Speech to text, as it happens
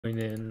Join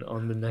in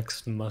on the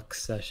next muck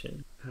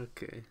session.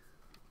 Okay.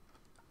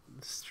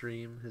 The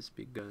stream has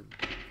begun.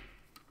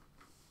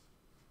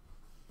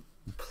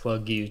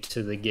 Plug you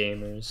to the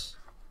gamers.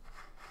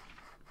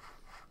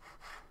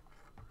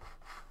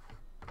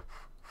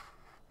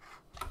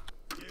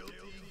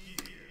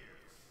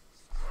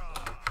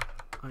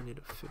 I need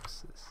to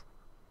fix this.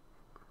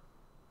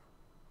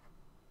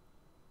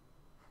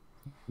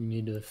 You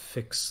need to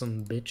fix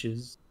some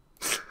bitches.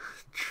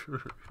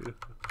 True.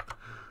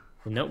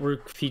 The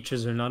network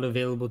features are not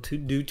available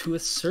due to a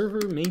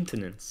server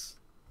maintenance.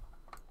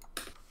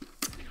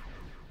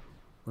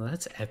 Well,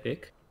 that's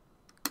epic.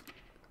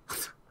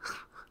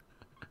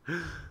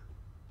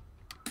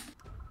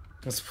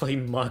 Let's play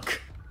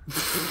muck.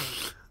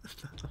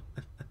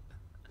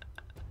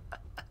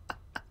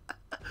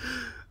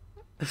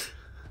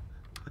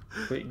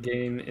 Wait,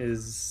 game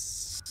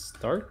is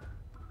start?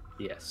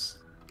 Yes.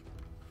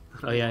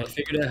 Oh yeah, I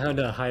figured out how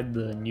to hide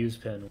the news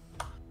panel.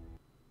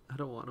 I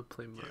don't want to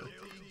play Mud.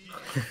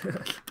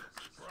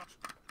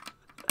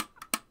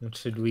 What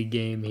should we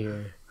game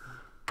here?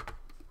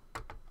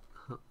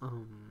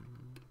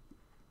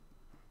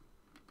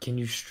 Can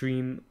you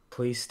stream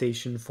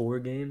PlayStation 4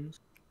 games?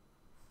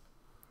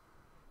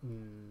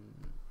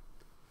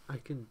 I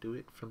can do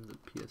it from the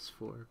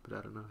PS4, but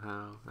I don't know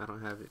how. I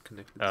don't have it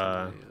connected to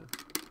my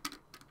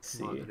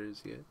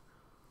monitors yet.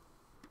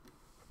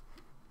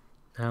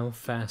 How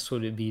fast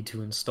would it be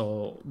to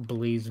install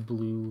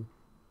BlazBlue?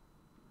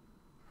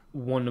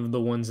 One of the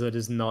ones that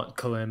is not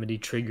Calamity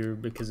Trigger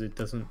because it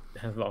doesn't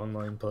have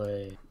online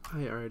play.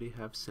 I already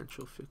have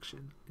Central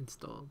Fiction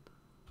installed.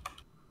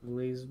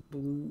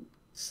 BlazBlue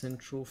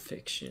Central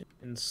Fiction.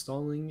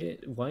 Installing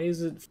it? Why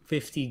is it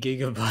 50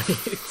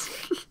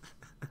 gigabytes?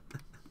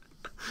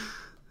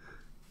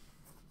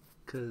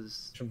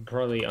 Because Should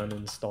probably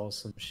uninstall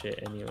some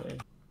shit anyway.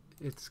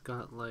 it's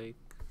got like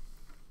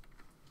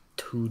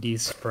 2D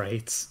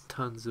sprites.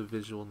 tons of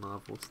visual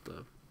novel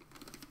stuff.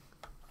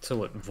 So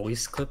what,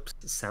 voice clips?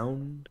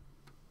 Sound?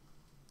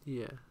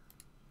 Yeah.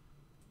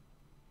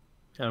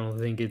 I don't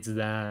think it's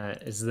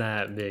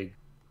that big.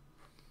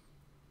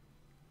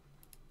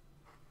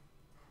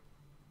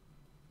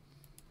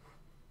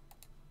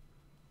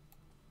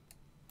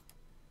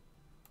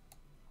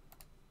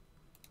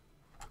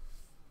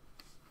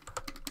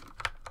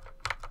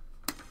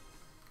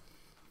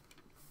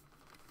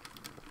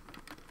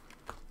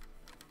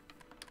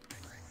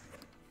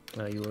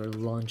 You are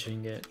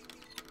launching it.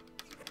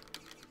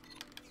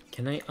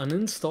 Can I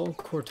uninstall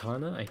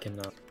Cortana? I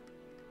cannot.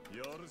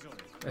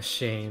 A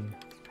shame.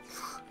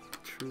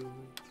 True.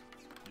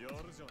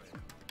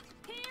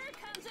 Here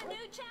comes a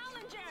new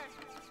challenger!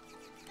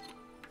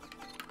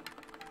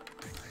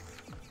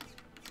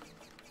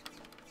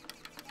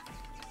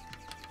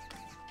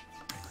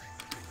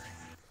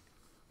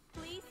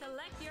 Please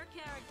select your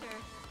character.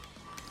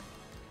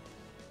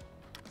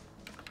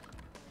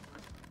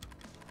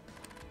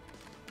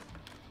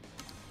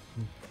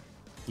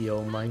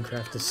 Yo,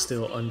 Minecraft is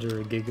still under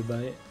a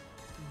gigabyte.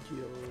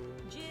 Yo.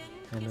 Jin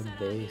Kind of Kisaragi.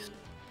 based.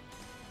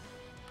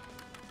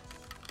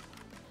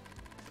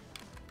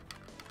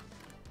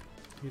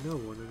 You know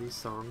one of these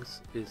songs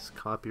is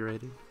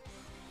copyrighted?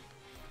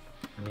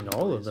 I mean,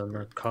 all of them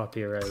are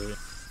copyrighted.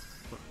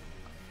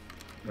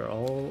 They're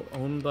all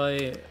owned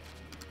by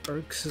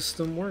Arc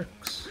System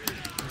Works.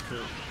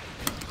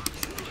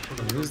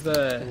 And who's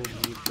that? We'll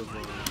need the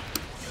one.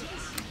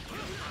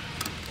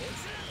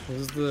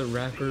 Who's the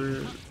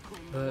rapper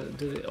that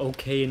did it?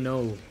 OK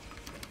No.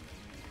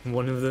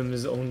 One of them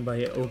is owned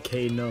by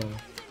OK No. There's a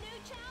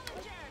new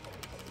challenger!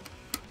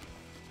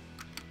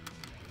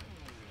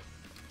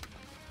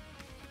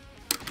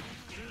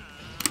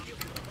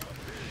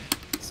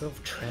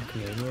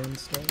 Self-Trackmania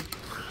installed?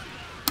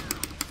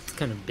 It's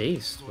kind of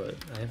based, but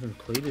I haven't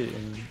played it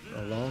in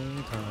a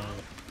long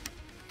time.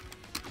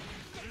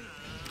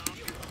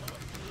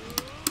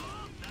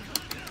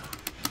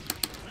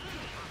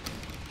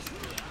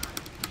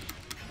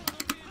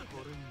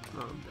 Oh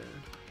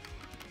man.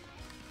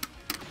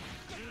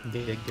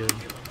 Get it good.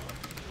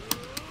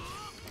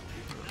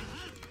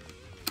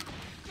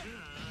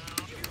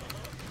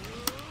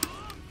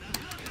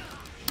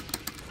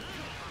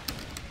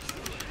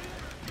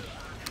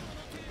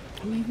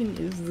 Who even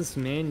is this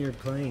man you're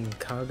playing?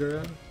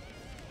 Kagura?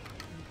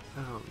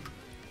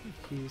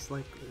 He's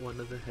like one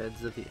of the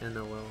heads of the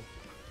NLL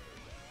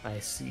I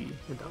see.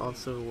 and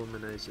also a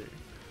womanizer.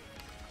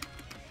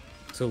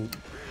 So,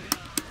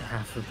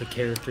 half of the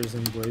characters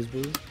in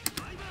BlazBlue?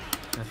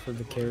 Half of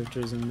the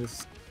characters in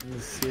this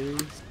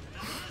series?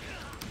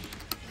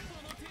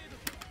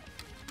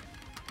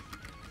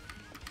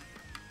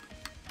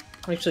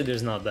 Actually,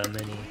 there's not that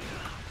many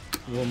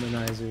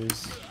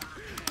womanizers.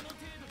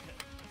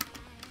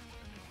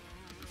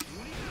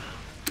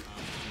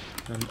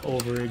 I'm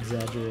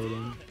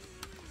over-exaggerating.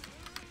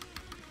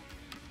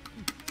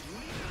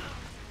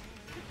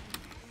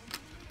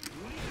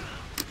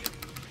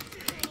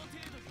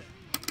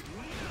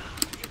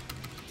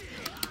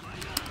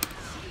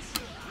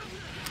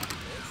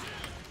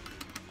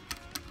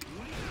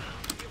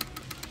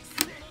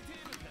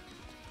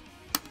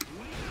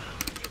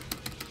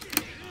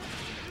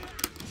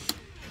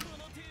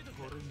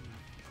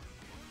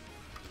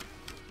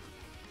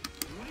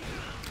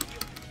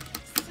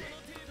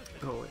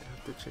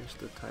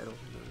 the title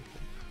and everything.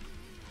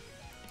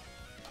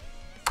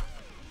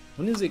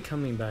 When is it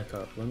coming back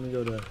up? Let me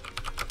go to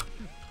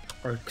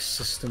Arc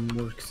System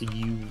Works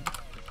U.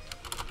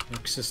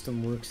 Arc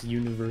System Works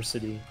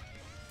University.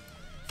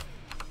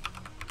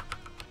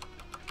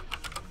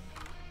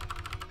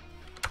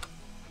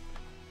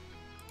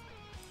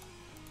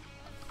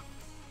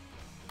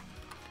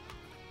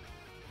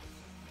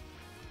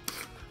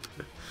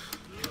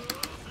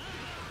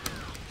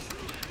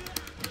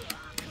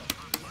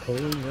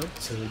 Pulling up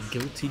to the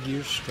Guilty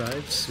Gear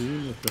Strive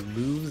soon with the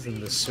moves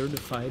and the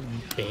certified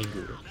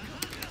banger.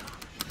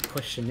 The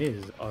question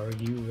is, are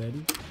you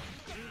ready?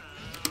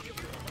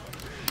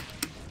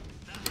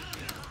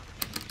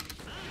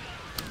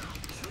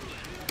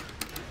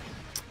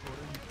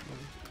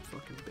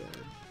 Fucking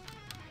bad.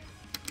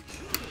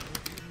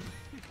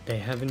 They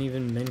haven't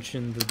even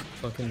mentioned the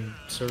fucking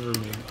server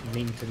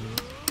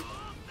maintenance.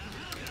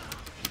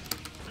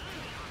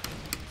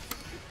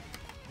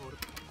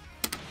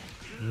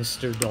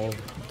 Mr.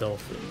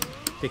 Dolphin,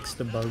 fix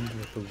the bug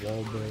with the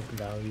wall break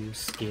value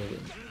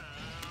scaling.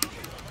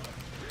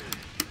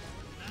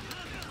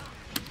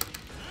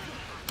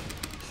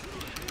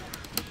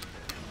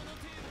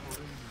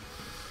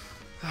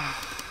 I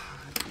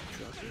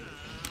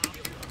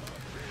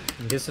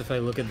guess if I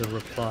look at the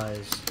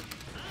replies,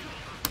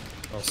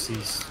 I'll see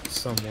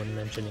someone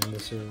mentioning the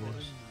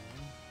servers.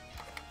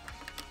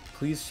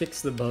 Please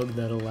fix the bug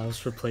that allows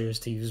for players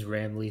to use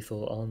Ram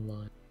Lethal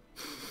online.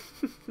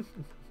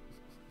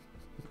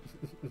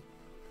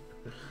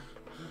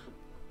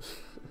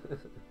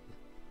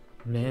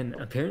 Man,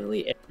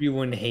 apparently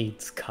everyone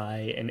hates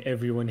Kai and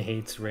everyone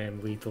hates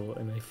Ram Lethal,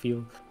 and I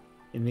feel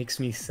it makes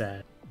me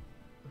sad.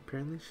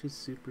 Apparently she's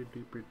super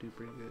duper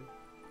duper good.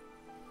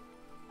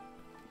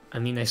 I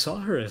mean, I saw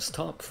her as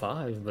top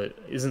 5, but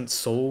isn't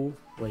Soul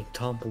like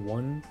top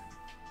 1?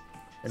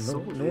 And no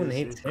one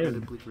hates him.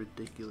 Incredibly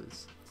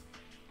ridiculous.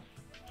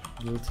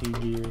 Guilty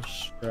Gear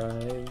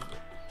Strive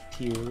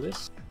tier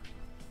list.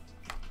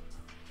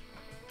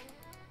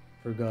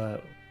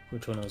 Forgot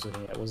which one I was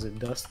looking at. Was it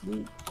Dust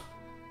Loop?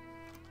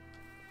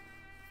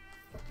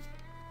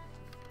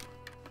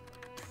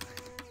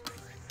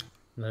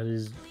 That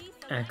is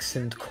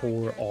Accent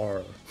Core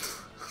R.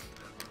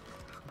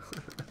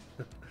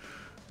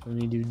 Let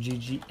me do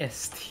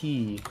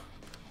GGST.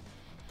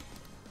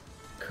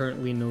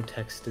 Currently no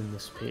text in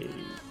this page.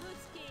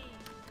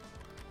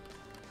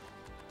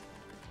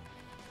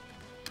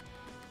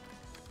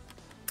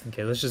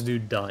 Okay, let's just do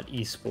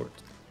 .esports.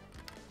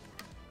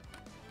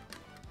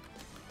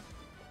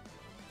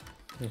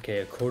 Okay,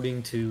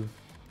 according to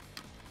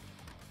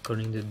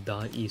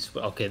 .esports.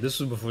 Okay, this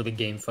was before the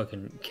game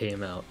fucking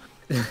came out.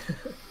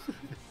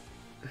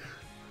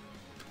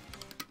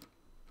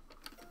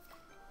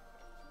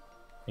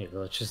 Yeah,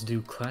 let's just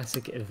do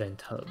classic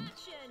event hub.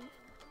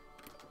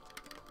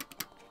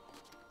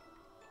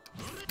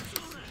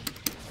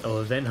 Oh,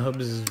 event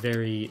hubs is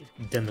very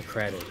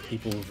democratic.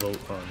 People vote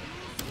on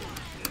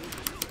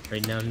it.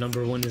 Right now,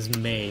 number 1 is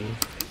May,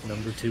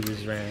 number 2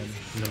 is Ram,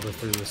 number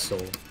 3 is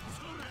Soul.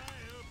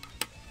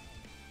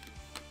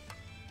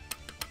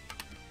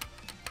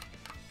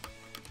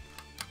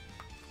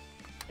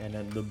 And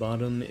at the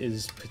bottom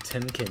is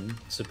Potemkin,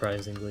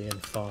 surprisingly,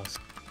 and Faust.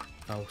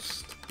 Wait,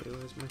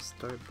 where's my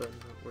start button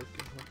not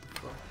working? What the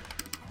fuck?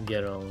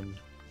 Get on.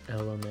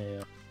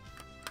 LMAO.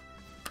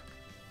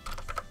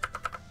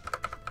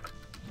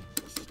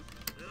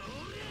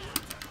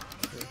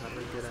 Wait, how do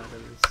I get out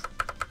of this?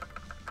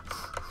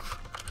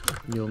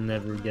 You'll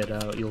never get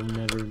out, you'll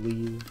never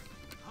leave.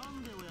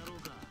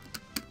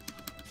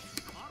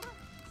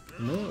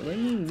 No, let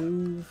me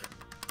move.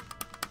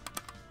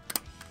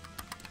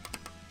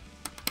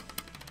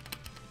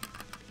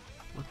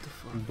 What the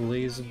fuck?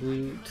 Blaze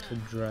Blue to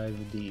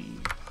drive D.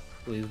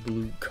 Blaze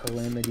Blue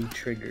Calamity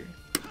Trigger.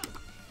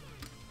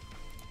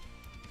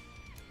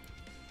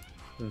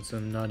 Since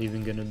I'm not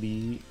even gonna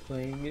be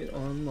playing it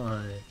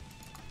online.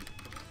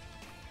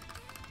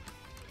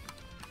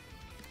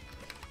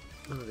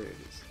 Oh, there it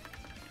is.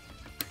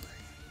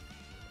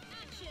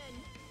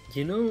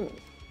 You know,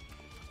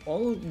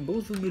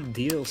 both of the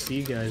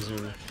DLC guys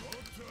are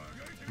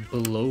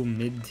below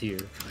mid tier.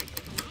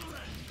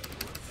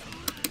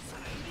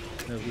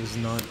 That was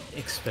not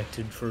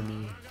expected for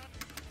me.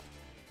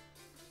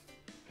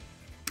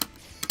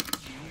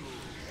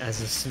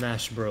 As a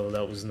Smash Bro,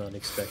 that was not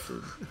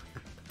expected.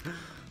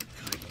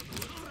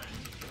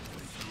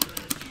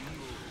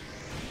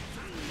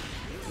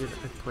 Dude,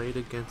 I played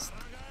against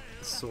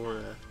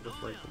Sora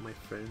with like my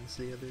friends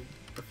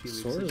a few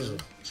weeks ago.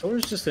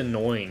 Sora's just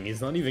annoying.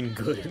 He's not even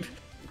good.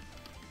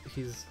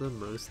 He's the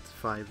most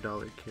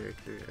 $5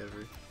 character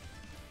ever.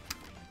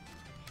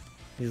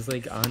 He's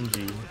like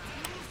Anji.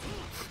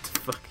 What the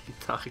fuck are you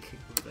talking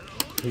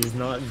about? He's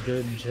not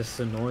good, just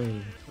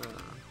annoying.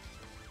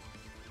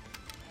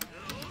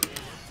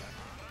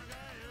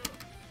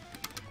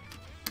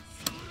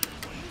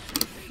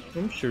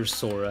 I'm sure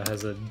Sora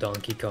has a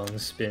Donkey Kong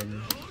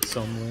spin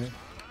somewhere.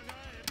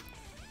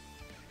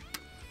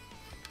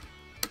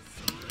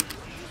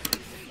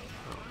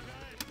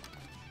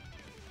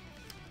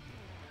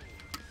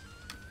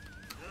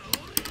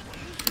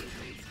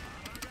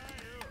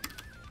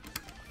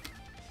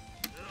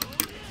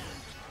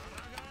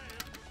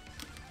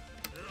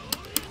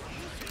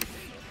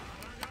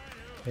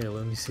 Okay,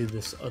 let me see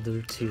this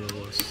other tier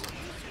list.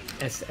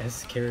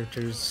 SS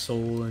characters,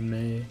 Sol and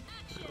May.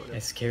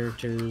 S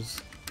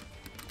characters,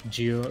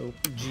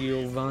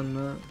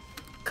 Giovanna,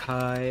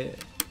 Kai,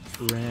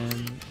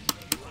 Ran,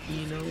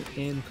 Ino,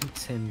 and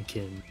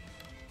Potemkin.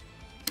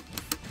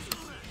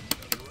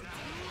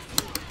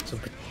 So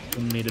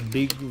we made a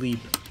big leap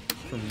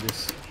from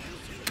this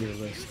tier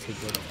list to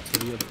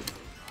the other.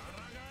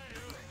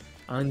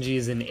 Anji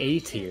is an A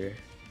tier,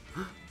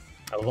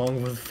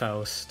 along with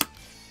Faust.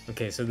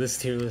 Okay, so this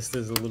tier list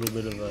is a little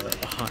bit of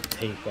a hot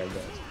take, I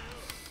guess.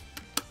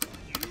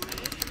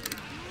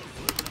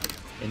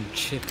 And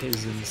Chip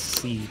is in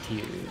C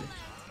tier,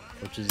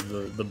 which is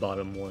the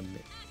bottom one in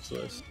this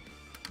list.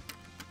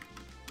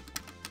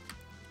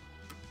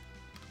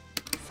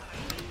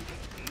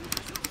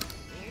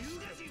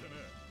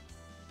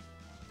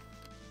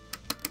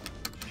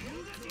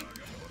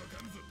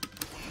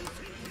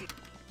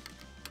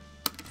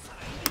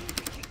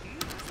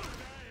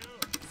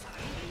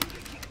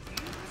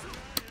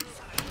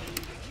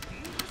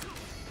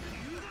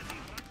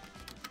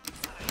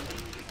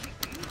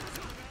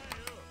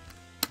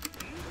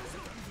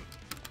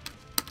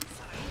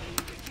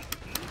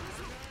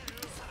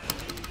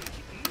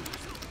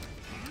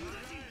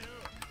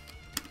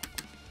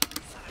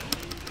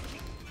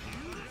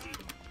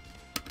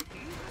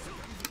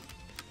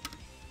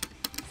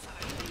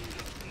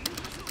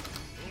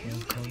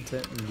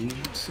 Content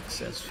moved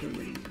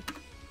successfully.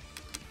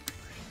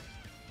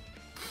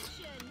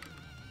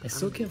 I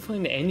still can't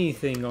find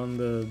anything on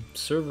the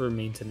server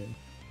maintenance.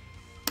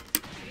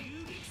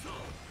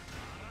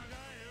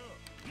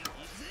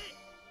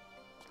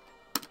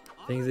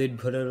 I think they'd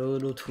put out a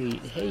little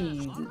tweet.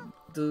 Hey,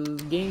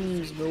 the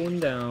game's going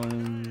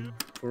down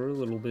for a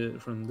little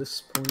bit from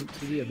this point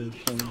to the other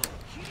point.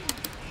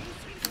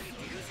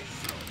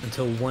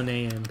 Until 1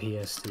 AM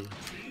PST.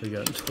 We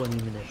got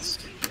 20 minutes.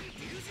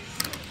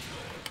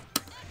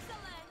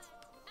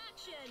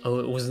 Oh,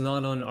 it was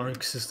not on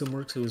Arc System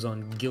Works, it was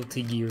on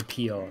Guilty Gear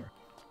PR.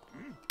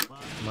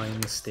 My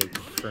mistake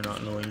for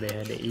not knowing they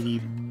had 80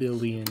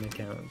 billion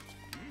accounts.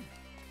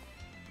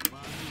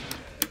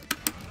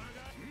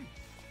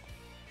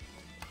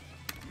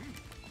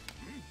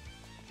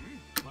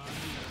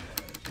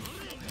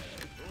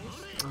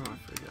 Oh, I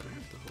forgot I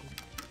have to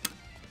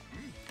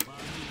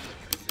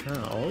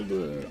hold. All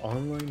the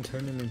online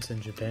tournaments in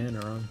Japan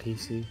are on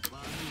PC.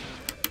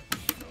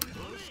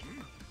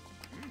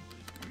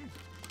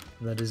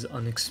 That is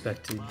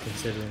unexpected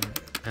considering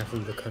half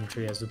of the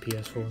country has a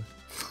PS4.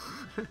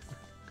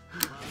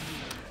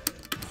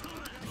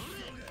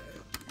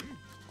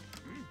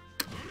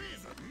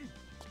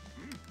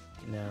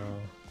 Now...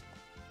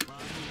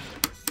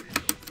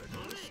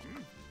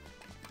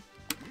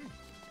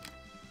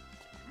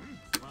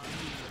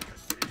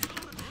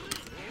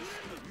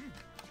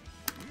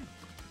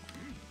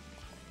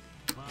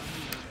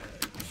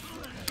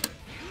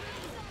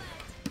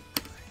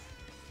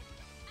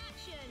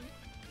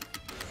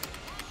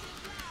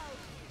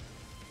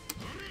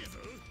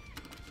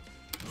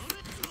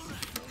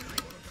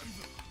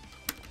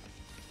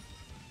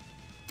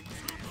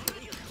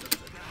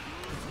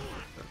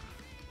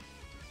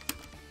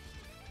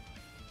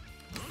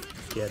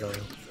 Ghetto.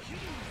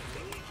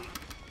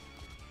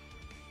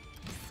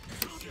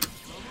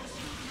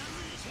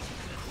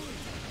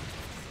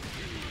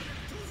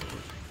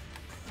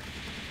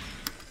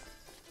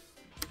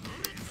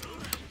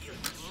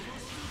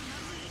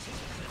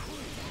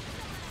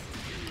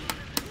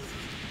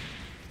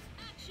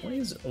 Why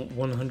is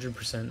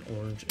 100%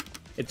 orange?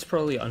 It's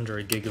probably under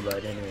a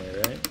gigabyte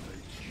anyway, right?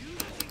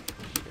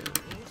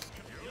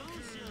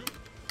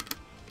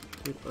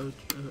 Dude, 100%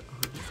 orange.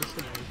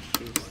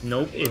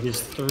 Nope, it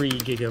is 3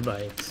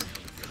 gigabytes.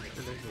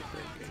 And I hate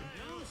that game.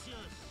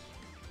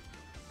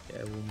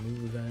 Yeah, we'll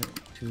move that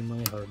to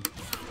my hub.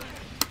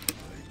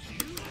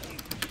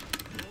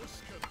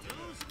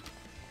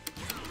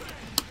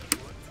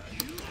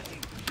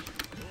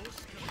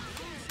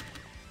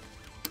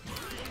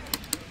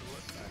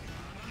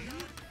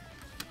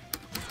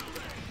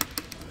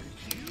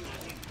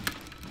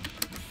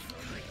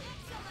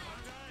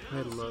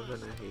 I love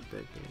and I hate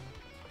that game.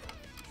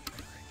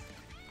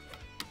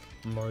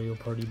 Mario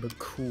Party, but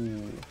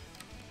cool.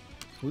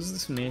 Who's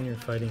this man you're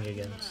fighting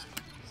against?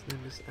 His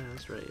name is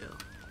Azrael.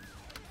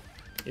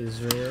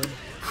 Israel?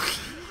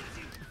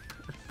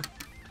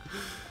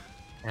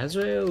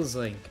 Azrael is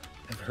like...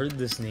 I've heard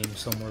this name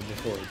somewhere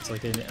before. It's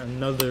like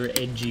another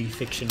edgy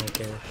fictional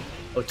character.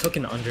 Oh, it took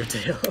an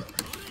Undertale.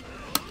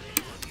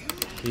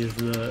 He is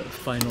the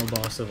final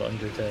boss of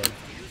Undertale.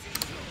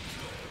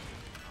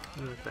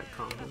 You like that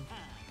combo?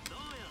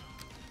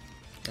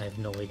 I have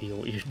no idea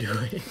what you're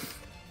doing.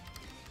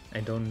 I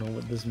don't know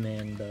what this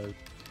man does.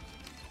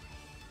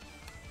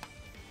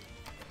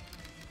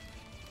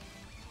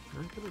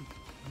 I'm gonna...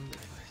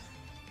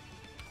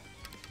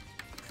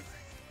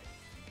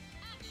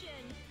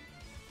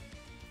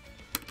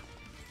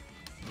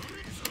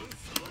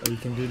 Oh, you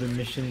can do the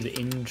missions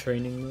in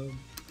training mode?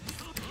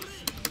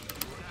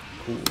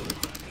 Cool.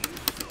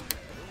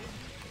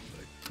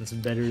 It's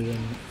better than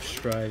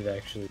Strive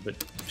actually, but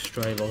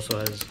Strive also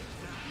has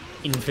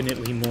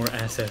infinitely more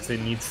assets it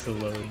needs to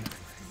load.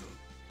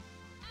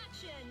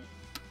 Action.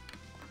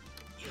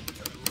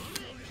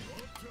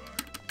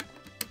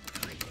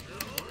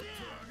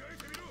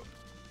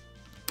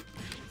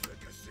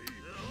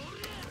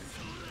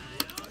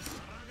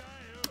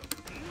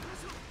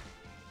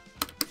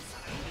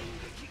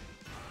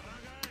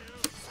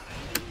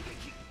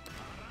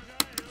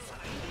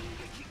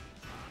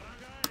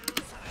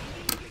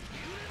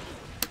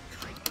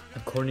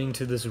 According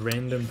to this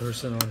random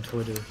person on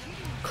Twitter,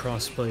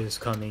 crossplay is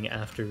coming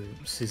after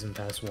Season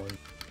Pass 1.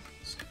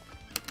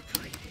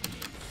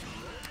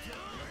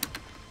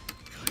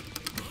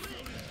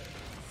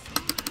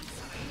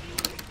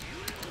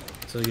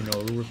 So, you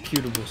know, a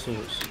reputable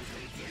source.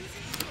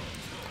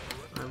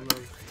 I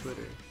love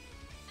Twitter.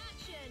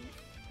 Action.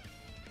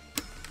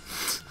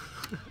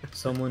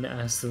 Someone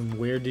asked them,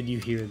 where did you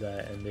hear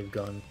that? And they've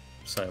gone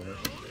silent.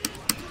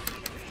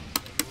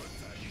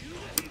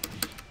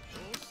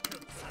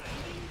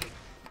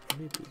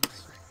 Maybe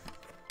this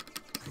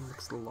one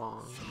looks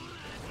long.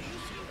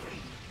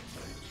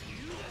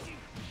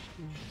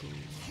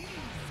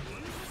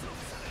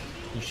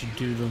 You should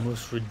do the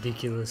most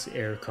ridiculous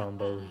air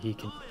combo he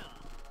can.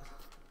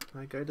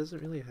 My guy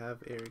doesn't really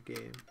have air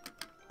game.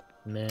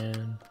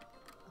 Man.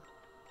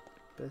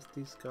 Best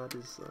he's got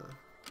is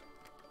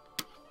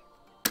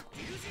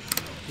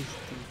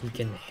He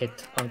can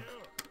hit up,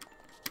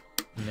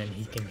 and then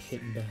he can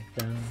hit back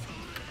down.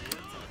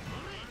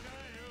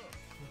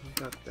 he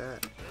got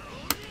that.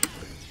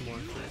 But it's more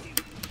for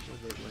when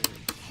they land.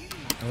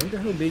 I wonder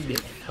how big the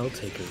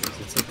Helltaker is.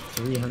 It's like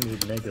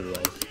 300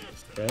 megabytes,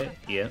 right?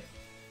 Yeah.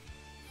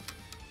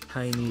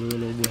 Tiny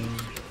little game.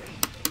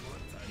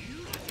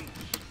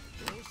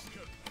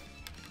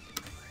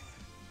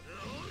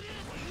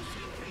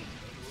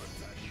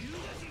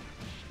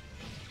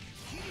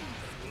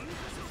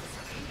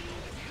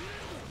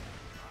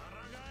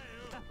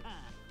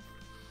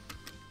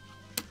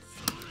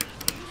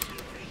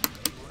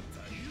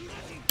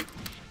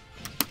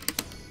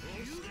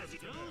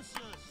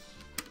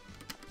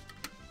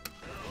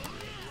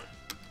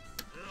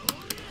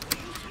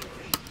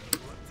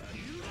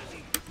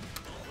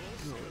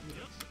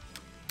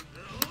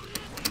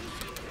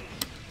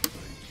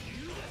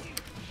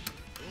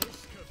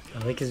 I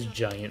like his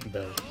giant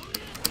belt.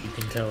 You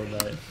can tell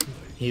that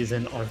he is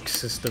an Arc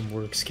System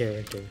Works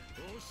character.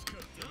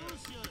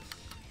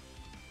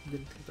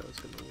 Didn't think that was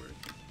gonna work.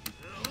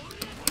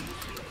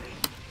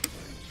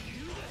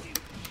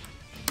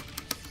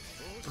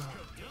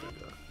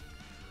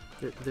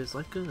 Oh, there's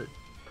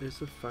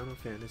a Final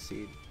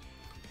Fantasy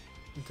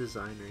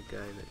designer guy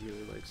that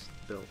really likes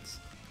belts.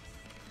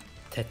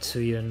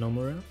 Tetsuya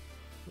Nomura?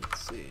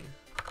 Let's see.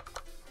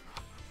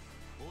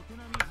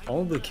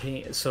 All the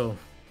so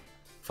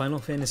Final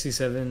Fantasy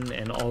VII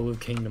and all of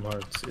Kingdom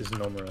Hearts is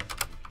Nomura.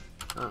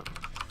 Oh.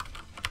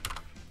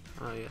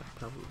 Oh yeah,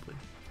 probably.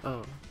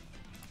 Oh.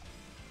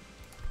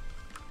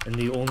 And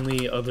the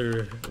only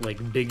other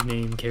like big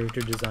name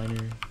character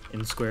designer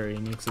in Square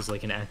Enix is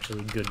like an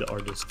actually good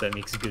artist that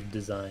makes good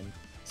design.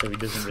 So he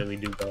doesn't really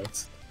do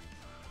belts.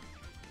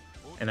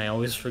 And I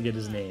always forget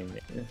his name.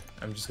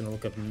 I'm just gonna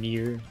look up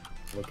Nier,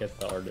 look at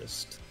the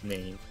artist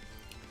name.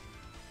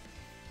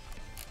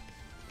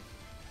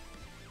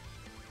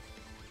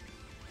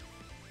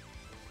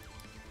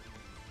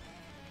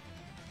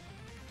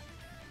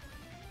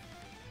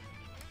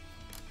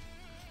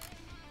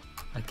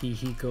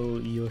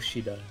 Akihiko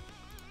Yoshida.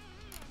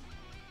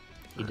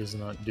 He does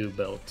not do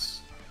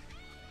belts.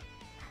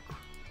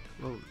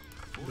 Oh,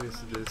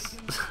 there's this.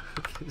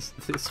 There's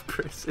this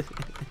person.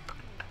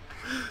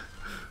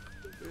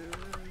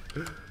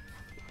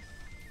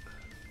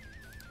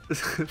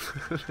 Is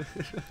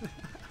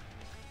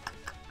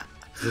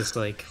this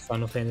like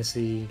Final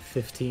Fantasy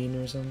 15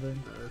 or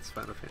something? No, it's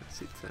Final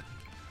Fantasy 10.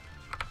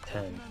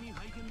 10. I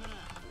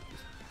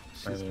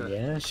She's mean, got,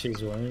 yeah,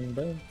 she's wearing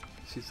both.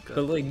 she's got.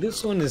 But like,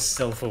 this one is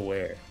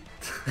self-aware.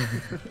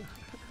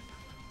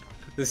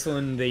 This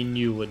one, they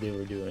knew what they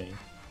were doing.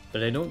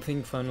 But I don't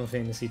think Final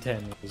Fantasy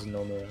X was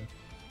Nomura.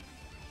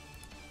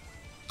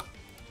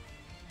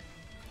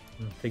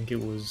 I think it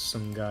was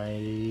some guy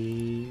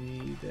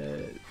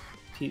that...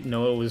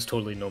 No, it was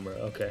totally Nomura,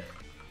 okay.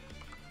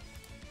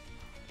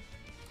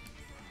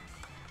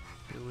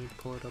 Let me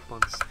pull it up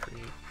on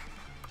screen.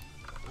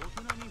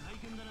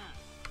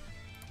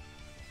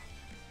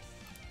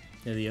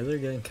 Yeah, the other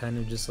guy kind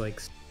of just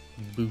likes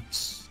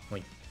boots,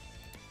 like,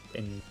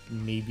 and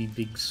maybe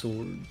big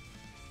sword.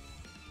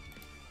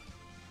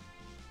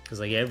 Cause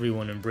like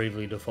everyone in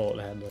Bravely Default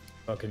had like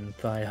fucking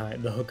thigh high,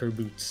 the hooker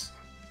boots.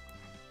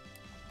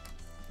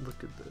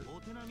 Look at the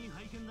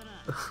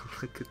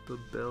look at the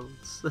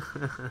belts.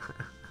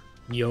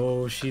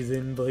 Yo, she's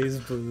in Blaze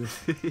Blue.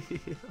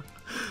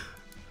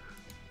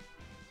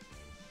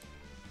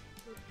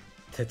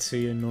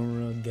 Tetsuya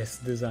Nomura,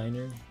 guest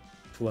designer,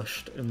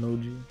 flushed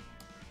emoji.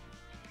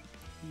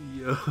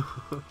 Yo,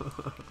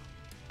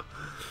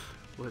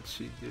 what's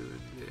she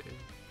doing there?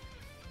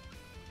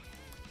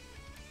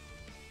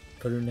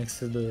 Put her next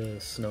to the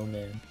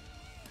snowman.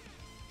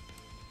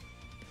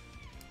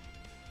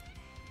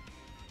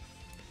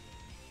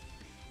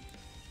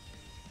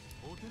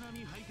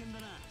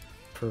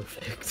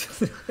 Perfect.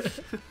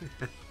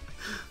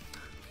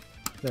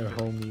 They're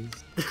homies.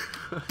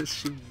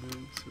 She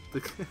moves with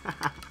the.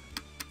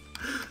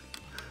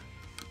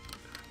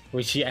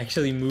 Wait, she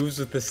actually moves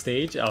with the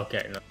stage?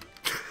 Okay, no.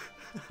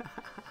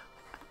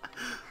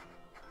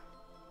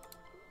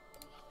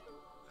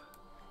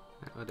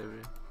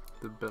 Whatever.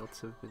 The belts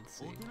have been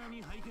seen.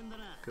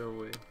 Go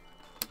away.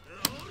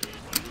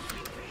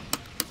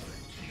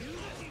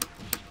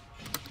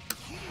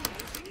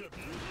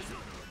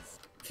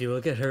 If you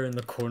look at her in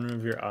the corner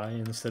of your eye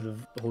instead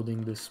of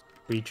holding this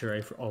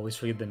creature always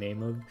forget the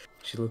name of,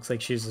 she looks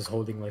like she's just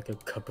holding like a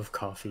cup of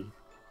coffee.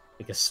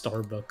 Like a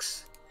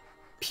Starbucks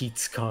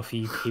Pete's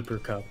Coffee paper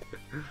cup.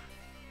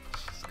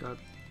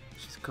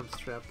 She's come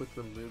strapped with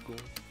the Moogle.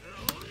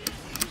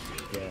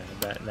 Yeah,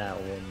 that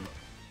one.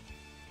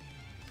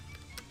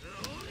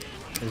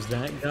 There's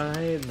that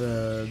guy,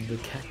 the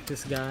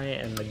cactus guy,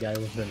 and the guy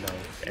with the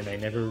knife, and I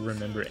never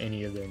remember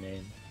any of their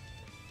names.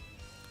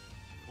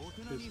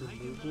 There's the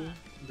Moogle,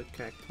 the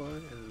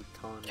Cactuar, and the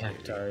Tonberry.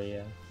 Cactuar,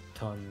 yeah.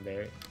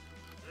 Tonberry.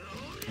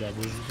 That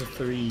is the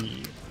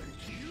three.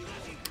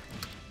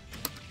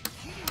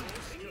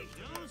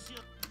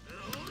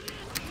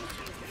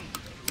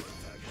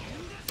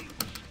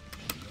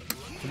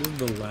 What is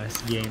the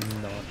last game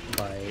not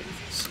by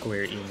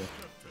Square Enix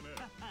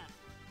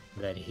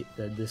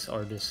that this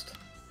artist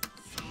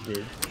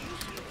did?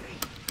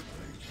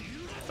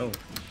 Oh,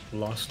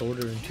 Lost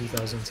Order in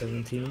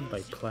 2017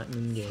 by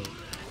Platinum Games.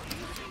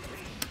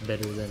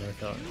 Better than I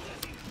thought.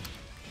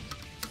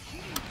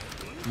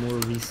 More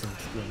recent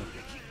than.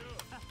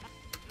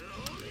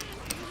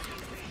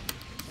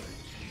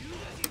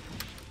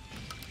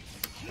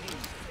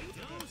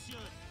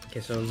 Okay,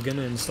 so I was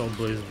gonna install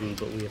BlazBlue,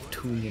 but we have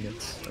 2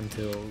 minutes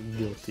until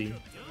Guilty.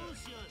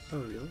 Oh,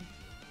 really?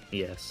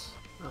 Yes.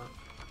 Oh.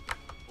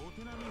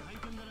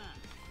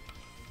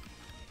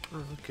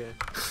 Oh, okay.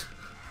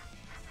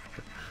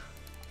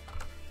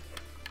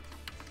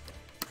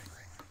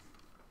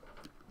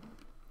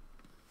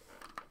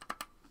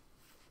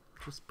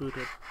 Just boot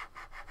up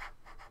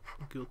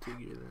Guilty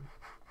Gear then.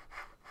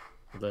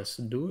 Let's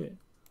do it.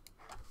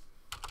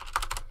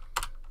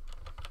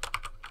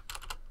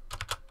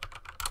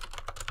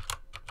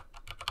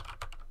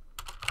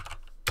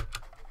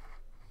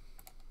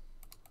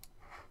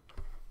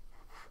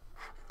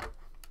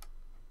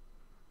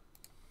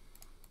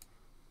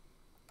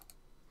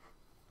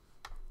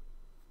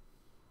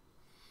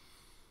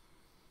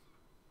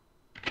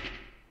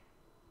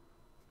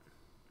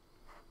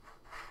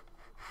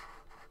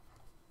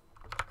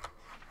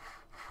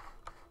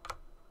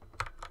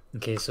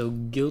 Okay, so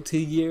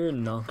Guilty Gear,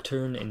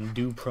 Nocturne, and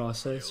Due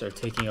Process are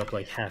taking up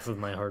like half of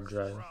my hard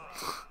drive.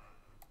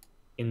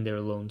 In their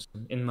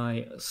lonesome. In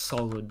my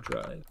solid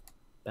drive.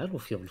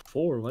 Battlefield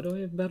 4? Why do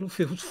I have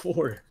Battlefield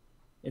 4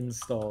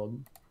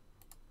 installed?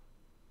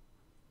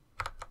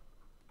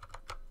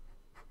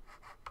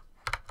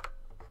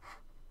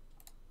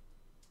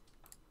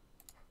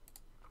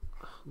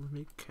 Let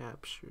me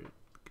capture it.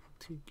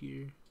 Guilty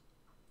Gear.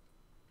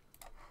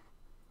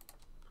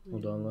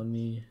 Hold on, let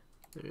me...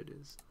 There it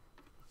is.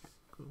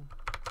 Cool.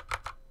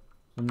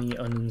 Let me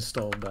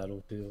uninstall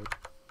Battlefield.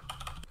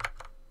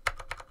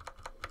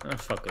 Ah,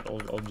 fuck it. I'll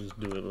just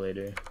do it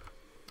later.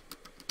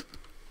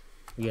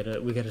 We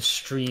got a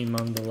stream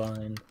on the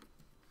line.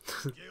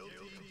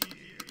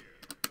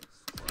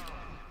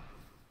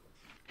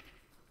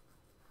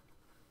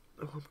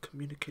 Oh, I'm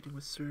communicating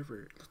with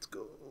server. Let's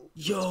go.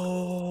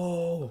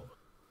 Yo!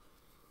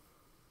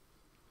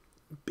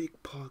 Big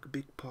Pog,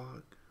 Big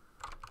Pog.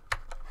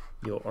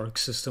 Yo,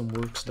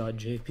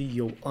 ArcSystemWorks.jp.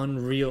 Yo,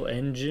 Unreal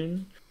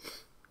Engine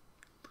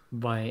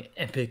by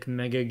Epic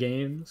Mega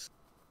Games.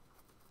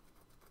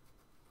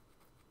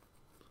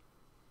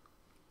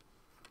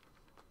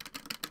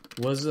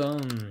 Was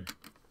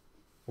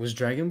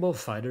Dragon Ball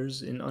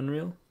Fighters in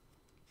Unreal?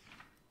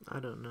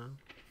 I don't know.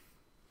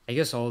 I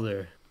guess all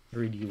their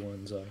 3D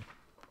ones are.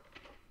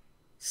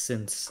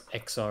 Since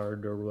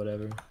Xrd or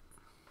whatever.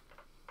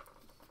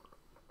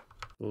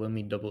 Let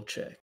me double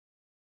check.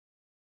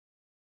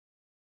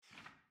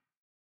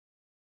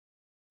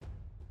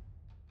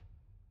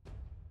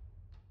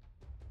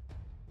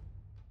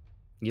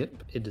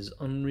 Yep, it is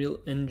Unreal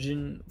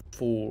Engine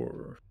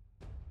 4.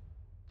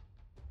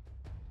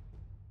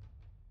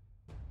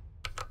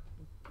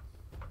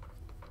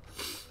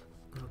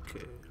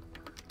 Okay.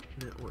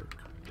 Network.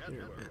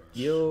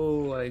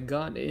 Yo, I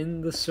got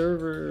in the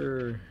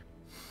server.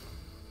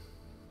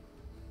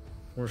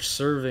 We're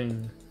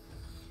serving.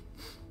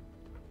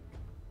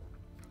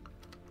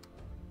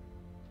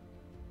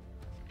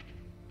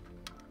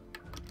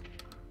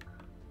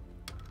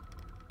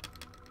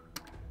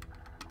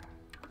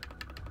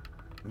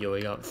 Yo,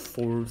 I got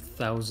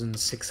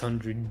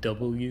 4,600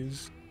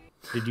 W's.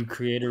 Did you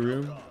create a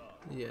room?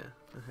 Yeah,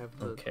 I have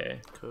the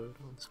code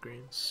on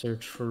screen.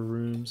 Search for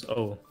rooms.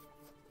 Oh,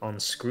 on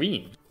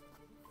screen.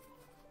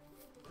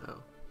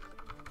 Oh.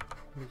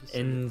 Let me just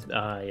In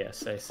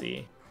yes, I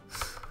see.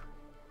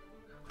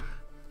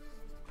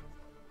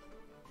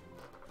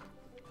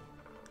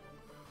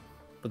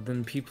 But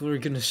then people are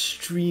gonna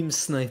stream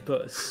snipe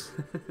us.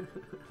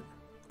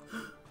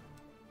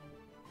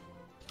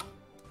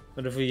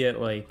 What if we get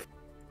like,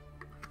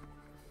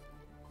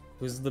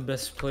 who's the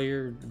best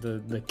player?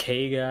 The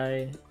K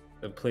guy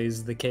that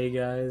plays the K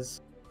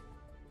guys?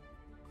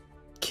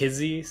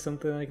 Kizzy,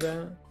 something like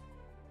that?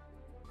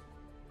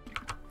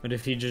 What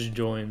if he just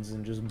joins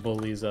and just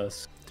bullies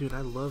us? Dude,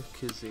 I love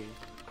Kizzy.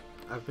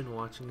 I've been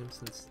watching him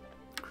since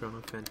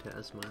Chrono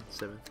Phantasma,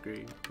 7th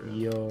grade, bro.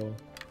 Yo.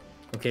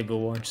 Okay, but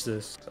watch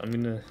this. I'm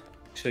gonna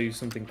show you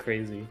something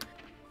crazy.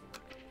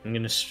 I'm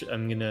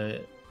gonna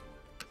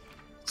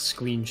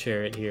screen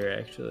share it here,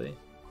 actually.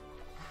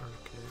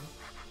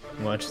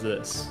 Okay. Watch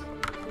this.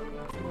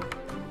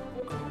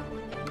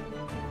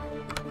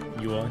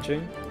 You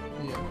watching?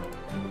 Yeah.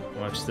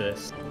 Watch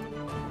this.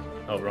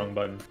 Oh, wrong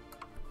button.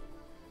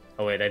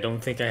 Oh wait, I don't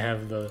think I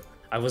have the...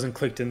 I wasn't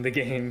clicked in the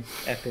game.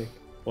 Epic.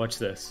 Watch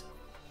this.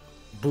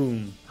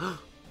 Boom.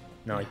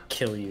 Now I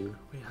kill you.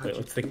 Wait,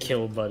 what's the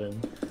kill button?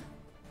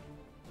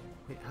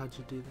 Wait, how'd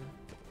you do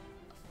that?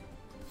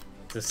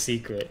 It's a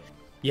secret.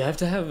 You have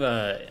to have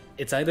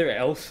it's either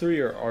L3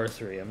 or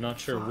R3. I'm not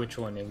sure which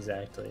one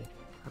exactly.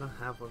 I don't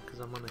have one because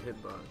I'm on a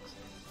hitbox.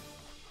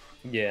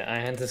 Yeah, I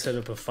had to set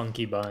up a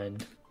funky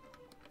bind.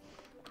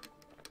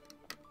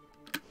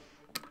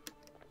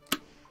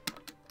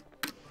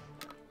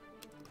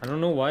 I don't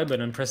know why,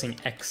 but I'm pressing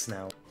X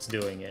now. It's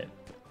doing it.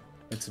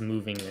 It's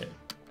moving it.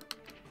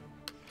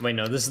 Wait,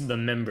 no, this is the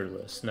member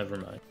list. Never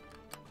mind.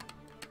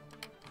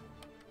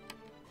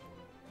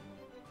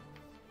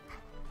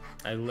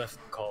 I left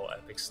the call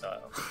epic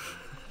style.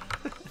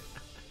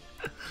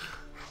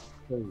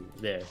 Oh,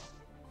 there.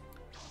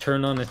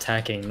 Turn on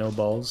attacking, no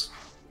balls.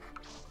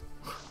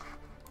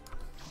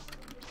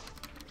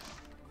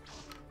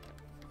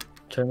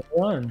 Turn it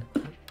on.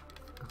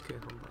 Okay,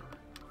 hold on.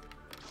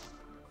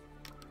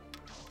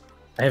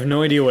 I have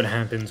no idea what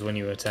happens when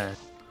you attack.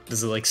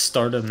 Does it like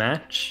start a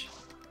match?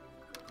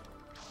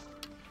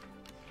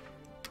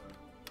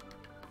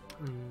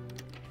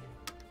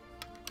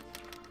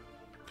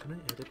 Can I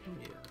edit them?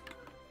 Yeah.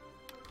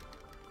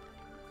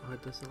 Oh,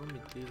 it doesn't let me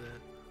do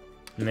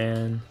that.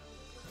 Man.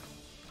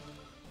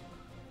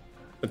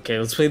 Okay,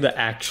 let's play the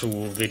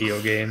actual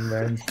video game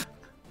then.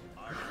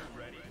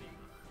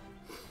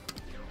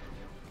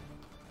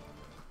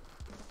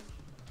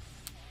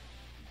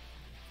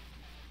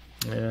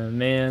 Yeah,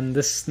 man,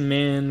 this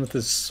man with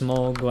his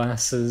small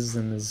glasses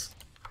and his...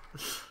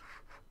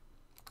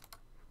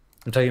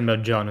 I'm talking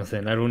about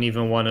Jonathan. I don't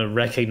even want to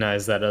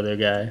recognize that other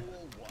guy.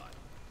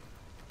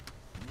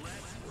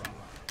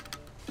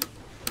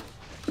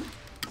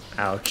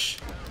 Ouch.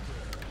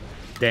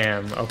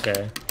 Damn,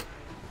 okay.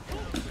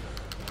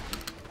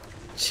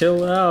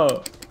 Chill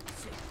out.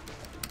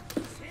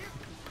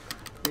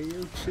 Hey,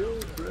 yo, chill,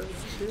 bro,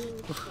 chill.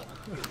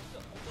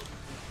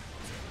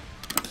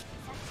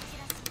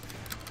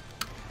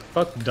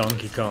 Fuck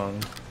Donkey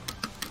Kong.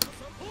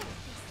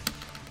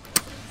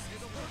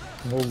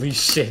 Holy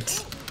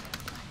shit.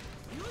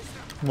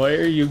 Why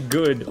are you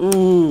good?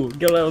 Ooh,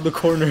 get out of the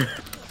corner.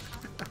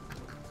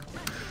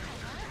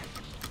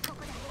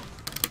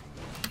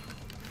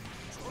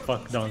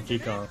 Fuck Donkey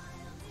Kong.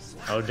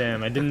 Oh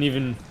damn, I didn't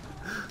even...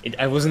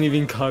 I wasn't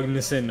even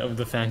cognizant of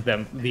the fact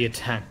that the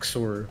attacks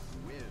were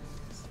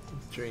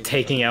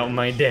taking out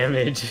my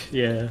damage.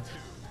 Yeah.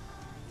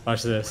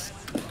 Watch this.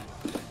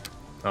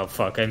 Oh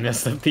fuck, I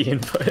messed up the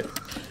input.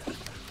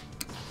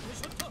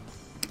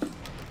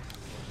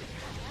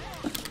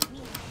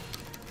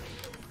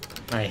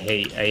 I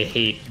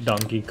hate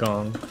Donkey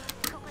Kong.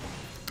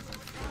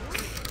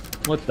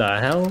 What the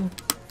hell?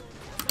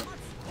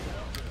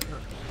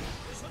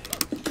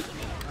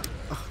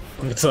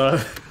 What's up?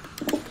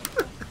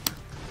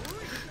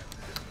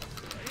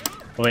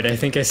 Wait, I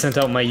think I sent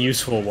out my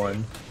useful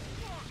one.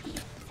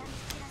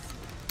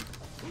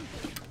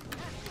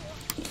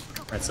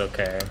 That's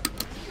okay.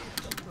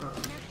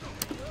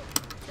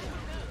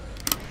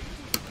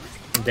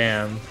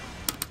 Damn.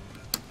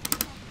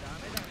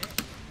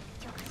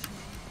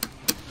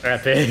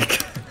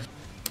 Epic.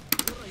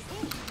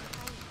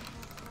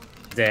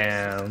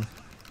 Damn.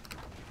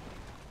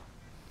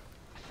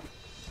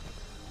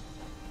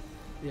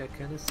 Yeah, I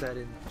kind of sat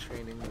in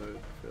training mode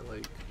for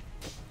like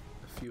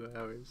a few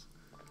hours.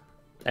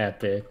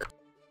 Epic.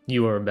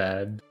 You are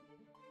bad.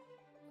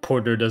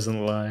 Porter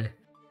doesn't lie.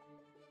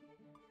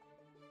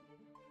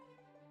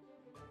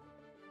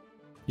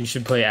 You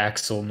should play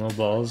Axel, no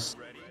balls.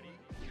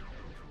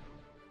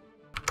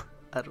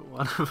 I don't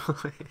want to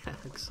play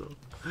Axel.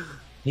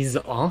 He's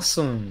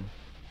awesome.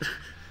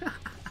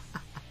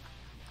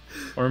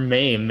 Or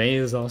May. May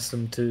is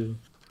awesome too.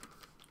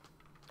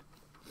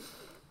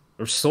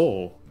 Or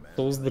Soul.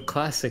 Soul's the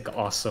classic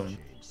awesome.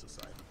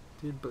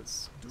 Dude, but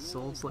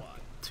Soul's like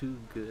too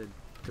good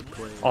to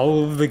play.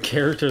 All of the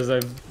characters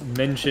I've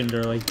mentioned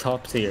are like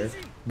top tier,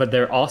 but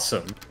they're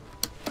awesome.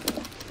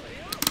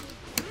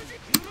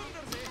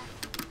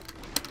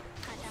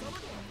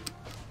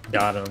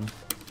 Got him.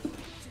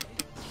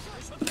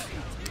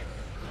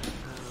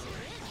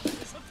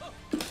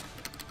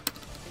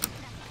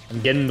 I'm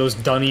getting those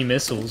dunny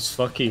missiles.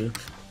 Fuck you.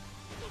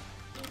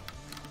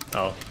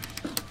 Oh.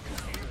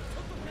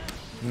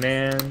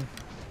 Man.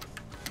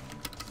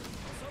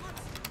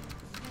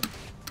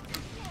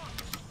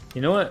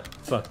 You know what?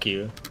 Fuck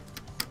you.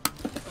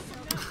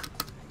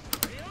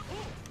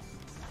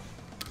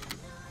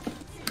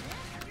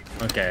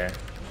 Okay.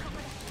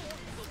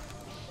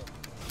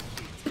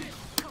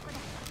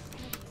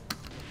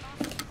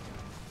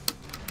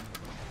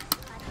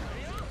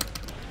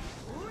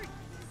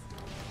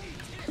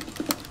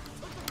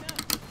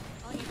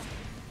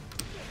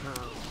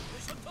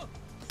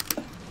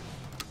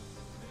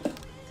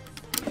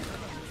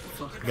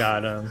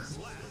 Got him.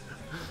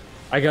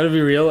 I gotta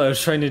be real, I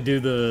was trying to do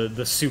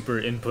the super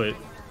input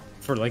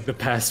for like the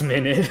past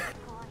minute.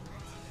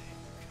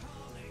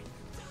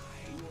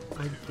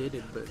 I did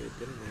it, but it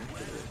didn't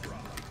activate.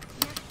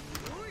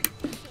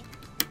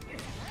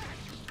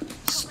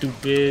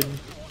 Stupid.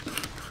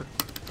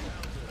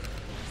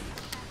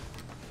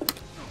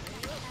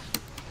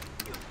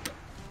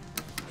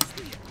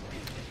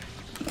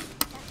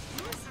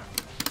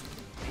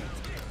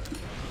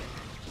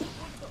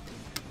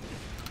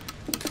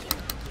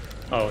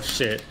 Oh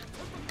shit.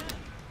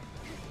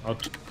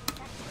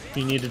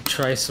 You need to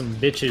try some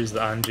bitches,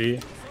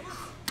 Anji.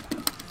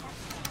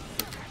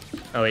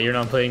 Oh wait, you're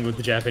not playing with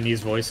the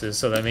Japanese voices,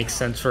 so that makes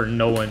sense for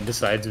no one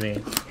besides me.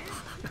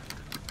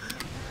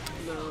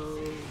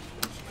 No.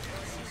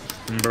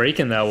 I'm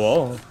breaking that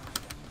wall.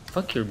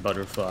 Fuck your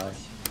butterfly.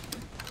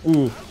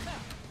 Ooh.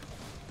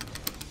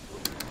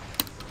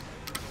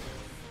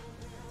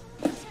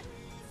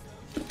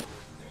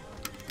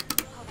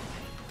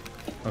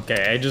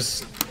 Okay, I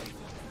just...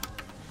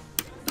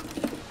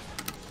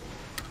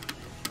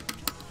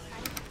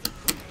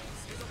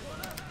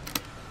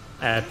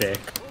 Epic.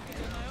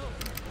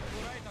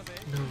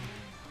 No.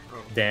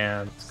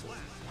 Damn.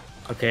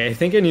 Okay, I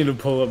think I need to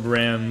pull up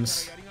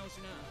Rams.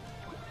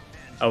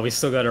 Oh, we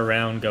still got a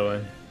round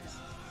going.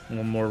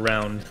 One more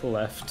round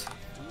left.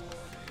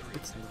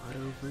 It's not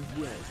over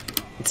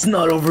yet. It's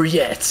not over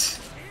yet!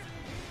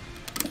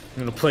 I'm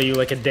gonna play you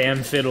like a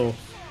damn fiddle.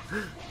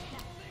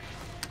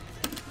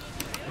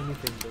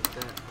 Anything but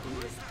that,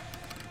 please.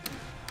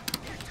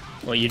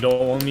 Well, you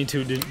don't want me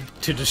to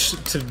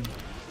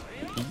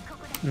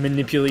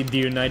manipulate the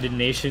United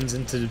Nations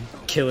into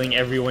killing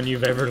everyone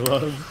you've ever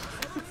loved?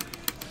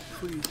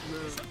 Please,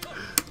 no.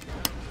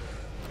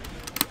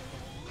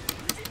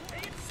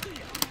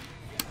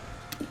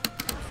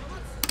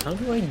 How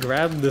do I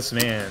grab this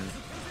man?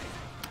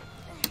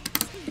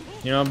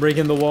 You're not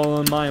breaking the wall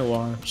on my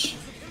watch.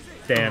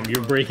 Damn,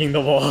 you're breaking the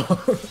wall.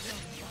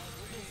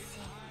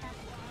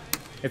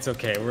 It's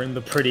okay, we're in the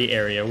pretty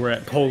area. We're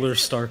at Polar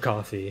Star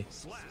Coffee.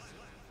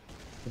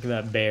 Look at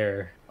that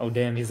bear. Oh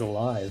damn, he's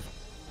alive.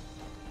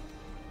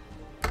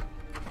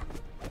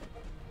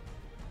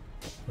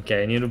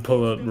 Okay, I need to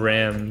pull up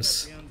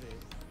Ram's.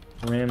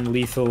 Ram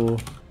lethal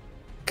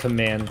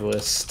command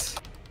list.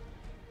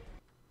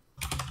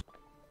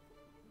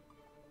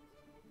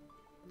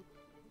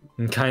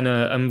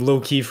 I'm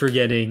low-key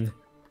forgetting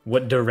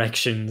what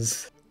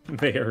directions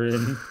they are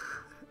in.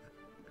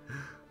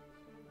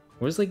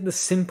 Where's like the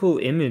simple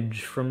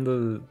image from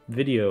the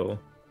video?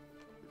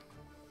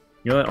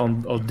 You know what?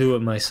 I'll do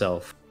it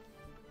myself.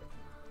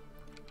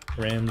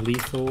 Ram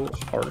lethal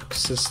arc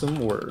system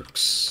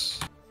works.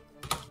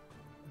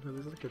 No,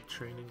 there's like a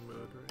training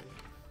mode, right?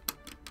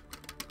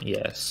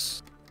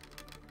 Yes.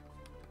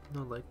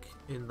 No, like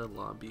in the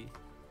lobby.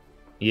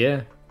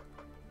 Yeah.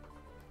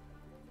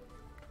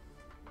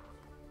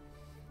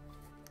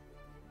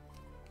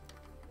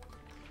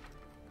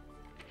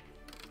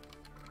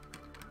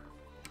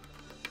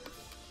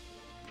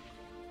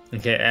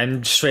 Okay,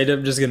 I'm straight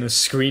up just gonna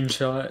screen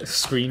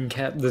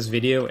cap this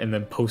video and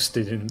then post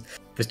it in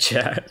the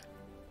chat.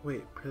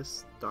 Wait,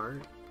 press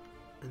start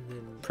and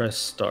then Press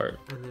start.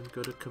 and then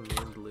go to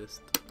command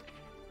list.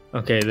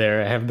 Okay,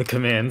 there, I have the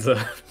commands up.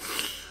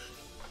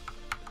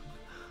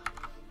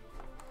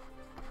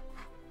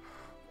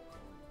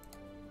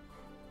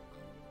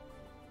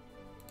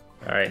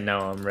 Alright,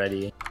 now I'm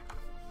ready.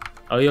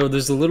 Oh yo,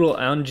 there's a little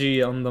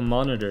Anji on the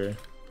monitor.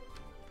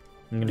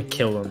 I'm gonna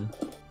kill him.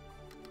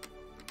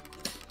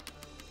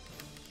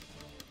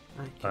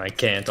 I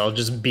can't, I'll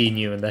just beam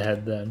you in the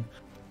head then.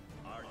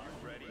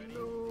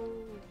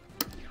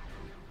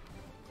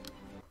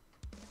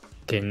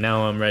 Okay,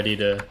 now I'm ready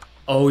to...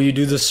 Oh, you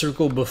do the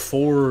circle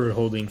before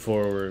holding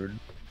forward.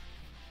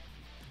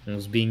 I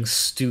was being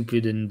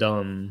stupid and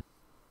dumb.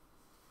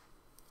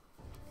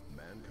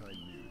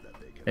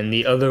 And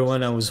the other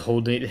one I was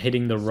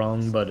hitting the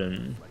wrong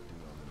button.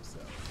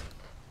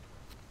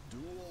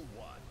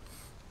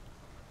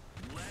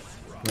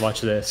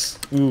 Watch this.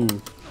 Ooh.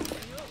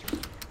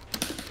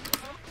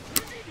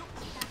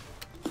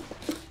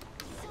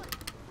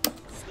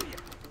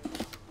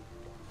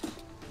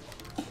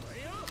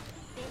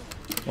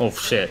 Oh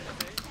shit.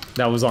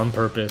 That was on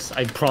purpose.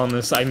 I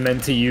promise I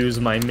meant to use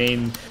my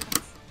main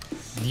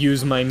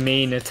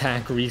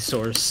attack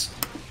resource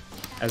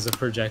as a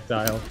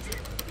projectile.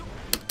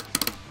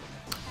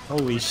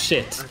 Holy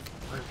shit. I've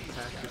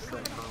practiced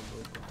that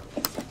combo.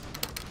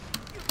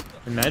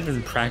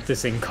 Imagine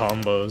practicing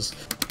combos.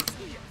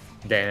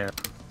 Damn.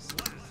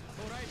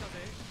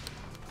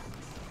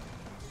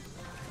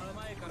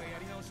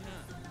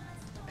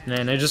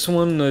 Man, I just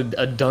won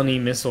a Dunny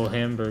Missile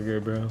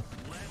hamburger, bro.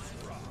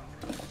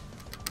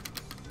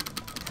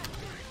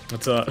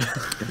 What's up?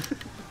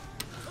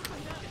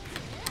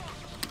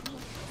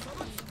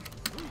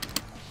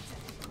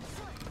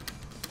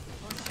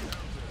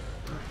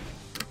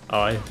 Oh,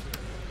 I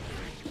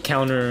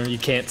counter, you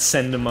can't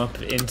send them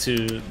up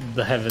into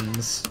the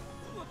heavens.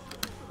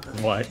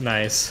 What?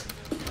 Nice.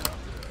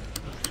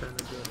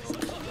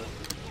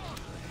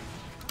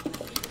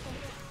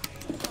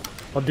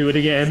 I'll do it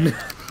again.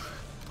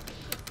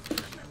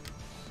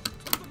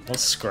 I'll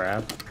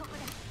scrap.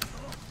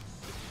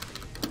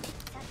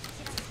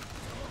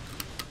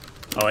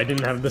 Oh, I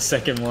didn't have the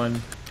second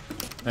one.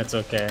 That's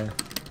okay.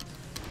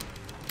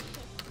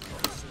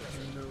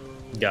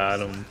 Got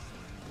him.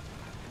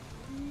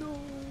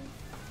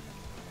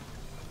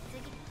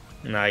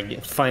 Now I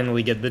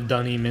finally get the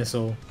Dunny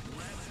Missile.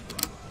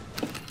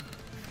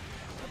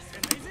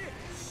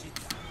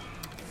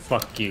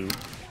 Fuck you.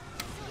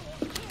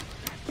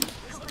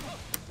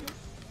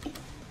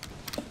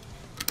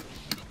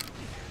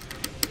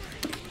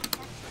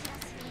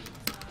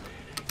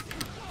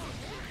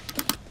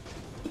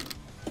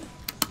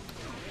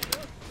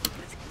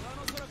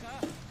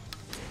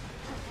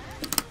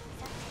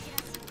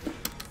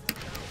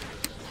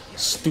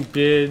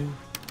 Stupid.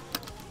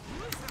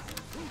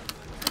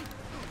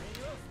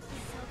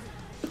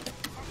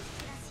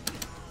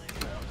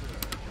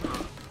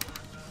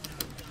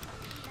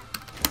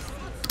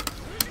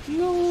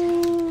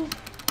 No.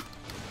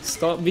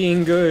 Stop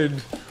being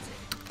good.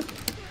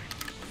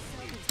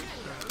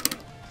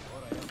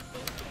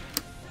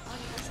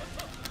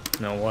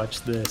 Now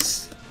watch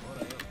this.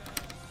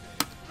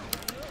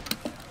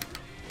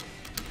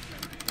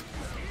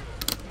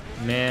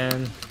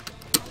 Man.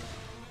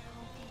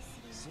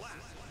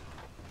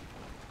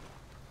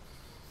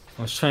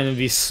 I was trying to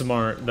be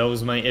smart, that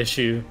was my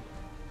issue.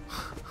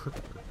 I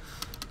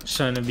was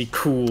trying to be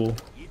cool.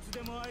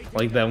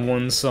 Like that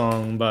one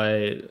song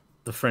by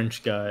the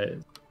French guy.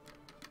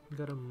 You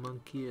gotta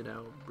monkey it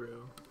out,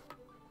 bro.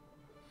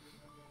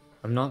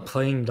 I'm not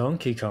playing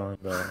Donkey Kong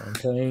though, I'm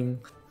playing...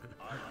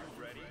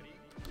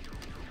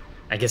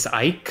 I guess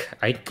Ike?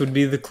 Ike could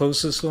be the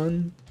closest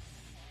one?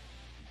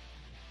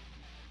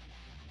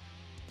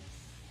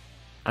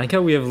 I like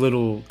how we have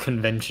little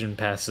convention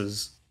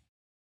passes.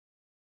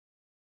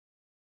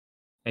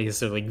 I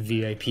guess they're like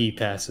VIP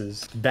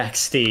passes.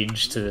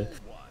 Backstage to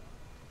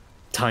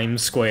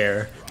Times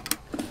Square.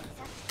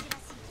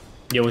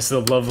 Yo, it's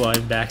the Love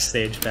Live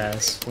backstage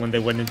pass when they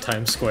went in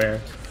Times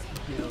Square.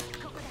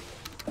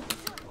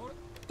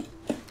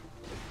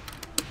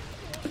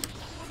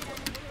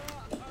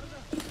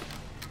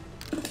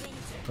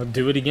 I'll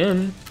do it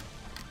again.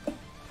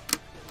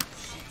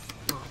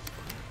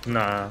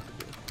 Nah.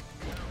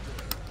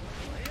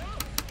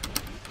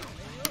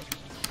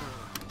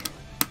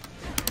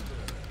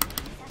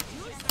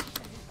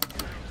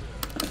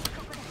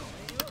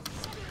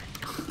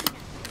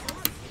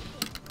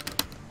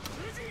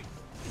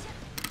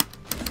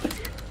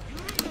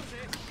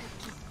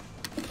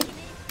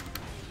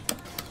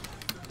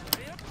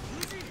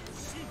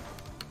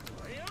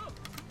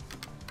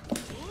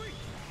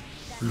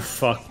 You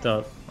fucked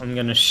up. I'm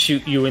gonna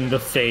shoot you in the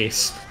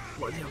face.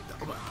 What?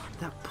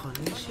 That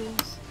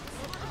punishes?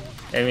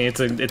 I mean, it's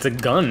a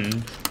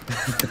gun.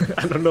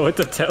 I don't know what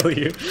to tell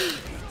you.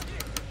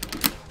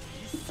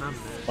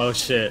 Oh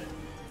shit.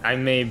 I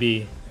may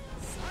be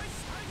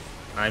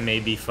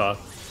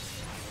fucked.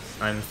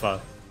 I'm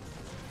fucked.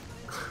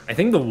 I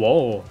think the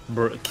wall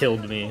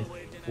killed me.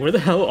 Where the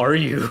hell are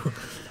you?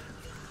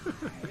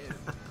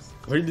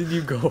 Where did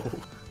you go?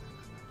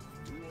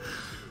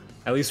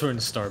 At least we're in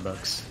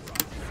Starbucks.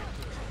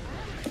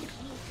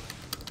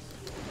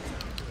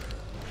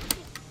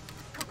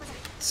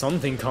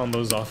 Something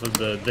combos off of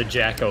the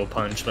Jacko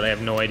punch, but I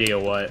have no idea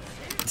what.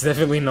 It's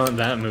definitely not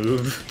that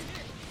move.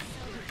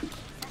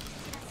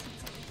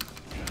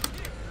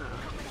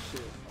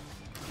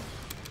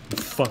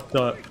 Fucked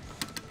up.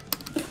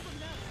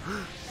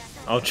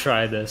 I'll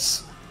try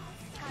this.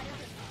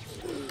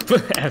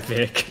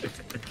 Epic.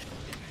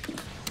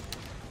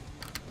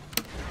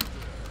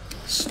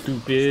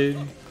 Stupid.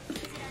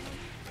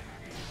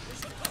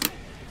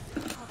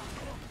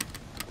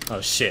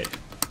 Oh shit.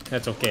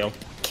 That's okay, I'll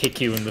kick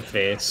you in the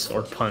face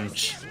or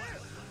punch.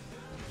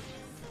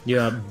 You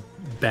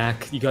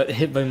got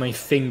hit by my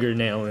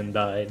fingernail and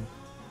died.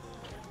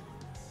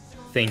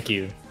 Thank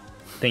you.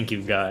 Thank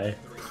you, guy.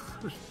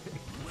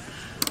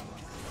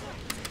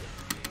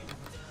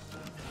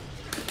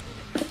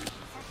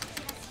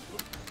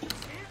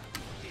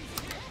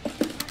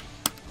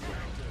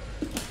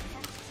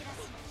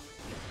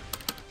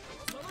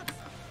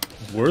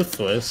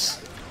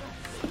 Worthless?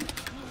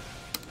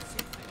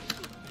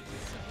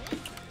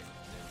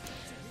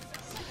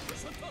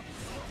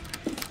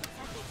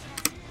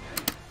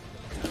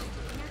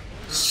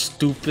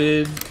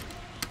 Stupid.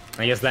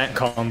 I guess that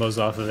combos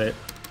off of it.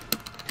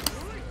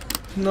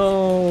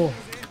 No.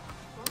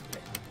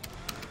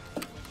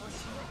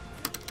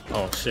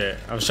 Oh shit,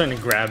 I was trying to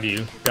grab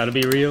you. Gotta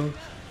be real.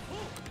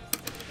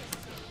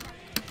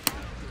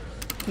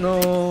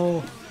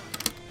 No!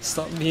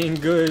 Stop being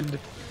good.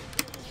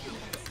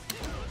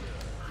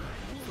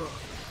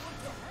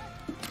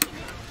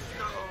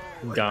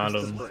 Got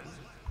him.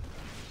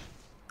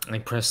 I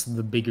pressed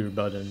the bigger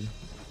button.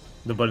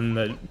 The button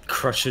that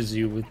crushes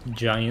you with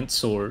giant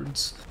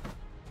swords.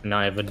 Now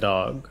I have a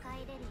dog.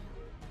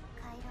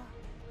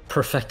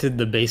 Perfected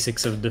the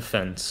basics of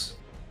defense.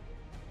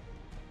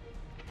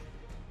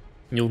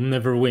 You'll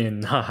never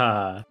win,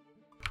 haha.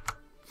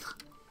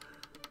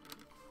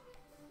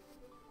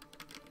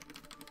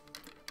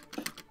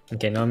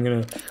 Okay, now I'm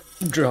gonna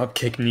drop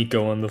kick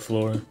Nico on the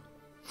floor.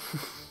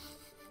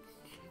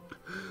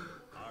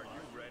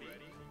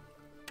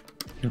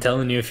 I'm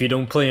telling you, if you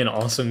don't play an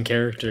awesome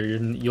character,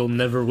 you'll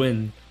never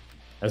win,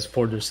 as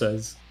Porter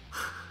says.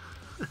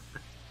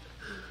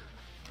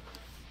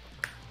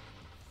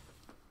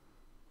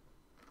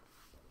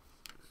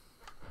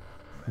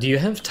 Do you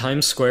have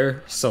Times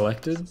Square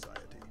selected?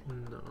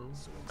 No.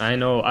 I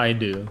know I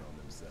do.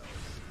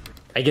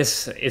 I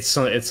guess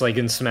it's like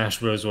in Smash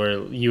Bros.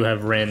 Where you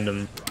have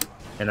random,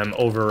 and I'm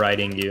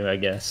overriding you, I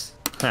guess.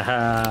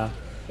 Haha.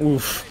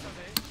 Oof.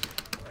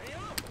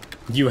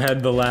 You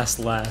had the last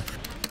laugh.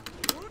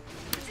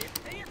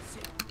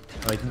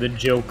 Like the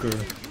Joker.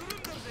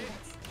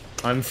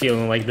 I'm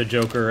feeling like the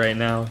Joker right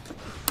now.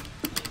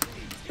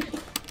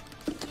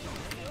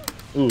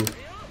 Ooh.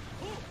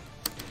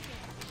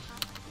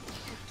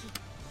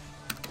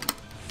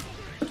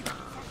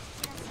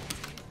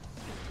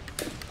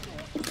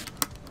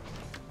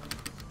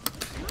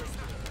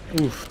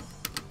 Oof.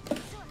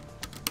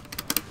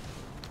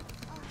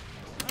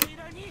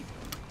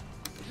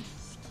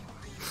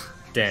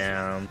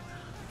 Damn.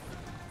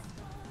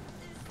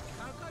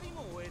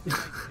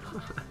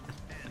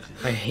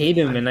 I hate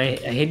him, and I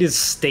hate his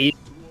stage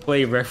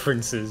play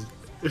references.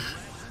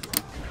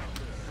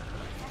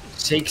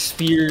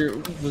 Shakespeare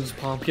was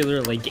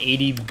popular like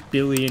 80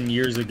 billion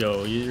years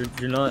ago.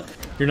 You're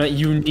not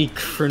unique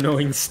for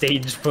knowing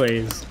stage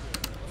plays.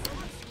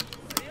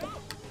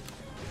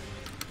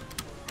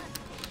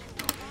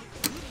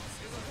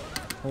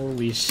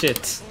 Holy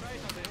shit.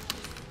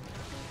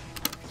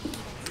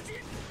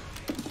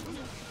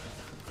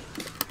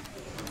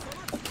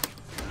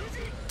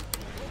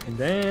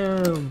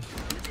 Damn.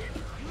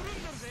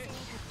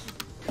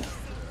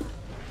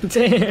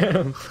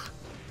 Damn.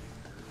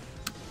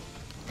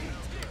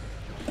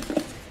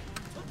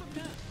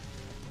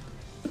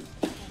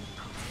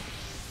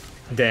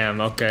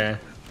 Damn, okay.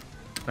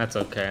 That's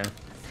okay.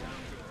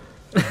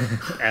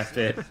 F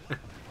it.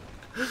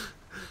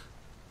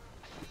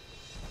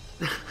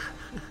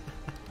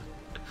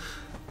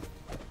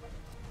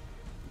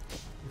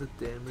 The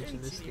damage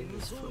in this game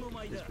is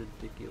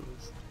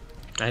ridiculous.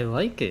 I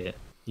like it.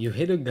 You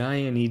hit a guy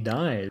and he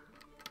died.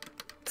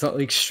 It's not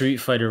like Street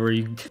Fighter where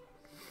you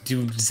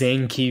do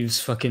Zangief's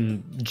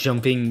fucking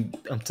jumping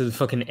up to the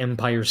fucking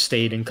Empire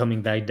State and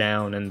coming back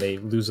down and they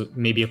lose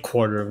maybe a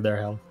quarter of their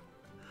health.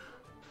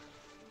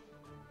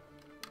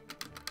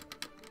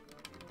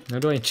 How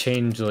do I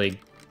change, like,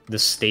 the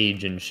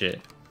stage and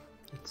shit?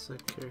 It's a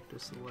character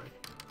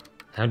select.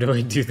 How do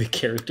I do the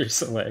character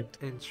select?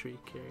 Entry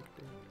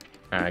character.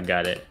 I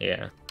got it,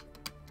 yeah.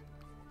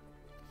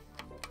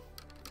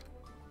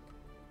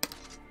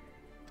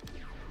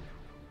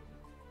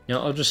 You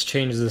know, I'll just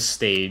change the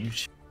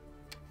stage.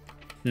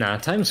 Nah,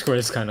 Times Square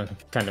is kind of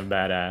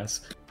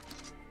badass.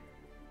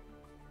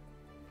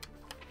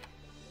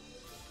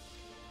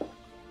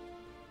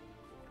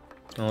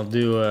 I'll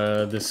do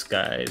this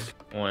guy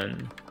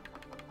one.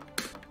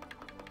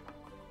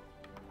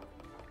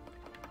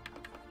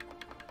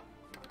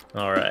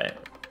 All right.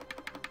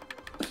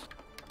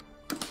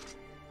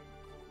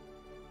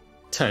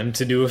 Time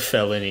to do a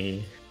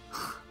felony.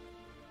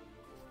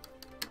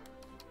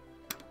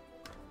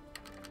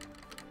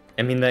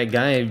 I mean, that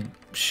guy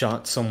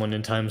shot someone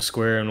in Times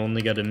Square and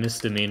only got a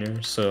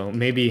misdemeanor, so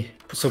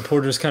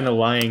Porter's kind of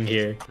lying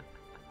here.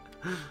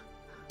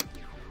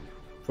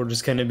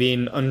 Porter's kind of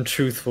being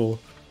untruthful.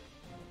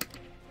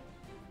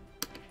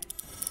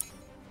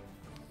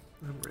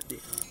 I'm ready.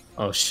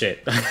 Oh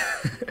shit.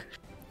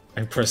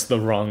 I pressed the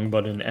wrong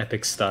button,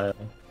 epic style.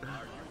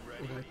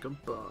 Like a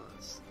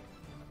boss.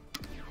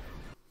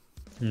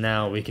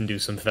 Now we can do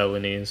some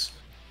felonies.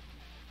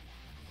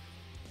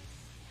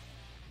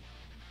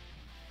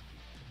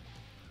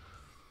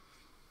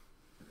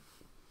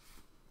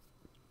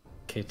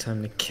 Okay,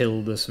 time to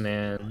kill this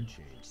man.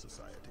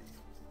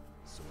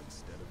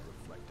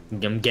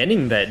 I'm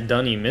getting that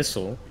dunny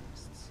missile.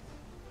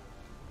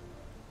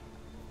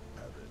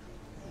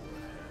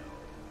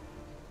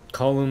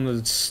 Call him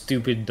a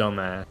stupid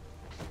dumbass.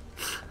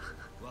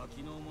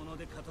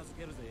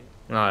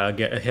 Ah,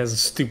 it has a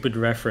stupid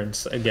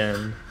reference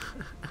again.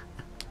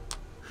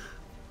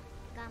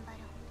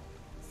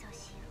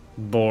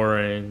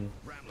 Boring.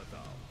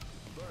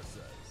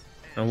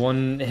 I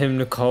want him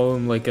to call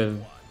him like a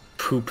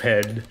poop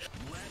head.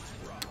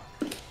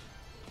 Is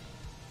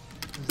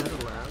that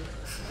allowed?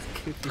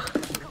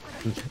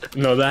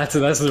 No, that's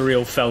the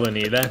real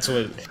felony. That's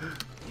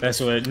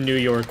what New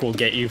York will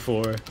get you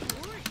for.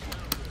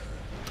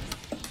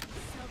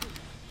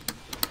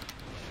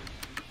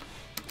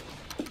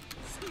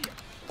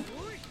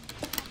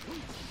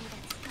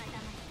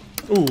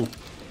 Ooh.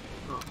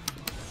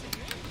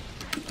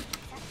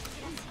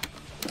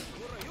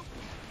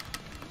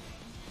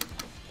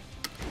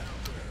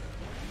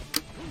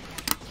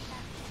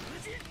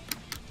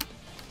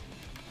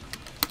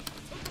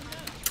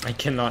 I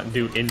cannot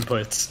do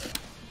inputs.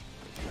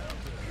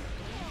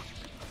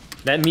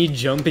 That me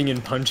jumping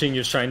and punching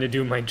is trying to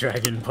do my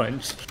dragon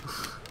punch.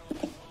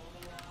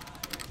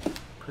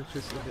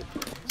 Purchase a hit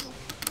points.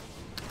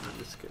 I'm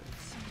just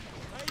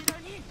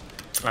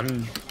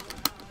kidding.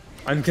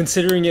 I'm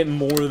considering it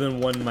more than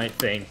one might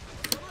think.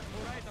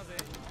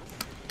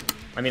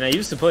 I mean, I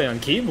used to play on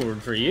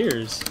keyboard for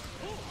years.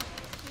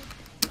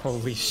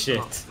 Holy shit.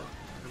 Oh, fuck.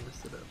 I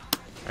messed it up.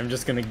 I'm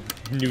just gonna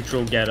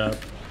neutral get up.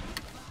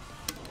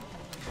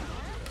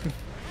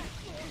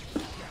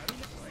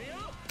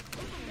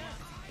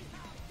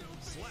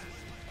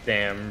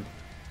 Damn.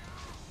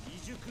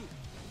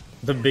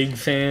 The big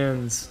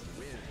fans.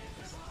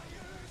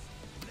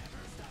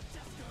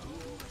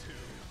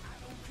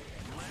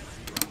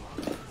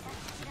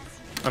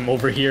 I'm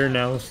over here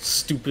now,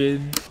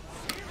 stupid.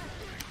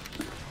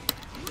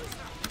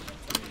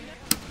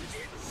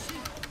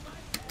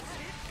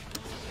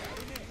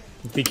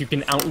 You think you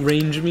can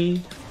outrange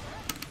me?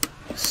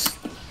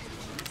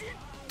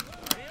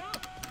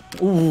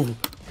 Ooh.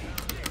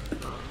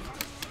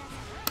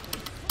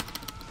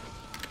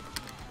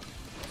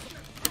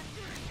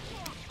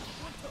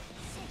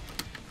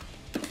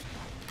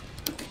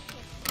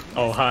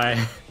 Oh,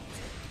 hi.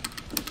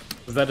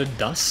 Was that a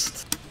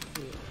dust?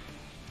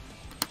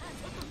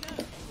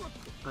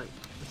 Like,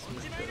 this is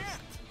my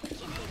best.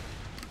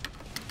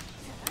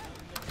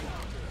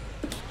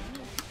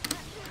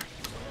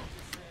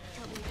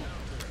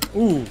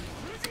 Ooh.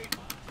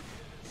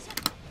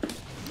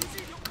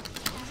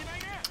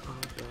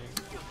 Oh, dang.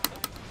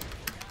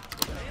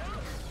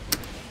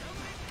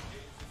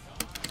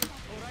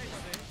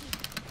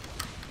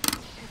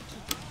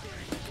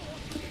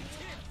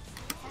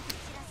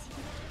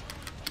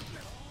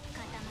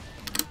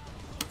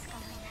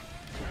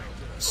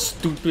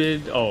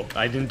 Stupid. Oh,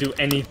 I didn't do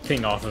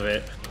anything off of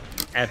it.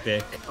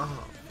 Epic.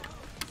 Oh,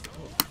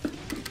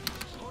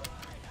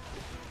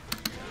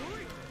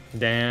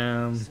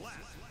 Damn.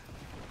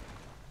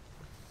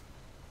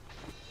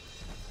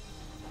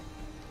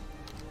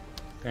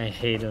 I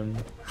hate him.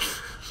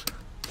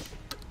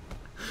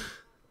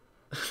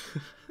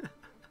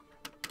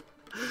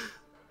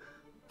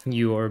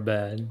 You are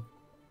bad.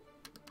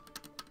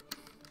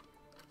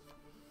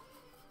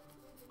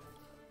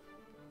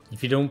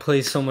 If you don't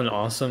play someone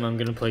awesome, I'm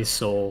gonna play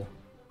Soul.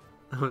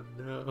 oh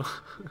no.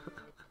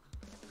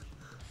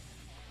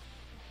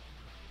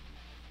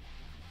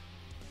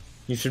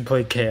 You should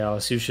play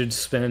Chaos. You should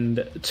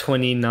spend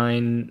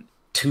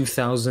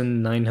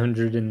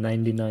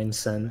 2,999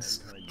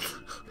 cents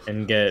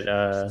and get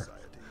the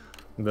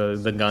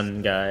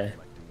gun guy.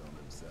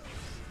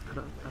 I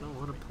don't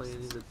want to play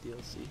any of the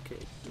DLC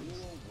characters.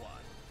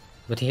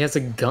 But he has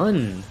a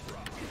gun.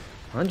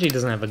 Anji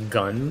doesn't have a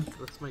gun.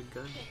 What's my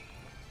gun?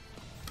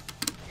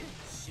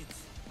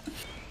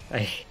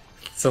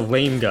 It's a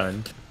lame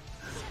gun.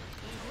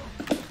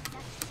 It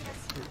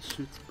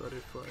shoots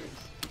butterflies.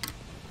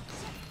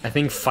 I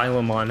think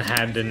Philemon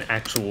had an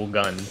actual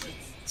gun,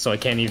 so I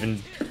can't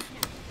even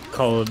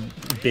call it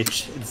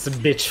bitch. It's a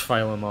bitch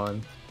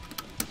Philemon.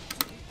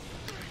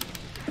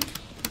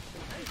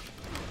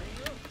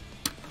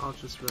 I'll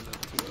just run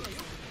up to it.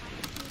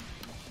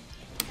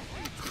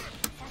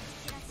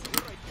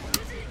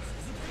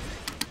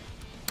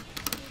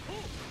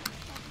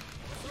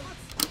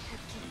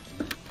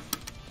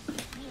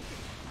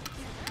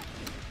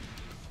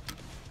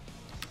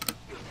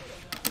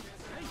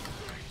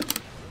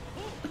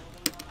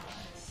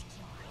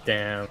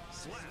 Damn.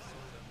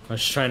 I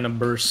was trying to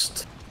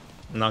burst.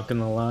 I'm not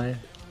gonna lie.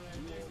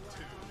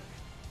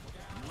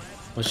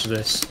 What's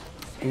this?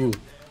 Ooh.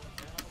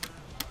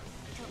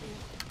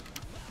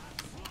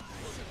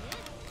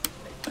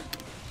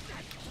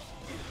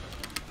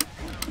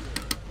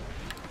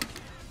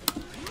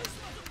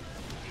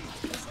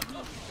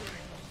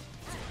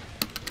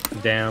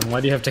 Damn, why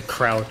do you have to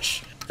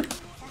crouch?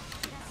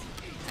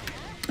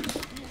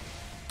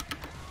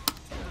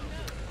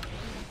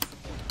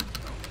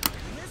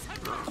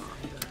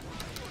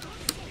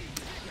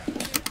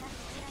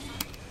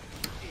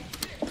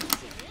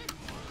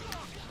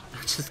 I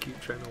just keep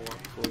trying to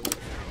walk forward.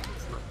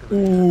 It's not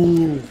gonna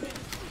Ooh.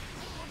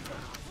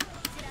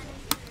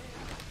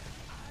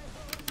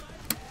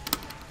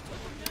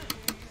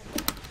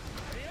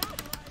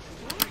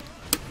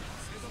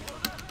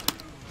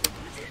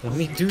 Let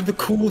me do the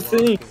cool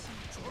thing.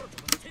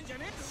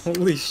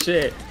 Holy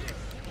shit.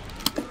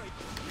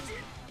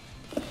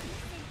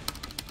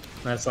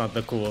 That's not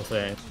the cool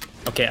thing.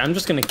 Okay, I'm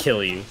just gonna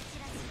kill you.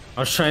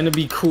 I was trying to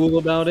be cool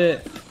about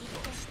it.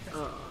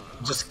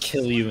 Just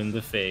kill you in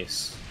the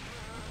face.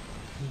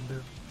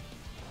 No.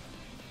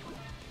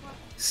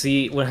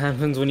 See what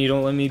happens when you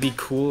don't let me be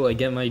cool? I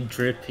get my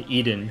drip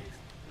eaten.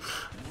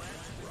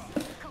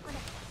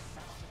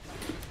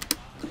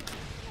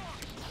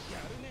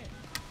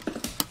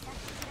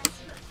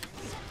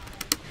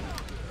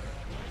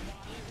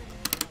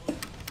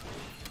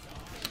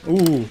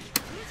 Ooh.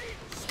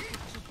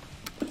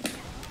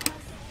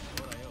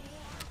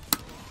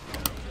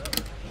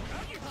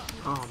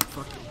 Oh, I'm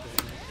fucking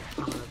dead.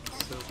 Oh,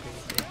 that's so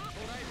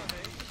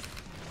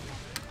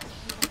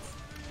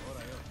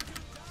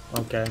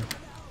painful. Okay.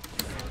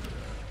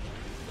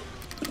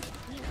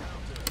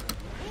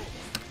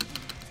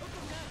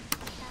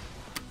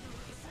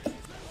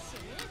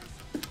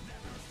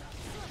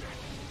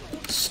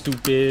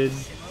 Stupid.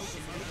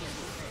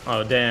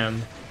 Oh,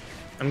 damn.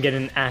 I'm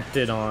getting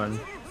acted on.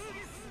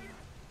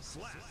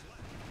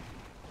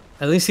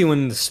 At least he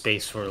went into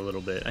space for a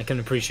little bit. I can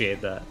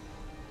appreciate that.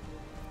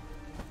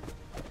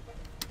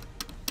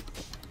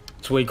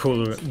 It's way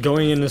cooler.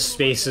 Going into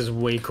space is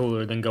way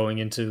cooler than going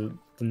into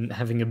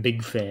having a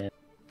big fan.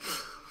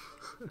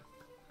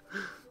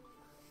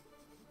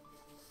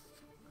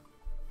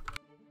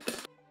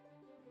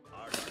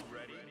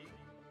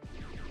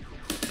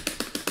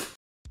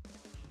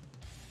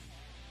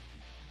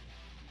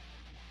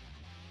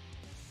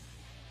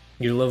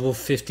 You're level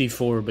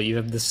 54, but you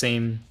have the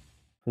same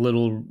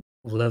little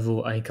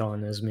level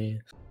icon as me.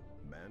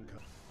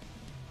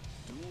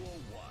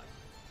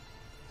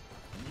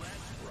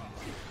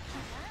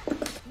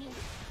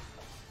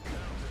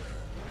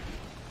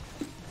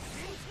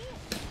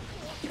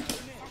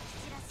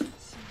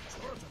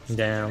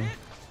 Damn.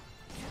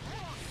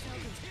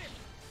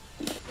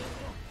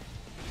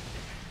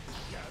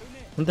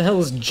 What the hell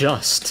is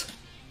just?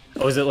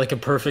 Oh, is it like a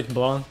perfect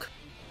block?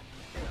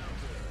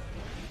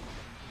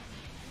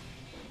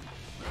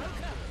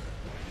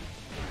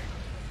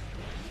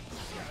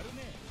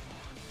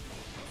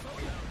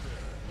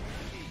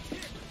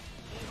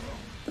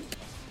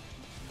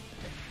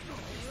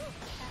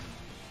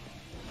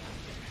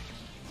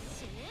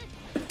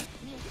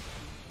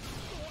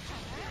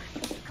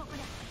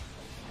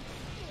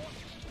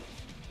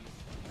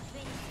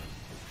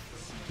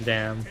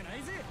 Damn.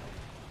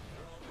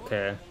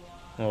 Okay.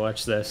 Well,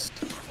 watch this.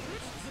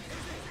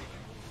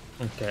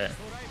 Okay.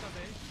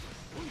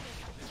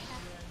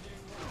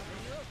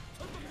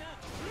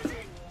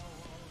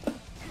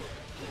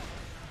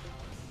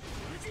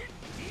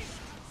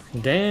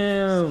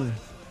 Damn!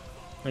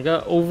 I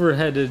got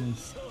overheaded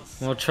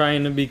while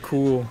trying to be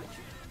cool.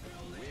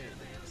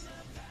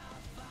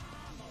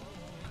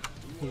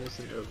 He has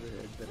an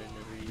overhead that I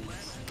never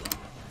use.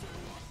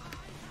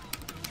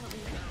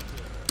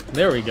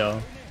 There we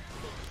go.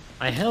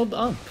 I held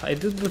up. I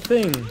did the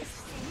thing.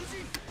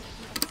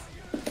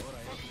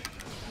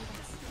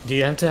 Do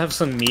you have to have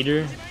some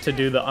meter to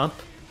do the up?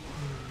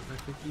 I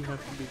think you have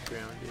to be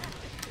grounded.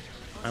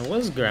 I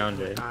was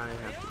grounded. I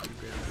have to be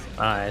grounded.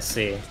 Ah, I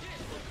see.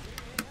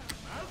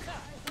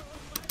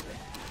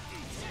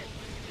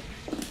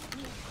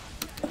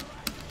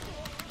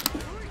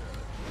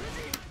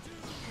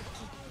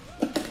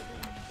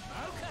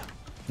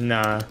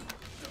 Nah.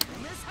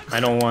 I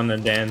don't want to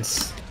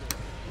dance.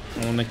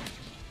 I want to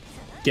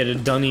get a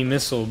dunny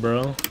missile,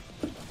 bro.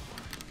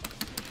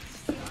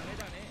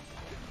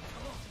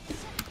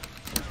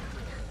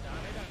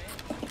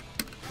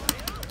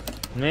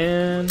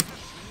 Man.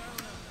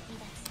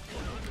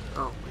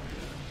 Oh my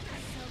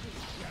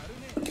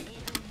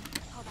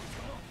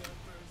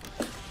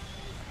god.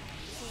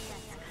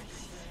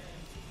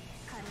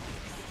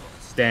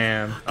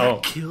 Damn. That Oh.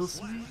 kills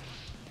me?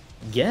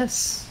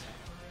 Yes.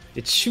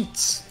 It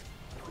shoots.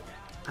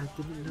 I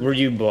didn't know. Were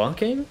you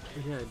blocking?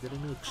 Yeah, I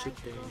didn't know chip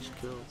damage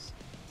kills.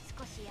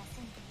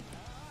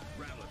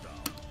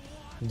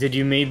 Did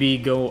you maybe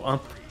go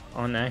up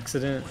on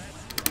accident?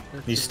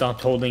 That's You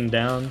stopped holding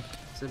down?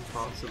 It's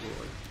impossible.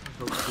 I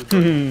hope two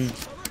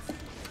buttons.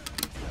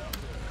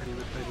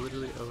 I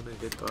literally own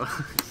a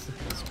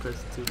hitbox. Just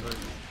press 2 buttons.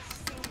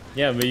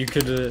 Yeah, but you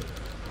could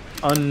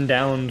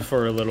undowned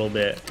for a little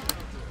bit.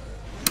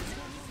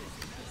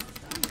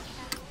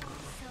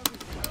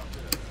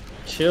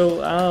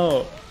 Chill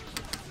out.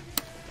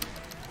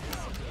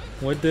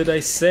 What did I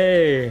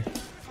say?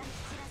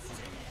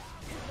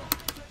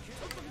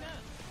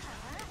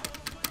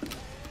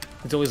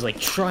 It's always like,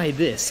 try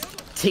this.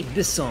 Take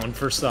this on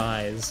for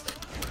size.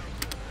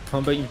 How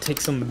about you take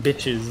some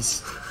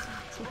bitches?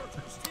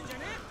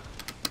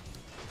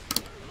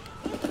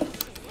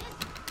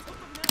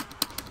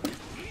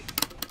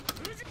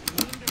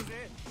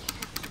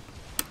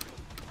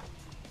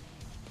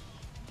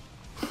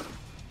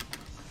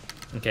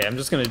 Okay, I'm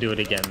just gonna do it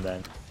again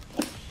then.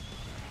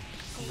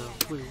 No,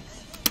 please.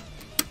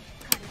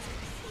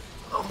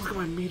 Oh, look at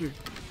my meter.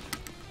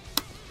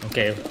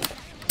 Okay.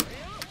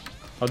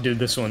 I'll do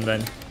this one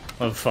then.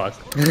 Oh fuck.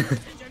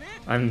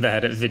 I'm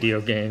bad at video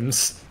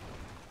games.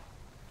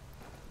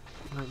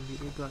 My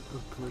meter got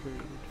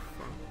obliterated.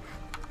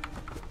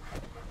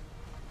 Fuck.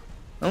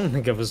 I don't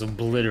think I was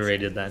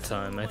obliterated that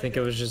time. I think I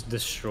was just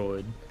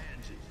destroyed.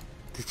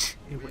 It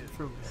went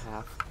from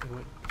half. It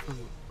went from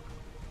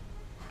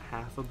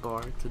half a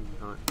bar to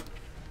none.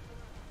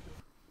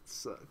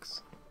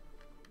 sucks.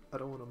 I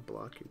don't want to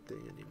block your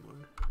thing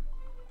anymore.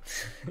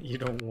 You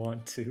don't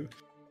want to.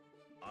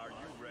 Are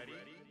you ready?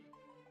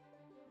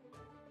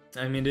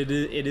 I mean, it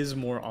is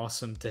more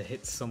awesome to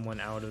hit someone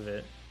out of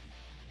it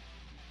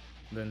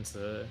than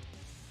to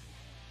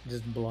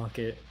just block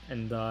it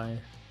and die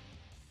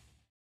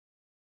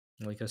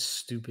like a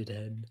stupid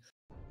head.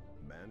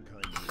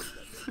 Mankind knows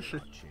that they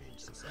cannot change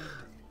society.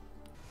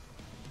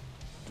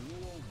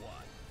 Duel 1.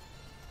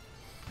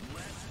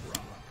 Let's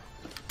rock.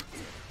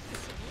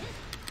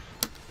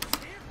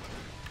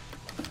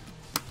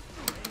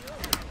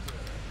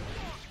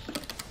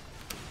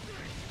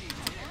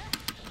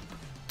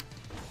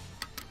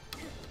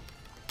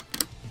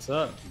 What's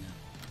up?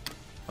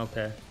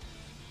 Okay.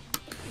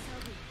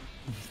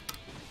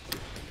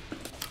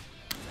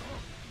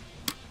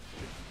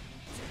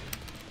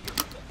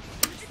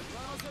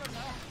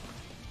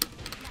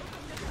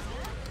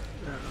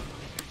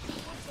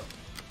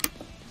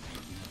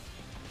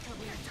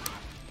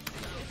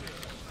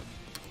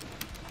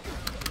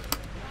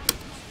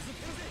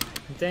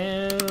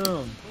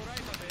 Damn.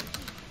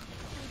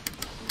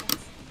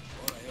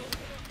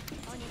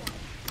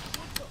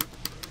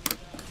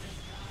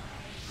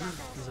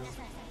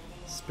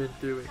 Spin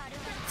through it.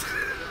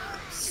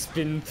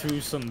 Spin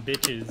through some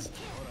bitches.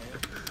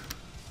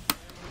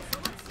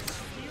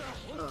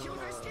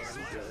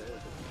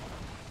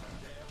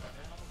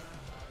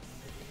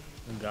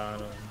 Got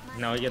him.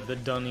 Now I get the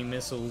dunny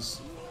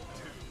missiles.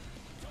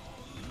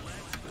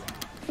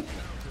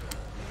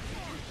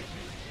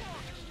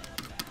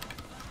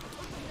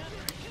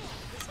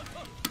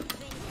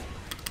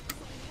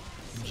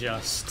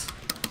 Just.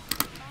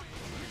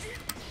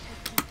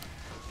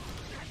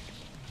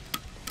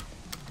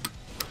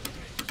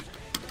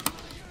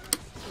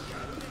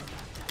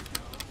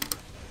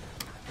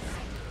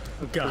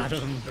 Got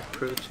him.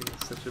 Approaching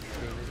is such a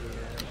pain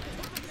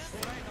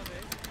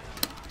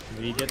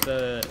in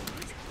the ass.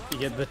 You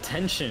get the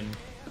tension.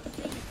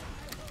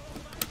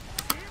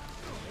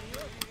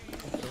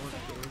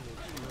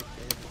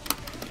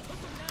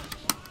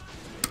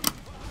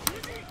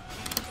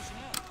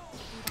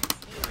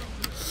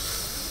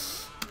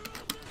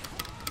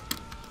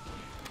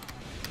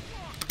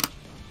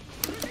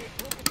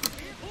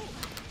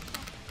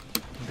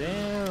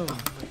 Damn.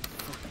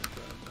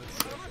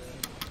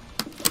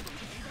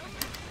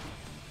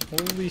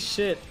 Holy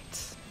shit.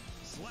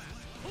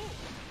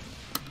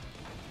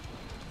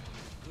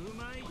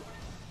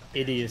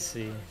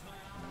 Idiocy.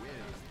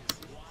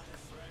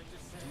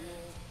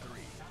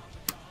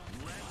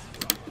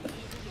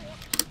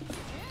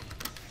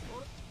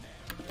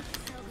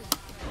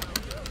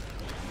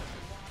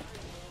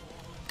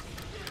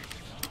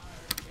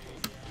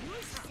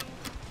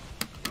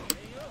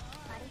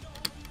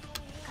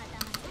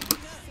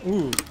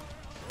 Ooh.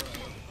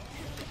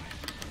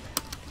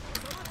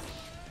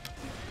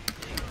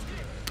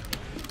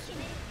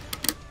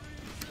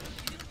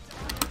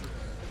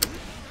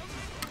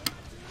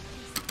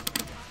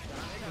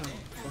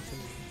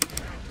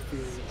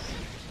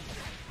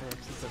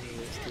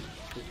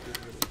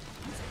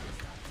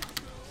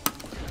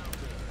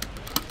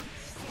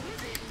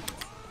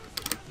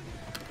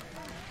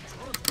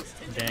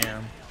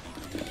 Damn.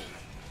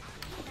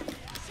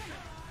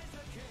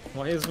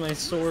 Why is my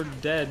sword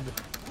dead?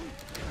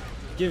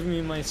 Give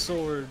me my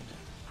sword.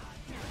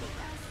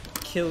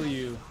 Kill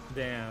you.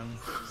 Damn.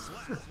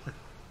 Look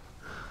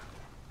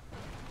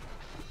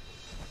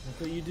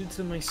what you did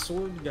to my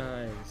sword,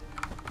 guys.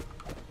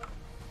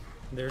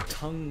 Their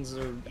tongues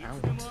are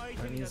out.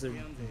 That means they're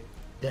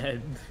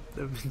dead.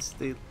 That means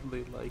they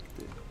liked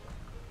it.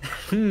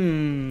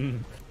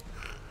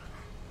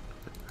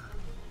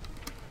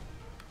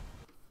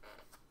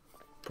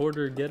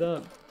 Porter, get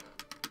up.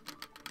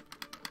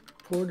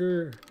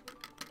 Porter.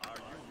 Are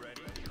you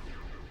ready?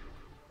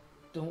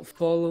 Don't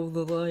follow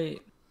the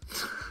light.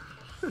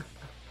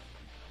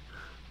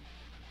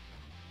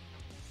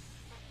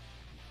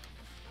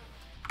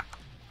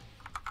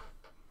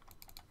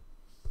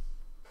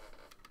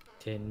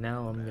 Okay,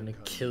 now I'm gonna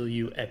kill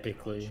you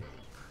epically.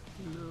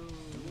 No.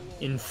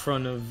 In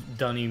front of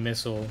Dunny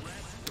Missile.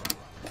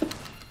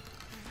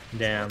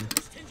 Damn.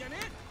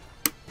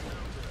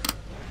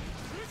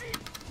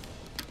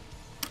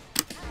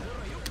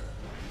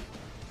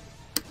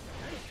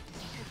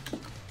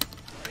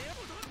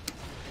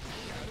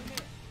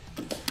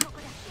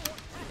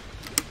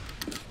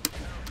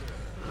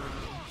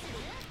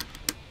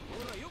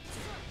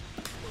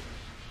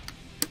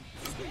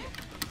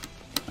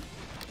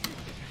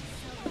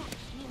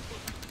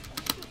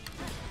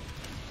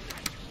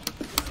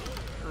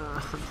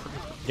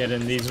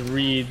 Getting these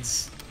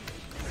reads.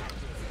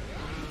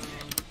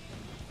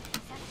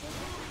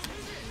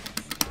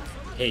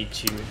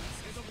 Hate you.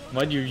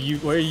 Why are you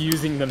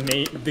using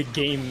the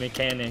game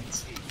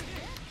mechanics?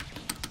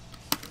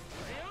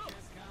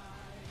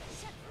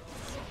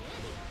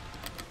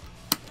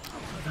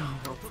 No,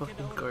 I'm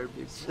fucking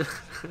garbage.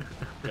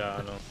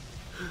 Got him.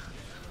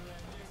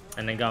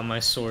 And I got my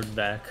sword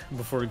back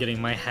before getting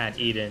my hat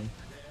eaten.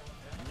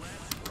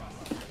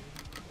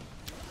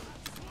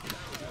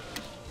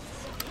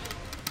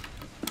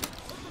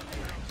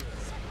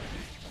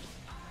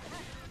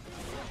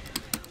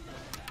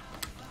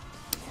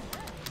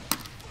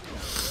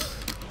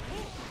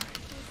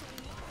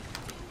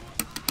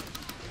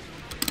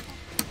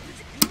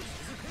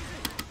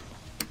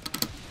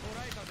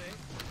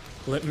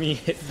 Let me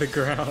hit the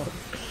ground.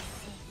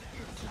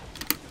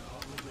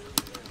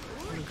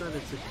 Oh my god,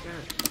 it's a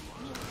cat.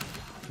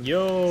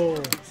 Yo!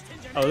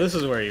 Oh, this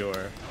is where you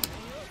were.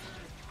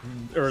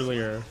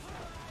 Earlier.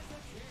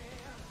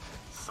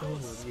 Oh,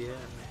 yeah.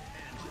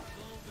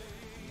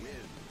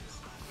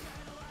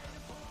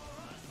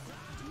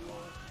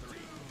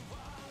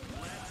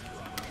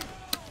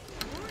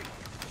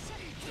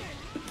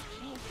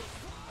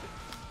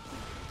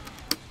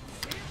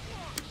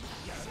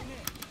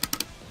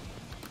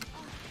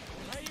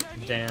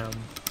 Damn.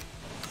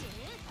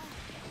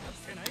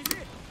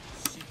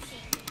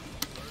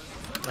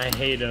 I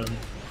hate him.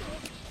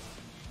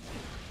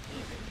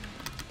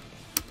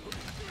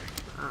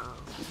 Ow.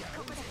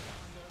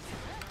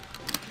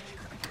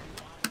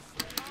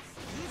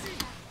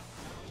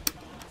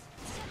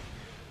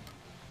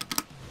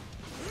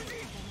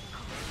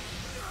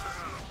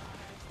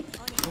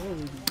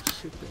 Holy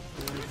shit, that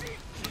boy.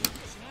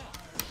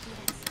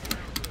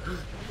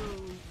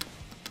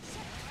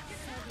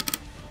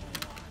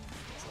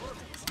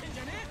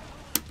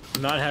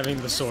 Not having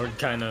the sword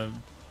kind of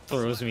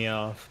throws me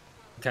off.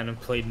 Kind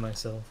of played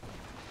myself.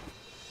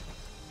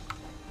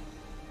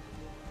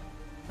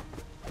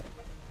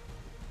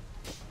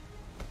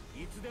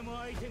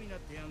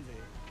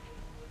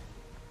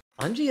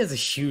 Anji has a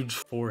huge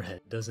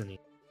forehead, doesn't he?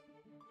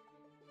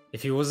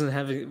 If he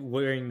wasn't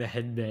wearing the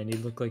headband,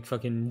 he'd look like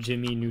fucking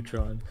Jimmy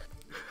Neutron.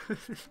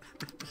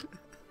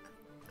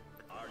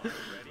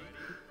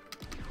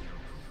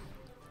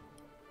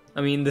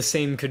 I mean, the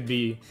same could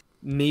be...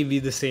 Maybe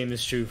the same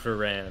is true for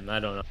Ram, I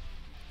don't know.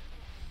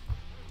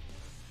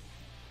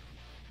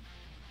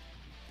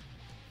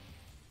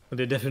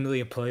 But it definitely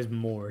applies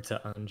more to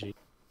Anji.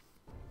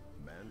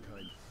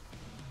 Mankind.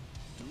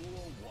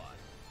 Duel 1.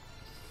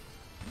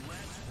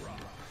 Let's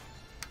rock.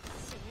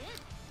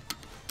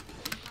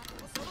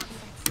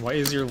 Why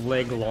is your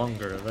leg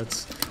longer?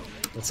 That's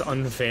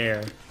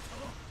unfair.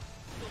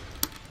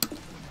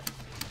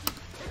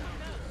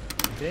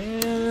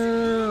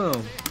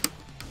 Damn!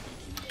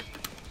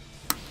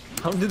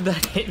 How did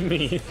that hit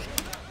me?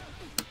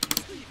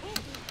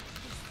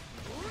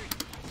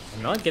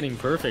 I'm not getting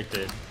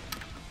perfected.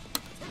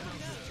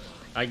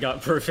 I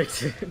got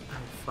perfected. I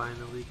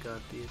finally got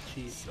the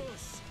achievement.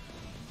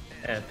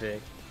 Epic.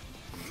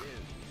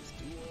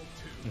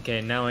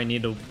 Okay, now I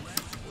need to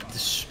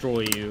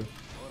destroy you.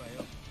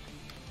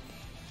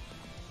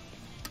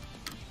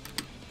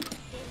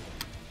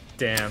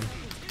 Damn.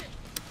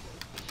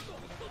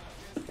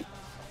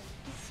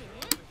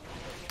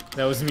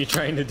 That was me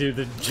trying to do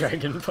the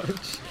dragon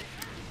punch.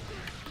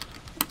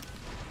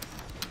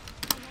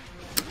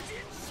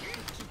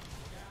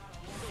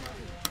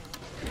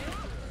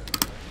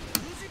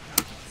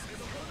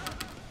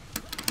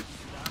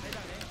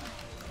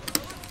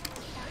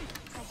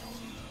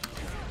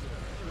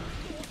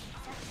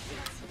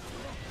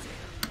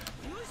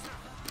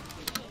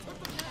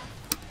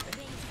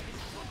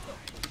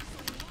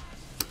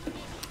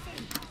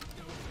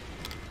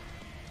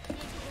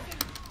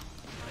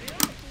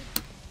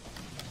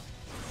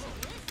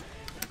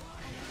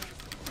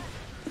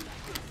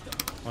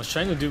 I was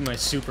trying to do my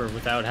super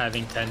without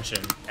having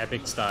tension,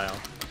 epic style.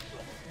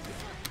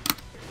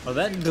 Oh,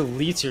 that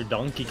deletes your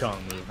Donkey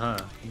Kong move, huh?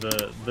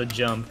 The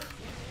jump.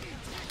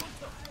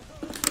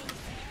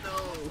 No.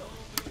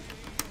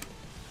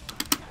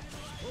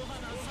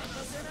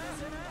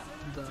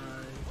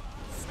 Die.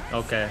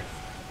 Okay.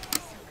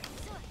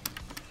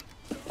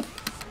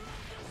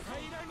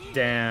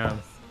 Damn.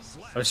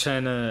 I was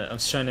trying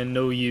to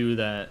know you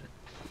that.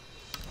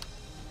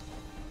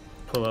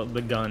 Pull out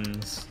the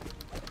guns.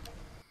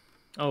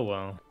 Oh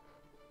well.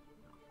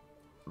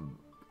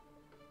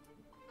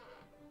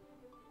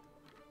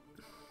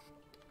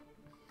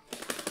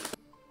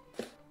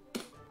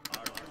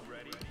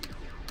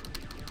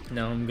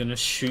 Now I'm gonna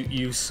shoot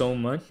you so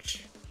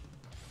much.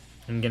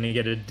 I'm gonna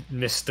get a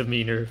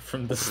misdemeanor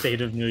from the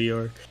state of New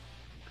York.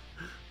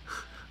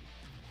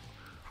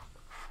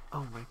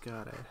 Oh my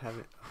god, I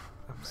haven't.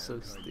 I'm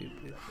so stupid.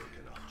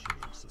 Cannot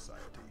change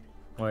society.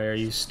 Why are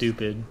you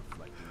stupid?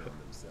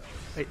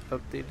 I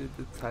updated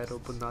the title,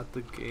 but not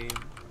the game.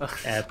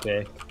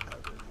 Epic.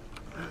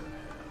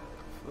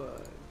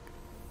 Fuck.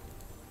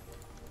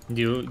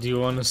 Do you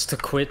want us to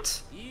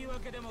quit?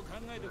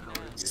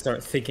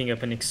 Start thinking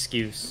up an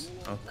excuse.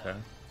 Okay.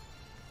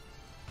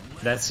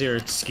 That's your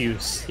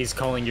excuse. He's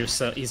calling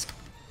yourself.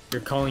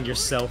 You're calling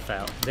yourself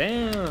out.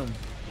 Damn.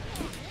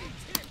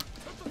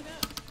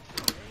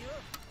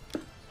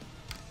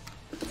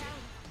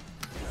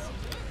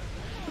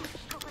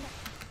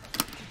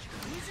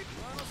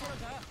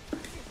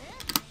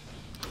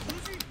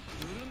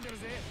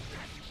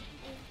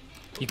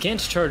 You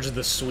can't charge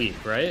the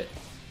sweep, right?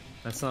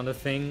 That's not a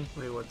thing.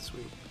 Wait, what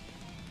sweep?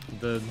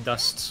 The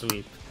dust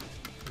sweep.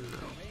 No.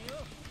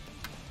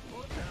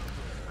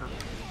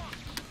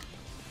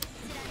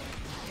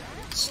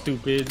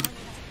 Stupid.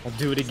 I'll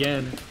do it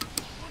again.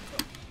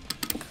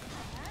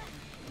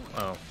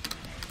 Oh.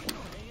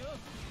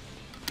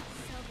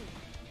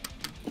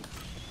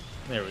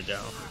 There we go.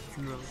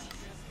 No.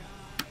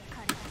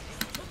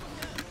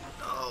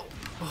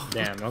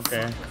 Damn,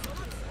 okay.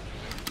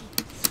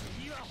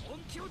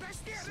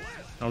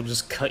 I'll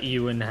just cut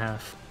you in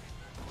half.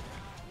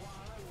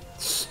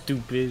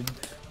 Stupid.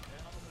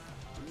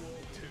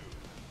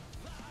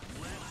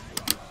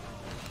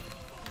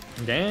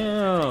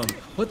 Damn!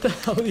 What the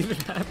hell even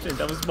happened?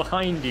 I was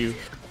behind you.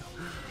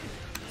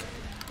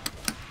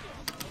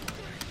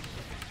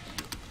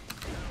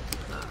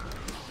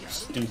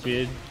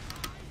 Stupid.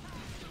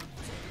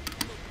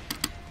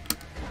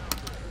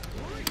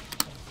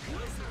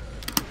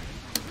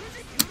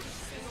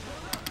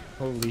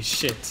 Holy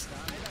shit.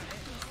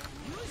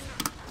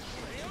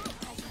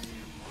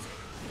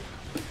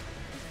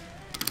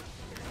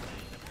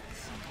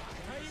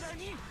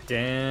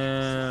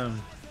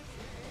 Damn.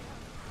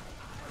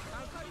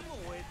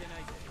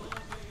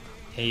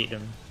 Hate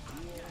him.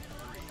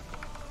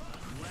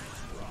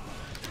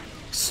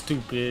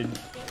 Stupid.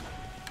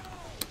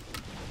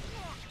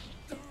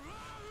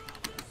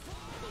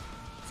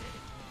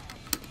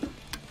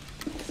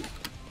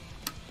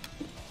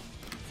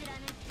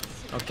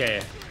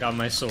 Okay, got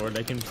my sword.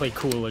 I can play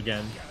cool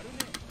again.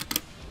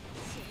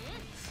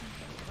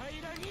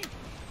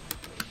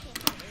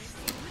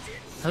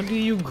 How do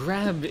you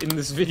grab in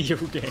this video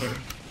game?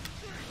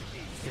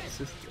 It's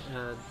just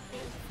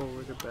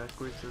forward or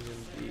backwards and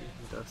then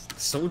the dust.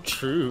 So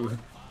true.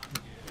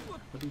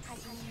 What do you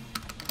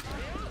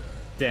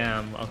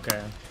Damn,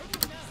 okay.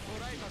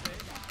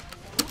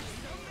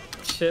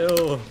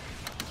 Chill.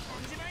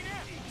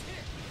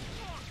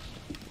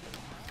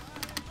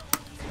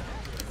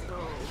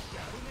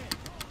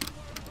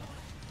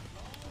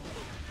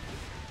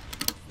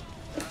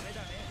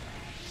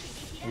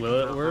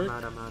 Will it work?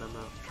 I'm out.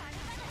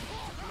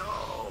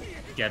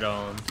 Get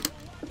on.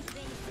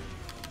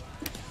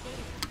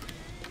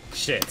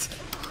 Shit.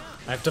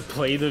 I have to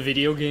play the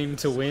video game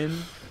to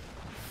win?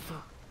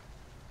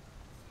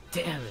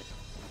 Damn it.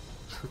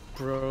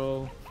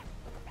 Bro.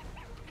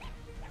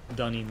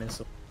 Dunny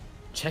missile.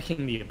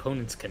 Checking the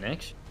opponent's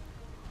connection.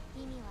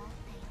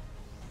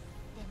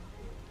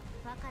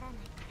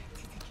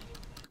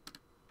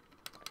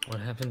 What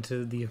happened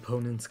to the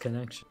opponent's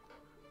connection?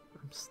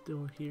 I'm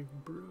still here,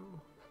 bro.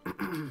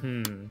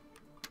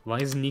 Why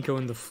is Nico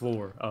in the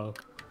floor? Oh.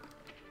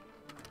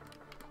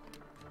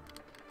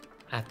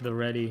 At the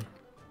ready.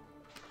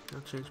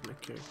 I'll change my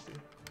character.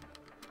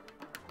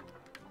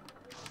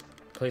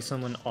 Play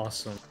someone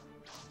awesome.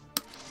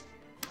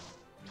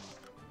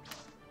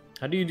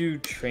 How do you do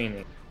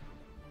training?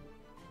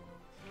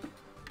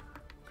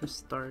 Press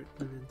start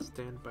and then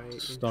stand by.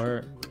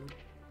 Start.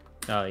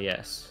 Oh,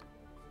 yes.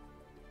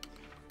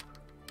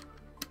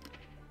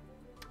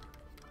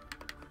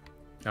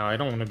 No, I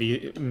don't want to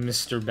be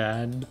Mr.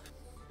 Bad.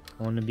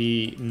 I want to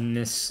be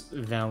Miss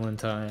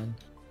Valentine.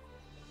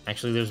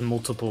 Actually, there's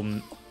multiple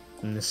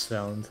Miss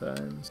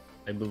Valentines,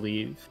 I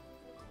believe.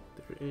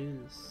 There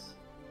is.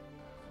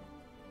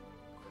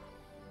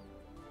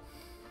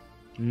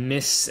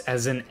 Miss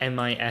as in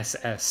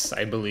M-I-S-S,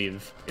 I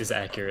believe, is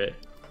accurate.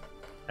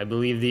 I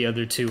believe the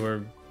other two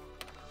are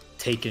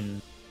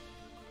taken.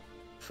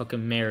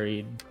 Fucking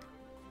married.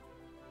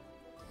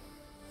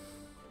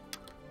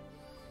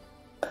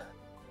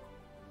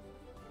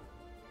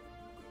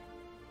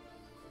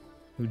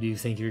 Who do you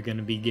think you're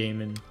gonna be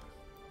gaming?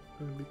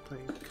 I'm gonna be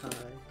playing Kai.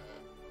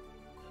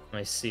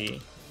 I see.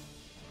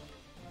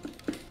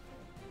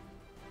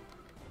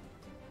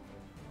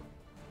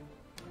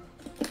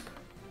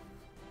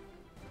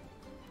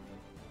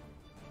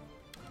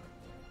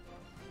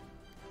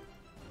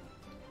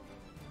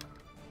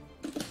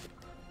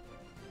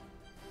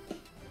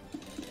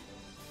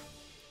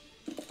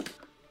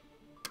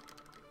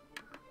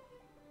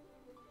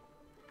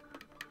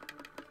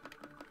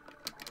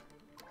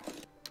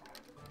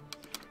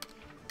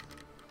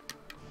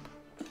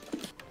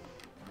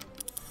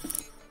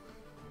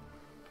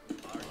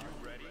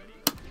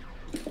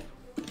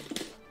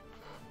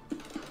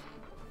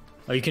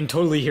 Oh, you can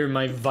totally hear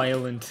my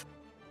violent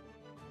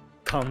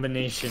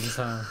combinations,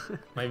 huh?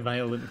 My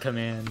violent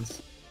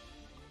commands.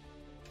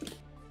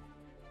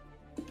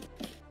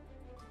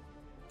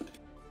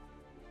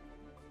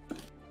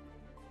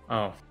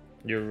 Oh,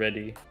 you're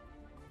ready.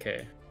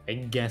 Okay, I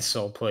guess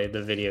I'll play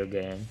the video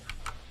game.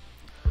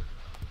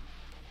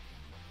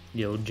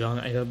 Yo, John,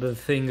 I got the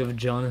thing of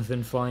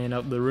Jonathan flying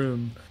out the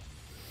room.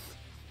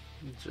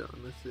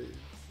 Jonathan.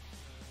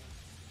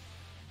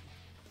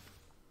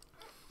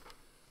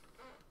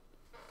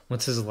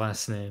 What's his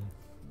last name?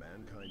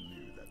 Mankind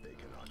knew that they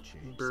cannot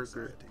change Burger.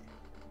 society.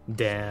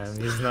 Damn,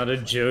 he's not a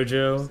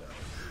JoJo.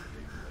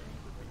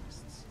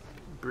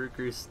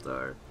 Burger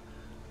Star.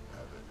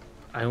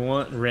 I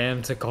want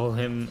Ram to call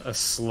him a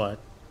slut.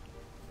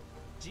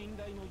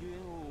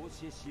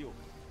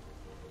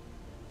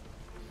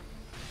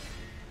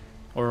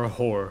 Or a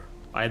whore.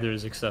 Either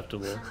is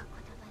acceptable.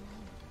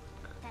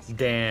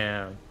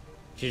 Damn.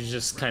 She's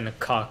just kind of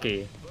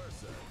cocky.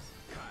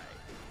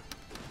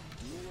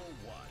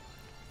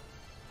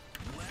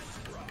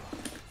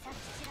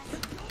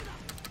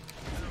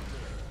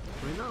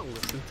 Can we not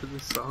listen to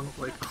this song?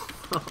 Like,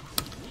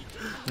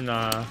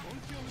 Nah.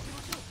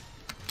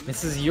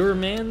 This is your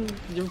man.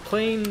 You're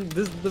playing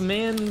this, the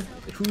man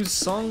whose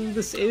song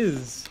this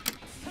is.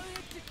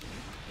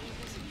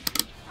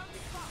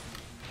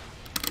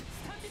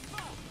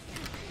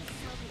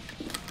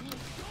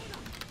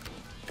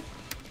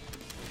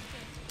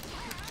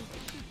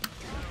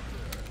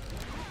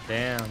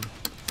 Damn.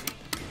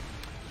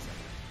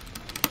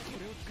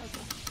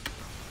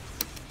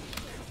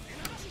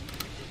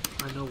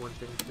 I know one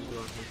thing to do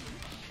on this.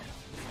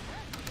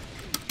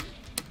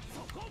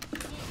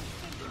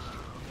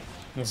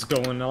 What's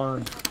going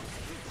on?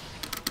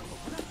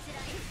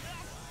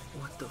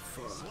 What the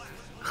fuck?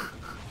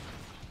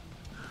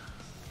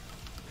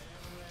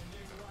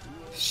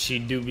 She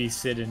do be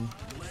sitting.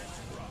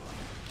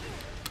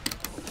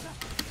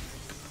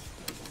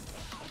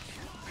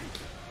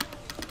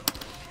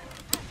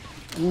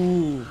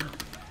 Ooh.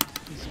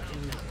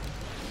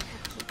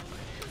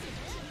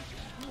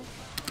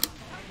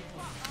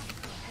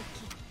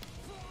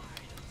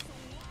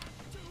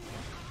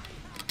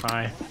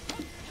 Hi.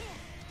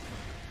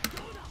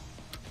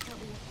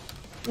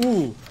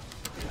 Ooh.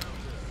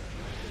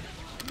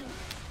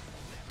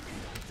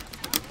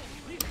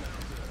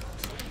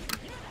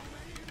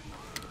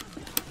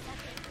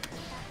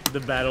 The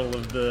battle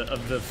of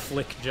the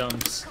flick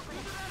jumps.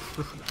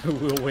 Who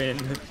will win?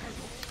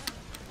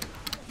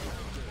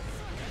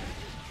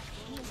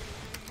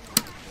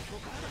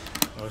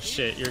 Oh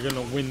shit, you're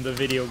gonna win the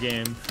video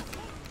game.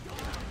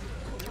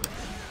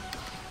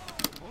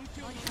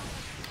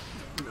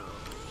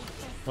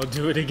 I'll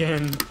do it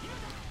again.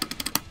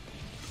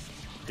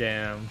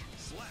 Damn.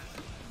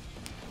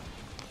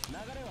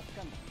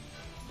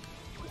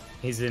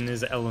 He's in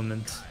his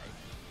element.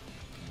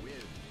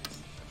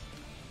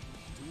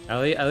 I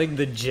like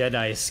the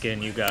Jedi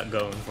skin you got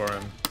going for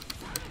him.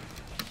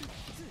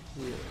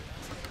 Yeah.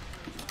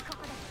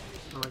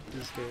 I like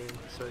this game,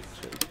 so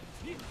chill.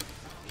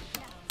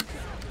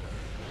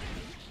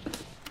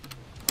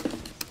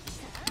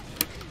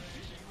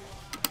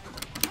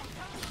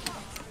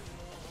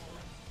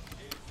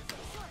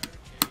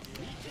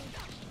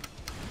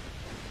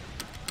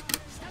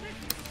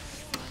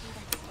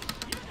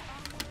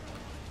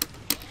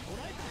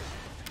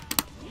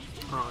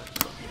 Oh,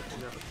 it's fucking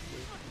yeah.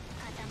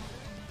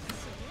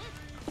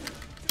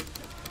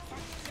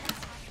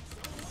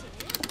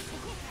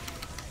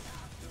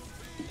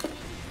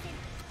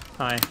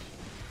 Hi.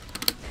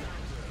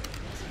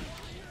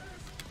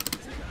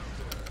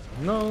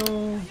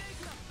 No,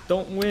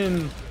 don't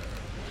win.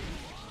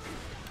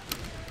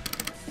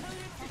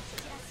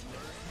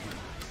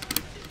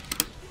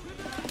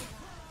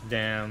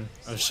 Damn,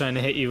 I was trying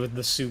to hit you with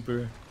the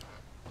super.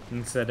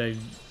 Instead I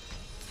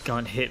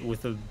got hit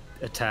with a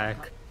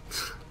attack.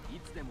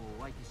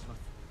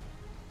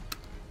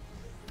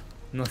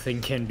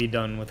 Nothing can be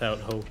done without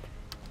hope.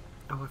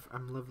 Oh, if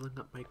I'm leveling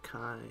up my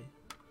Kai.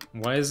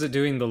 Why is it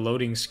doing the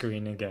loading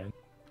screen again?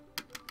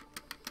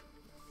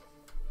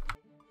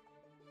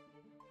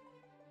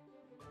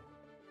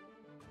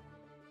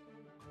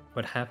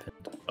 What happened?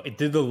 Oh, it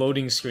did the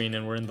loading screen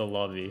and we're in the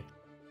lobby.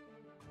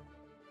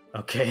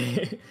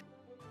 Okay.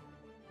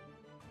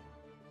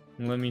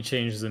 Let me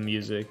change the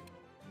music.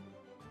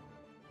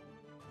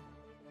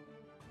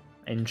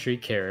 Entry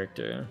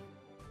character.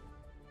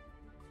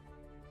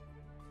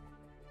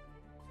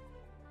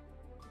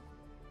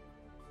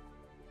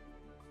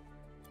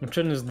 Which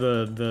one is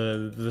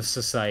the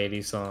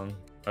society song?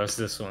 Oh, it's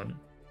this one.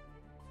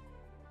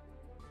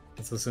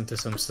 Let's listen to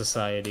some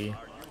society.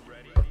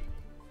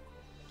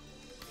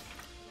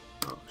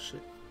 Oh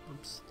shit.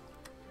 Oops.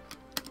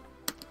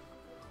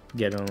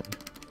 Get on.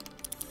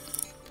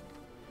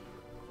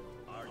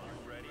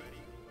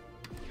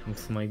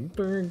 With my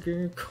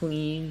Burger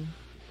Queen.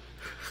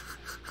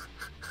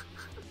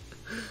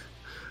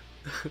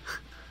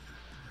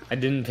 I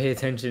didn't pay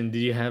attention. Did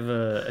you have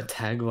a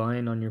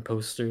tagline on your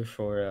poster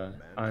for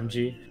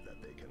Anji?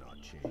 That they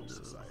cannot change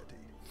society.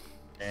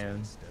 And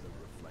Instead of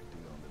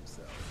reflecting on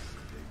themselves,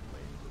 they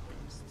blame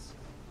the beasts.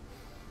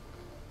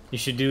 you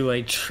should do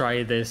like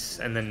try this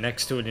and then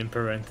next to it in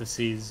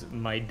parentheses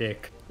my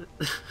dick.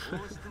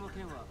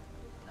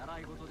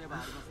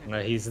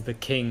 He's the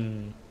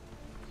king.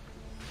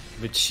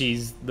 But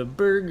she's the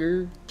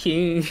Burger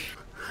King.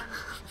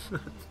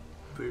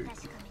 Burger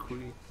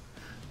Queen.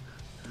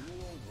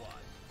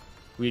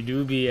 We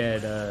do be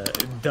at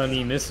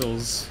Dunny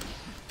Missiles.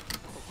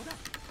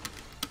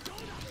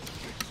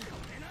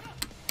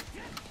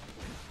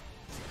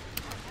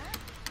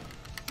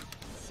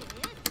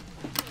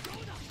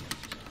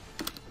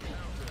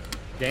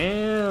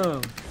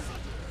 Damn.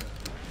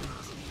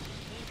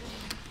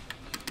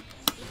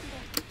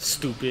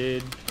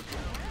 Stupid.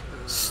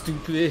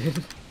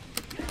 Stupid.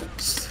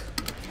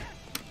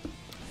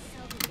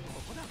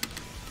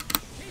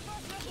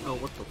 Oh,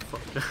 what the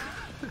fuck?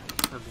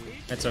 I mean,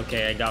 That's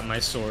okay, I got my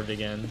sword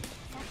again.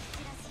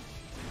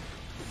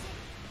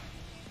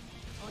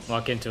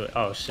 Walk into it.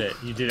 Oh shit,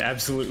 you did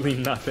absolutely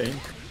nothing.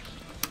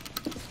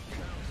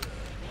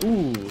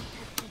 Ooh.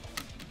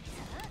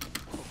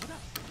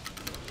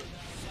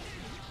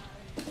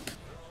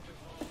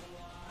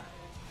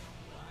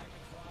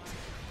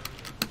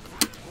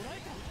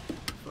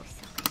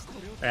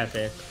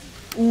 Epic.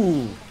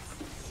 Ooh!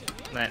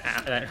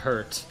 That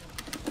hurt.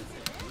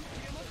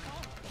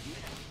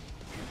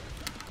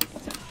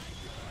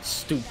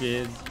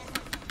 Stupid.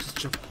 Just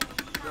jump.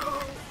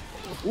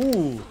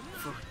 Ooh!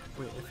 Fuck.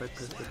 Wait, if I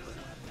pressed the button,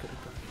 I could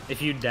have done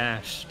If you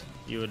dashed,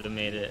 you would have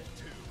made it.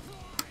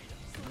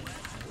 Oh my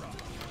god.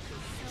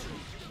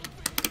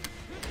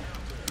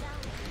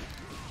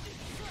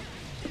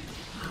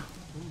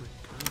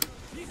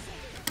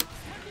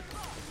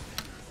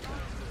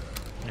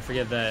 I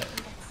forget that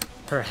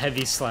her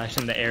heavy slash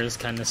in the air is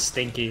kind of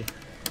stinky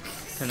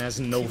and has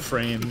no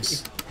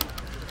frames.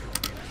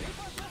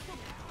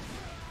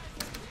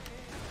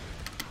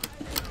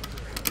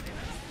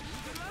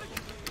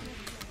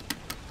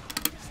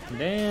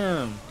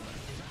 Damn.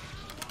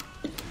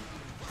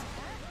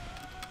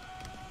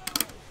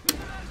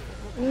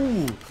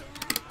 Ooh.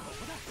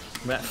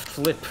 That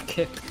flip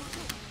kick.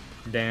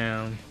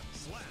 Damn.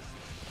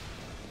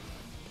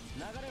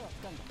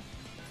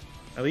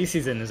 At least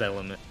he's in his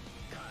element.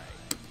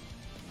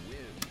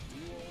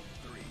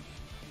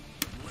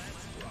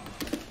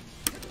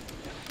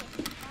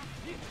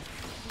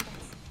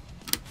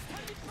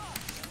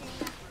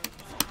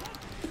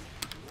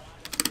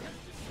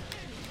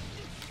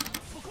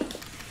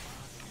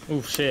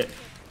 Oh shit.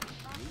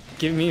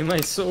 Give me my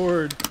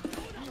sword.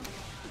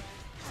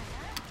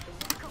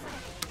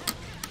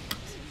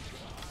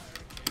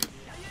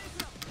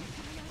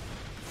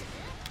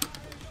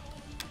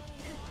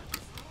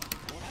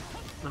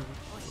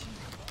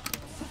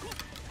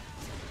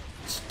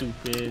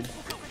 Stupid.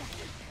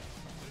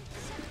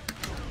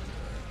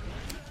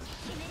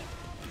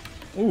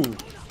 Ooh.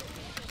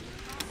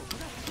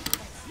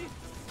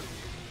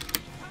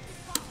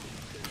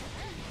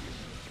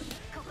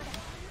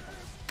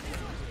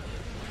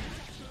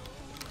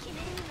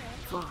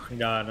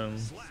 Got him.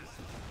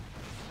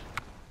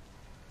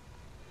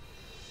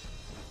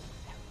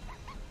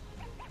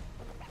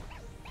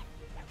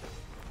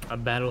 A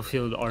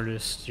battlefield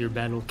artist. Your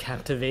battle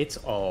captivates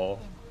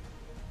all.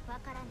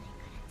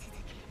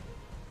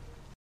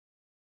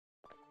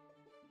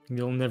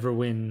 You'll never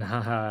win,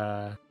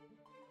 haha.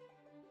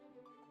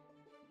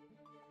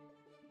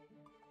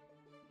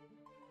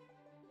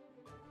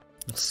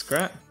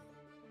 Scrap.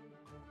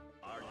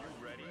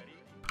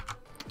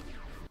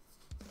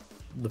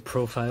 The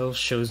profile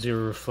shows your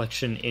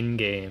reflection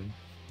in-game.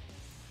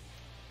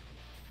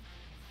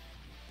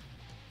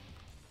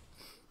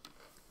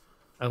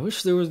 I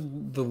wish there was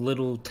the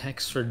little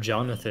text for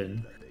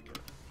Jonathan.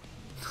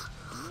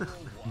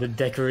 The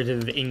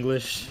decorative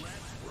English.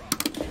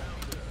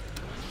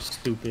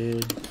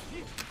 Stupid.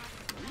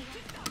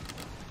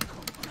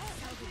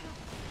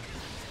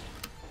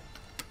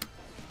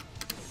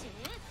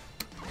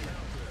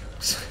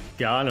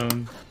 Got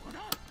him.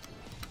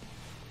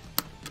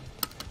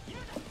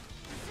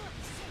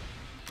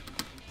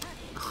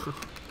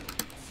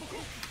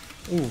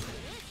 Ooh.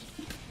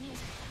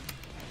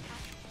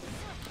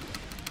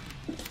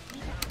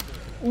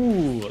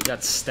 Ooh,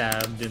 got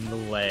stabbed in the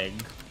leg.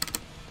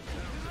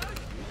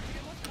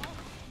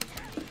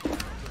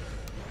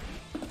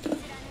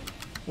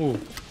 Ooh.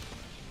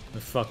 I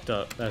fucked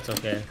up. That's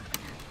okay.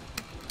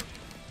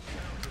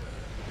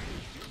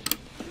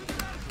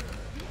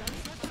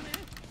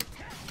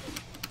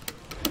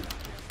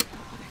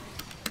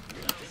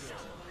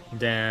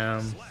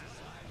 Damn.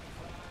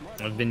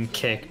 I've been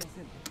kicked.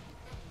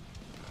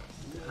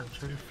 I'm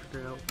trying to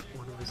figure out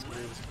one of his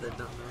moves, but I don't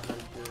know how to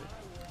do it.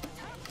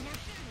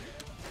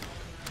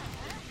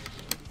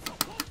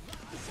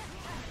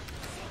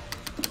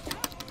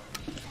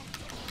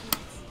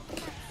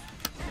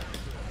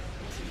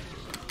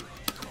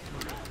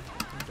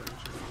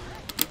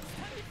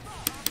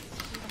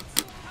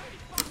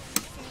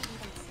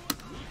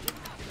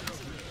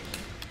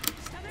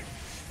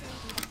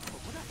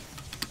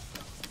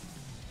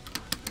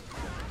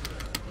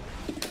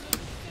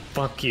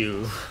 Fuck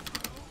you.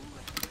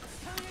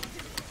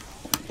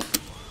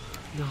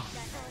 No.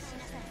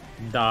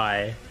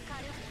 Die.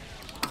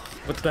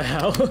 What the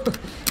hell?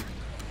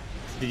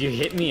 Did you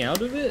hit me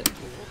out of it?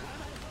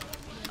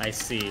 I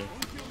see.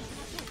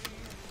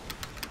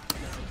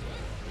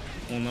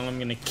 Well, now I'm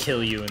gonna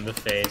kill you in the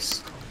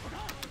face.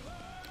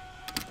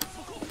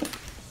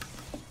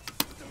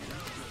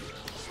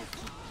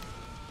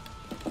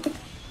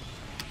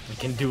 I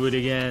can do it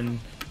again.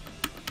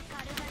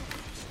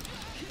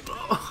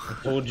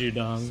 I told you,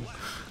 dong.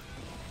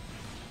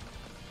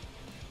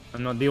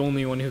 I'm not the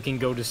only one who can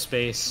go to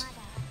space.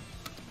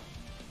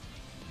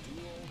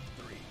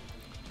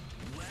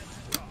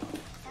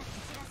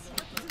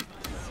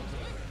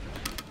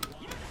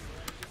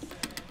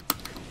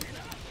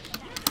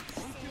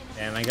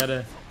 Damn, I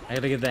gotta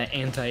get that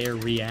anti-air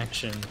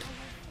reaction.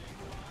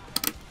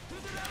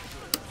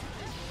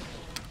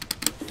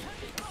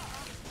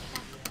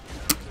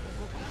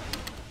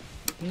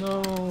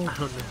 No. I don't know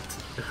what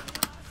to do.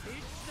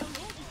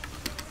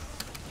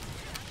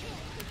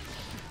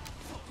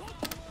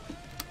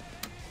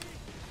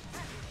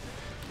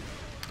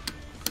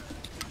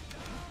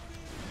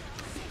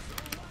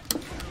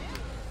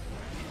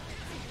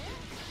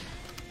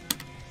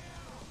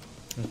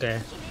 Okay.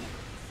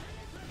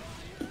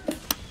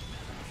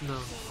 No.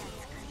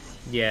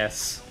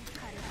 Yes.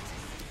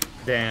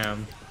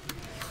 Damn.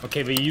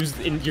 Okay, but you used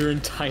your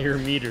entire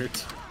meter.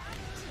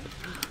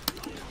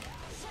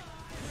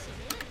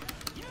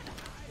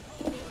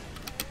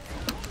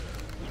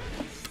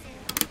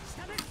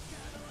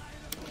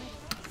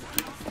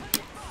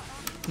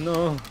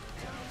 No.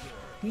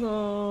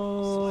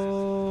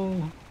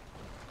 No.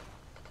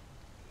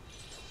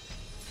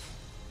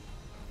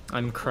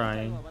 I'm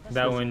crying.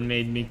 That one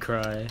made me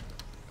cry.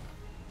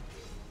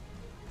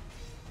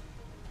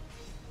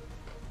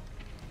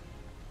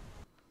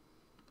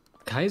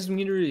 Kai's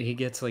meter, he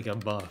gets like a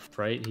buff,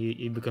 right?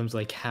 He becomes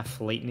like half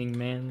lightning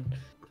man.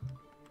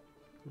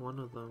 One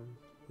of them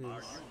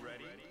is...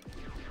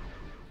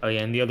 Oh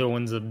yeah, and the other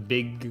one's a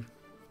big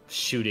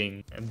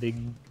shooting, a big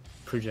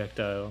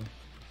projectile.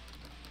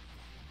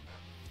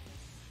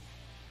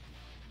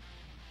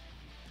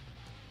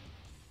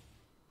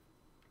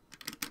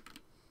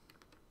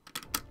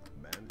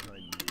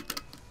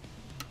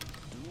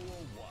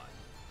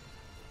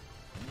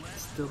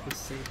 Still the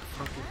same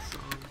fucking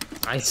song.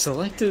 I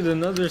selected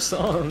another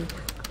song.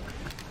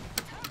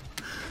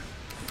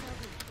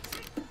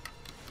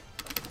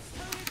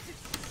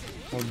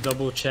 I'll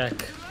double check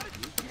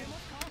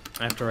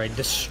after I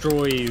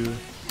destroy you.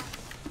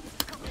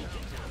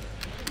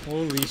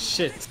 Holy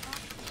shit.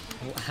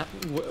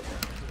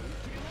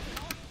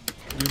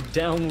 You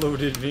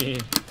downloaded me.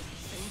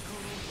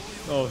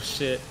 Oh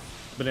shit.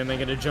 But am I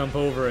gonna jump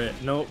over it?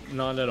 Nope,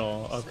 not at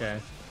all. Okay.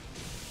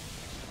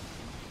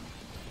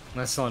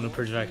 That's not a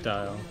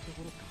projectile.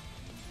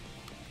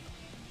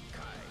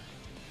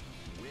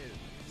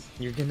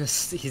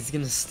 He's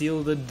gonna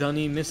steal the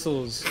dunny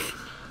missiles.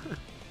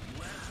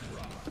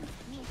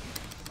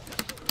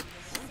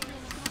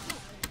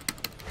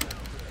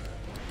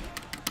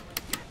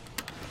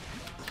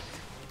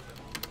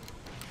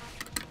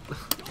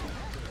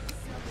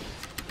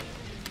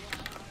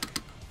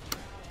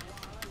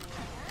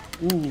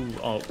 Ooh,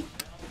 oh.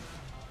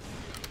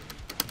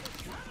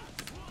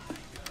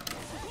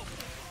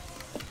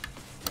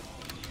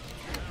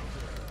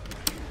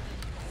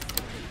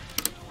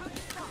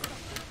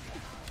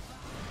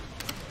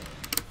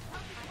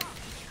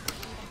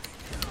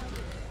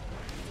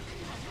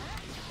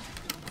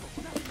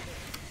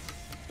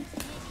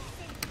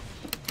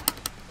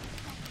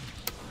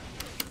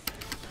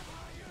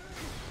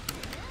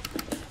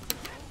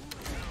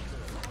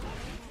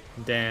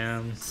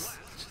 Damn.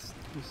 Just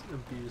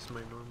abuse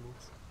my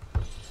normals.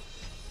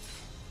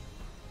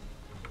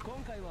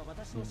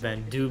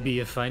 Then do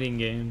be a fighting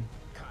game.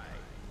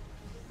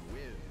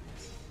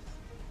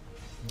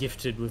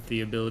 Gifted with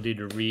the ability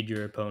to read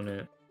your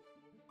opponent.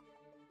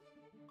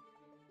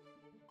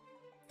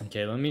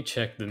 Okay, let me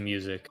check the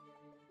music.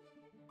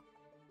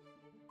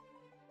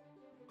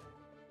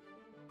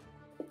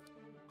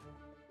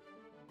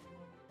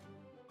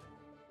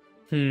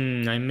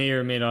 I may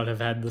or may not have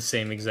had the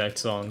same exact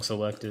song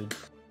selected.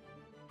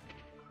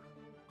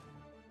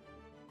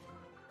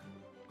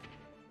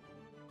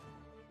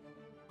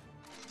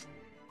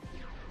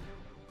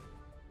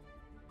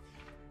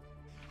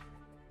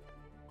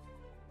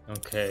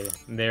 Okay,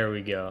 there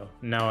we go.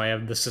 Now I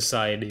have the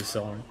Society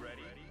song.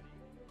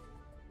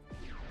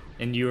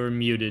 And you are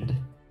muted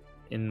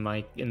in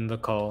the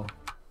call.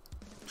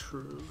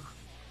 True.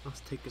 I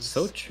was taking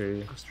So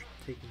true. I was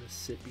taking a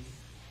sippy.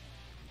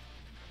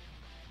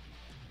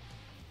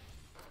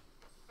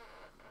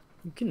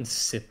 You can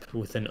sip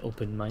with an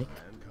open mic.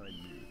 Mankind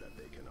knew that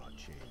they cannot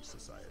change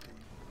society.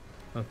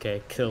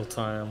 Okay, kill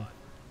time.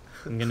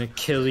 I'm gonna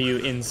kill you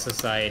in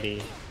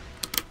society.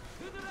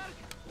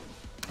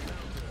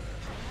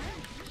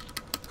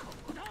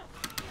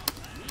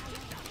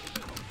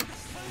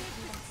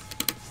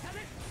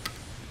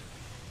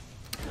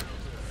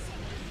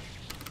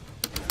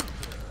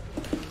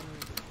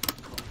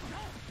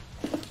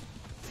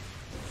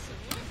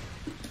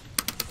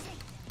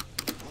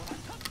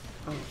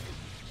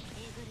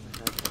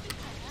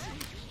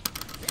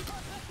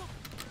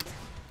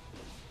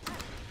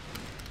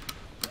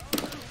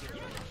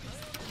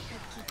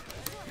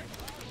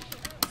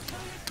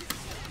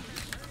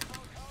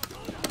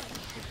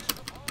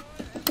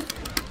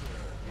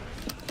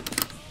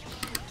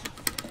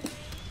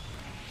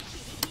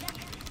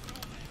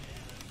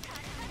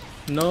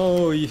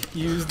 No, you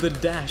use the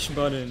dash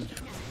button.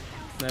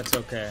 That's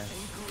okay.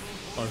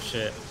 Oh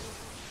shit.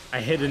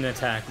 I hit an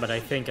attack, but I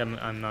think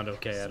I'm not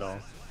okay at all.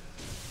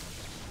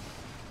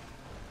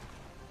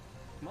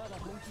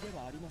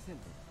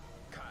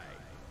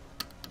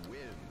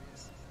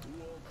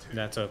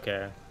 That's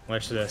okay.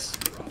 Watch this.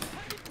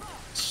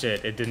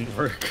 Shit, it didn't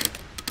work.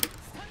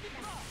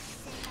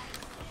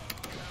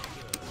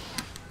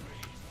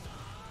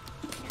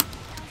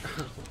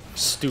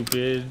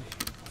 Stupid.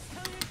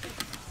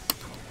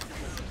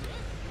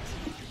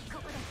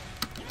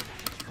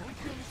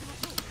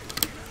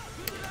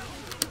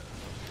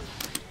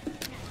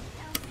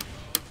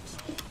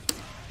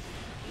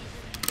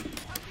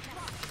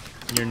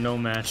 You're no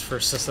match for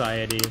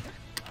society.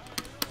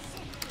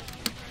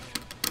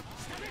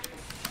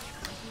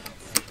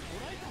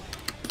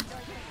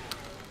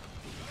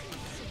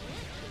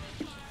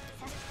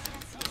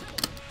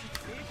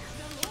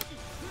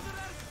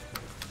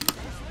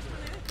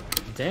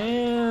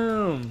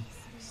 Damn!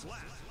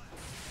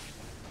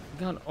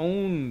 Got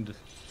owned.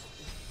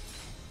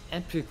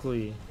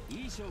 Epically.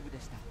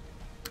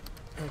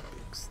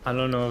 I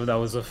don't know if that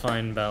was a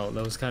fine bout.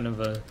 That was kind of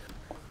a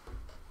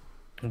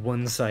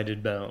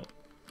one-sided bout.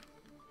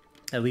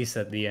 At least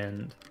at the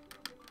end.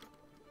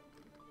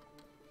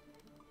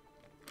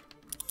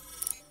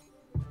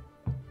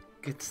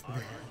 Get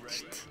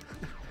snatched.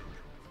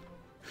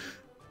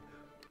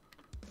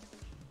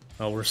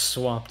 Oh, we're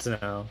swapped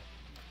now.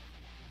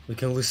 We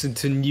can listen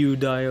to new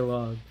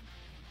dialogue.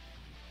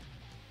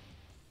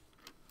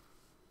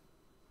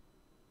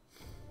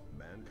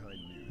 Mankind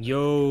knew.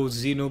 Yo,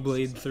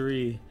 Xenoblade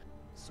 3.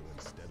 So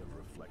instead of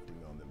reflecting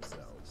on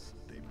themselves,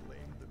 they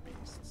blamed the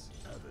beasts.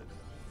 Avid.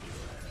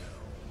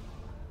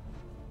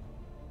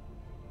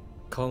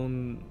 Call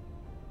him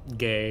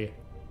gay.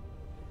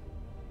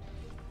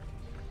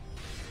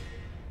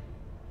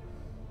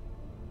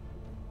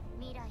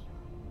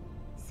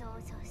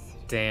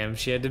 Damn,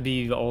 she had to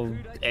be all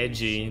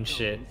edgy and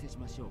shit.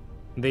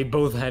 They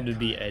both had to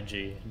be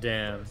edgy.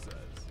 Damn.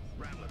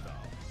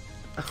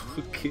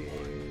 Okay.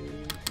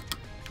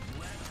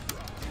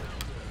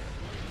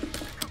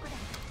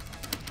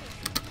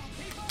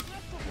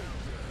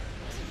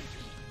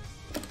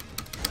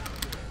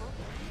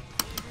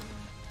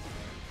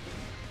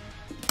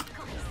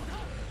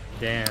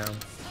 Damn.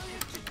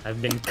 I've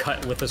been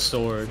cut with a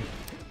sword.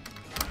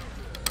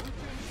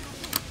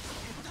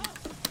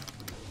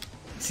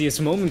 See,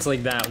 it's moments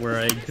like that where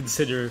I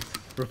consider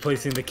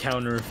replacing the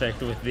counter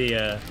effect with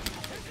the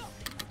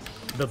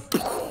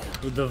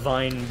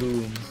vine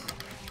boom.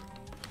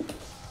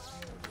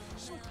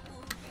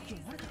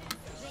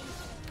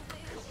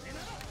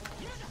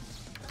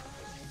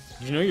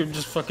 You know you're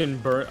just fucking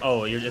burnt.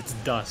 Oh, it's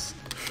dust.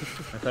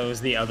 I thought it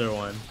was the other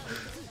one.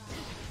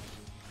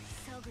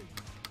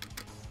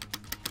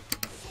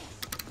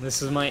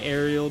 This is my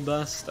aerial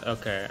dust?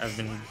 Okay, I've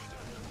been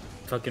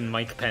fucking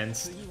Mike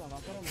Pence.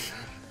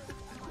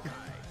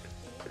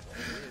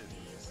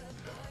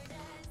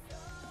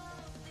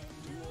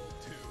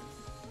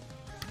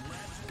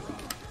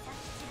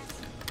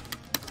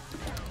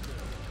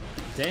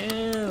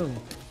 Damn!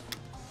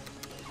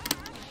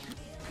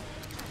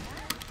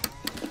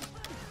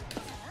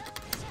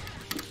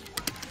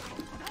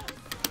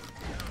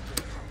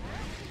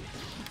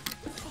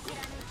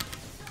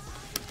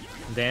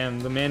 Damn,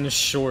 the man is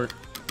short.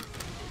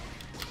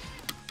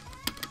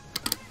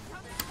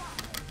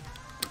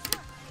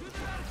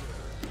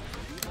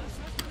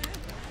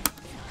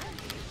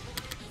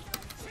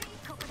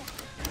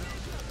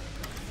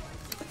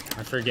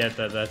 I forget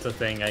that that's a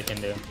thing I can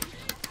do.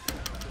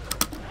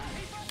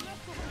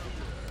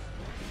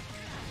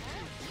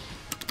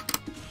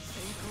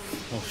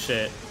 Oh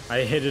shit, I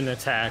hit an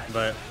attack,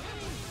 but...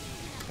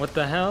 What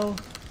the hell?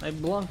 I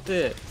blocked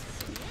it.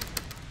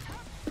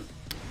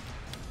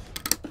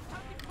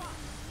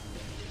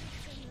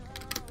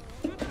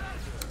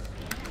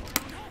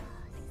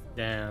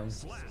 Damn.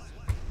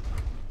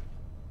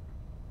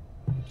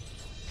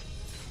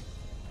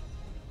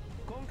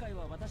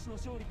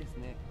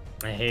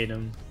 I hate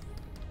him.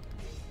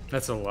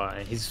 That's a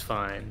lie, he's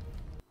fine.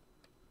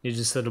 You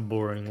just said a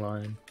boring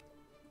line.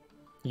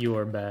 You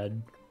are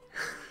bad.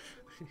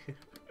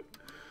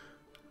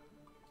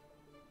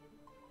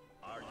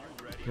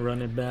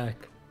 Run it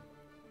back.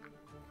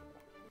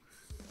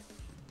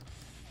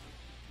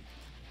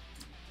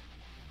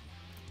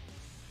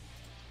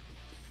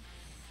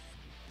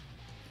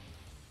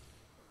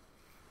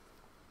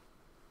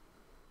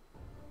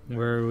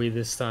 Where are we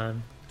this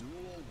time?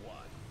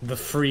 The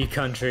free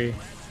country.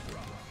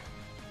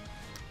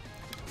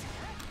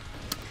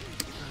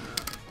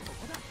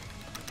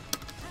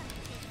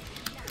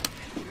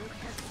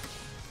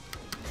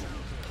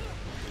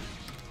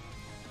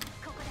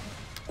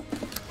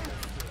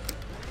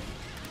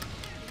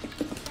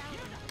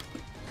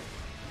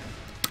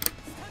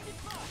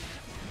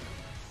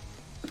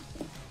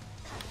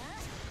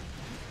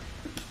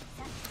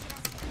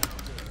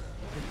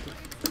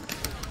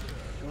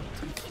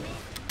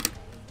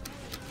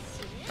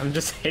 I'm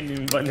just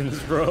hitting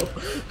buttons, bro.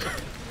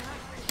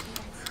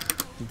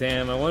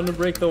 Damn, I wanted to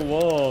break the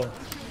wall.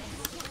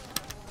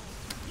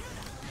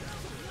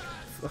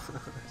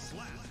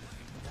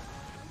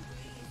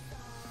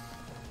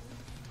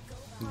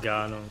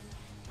 Got him.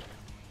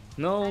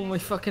 No, my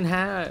fucking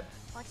hat.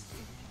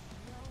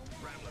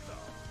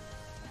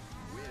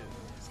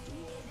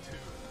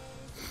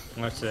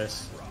 Watch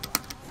this.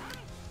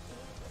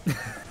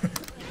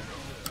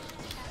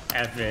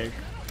 Epic.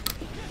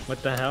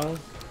 What the hell?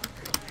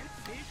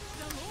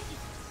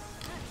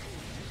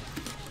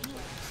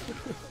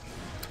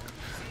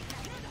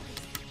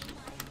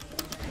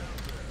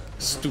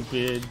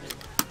 Stupid.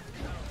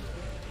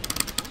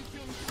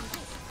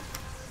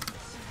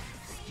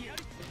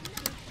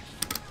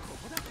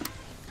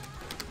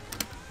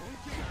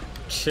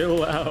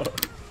 Chill out.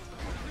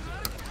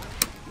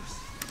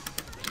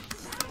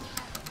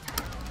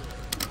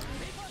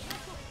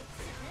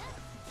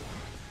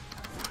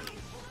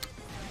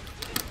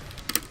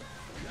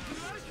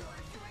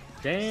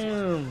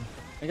 Damn.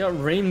 I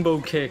got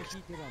rainbow kicked.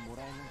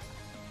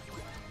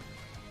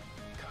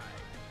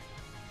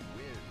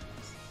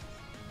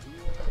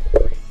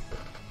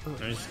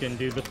 I'm just gonna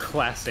do the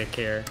classic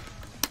here.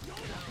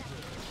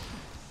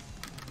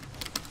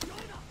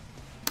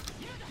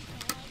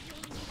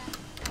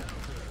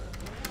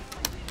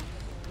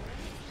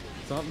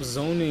 Stop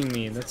zoning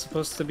me, that's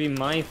supposed to be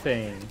my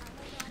thing.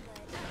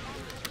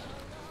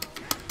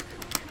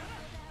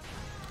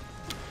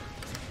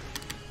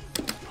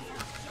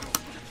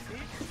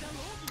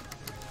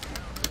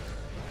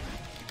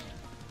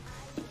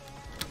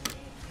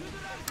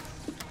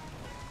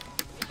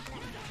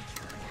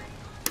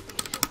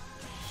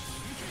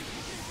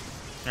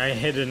 I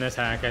hit an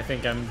attack, I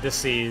think I'm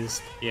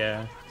deceased,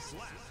 yeah.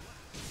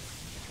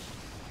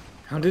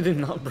 How did it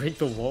not break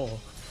the wall?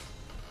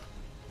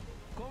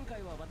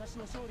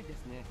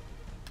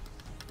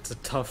 It's a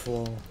tough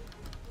wall.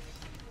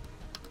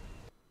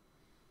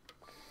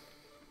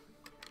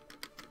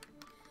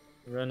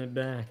 Run it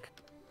back.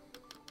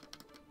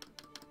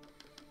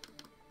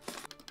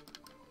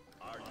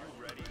 Are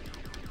you ready?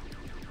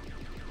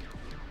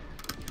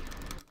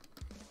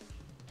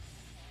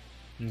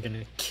 I'm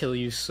gonna kill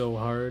you so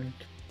hard.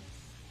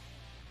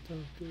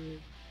 Don't do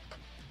it.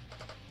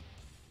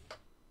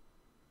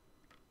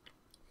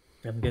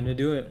 I'm gonna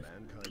do it.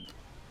 Mankind.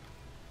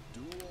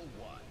 Duel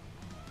 1.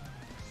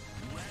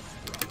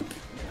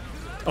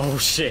 Oh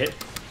shit.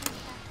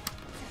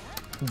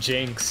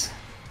 Jinx.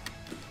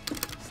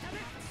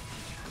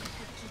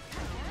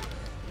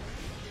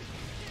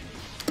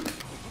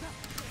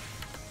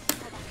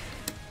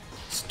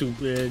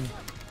 Stupid.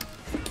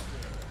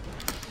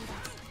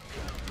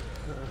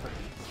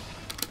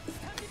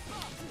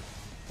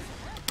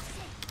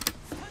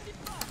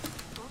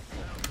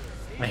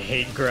 I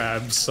hate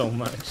grabs so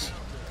much.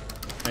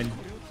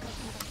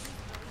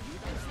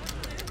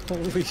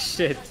 Holy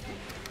shit.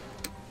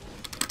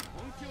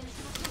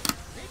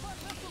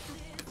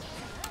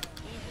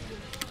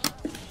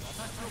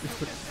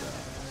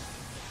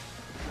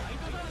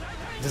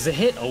 Does it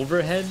hit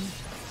overhead?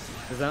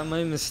 Is that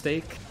my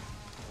mistake?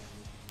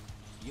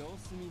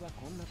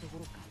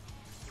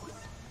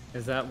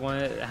 Is that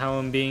how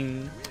I'm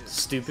being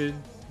stupid?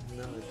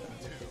 No, I don't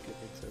think it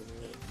hits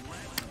over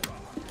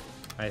it.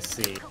 I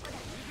see.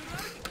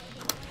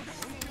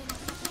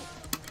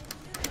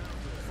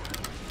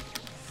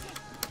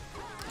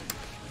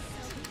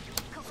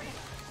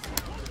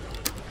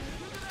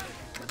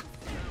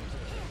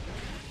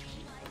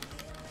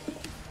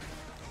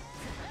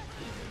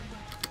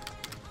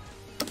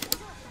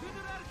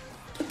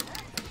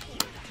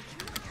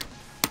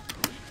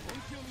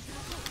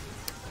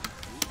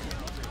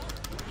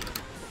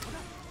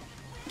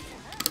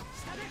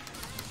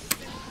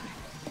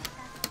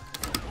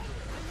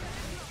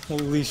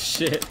 Holy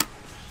shit.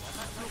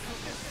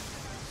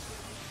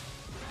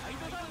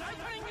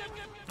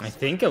 I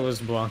think I was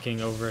blocking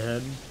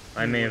overhead.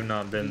 I may have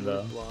not been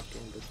though.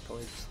 Blocking this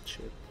points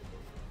chip.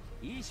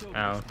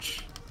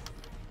 Ouch.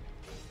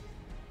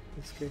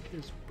 This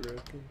character's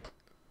broken.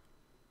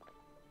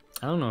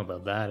 I don't know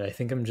about that. I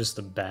think I'm just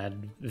a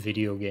bad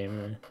video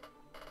gamer.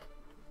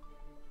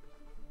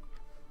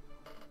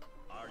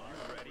 Are you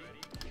ready?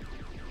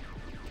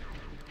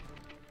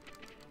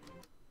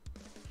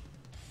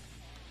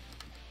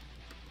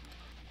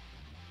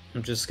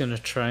 I'm just gonna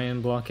try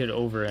and block it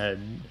overhead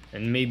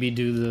and maybe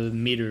do the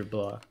meter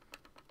block.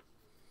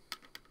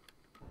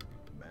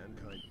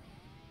 Mankind.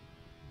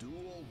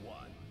 Duel 1.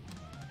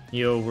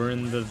 Yo, we're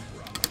in the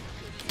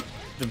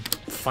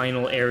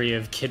final area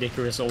of Kid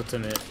Icarus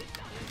Ultimate.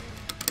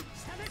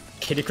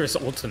 Kid Icarus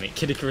Ultimate,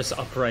 Kid Icarus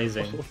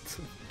Uprising.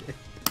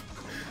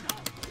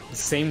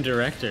 Same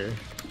director.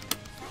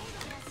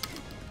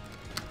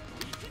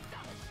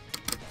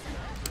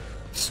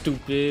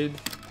 Stupid.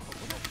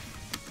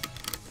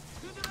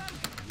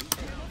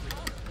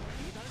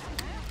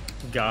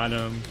 Got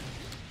him.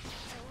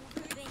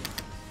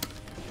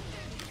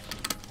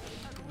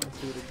 I'll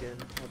do it again.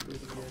 I'll do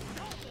it again.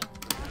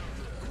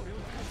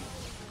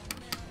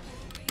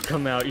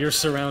 Come out, you're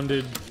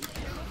surrounded.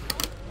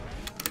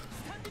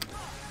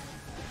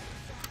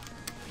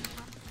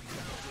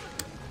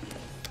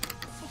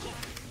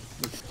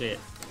 Shit.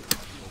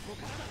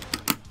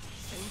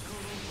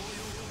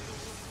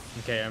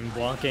 Okay, I'm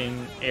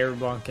blocking, air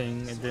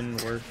blocking, it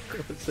didn't work.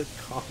 It's a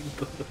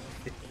combo.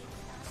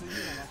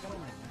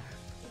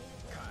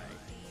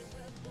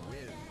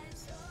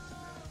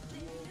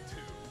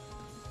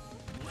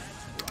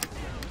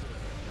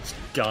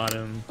 Got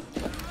him.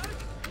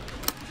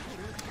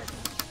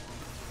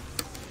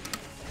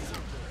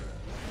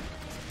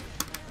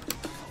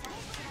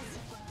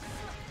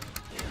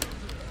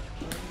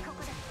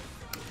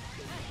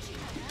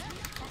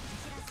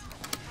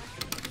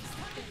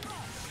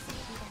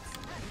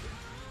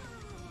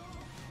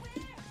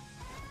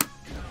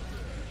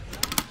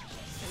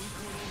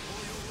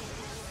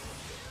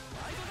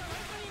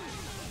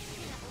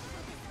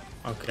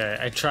 Okay,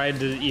 I tried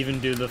to even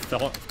do the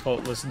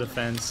faultless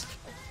defense.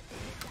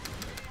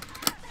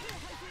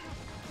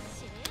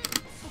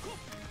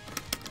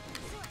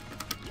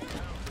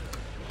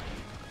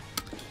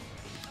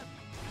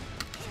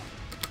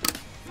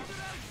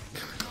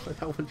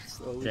 That one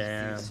just always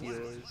Damn. beats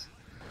yours.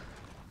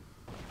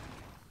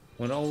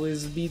 One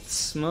always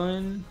beats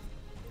mine.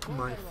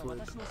 My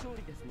flip.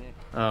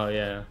 Oh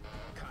yeah.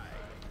 Kai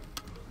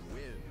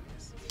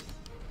wins.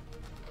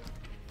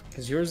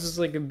 Cause yours is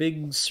like a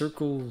big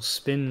circle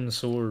spin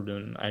sword,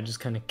 and I just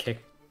kind of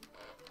kick.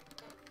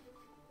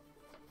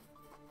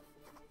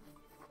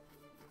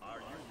 Are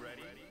you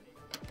ready?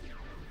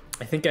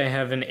 I think I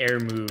have an air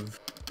move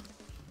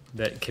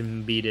that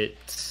can beat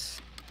it.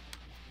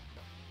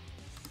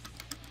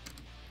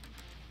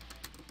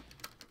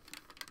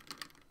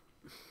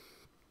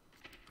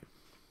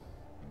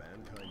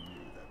 Mankind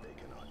knew that they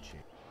cannot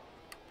change.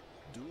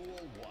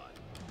 Duel 1.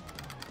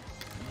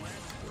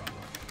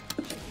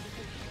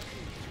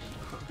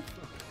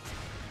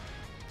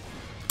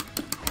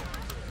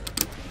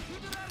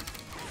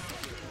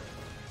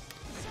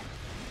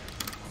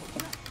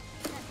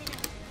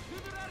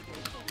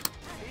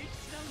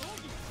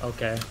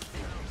 Okay.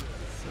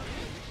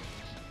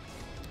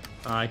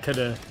 I could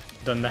have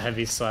done the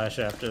heavy slash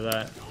after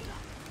that.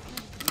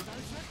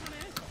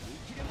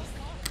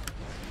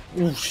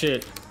 Ooh,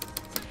 shit.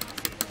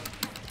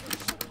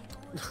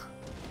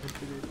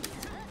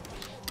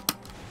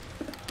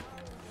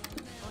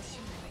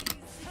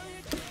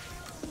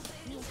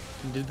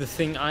 Did the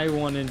thing I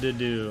wanted to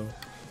do.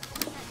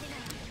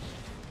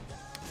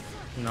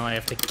 Now I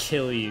have to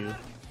kill you.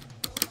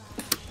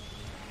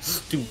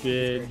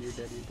 Stupid. You're dead,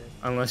 you're dead.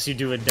 Unless you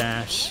do a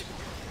dash.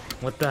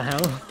 What the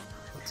hell?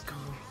 Let's go.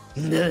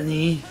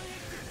 Nani?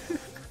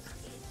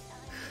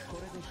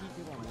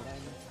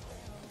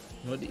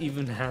 What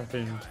even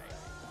happened?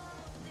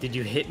 Did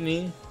you hit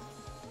me?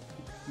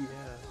 Yeah.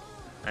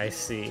 I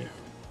see.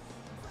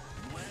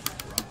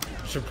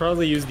 Should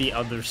probably use the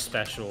other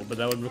special, but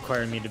that would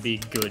require me to be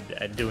good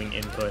at doing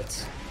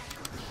inputs.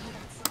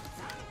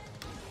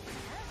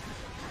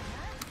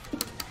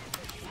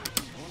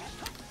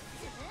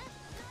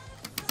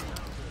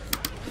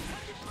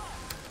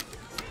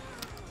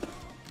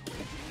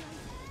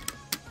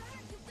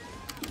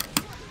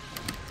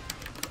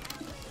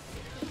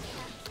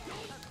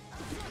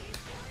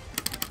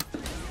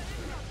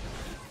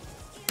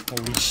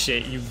 Holy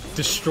shit, you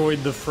destroyed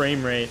the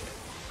frame rate.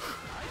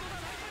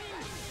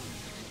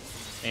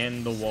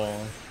 And the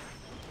wall.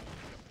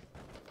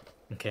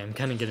 Okay, I'm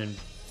kinda getting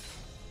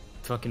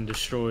fucking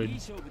destroyed.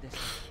 This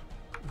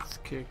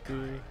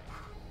character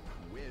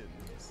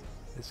Wins.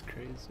 is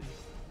crazy.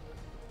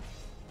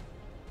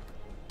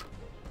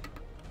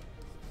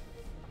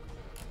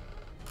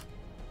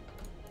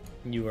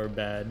 You are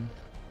bad.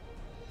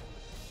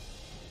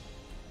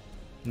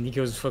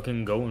 Nico's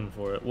fucking going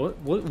for it. What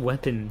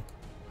weapon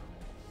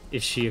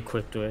is she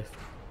equipped with?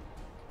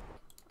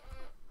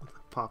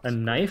 Pops. A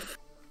knife?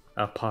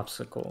 A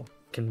popsicle.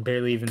 Can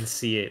barely even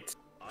see it.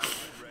 Are you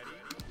ready?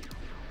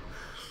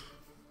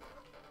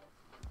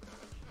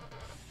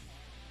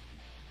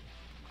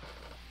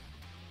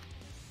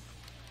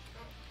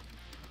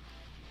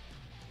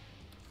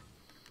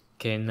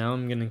 Okay, now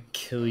I'm gonna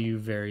kill you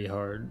very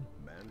hard.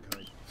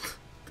 Mankind.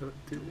 Don't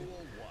do Duel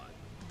it.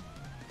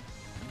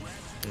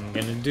 1. I'm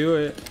gonna do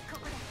it.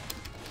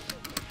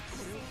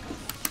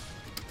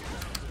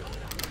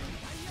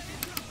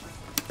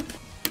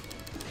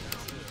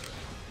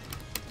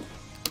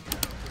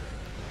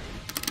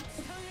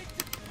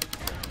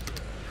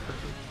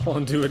 I'll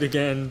do it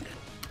again.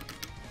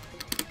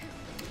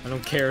 I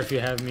don't care if you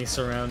have me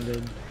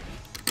surrounded.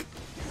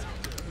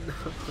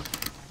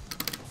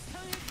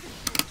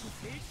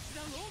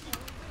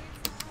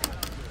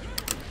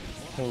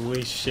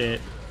 Holy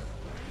shit.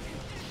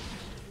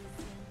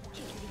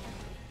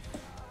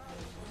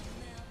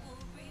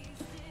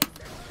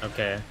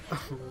 Okay. I'm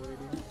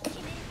waiting.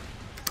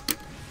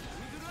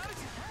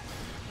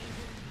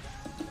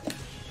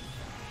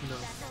 No.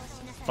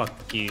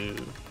 Fuck you.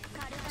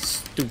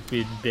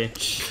 Stupid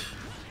bitch.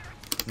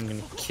 I'm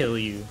gonna kill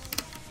you.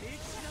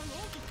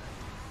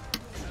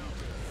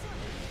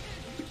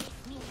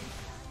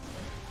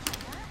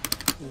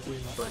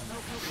 Win button.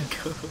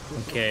 Go.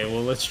 Okay,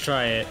 well, let's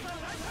try it.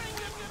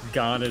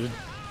 Got it.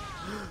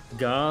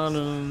 Got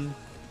him.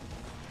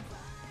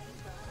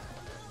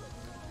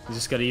 You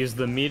just gotta use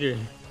the meter.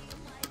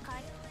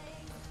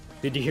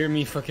 Did you hear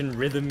me fucking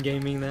rhythm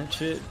gaming that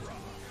shit?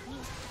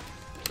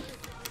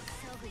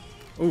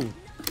 Ooh.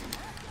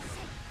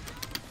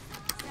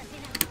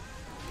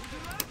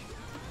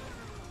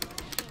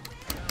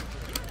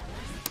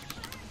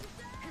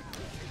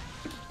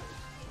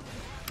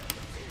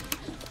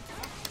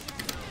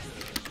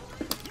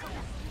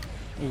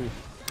 Ooh.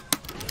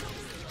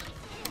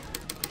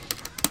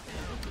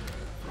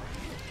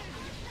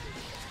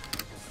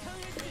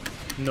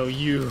 No,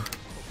 you.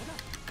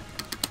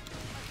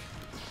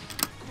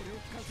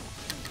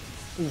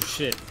 Ooh,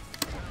 shit.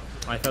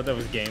 I thought that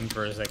was game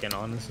for a second,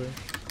 honestly.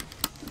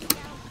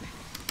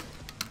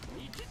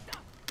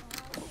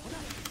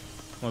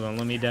 Hold on,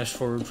 let me dash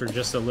forward for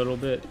just a little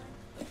bit.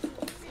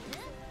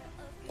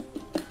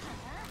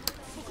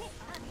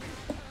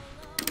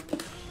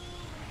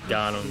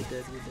 Got him. You're dead,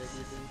 you're dead,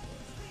 you're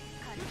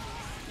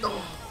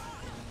dead.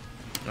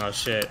 Oh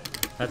shit.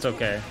 That's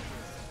okay.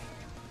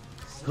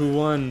 Who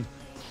won?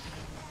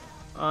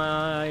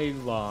 I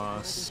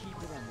lost.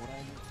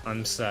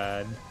 I'm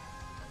sad.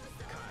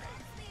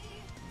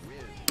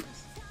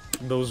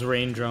 Those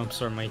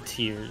raindrops are my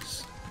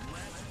tears.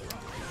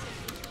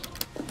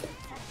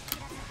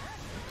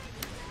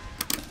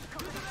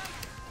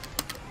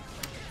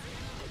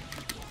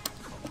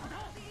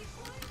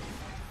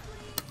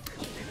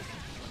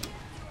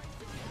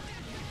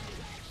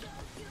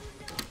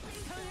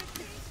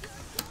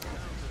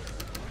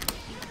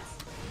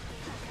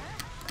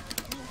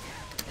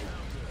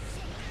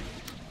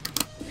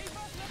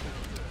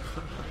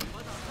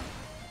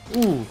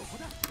 Ooh,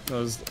 that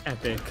was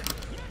epic.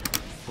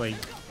 Like,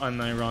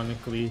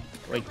 unironically,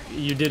 like,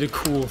 you did a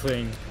cool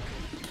thing.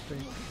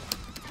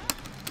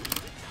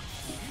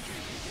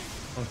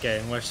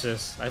 Okay, watch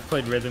this. I've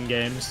played rhythm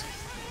games.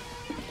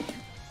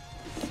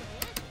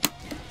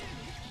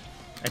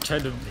 I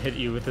tried to hit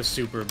you with a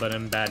super, but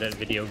I'm bad at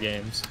video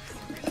games.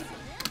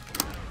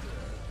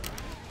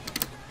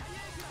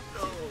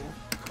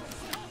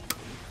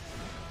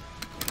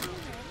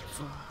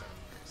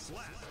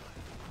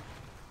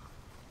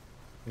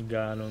 You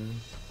got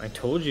him. I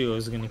told you I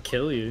was gonna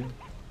kill you,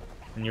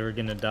 and you were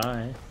gonna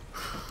die.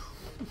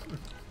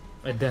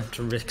 Adept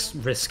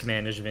risk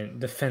management,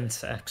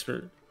 defense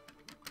expert.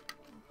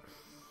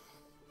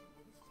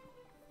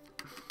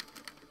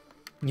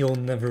 You'll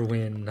never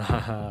win,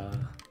 haha.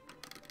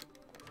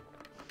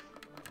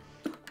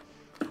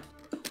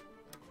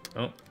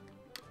 Oh.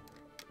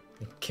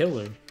 A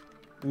killer.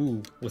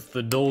 Ooh, with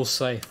the dull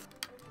scythe.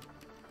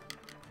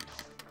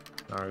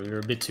 Alright, we were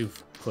a bit too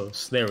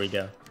close. There we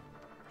go.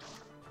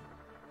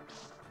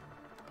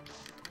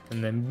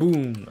 And then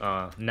boom!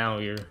 Ah, now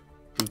you're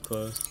too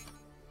close.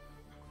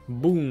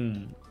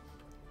 Boom!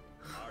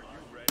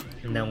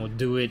 And then we'll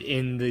do it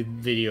in the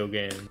video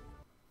game.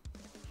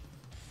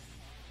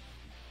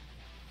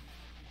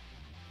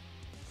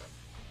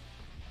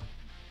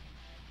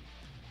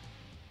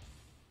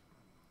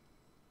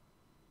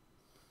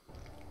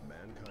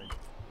 Mankind.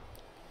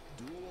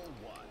 Duel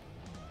 1.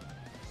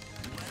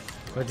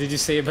 What did you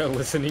say about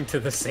listening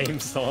to the same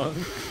song?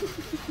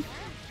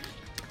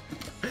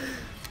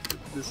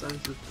 The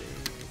song's the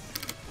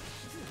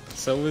thing.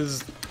 So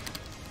is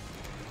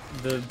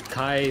the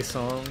Kai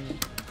song.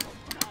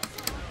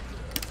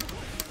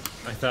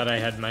 I thought I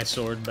had my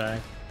sword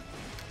back.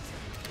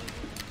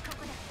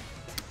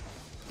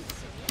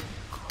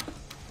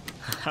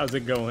 How's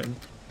it going?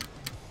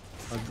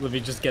 Let me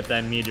just get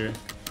that meter.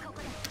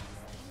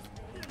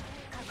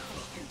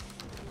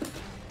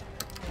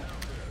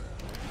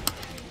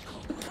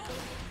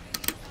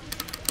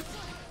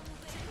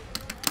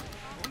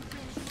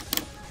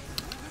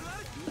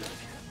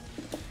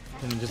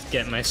 Let me just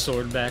get my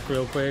sword back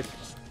real quick.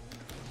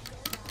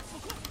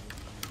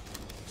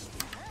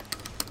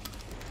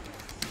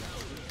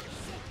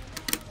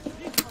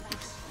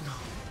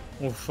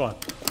 Oh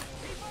fuck.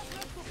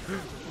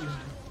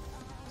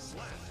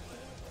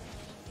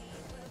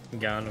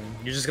 Got him.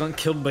 You're just getting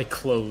killed by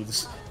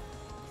clothes.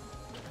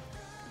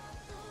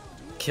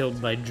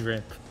 Killed by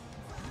drip.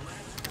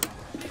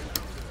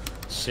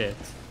 Shit.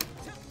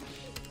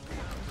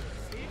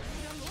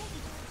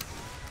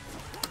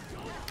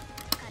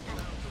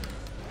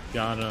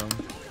 Got him.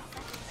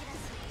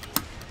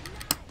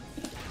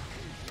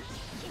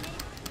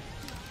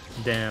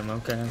 Damn,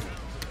 okay.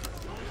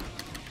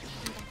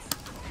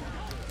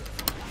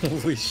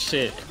 Holy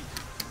shit.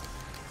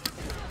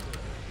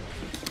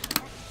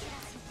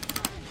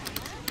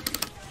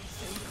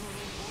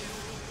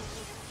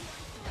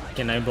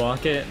 Can I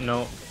block it?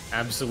 No,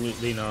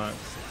 absolutely not.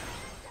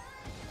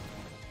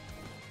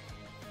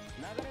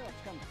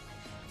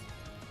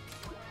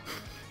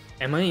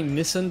 Am I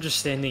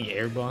misunderstanding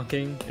air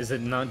blocking? Is it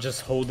not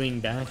just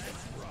holding back?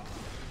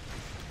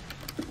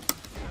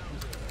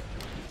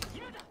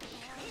 Yeah,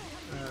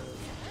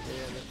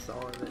 that's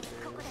all of it.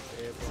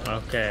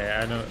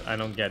 Okay, I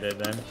don't get it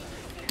then.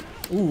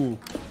 Ooh.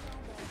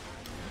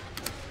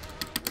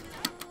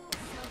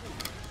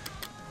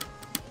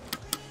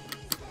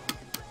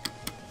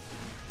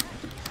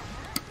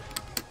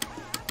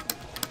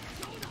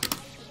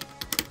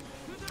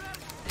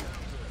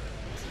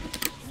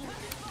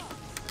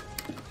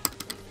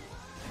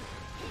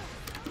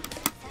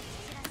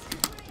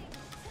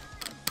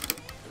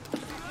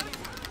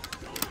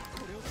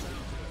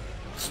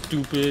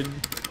 Stupid.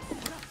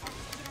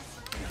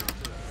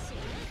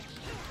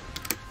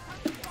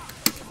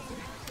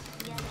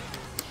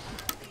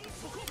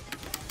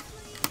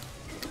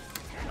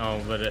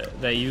 Oh, but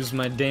that used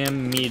my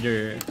damn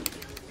meter.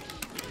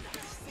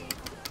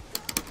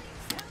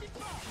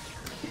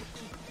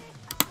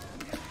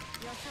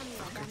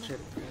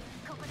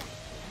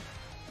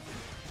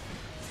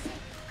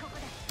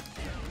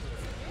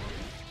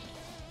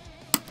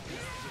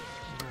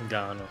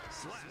 Got him.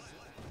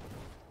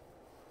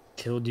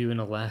 Killed you in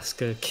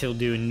Alaska, killed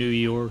you in New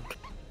York,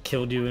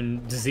 killed you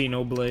in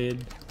Xenoblade.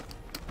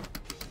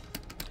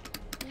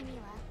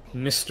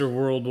 Mr.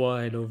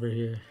 Worldwide over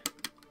here.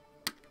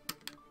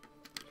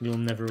 You'll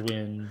never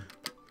win.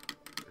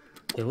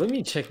 Okay, let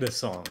me check the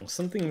song.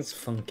 Something's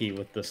funky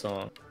with the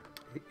song.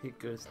 It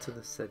goes to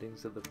the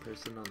settings of the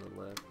person on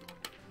the left.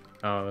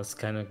 Oh, that's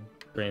kind of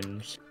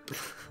cringe.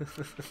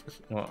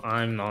 Well,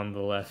 I'm on the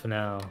left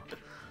now.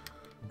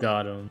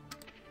 Got him.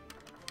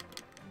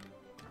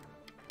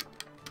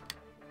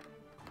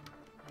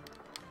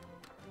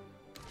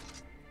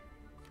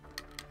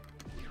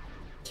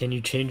 Can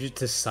you change it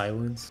to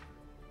silence?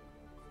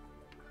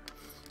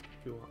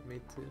 You want me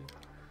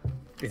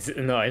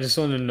to? No, I just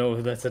want to know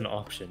if that's an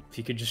option. If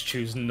you could just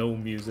choose no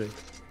music.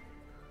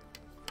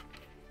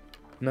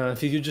 No,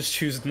 if you could just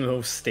choose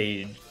no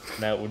stage,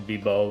 that would be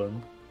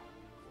ballin'.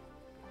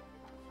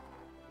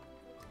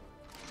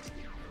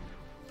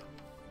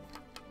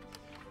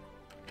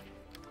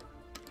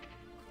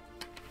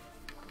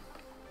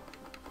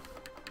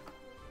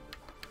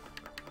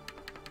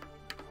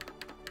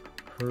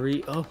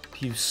 Hurry up,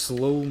 you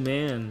slow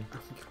man. I'm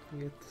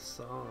looking at the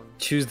song.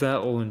 Choose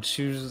that one,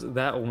 choose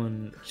that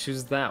one,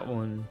 choose that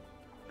one.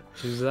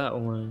 Choose that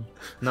one.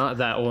 Not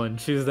that one,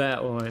 choose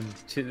that one.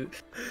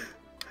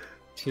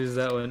 Choose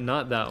that one,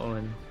 not that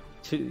one.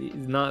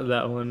 Not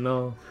that one,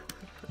 no.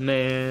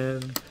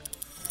 Man.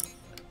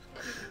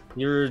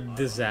 You're a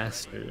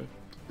disaster.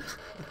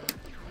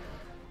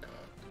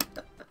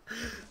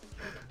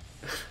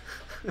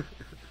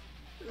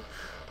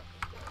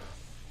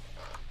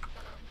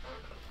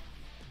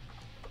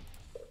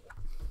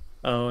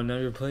 Oh, now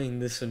you're playing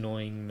this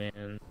annoying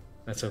man.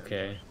 That's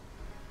okay.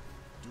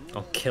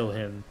 I'll kill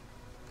him.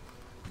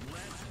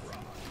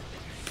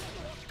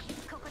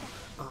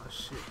 Oh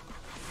shit.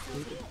 I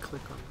need to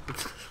click on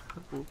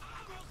it.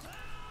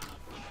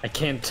 I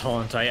can't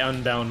taunt, I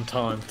unbound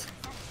taunt.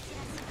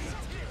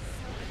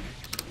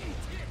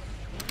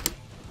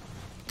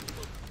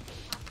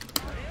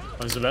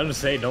 I was about to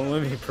say, don't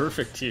let me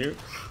perfect you.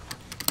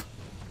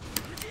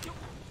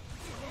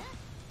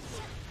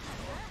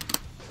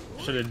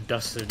 Should have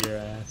dusted your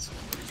ass.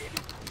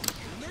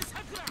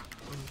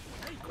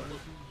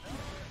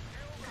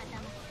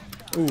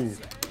 Ooh.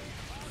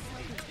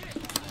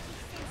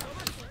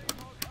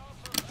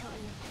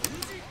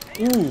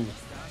 Ooh.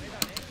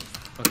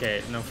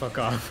 Okay, no, fuck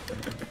off.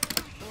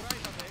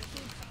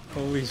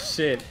 Holy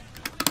shit.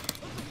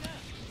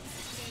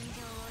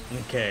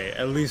 Okay,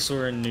 at least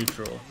we're in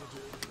neutral.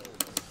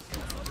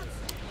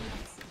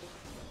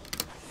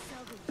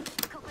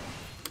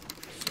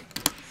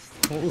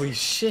 Holy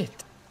shit.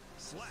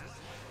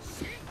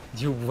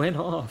 You went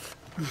off.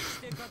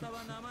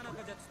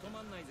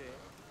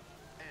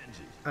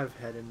 I've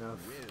had enough.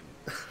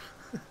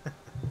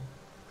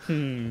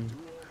 Hmm.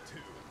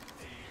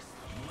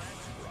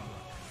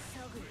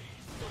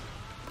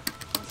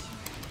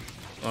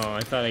 Oh,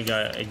 I thought I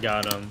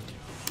got him.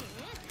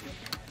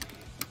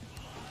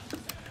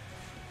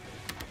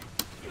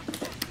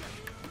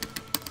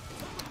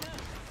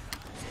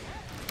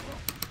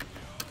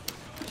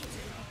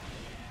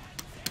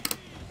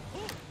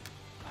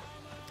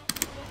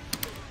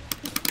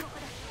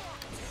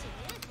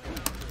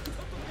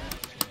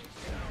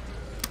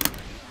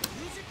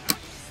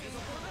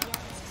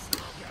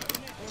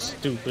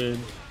 Stupid.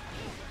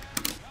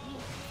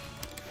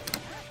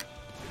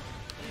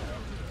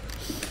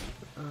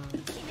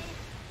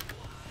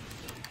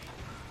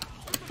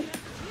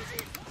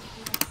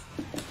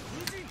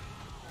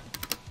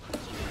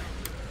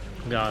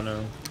 Got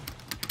him.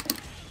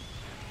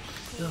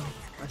 No,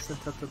 I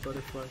sent up the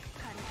butterfly.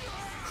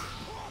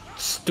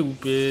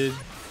 Stupid.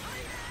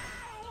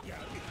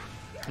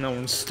 No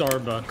one's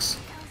Starbucks.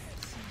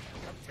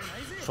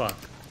 Fuck.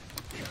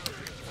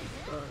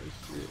 Oh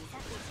shit.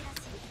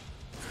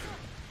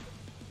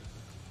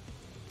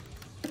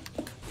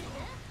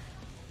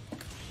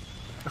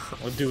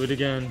 I'll do it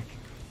again.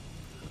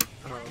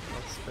 Oh, I'll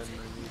spend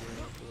my meter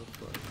on the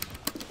butterfly.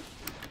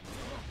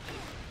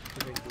 I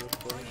think do it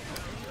for me.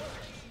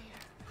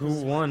 Who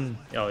won?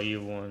 Oh,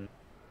 you won.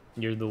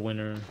 You're the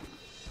winner.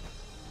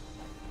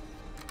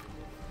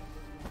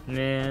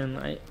 Man,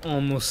 I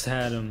almost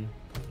had him.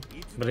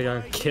 But I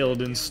got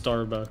killed in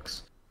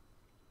Starbucks.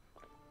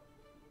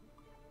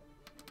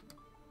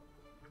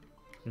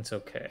 It's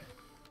okay.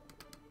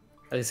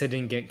 At least I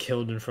didn't get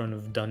killed in front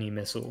of Dunny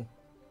Missile.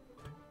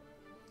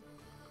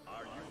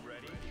 Are you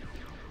ready?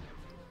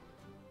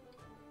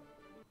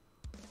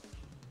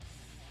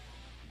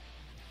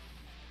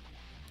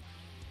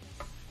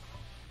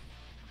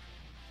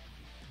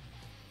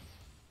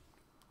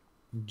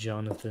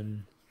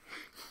 Jonathan.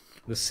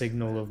 The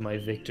signal of my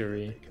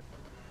victory.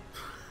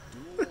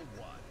 Duel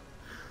 1.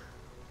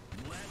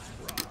 Let's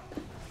rock.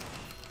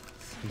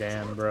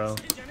 Damn, bro.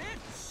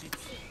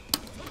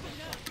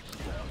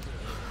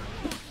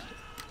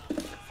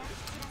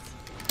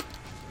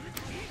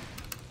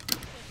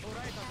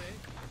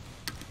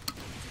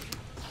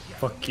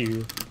 Fuck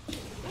you.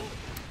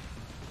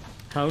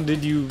 How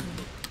did you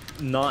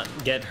not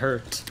get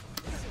hurt?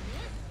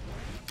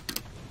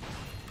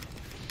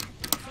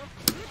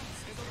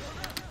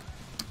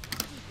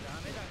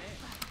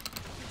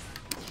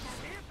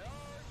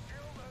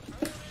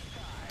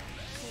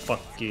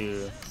 Fuck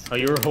you. Oh,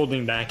 you were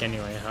holding back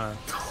anyway, huh?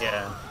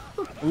 Yeah.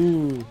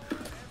 Ooh.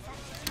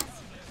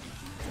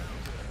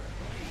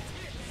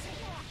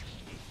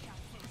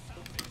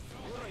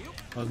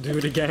 I'll do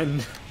it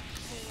again.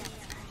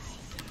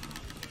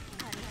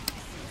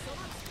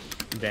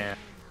 Damn.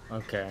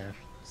 Okay.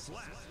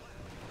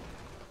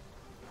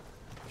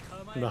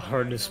 The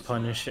hardest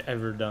punish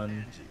ever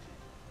done.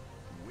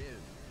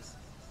 Wins.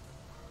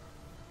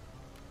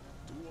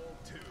 Duel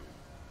 2.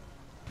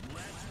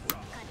 Let's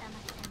rock.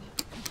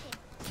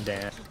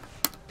 Damn.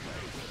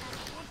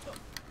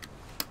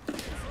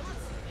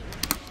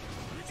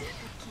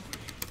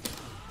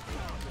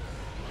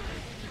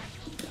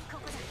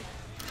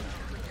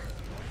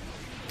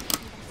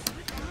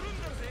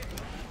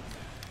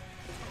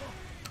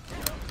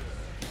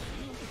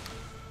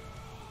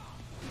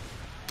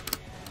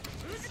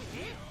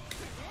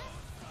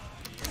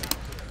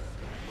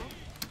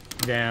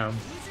 Damn.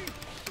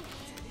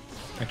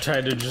 I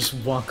tried to just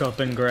walk up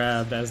and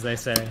grab, as they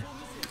say.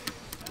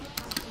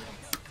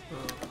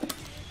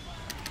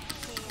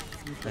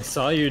 I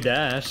saw you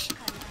dash.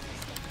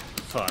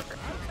 Fuck.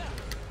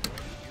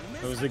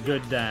 It was a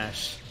good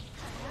dash.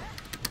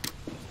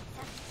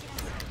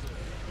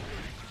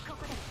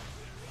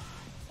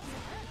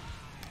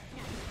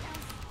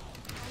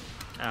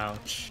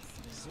 Ouch.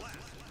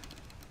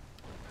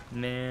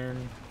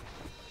 Man.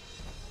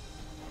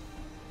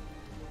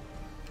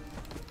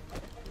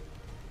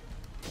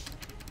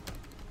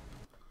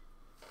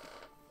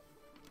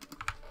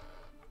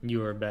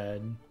 You are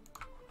bad.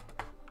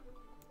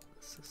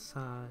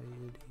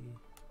 Society.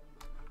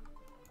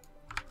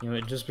 You know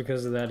what, just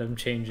because of that I'm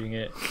changing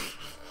it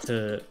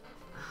to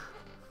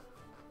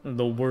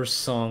the worst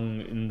song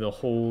in the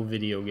whole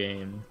video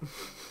game.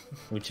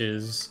 Which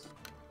is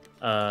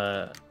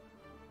I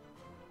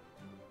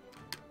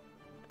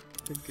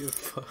think you're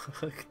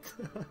fucked.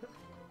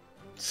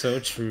 so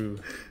true.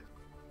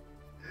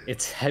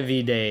 It's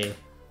Heavy Day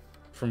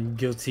from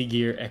Guilty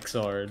Gear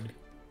Xr'd.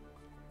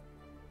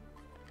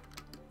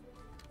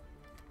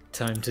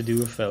 Time to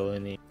do a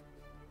felony.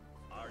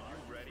 Are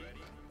you ready?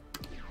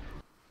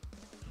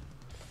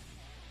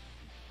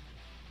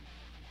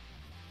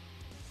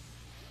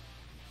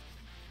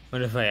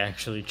 What if I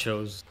actually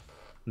chose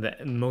the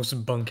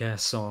most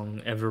bunk-ass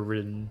song ever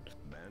written?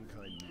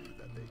 Mankind knew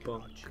that they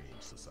Bunk. cannot change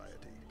society.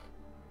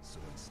 So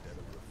instead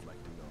of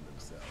reflecting on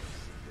themselves,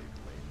 they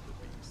blamed the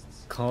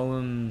beasts. Call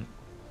him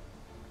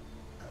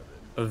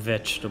a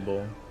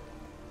vegetable.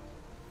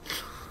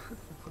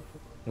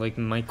 Like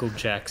Michael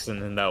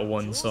Jackson in that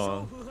one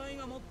song.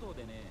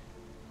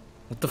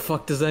 What the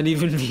fuck does that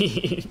even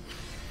mean?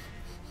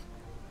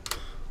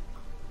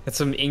 That's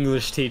some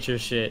English teacher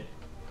shit.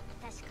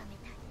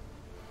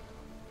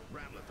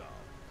 Ramlethal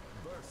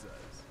versus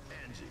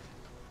Angie.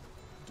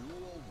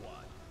 Duel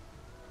 1.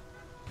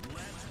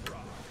 Let's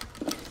rock.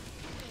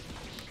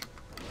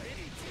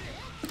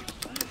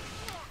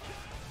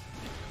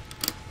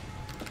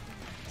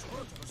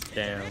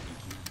 Damn.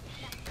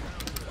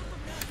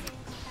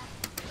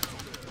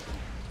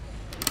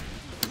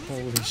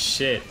 Holy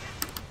shit.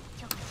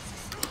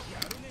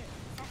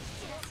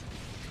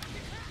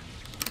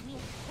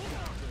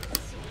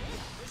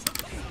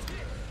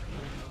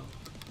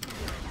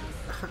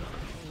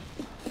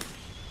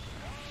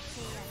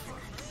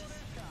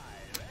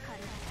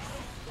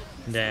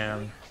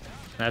 Damn.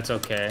 That's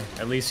okay.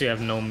 At least you have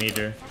no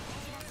meter.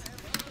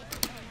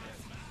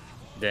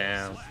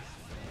 Damn.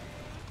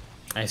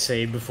 I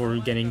say before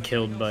getting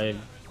killed by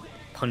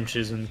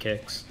punches and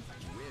kicks.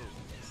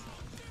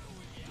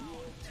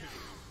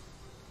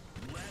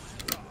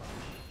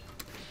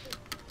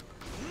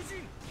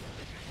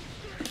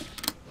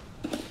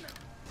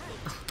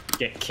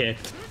 Get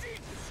kicked.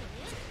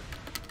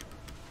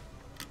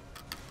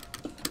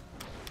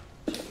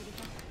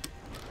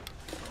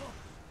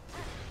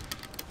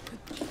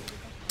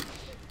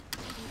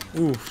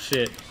 Ooh,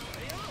 shit.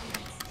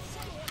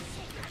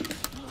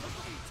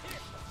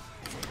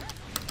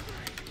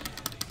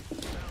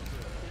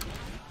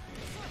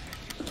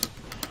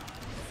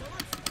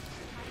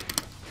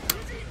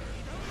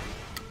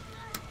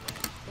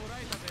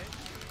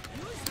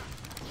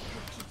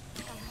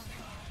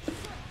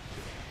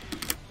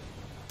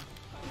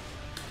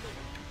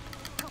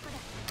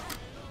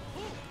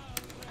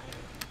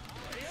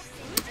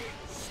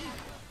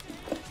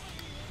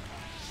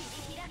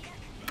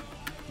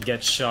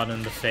 Get shot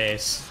in the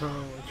face. Oh,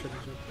 I should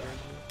have jumped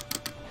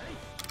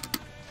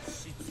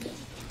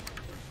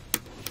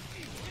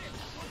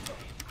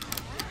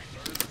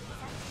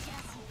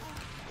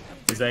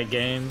Is that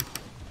game?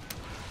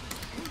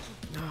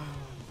 No.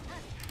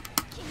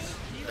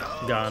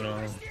 Got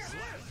him.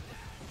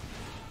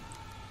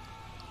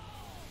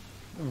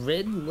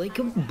 Read like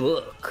a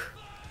book.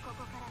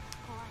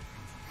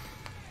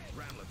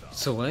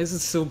 So why is it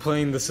still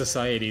playing the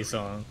Society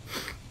song?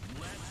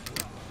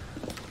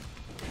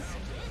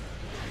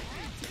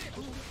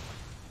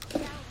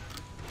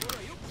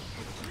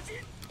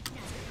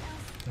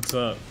 What's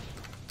up?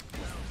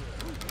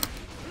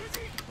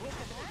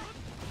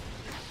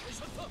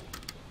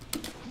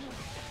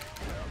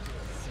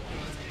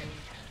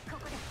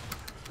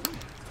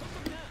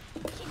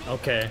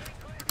 Okay.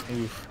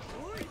 Oof.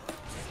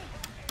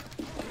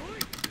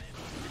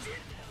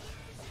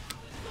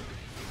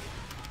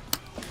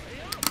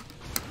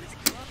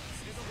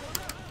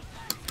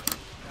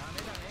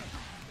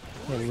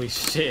 Holy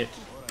shit.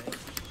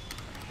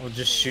 I'll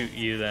just shoot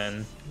you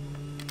then.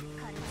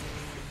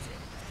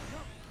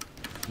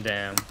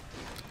 Damn.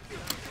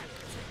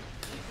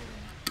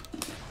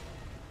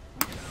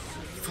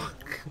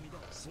 Fuck.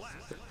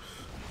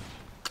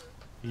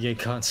 You get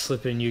caught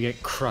slipping, you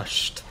get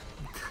crushed.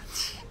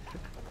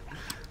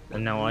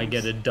 And now I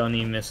get a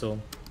dunny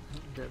missile.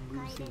 That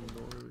move's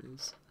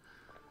enormous.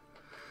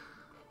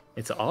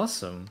 It's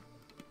awesome.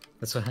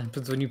 That's what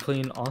happens when you play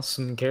an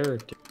awesome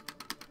character.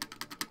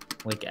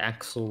 Like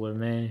Axel or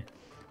May.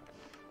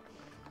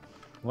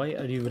 Why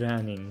are you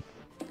running?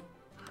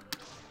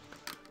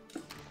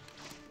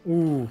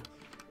 Ooh.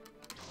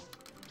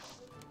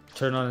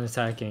 Turn on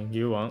attacking.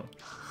 You won't.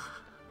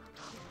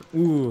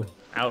 Ooh.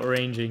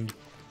 Outranging.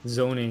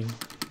 Zoning.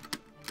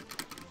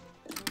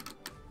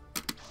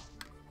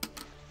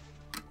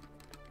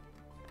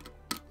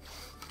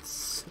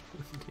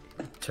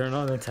 Turn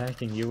on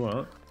attacking. You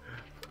won't.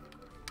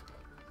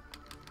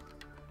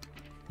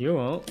 You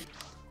won't.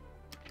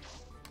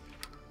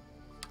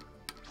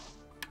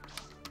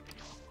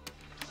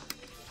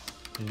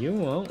 You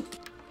won't.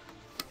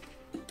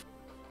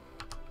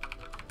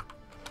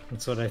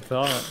 That's what I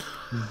thought.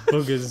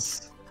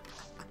 Boogers.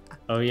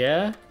 Oh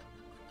yeah?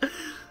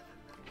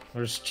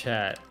 Where's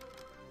chat?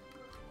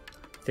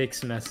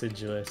 Fix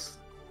message list.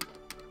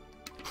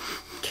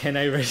 Can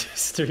I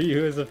register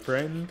you as a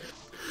friend?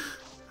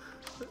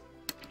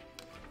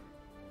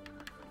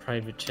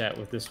 Private chat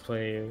with this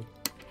player.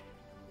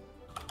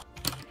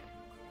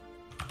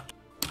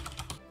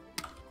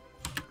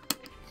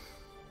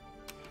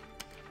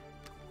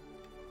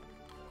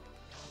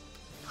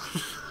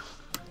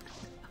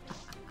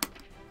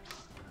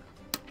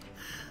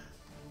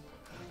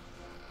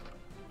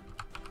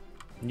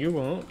 You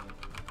won't.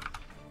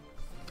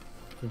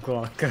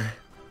 Guaca.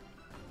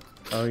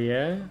 Oh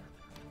yeah?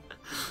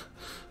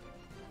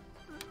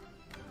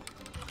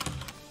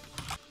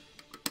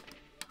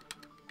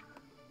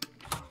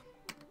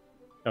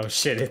 Oh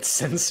shit,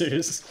 it's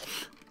sensors.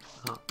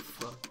 Oh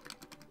fuck.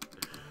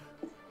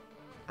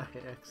 I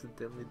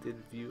accidentally did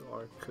view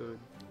R code.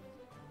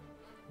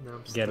 Now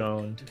I'm Get stuck,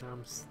 on. Now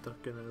I'm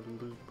stuck in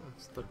a loop. I'm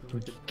stuck in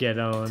like a Get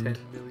on. 10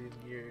 million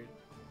year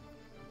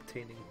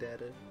obtaining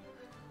data.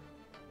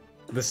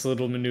 This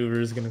little maneuver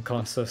is gonna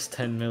cost us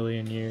 10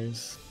 million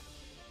years.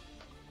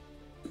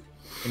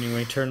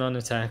 Anyway, turn on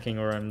attacking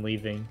or I'm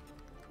leaving.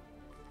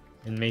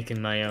 And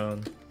making my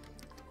own.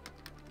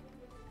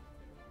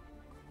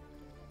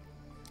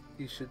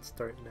 You should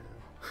start now.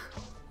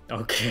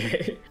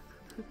 Okay.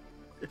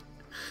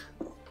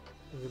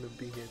 I'm gonna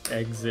be here.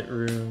 Exit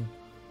room.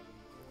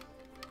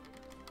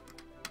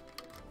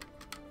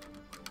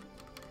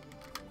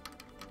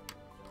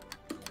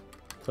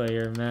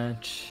 Player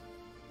match.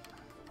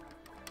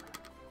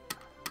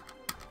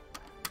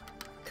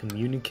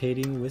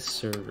 Communicating with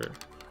server.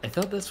 I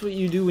thought that's what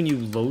you do when you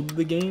load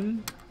the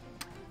game.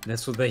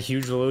 That's what that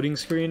huge loading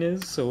screen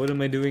is. So what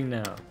am I doing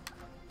now?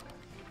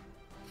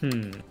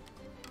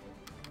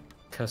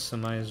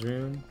 Customize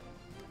room.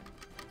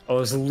 Oh,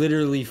 it's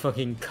literally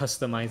fucking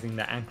customizing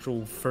the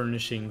actual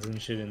furnishings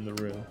and shit in the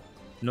room.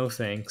 No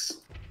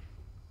thanks.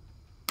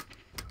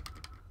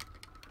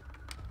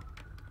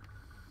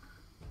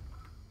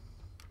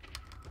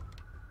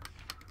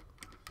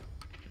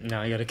 Now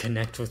I gotta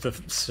connect with the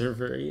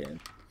server again.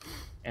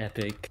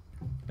 Epic.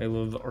 I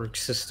love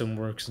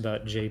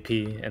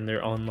ArcSystemWorks.jp and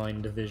their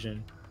online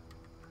division.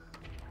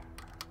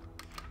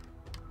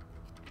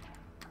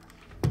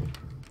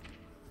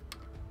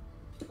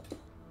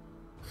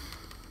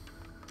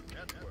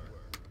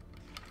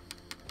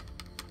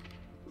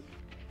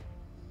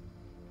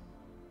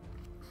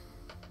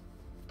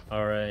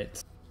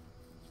 Alright.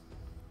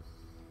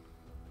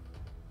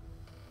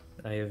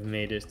 I have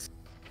made it.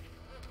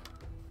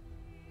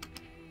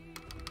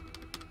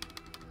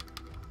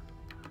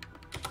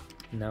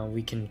 Now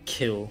we can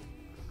kill.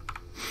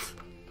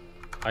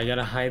 I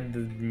gotta hide the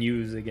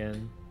news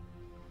again.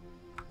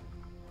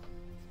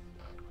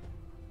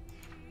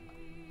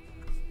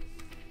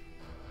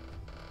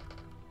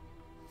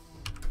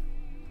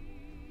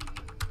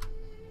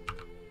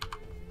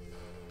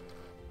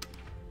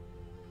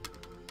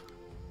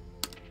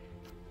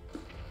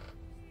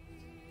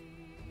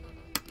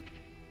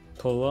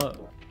 Pull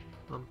up.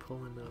 I'm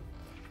pulling up.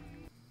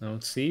 I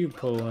don't see you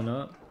pulling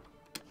up.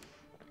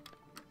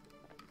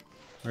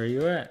 Where are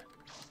you at?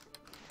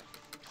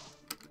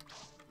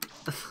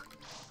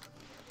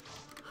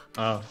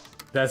 Oh,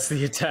 that's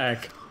the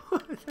attack.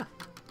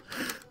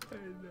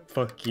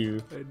 Fuck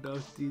you. I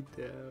knocked you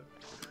down.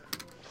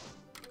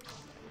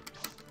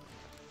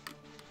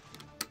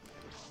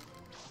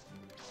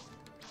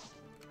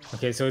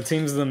 Okay, so it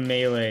seems the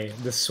melee,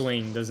 the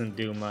swing, doesn't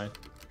do much.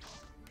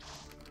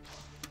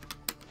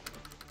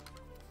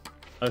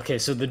 Okay,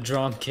 so the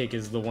drop kick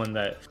is the one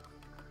that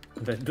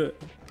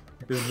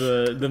is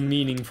the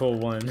meaningful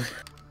one.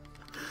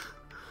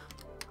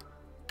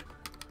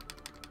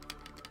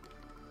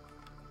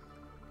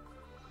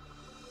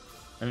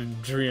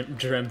 I've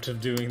dreamt of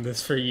doing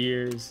this for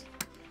years.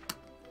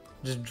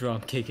 Just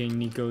drop kicking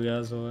Nico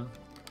Yasuo.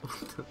 What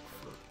the fuck?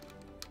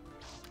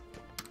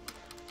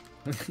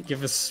 You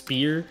have a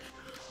spear?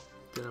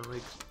 Then I'm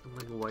like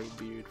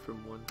Whitebeard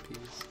from One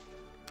Piece.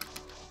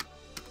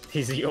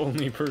 He's the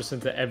only person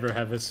to ever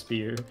have a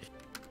spear.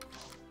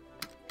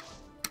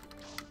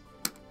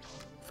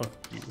 Fuck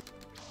you.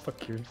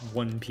 Fuck your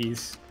One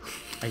Piece.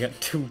 I got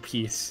 2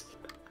 piece.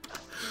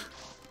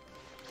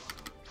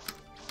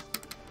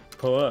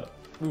 Pull up.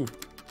 Ooh.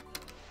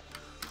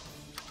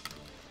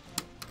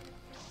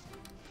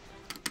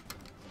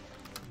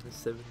 The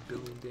 7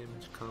 billion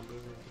damage combo.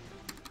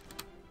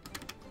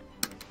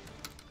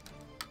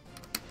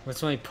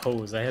 What's my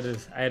pose? I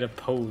had a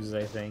pose,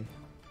 I think.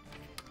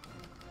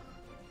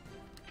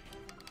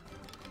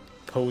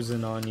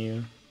 Posing on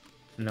you.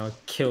 And I'll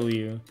kill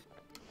you.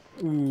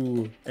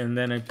 Ooh, and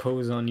then I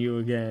pose on you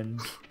again.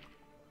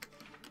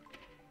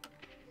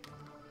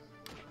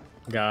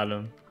 Got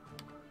him.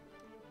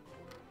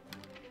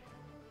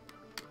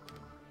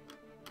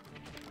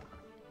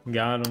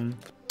 Got him.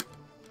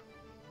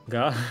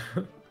 Got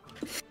him.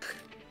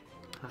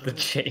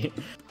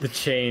 The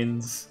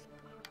chains.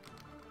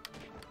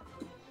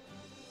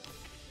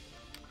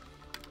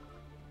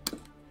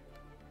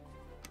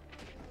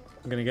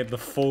 I'm gonna get the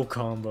full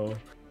combo.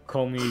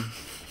 Call me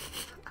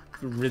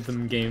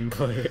rhythm game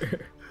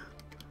player.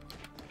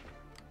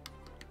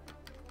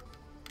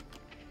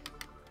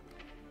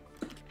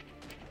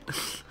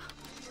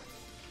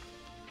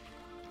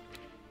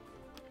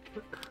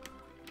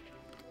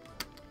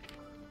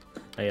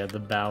 Oh yeah, the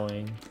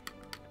bowing.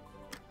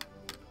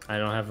 I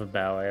don't have a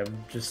bow, I have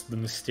just the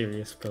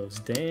mysterious pose.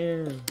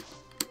 Damn.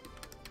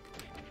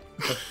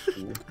 Fuck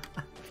you.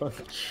 Fuck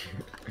you.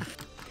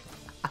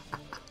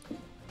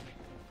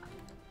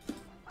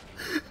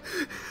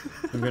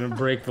 I'm gonna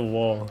break the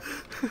wall.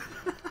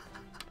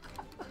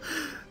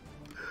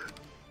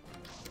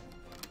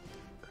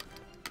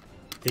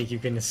 Think you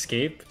can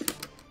escape?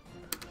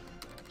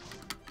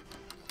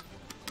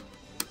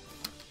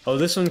 Oh,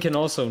 this one can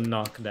also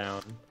knock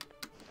down.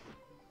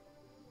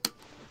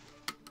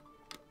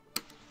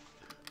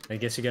 I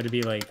guess you gotta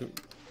be like...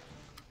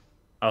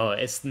 Oh,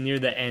 it's near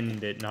the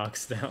end it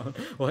knocks down.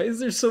 Why is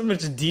there so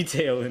much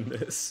detail in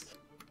this?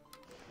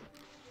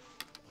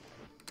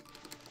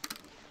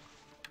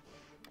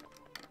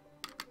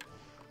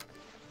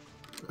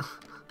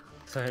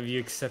 So have you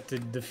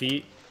accepted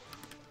defeat?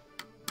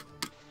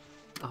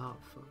 Oh,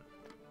 fuck.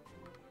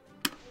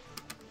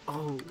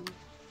 Oh.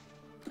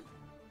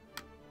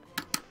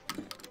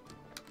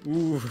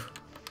 Ooh.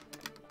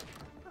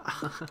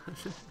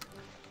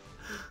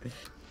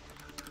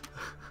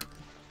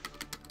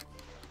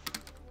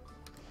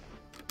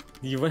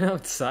 You went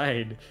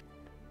outside.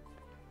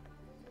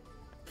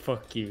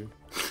 Fuck you.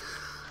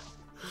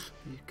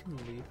 You can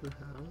leave the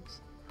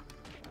house?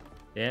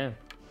 Yeah.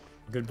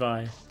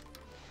 Goodbye.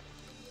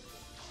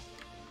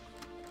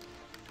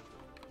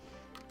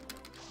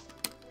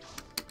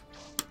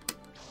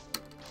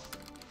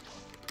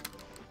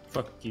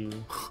 Fuck you.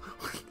 You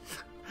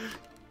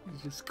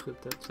just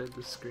clipped outside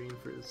the screen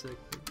for a second.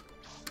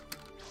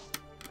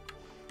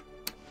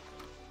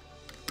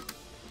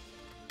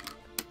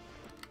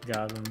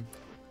 Got him.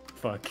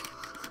 Fuck.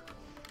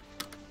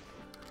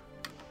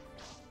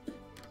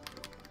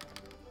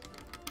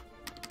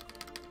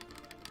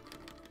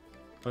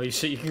 Holy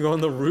shit, you can go on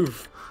the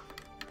roof.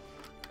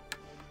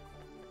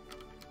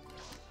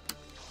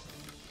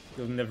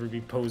 You'll never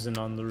be posing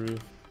on the roof.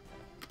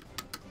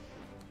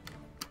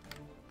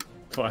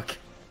 Fuck.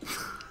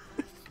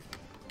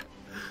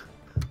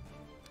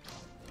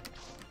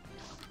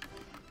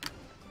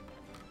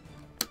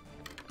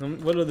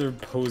 What other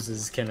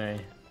poses can I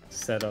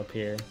set up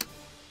here?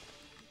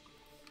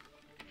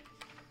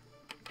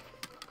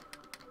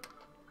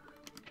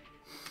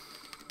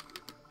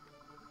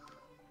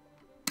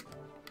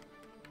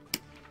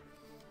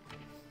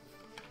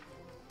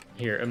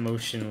 Here,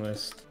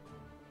 emotionless.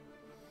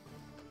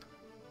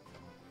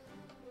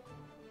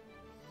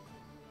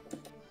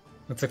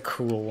 That's a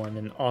cool one,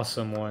 an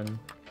awesome one.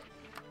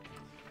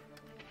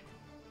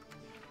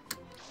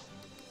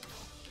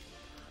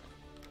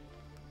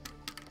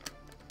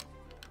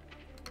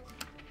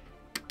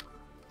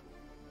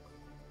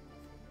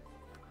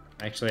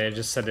 Actually, I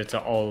just set it to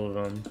all of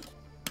them.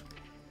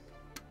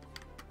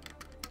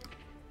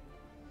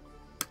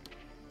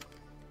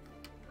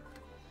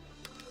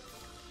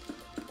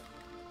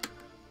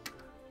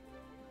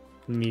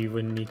 Me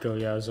with Nico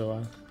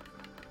Yazawa.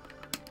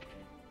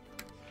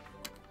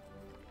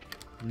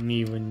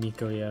 Me with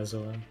Nico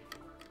Yazawa.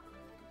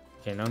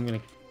 Okay, now I'm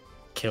gonna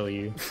kill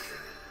you.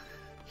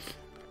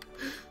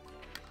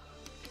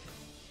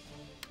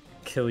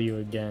 Kill you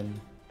again.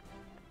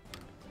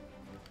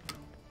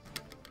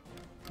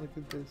 Look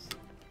at this.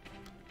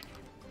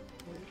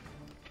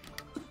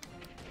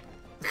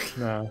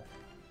 Nah.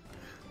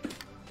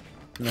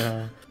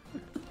 Nah.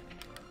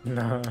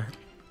 Nah.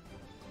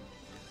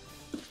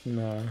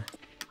 Nah.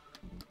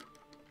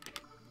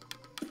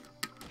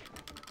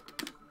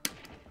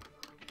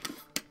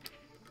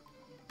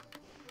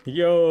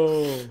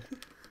 Yo!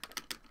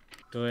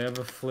 Do I have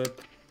a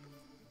flip?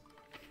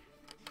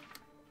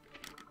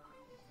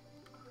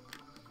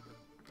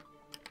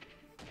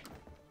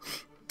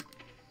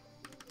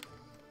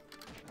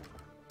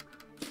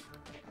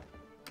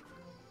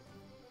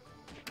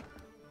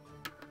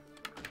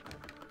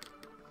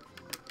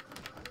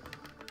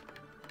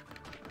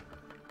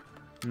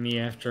 Me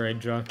after I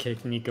draw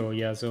kick Nico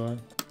Yasuo.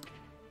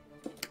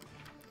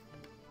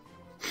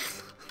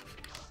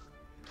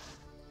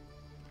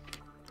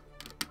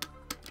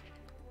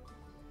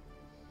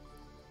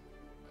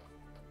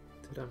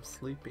 Dude, I'm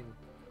sleeping.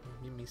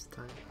 Mimi's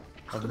time.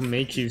 I'll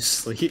make you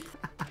sleep.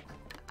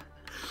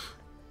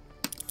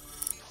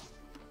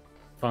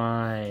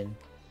 Fine.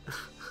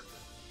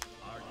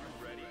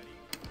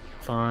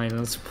 Fine,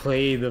 let's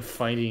play the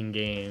fighting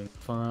game.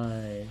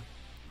 Fine.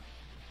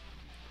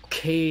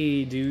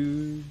 Okay,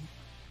 dude.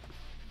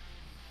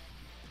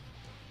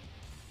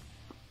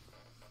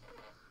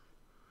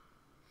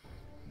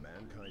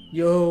 Mankind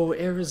Yo,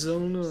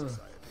 Arizona.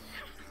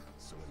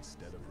 so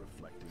instead of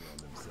reflecting on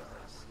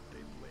themselves,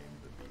 they blame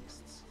the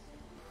beasts.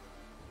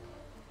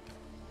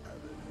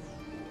 Heaven or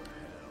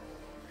hell.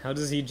 How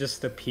does he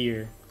just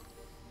appear?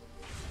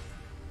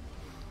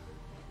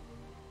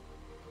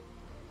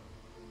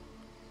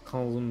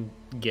 Call him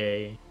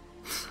gay.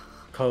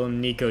 Call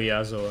him Nico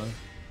Yasuo.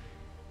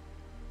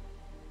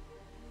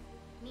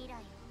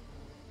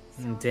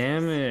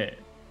 Damn it.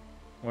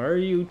 Why are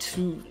you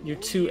you're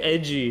too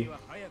edgy.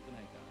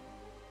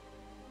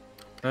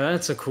 Now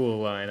that's a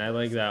cool line. I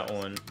like that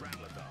one.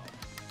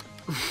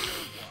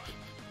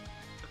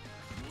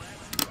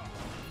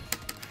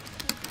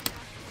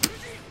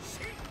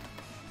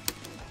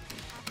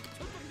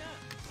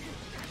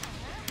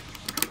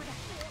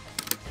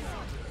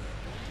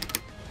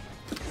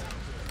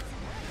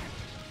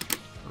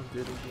 I'll do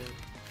it again.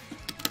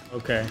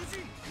 Okay.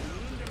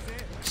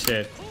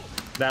 Shit.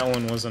 That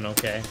one wasn't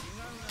okay.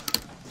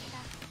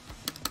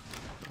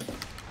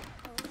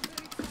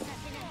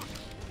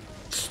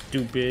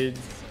 Stupid.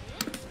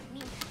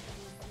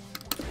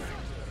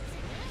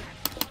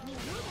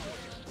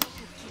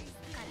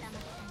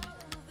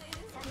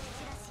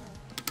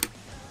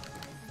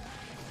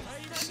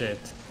 Shit.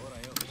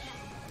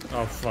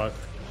 Oh fuck.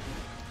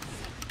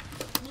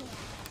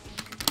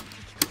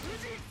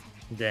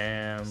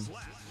 Damn.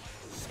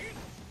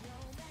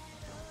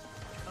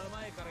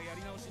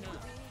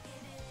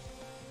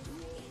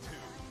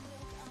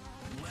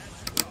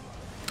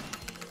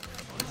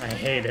 I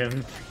hate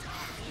him.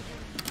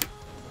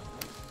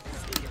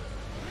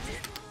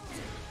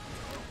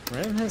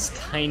 Ren has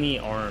tiny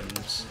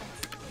arms.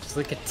 Just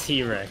like a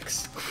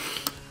T-Rex.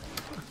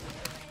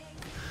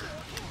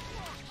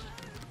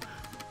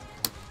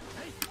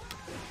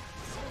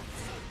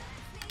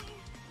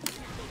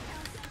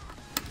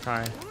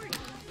 Hi.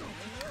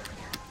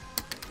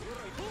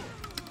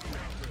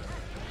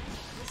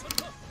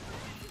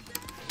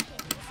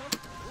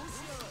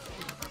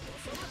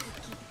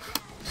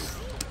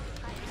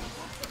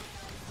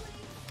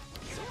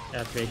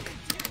 Epic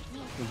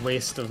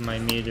waste of my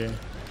meter.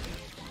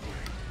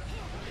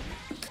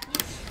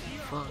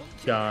 Fuck.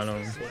 Got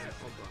him. Hold on.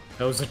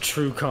 That was a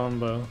true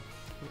combo.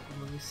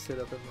 Let me sit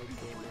up in my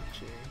gaming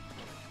chair.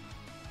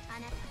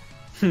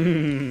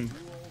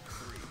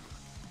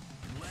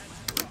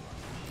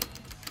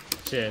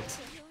 Shit.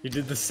 You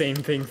did the same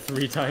thing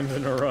 3 times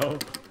in a row.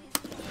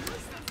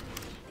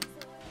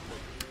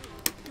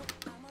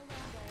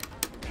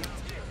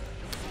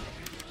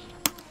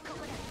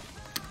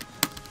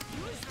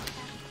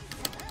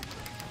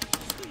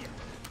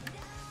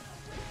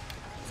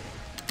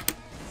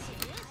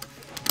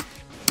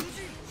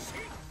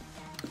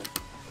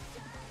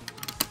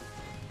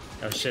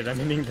 Oh shit, I'm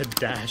hitting the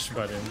dash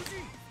button.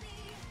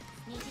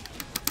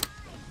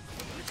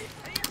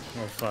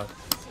 Oh fuck.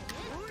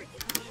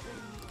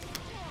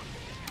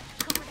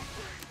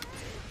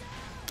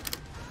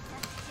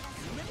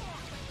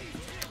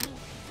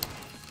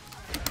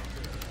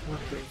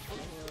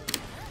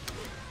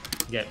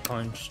 Get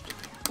punched.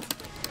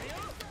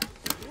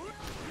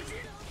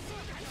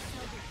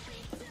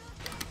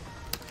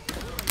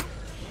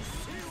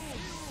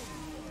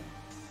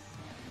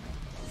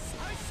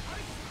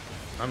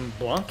 I'm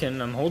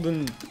blocking, I'm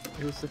holding.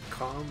 It was a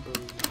combo.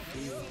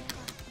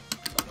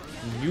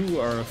 You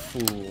are a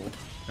fool.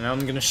 And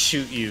I'm gonna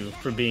shoot you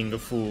for being a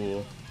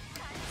fool.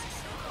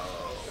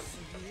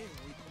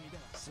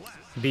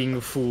 Being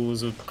a fool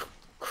is a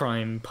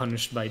crime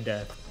punished by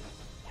death.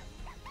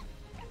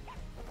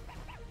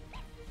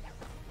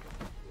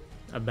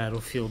 A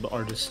battlefield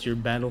artist, your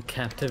battle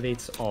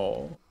captivates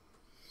all.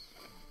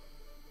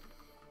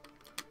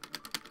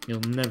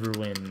 You'll never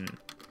win.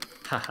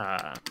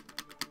 Haha.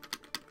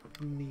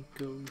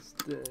 Nico's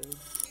dead.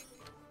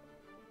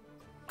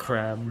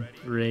 Crab,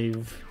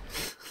 rave.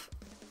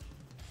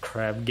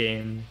 Crab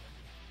game.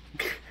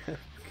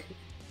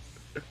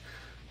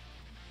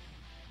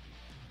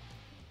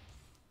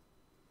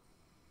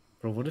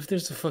 Bro, what if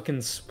there's a fucking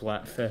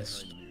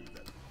Splatfest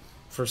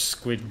for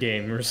Squid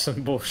Game or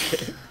some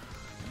bullshit?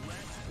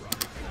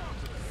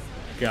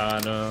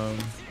 Got him.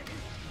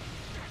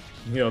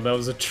 Yo, that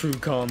was a true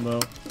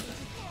combo.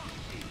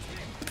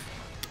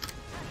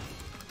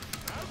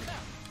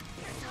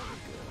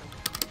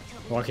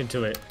 Walk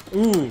into it.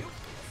 Ooh!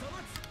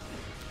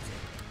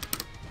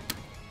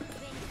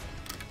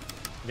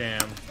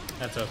 Damn,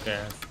 that's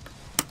okay.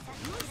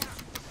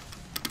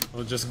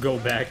 We'll just go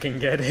back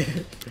and get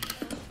it.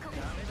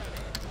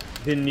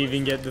 Didn't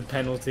even get the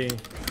penalty.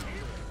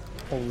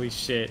 Holy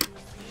shit.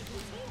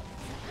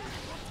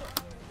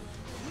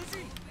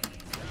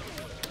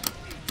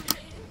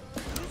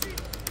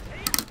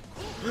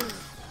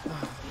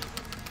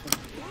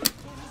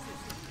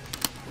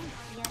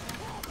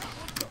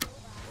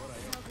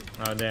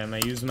 Oh damn, I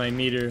used my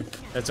meter.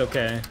 That's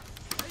okay.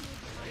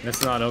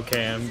 That's not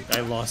okay, I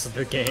lost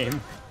the game.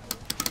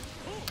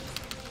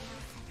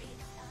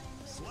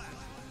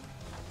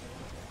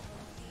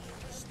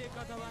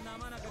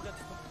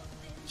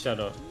 Shut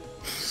up,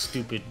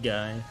 stupid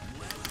guy.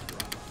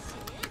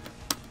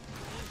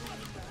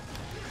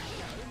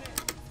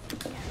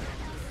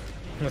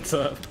 What's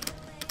up?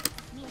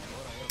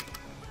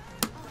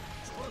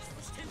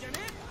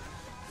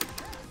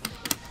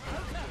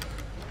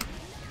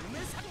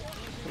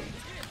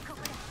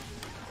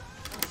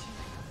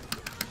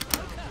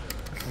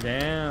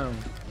 Damn.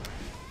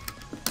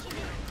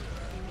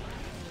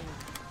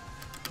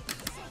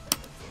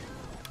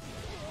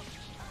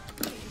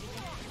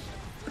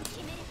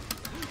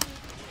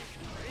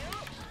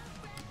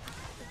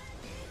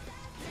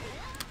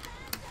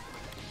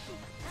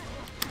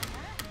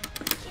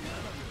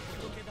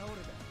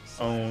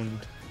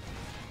 Owned.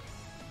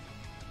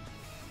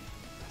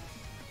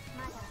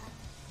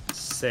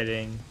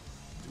 Sitting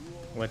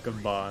like a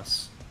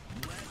boss.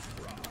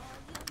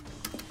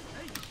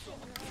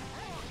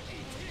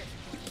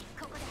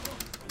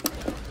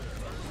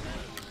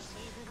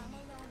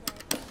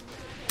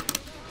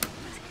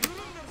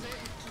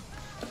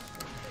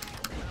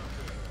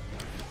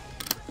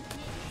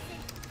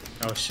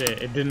 Oh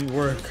shit, it didn't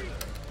work.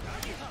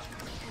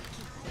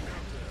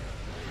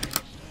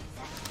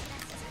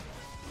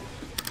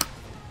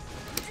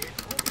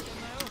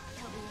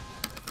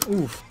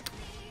 Oof.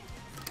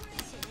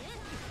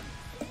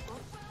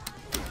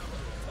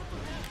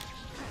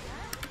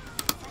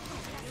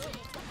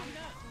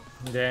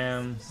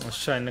 Damn, I was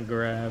trying to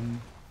grab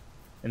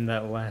in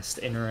that last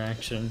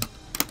interaction.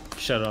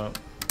 Shut up.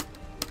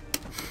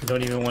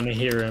 Don't even want to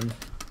hear him.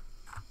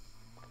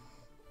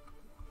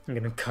 I'm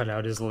gonna cut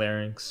out his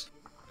larynx.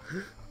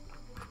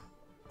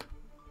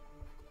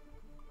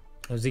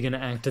 How's he gonna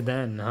act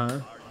then,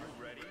 huh?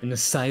 In a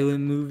silent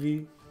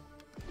movie?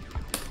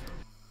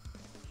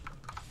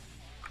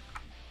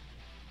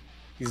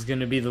 He's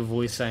gonna be the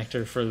voice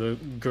actor for the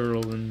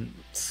girl in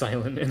a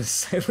silent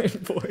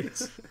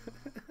voice.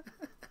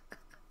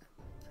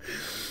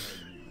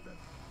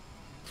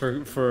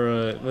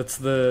 What's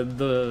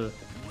the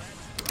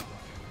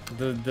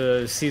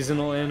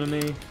seasonal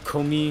anime?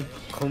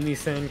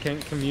 Komi-san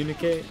Can't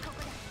Communicate?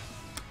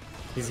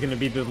 He's gonna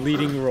be the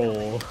leading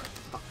role.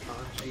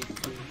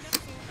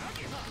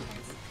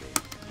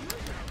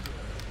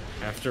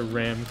 After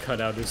Ram cut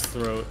out his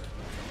throat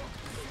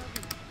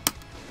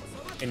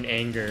in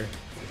anger.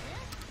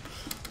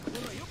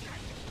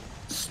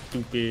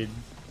 Stupid.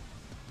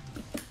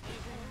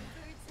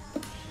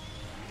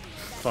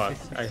 Fuck,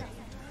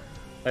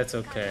 that's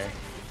okay.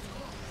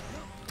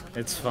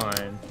 It's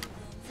fine.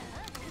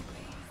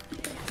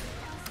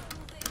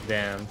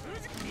 Damn.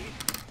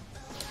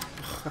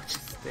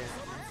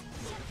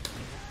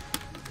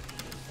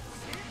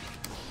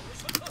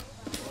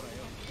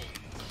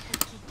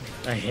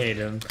 I hate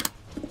him.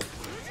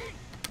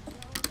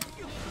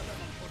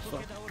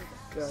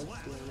 God.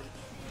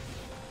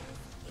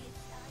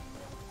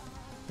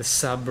 The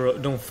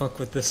Sabro, don't fuck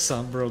with the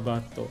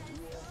Sabrobato.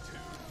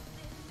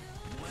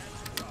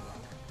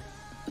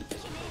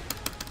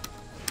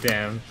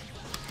 Damn.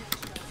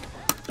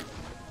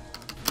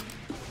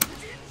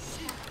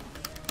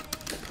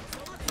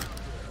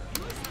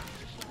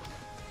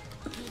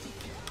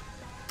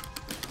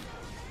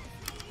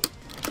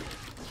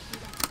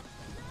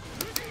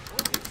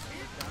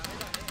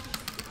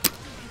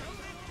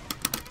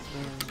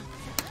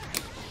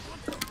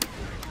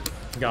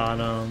 Got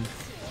him.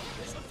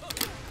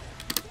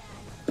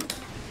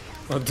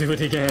 I'll do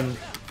it again.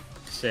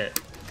 Shit.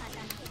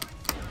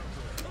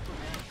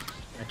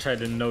 I tried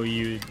to know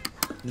you.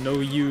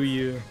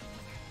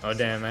 Oh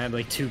damn, I had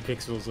like 2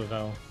 pixels of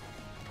hell.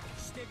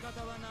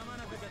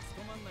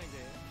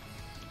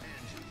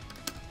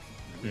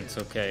 It's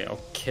okay, I'll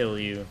kill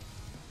you.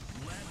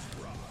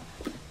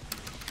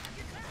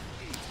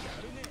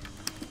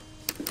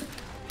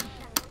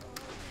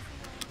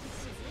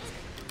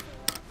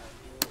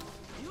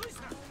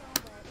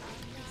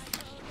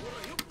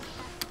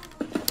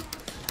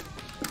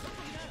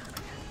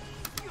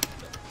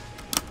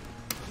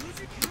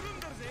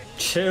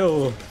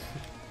 Chill.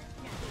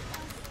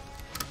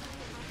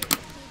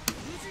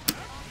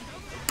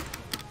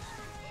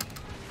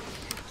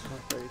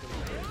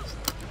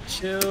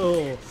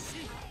 Chill.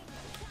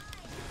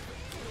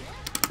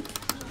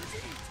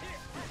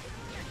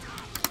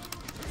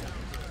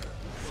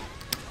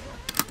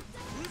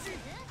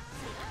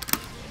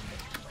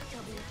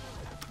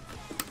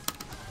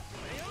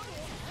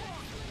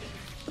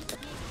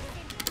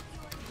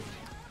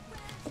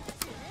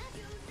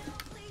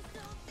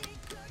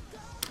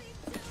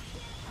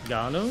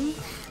 Got him?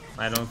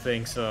 I don't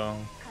think so.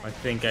 I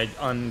think I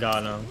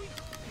ungot him.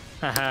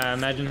 Haha,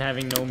 imagine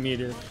having no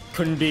meter.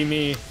 Couldn't be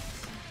me.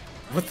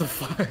 What the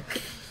fuck?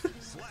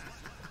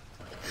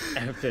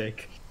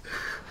 Epic.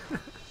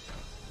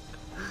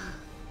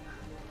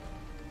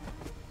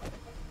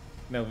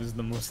 That was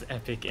the most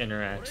epic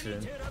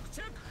interaction.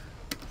 Stay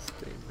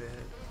mad.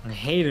 I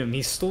hate him.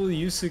 He stole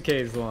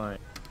Yusuke's line.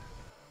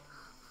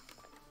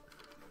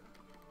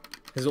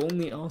 His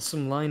only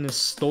awesome line is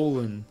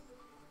stolen.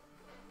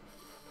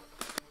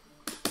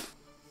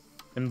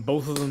 And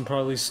both of them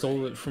probably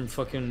stole it from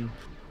fucking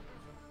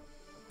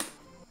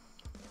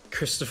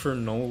Christopher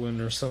Nolan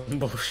or some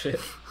bullshit.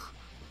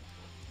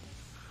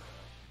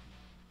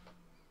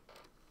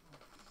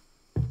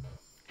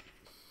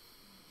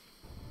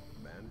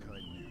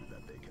 Mankind knew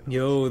that they can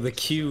Yo, the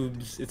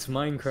cubes. It's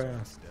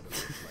Minecraft.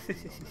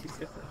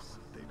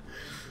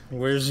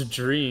 Where's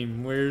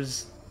Dream?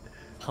 Where's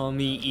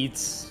Tommy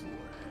eats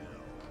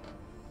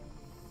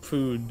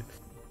food?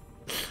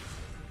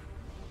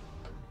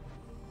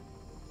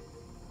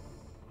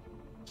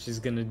 She's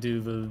gonna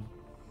do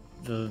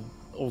the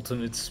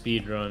ultimate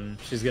speed run.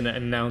 She's gonna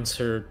announce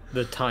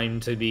the time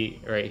to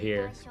beat right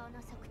here.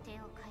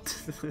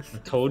 I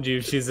told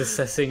you she's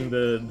assessing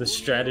the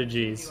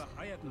strategies.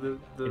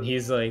 And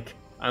he's like,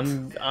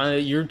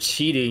 you're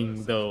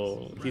cheating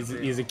though.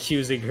 He's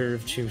accusing her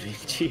of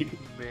cheating.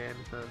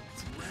 Manhunt.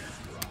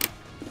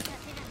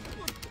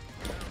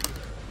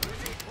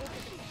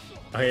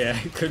 Oh yeah,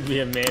 it could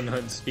be a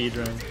manhunt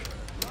speedrun.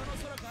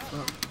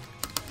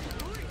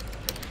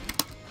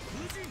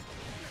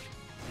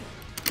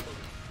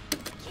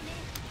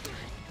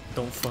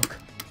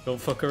 Don't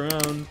fuck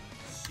around.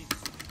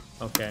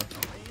 Okay.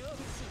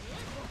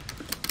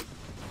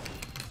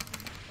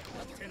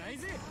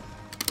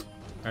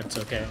 That's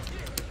okay.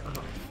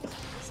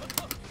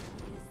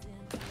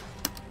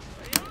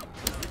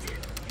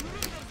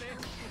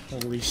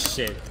 Holy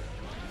shit.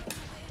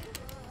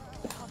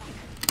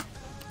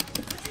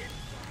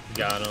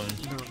 Got him.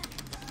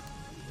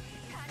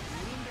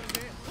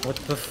 What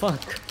the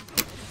fuck?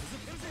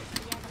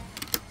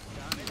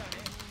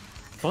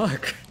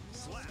 Fuck.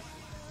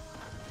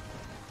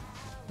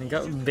 I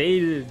got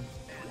baited.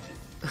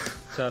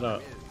 Shut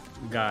up,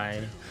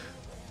 guy.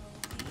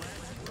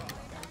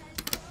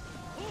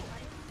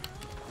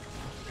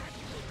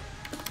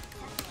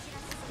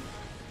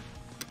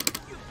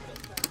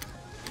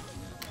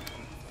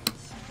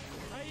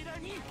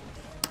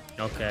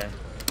 Okay,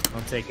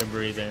 I'll take a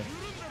breather.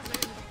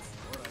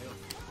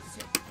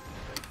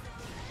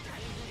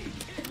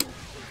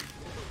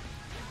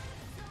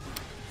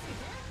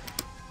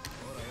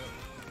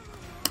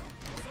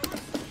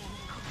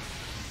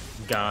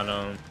 Got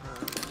him.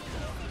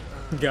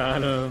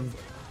 Got him.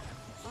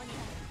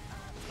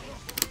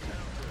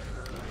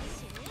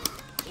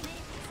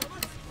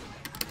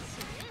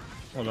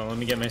 Hold on, let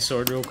me get my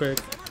sword real quick.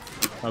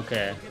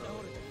 Okay.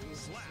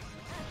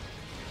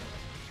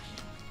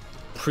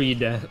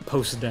 Pre-death,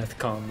 post-death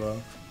combo.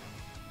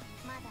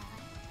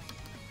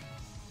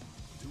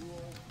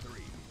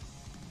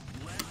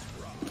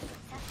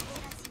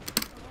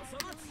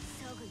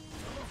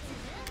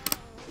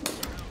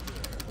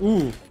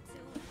 Ooh.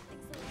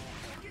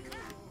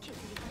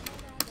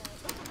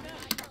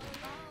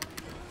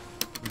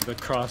 The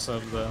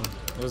cross-up though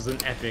was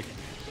an epic,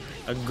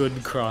 a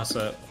good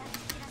cross-up.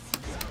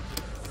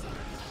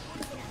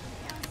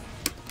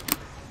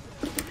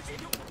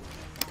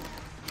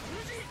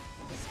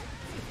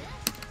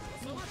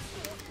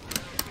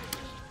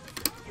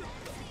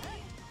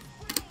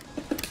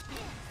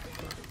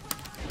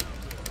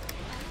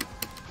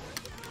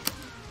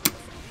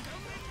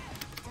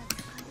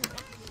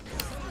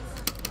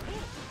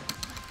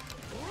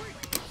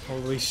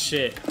 Holy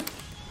shit.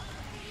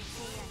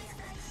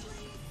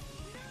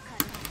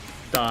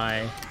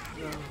 Die.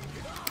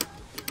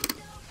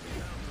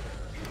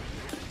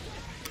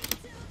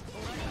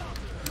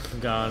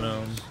 Got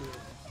him.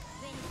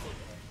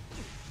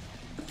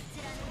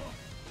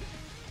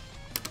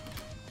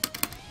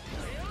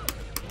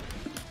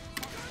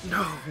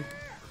 No!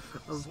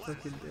 I'm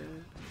fucking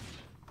dead.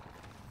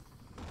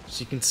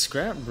 She can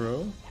scrap,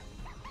 bro.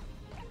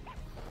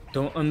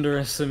 Don't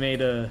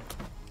underestimate a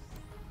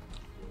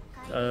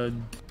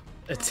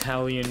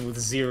Italian with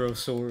 0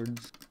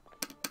 swords.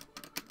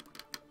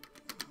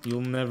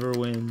 You'll never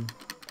win.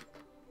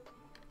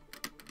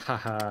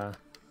 Haha.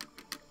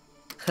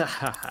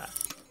 Haha.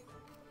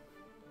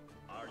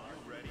 Are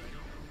you ready?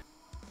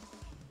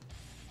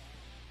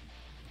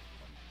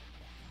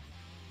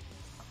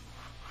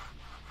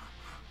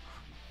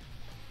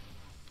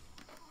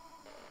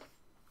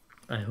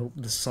 I hope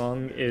the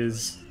song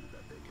is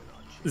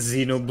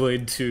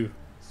Xenoblade 2.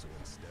 So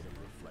instead of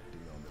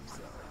reflecting on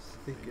themselves,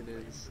 I think it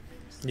is.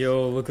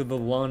 Yo, look at the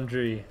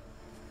laundry.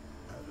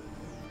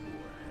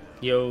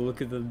 Yo,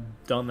 look at the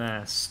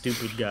dumbass,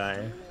 stupid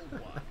guy.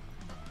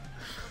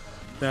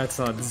 That's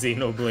not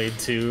Xenoblade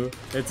 2.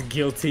 That's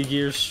Guilty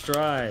Gear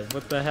Strive.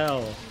 What the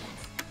hell?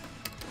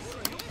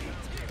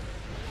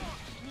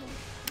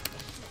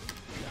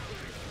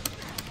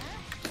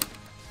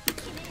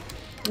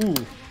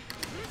 Ooh.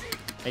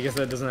 I guess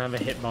that doesn't have a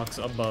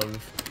hitbox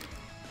above.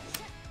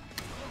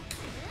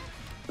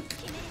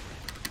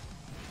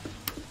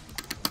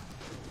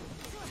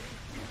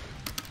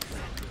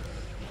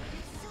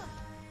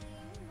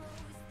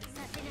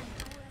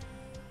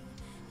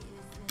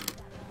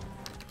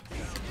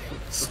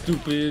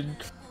 stupid.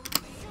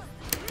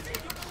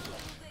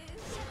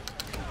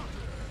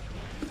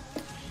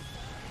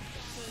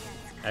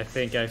 I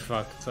think I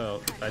fucked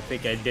up. I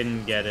think I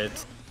didn't get it.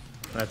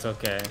 That's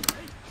okay.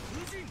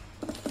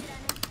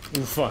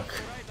 Ooh, fuck.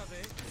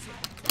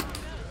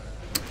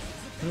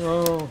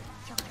 No.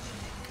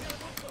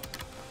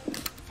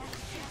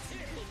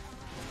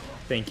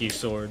 Thank you,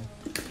 sword.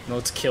 No,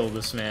 let's kill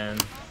this man.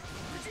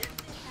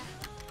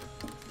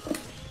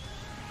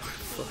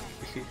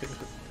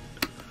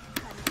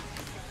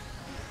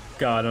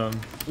 Got him.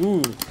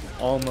 Ooh,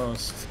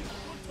 almost.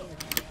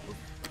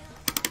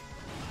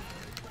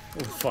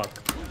 Oh, fuck.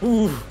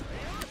 Ooh.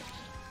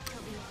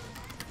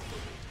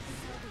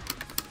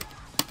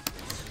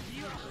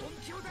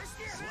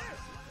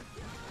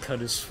 Cut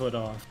his foot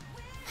off.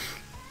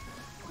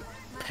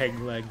 Peg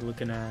leg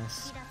looking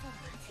ass.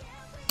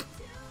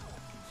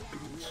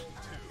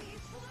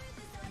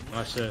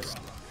 Watch this.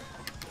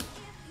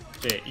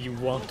 Shit, you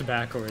walked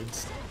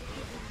backwards.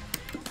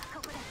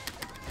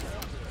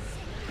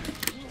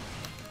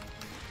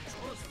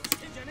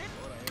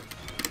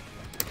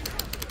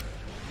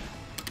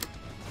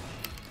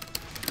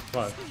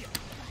 Fuck.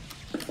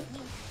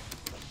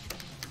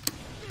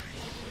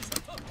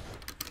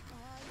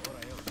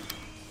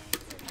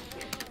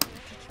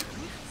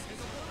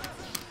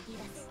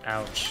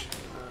 Ouch.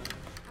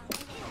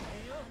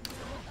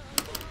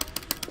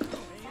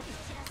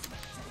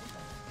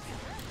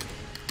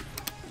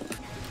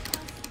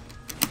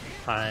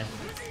 Hi.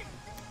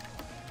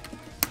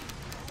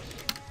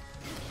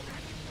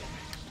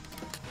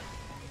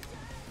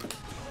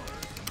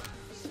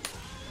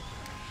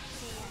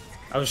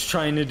 I was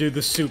trying to do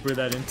the super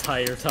that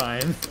entire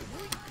time.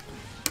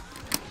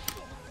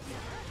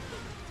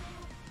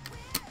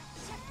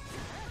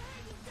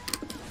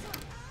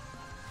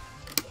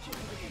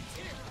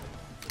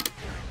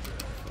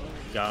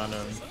 Got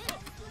him.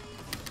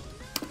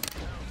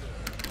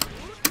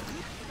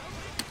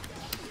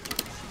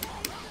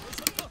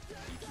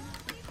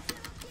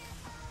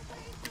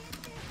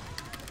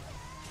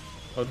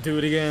 I'll do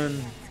it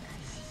again.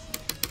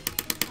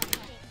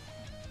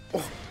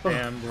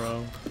 Damn,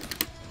 bro.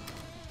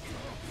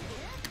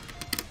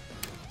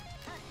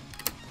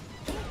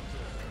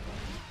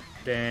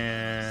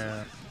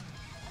 Damn.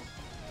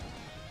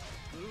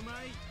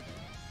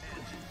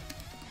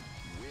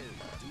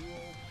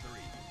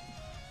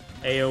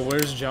 Ayo,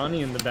 where's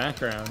Johnny in the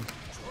background?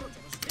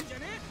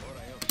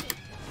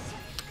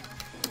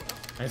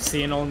 I've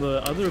seen all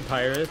the other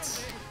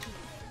pirates.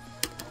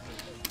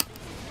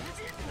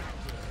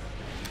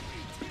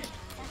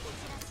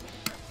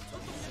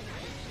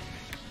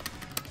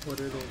 What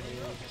are their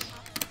names?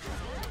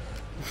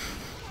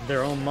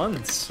 They're all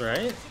months,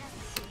 right?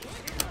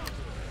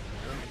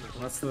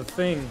 That's the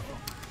thing.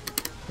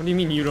 What do you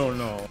mean you don't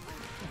know?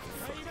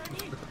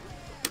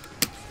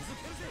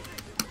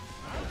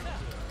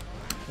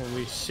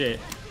 Holy shit.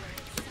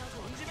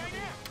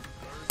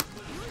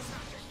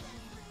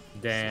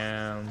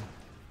 Damn.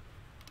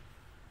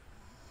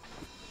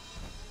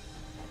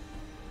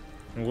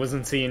 I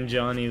wasn't seeing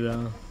Johnny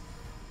though.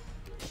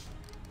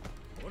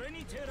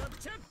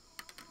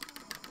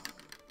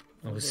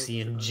 I was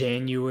seeing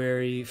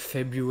January,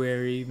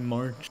 February,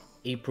 March,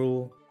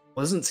 April.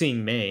 Wasn't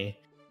seeing May.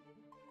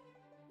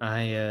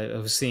 I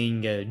was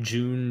seeing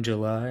June,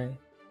 July.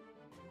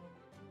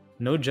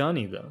 No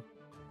Johnny though.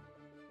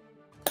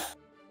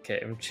 Okay,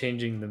 I'm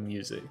changing the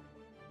music.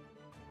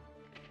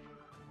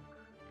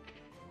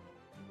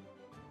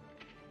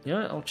 You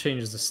know what? I'll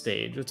change the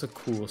stage. It's a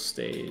cool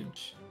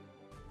stage.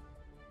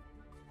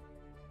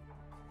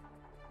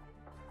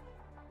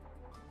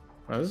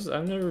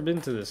 I've never been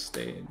to this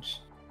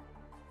stage.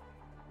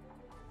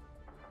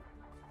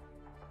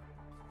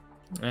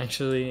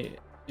 Actually,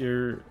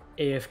 you're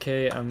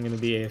AFK. I'm gonna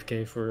be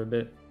AFK for a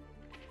bit.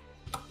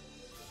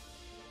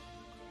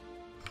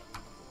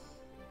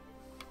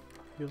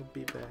 You'll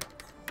be back.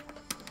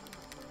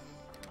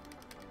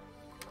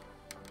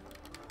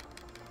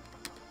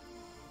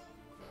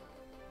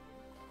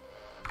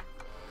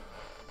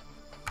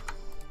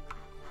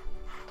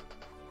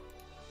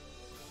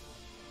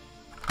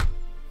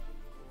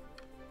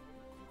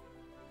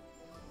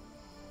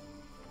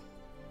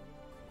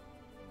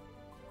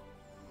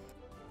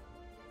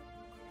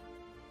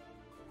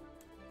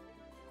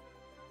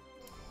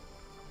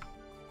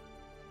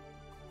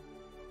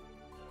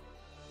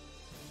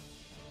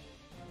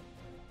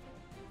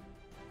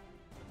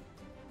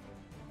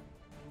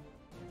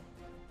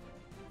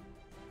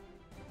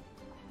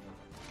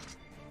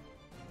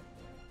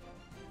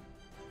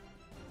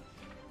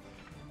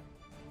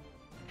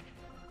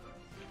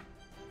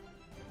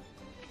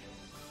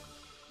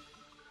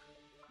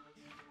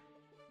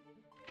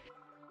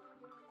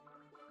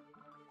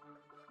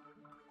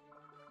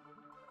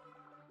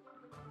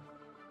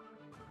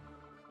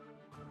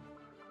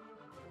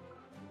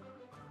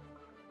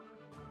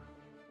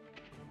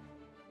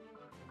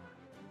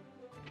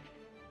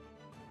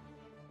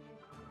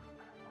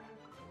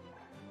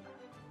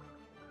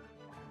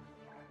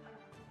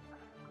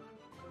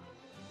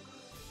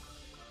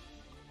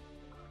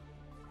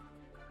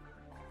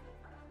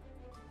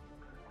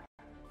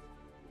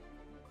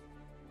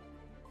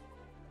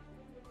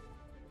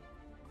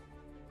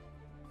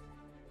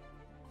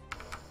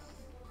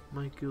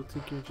 My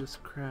guilty gear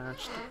just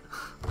crashed.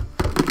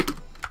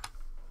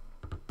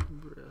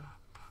 Bruh.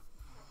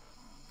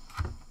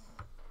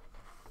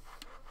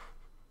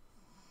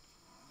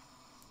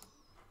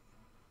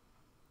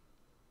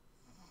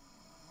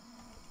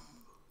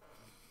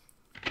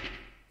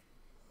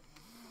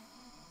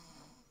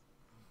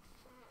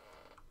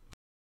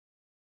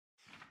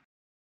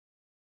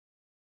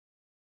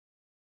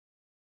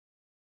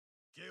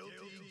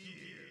 Guilty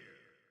Gear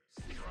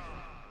Strive.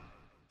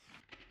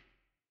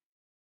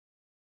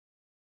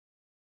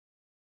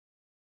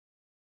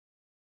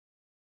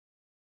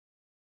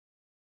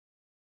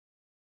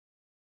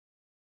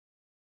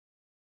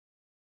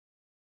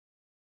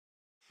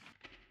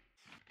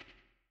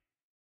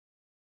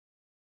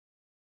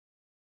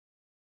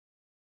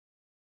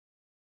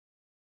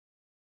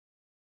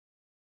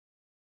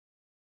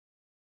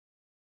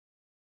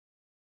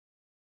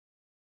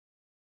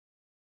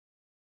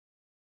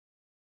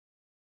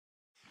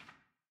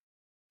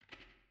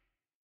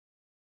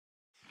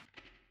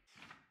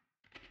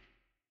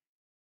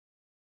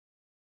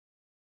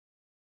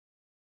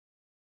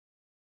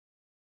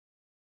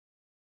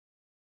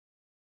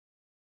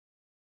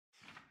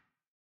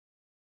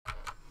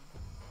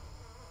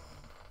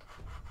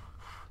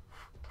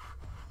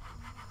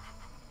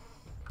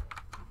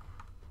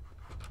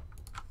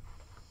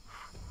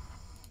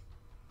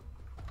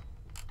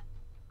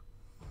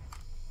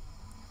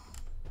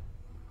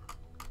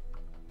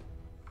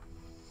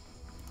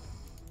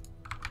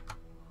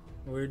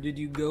 Where did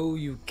you go,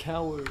 you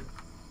coward?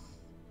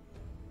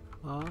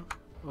 Huh?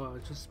 Oh, I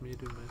just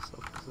muted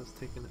myself because I was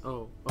taking.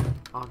 Oh,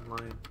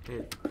 online.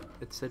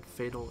 It said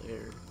fatal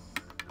error.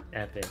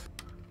 Epic.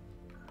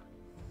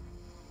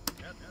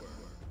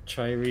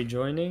 Try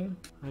rejoining?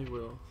 I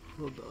will.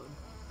 Hold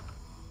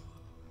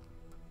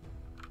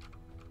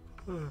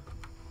on.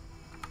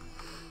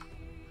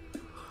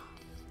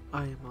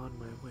 I am on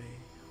my way.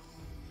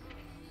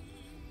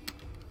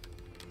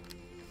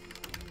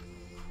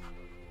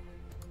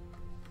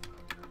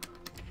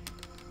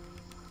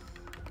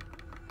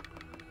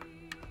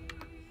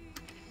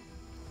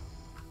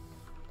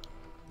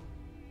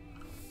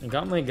 I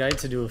got my guy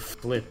to do a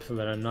flip,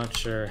 but I'm not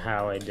sure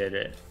how I did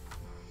it.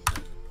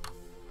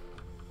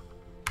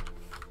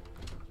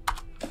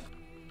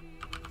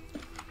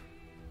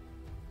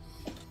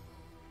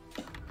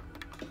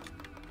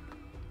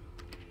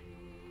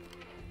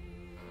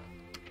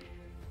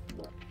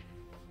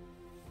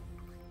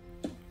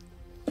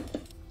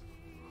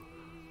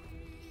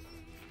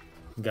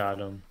 Got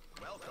him.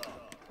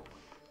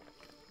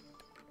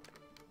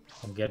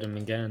 I'll get him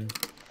again.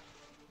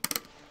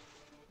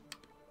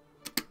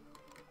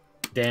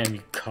 Damn,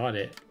 you caught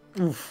it.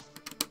 Oof.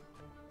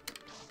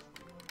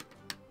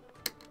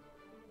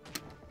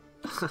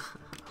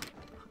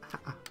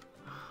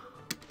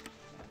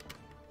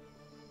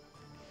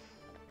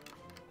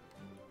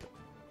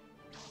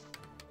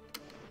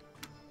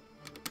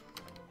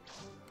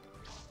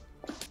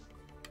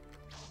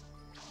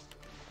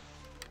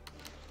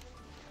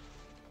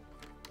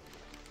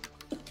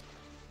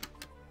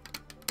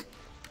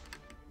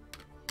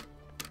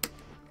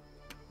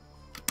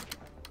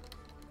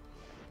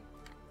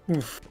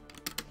 Oof.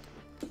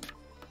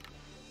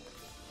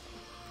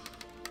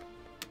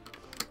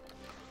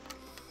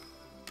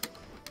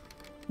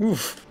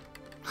 Oof.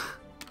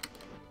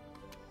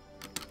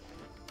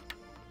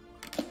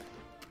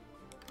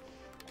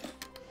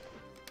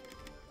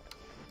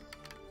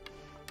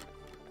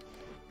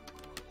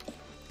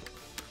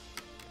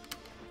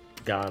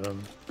 Got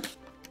him.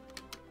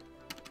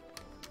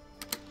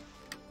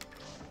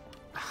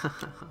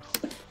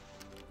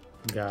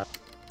 Got.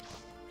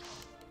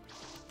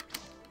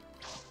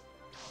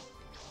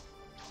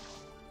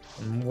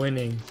 I'm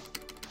winning.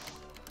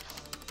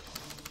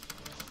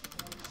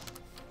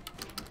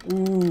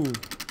 Ooh,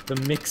 the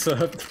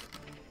mix-up.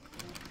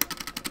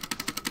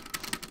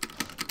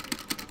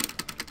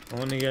 I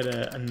want to get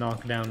a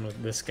knockdown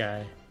with this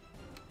guy.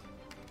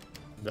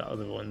 The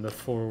other one, the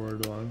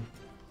forward one.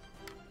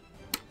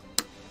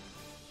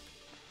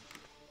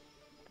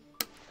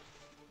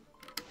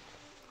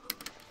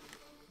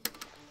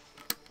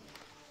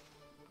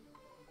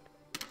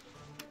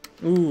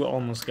 Ooh,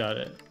 almost got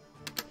it.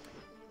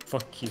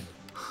 Fuck you.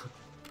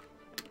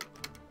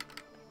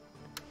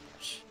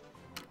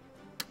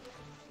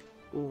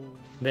 Ooh.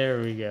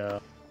 There we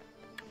go.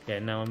 Okay,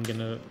 now I'm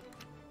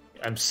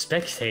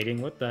spectating,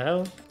 what the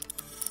hell?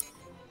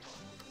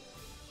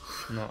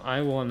 No,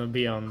 I wanna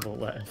be on the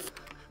left.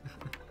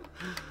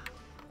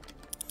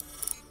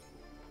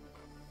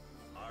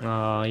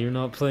 Aw, you're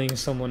not playing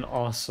someone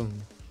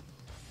awesome.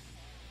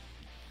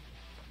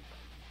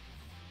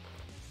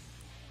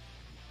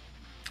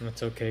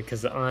 That's okay,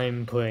 because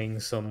I'm playing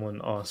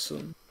someone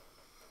awesome.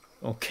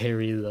 I'll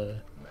carry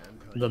the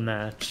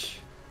match.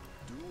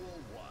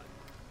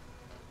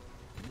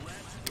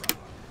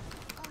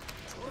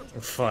 Oh,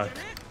 fuck.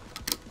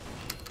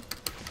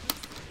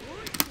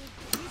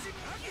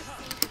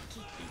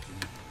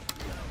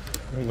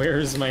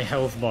 Where's my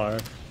health bar?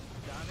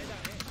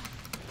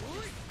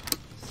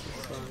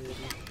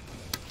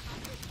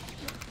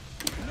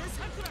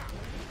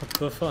 What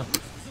the fuck?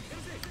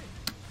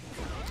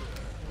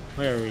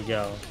 There we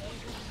go.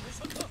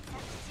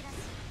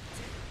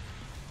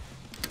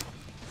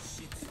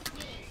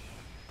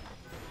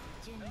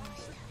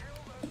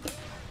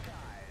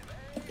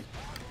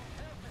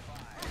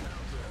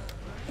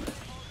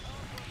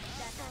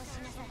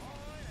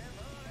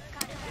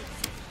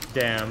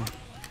 Damn.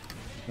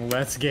 Well,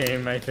 that's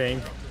game, I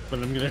think. But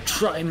I'm gonna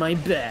try my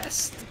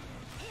best.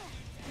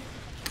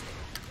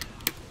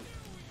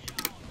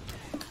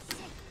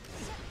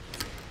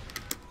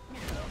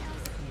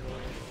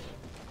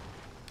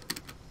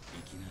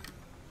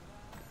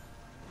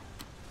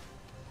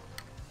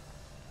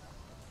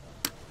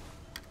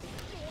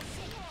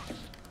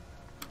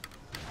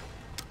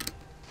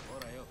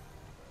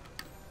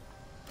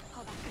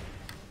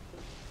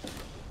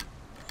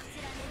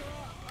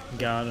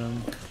 Got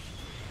him.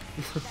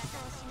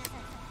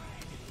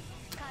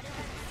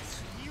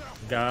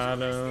 Got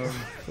him.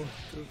 What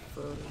the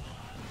fuck?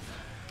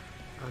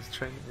 I was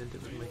trying to end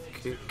it with my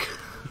kick.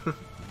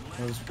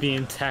 I was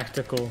being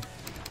tactical.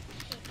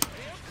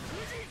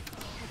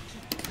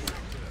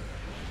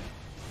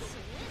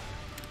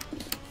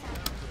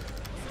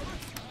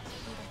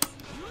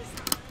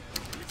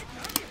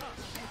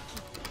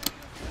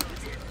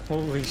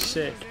 Holy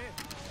shit.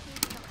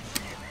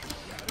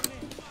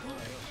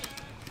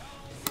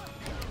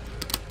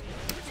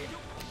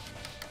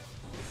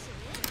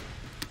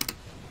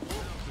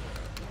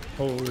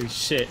 Holy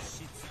shit.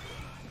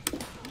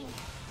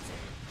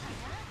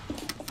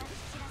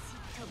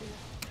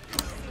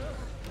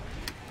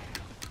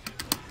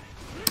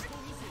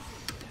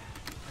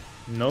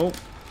 Nope.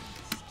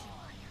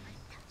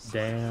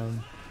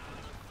 Damn.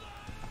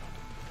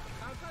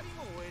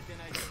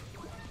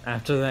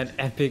 After that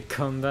epic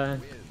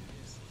comeback.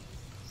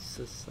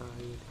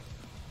 Society.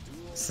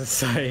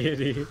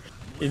 Society.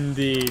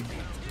 Indeed.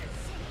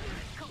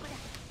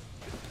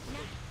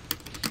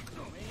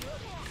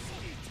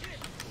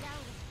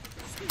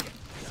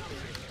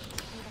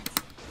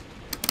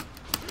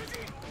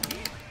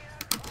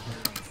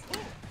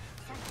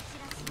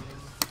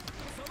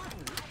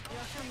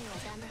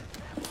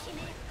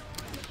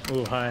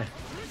 Oh, hi.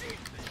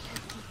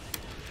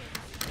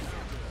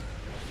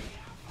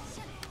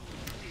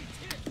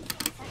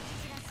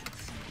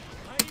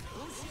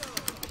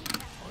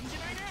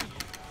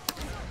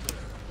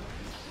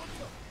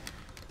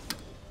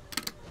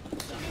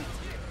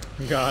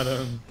 Got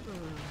him.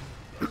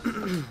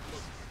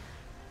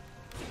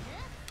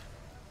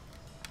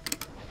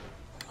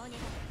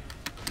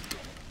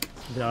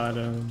 Got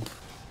him.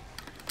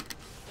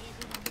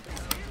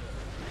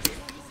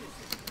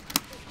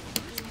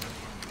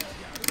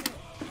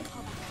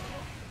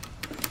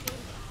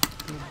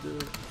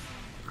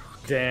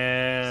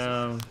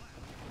 Damn.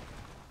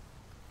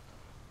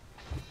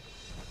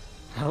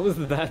 How is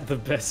that the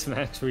best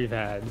match we've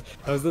had?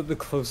 How is that the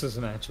closest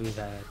match we've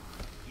had?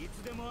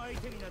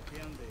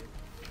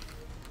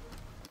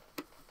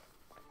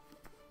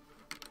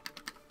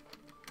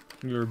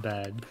 You're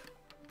bad.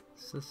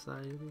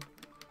 Society.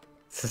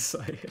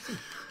 Society.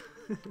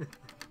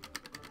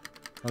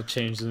 I'll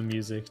change the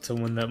music to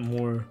one that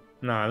more...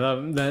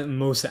 Nah, that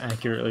most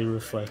accurately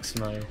reflects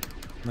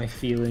my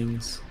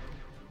feelings.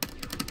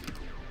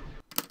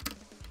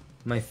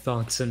 My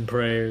thoughts and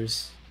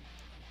prayers.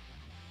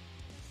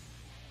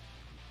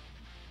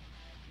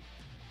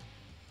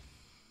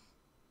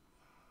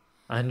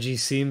 Anji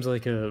seems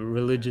like a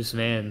religious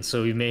man,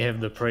 so he may have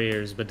the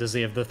prayers, but does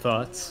he have the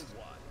thoughts?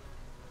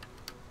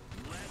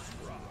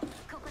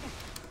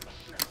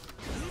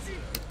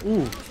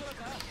 Ooh.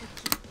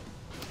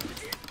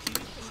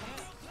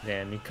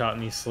 Damn, he caught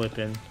me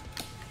slipping.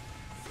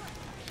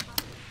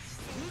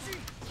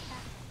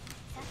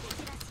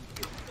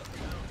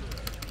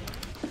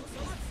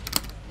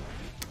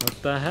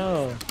 What the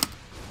hell?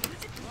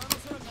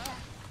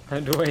 How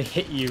do I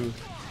hit you?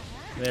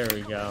 There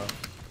we go.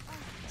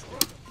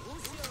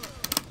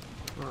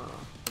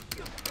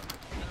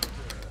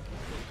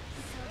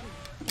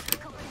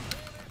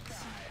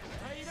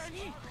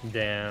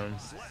 Damn.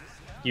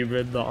 You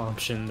read the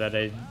option that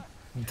I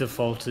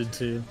defaulted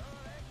to.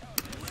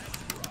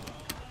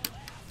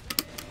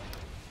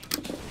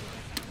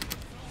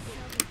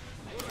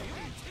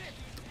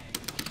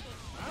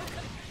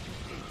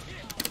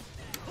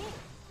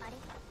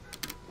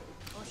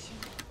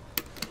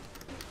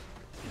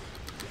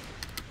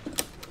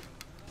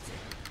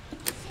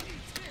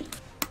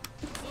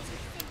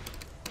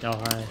 Oh,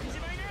 hi.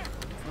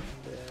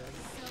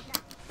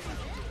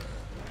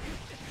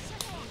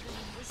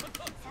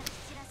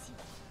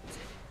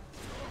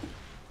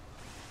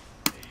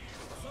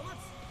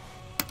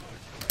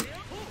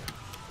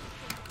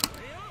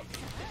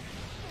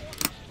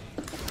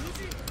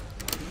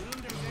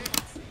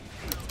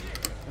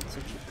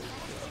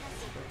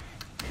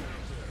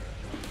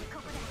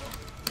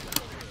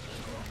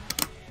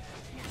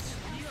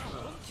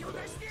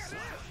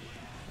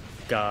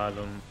 Got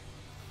him.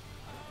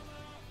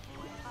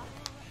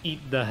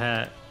 Eat the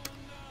hat.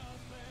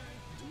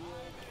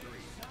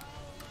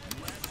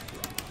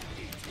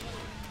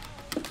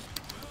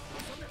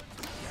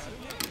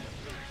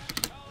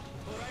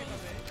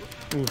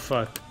 Ooh,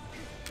 fuck.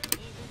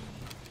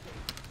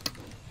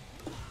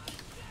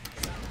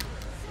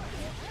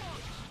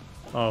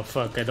 Oh,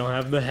 fuck, I don't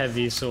have the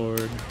heavy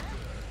sword.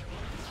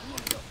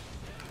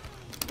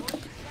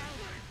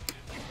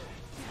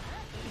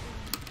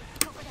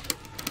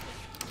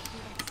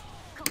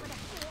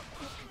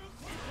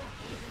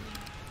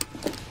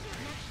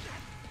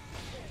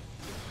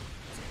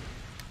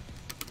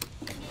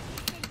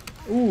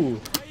 Ooh.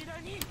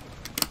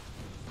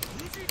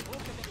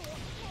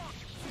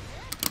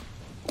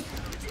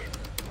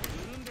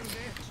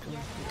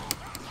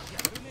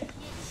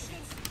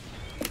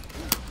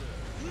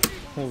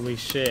 Holy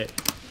shit.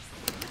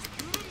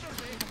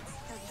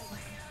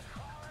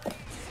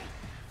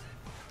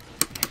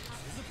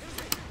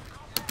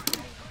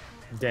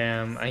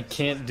 Damn, I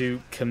can't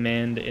do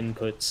command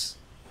inputs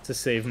to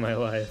save my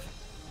life.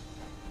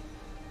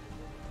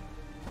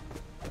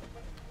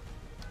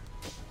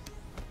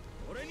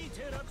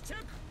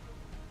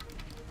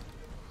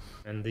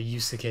 And the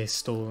Yusuke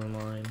stolen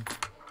line.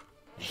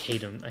 I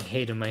hate him, I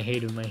hate him, I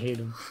hate him, I hate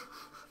him.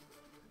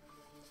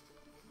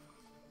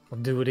 I'll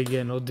do it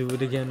again, I'll do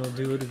it again, I'll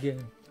do it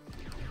again.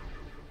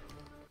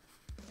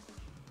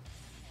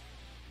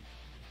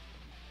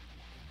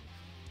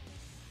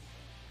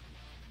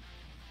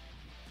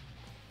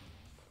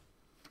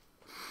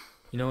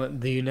 You know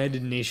what? The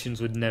United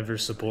Nations would never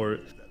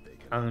support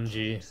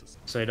Anji,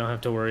 so I don't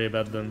have to worry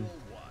about them.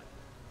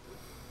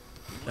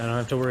 I don't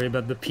have to worry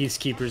about the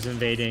peacekeepers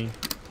invading.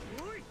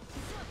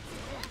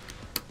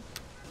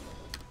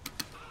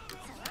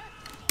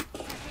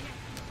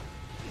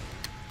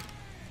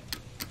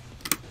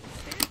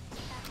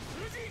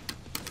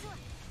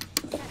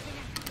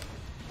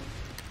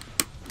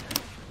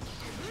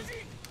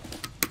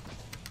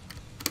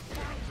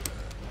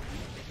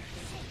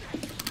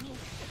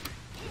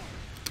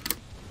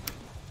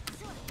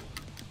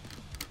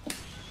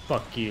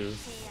 Fuck you.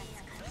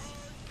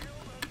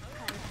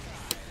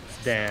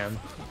 Damn.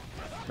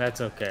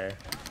 That's okay.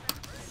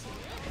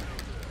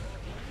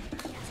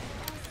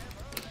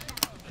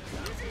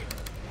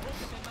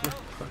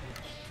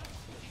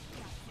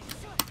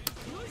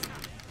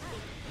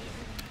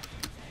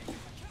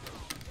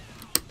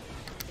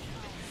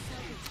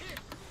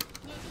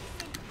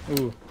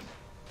 Ooh.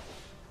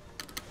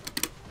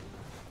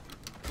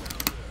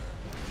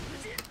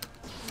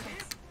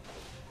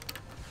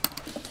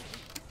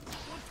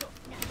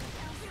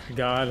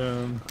 Got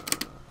him.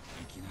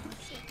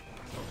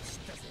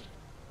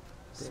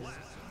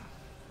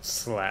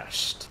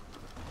 Slashed.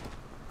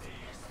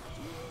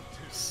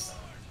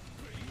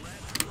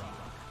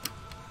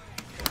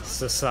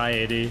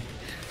 Society.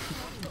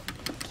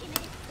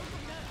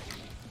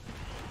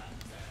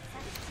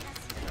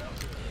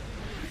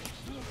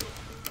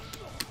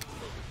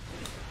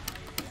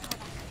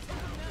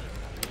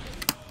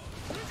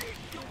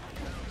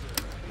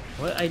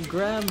 What? I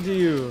grabbed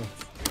you.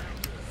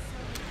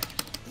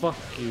 Fuck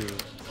you.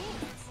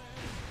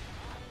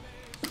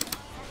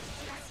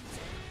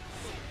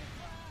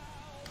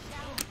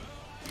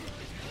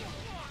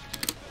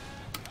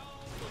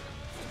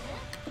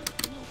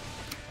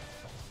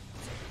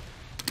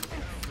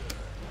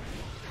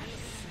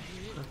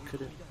 I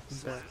couldn't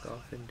back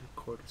off into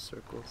quarter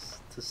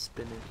circles to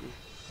spin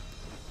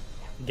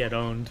it. Get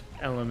owned,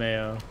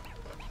 LMAO.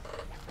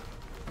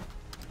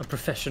 A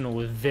professional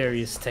with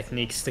various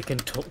techniques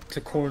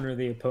to corner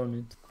the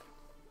opponent.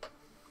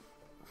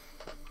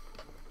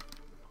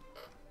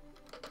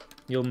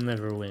 You'll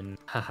never win.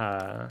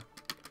 Haha.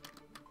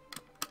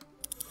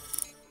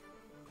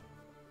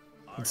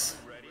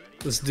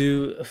 Let's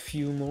do a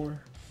few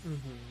more.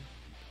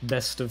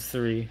 Best of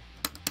 3.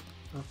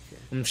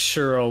 Okay. I'm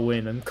sure I'll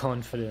win. I'm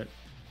confident.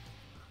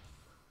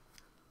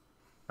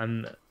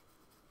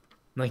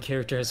 My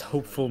character has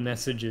hopeful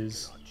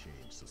messages,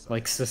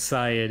 like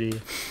society.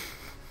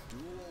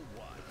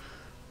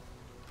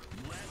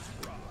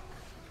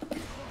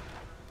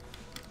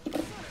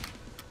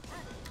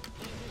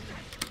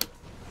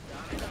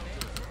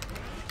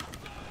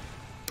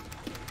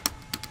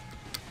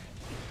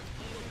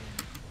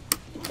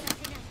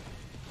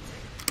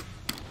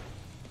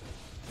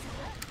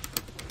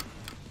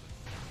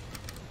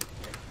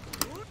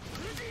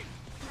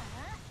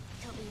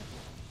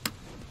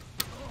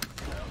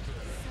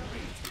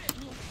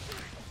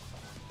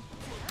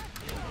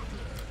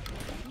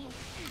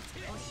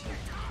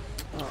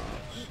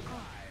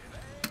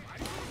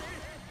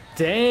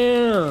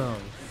 Damn!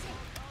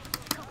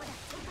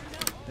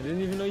 I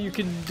didn't even know you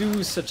could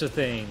do such a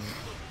thing.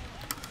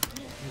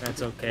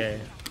 That's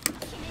okay.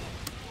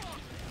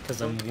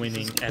 Because I'm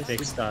winning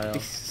epic style.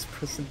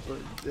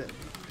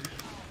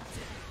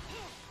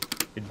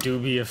 It do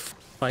be a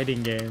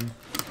fighting game.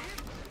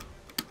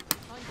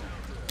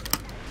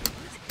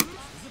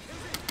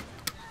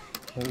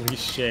 Holy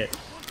shit.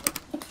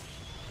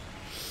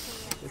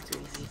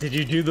 Did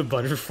you do the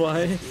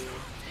butterfly?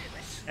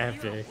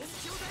 Epic.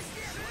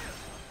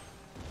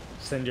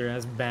 Send your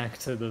ass back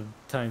to the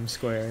Times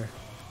Square.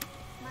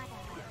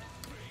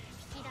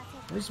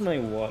 Where's my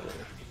water?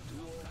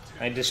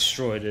 I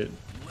destroyed it.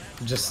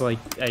 Just like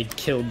I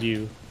killed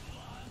you.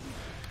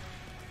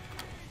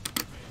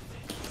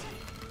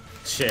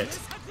 Shit.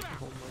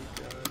 Oh my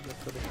god,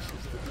 that's what it's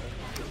just the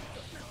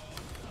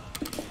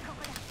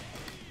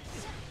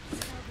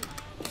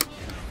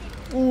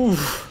time.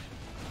 Oof.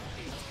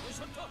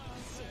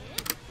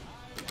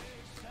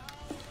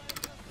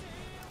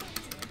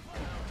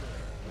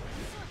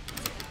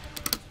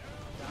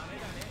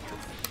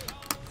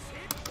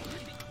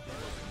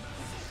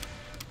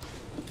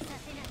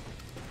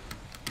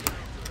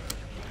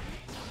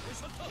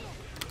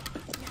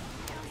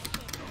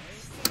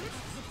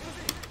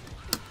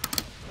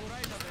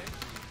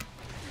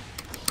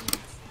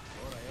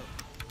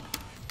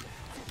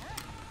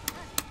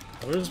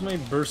 Where's my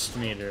burst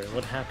meter?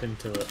 What happened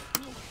to it?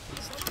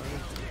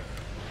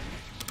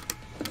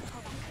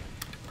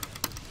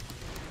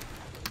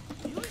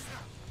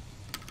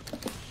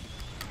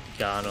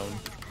 Got him.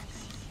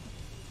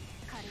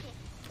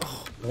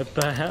 Oh, what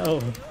the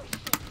hell?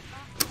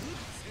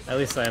 At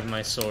least I have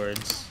my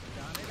swords.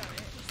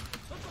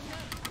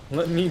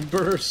 Let me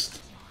burst!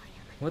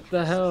 What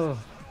the hell?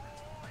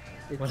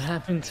 What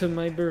happened to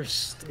my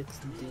burst? It's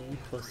D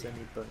plus any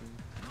button.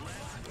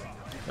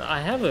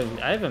 I have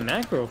a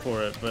macro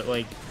for it, but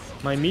like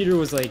my meter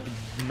was like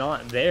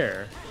not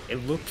there.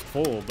 It looked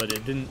full, but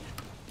it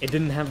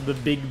didn't have the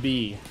big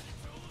B.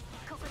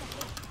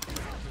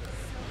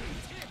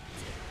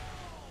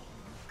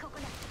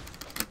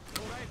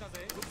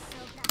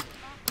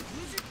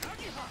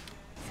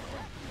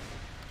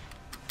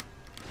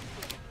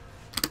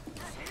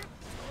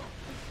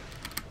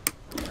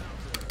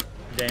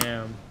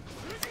 Damn.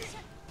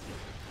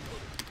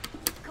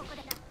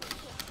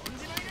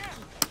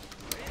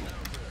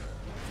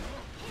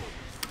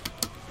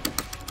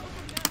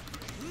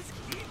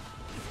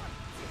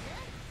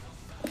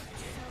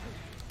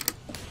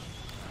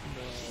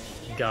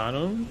 Got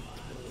him.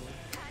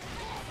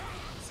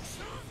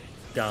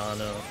 Got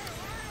him.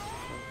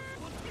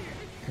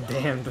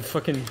 Damn, the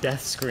fucking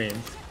death scream.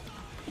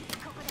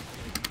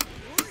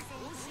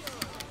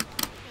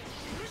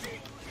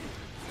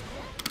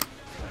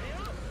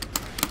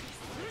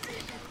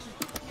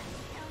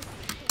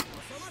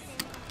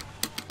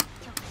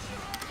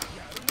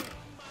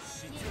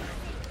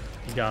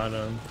 Got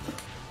him.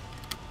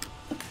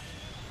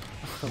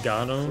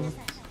 Got him.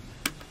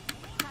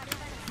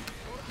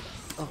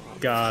 Oh,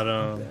 Got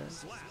him.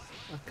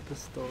 I could have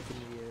stalled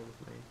in the air with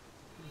my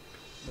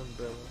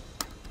umbrella.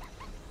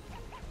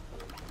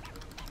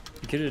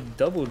 You could have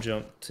double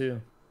jumped too.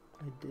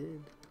 I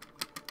did.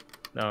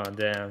 Oh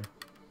damn.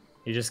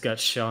 You just got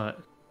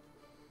shot.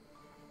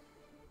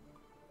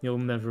 You'll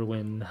never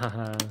win,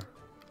 haha.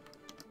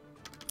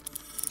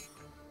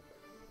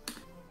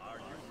 Are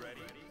you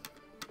ready?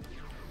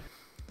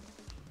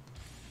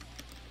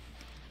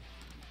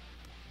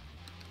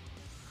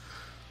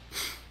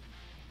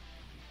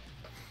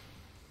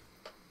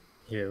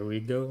 Here we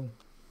go.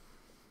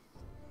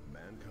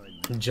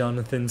 Mankind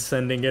Jonathan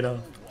sending it up.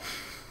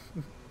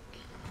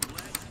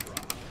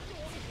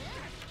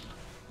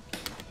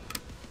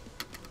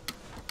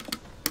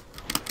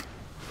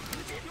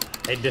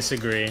 I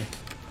disagree.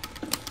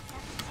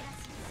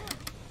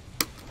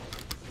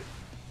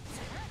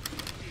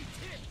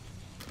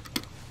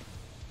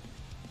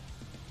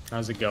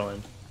 How's it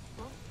going?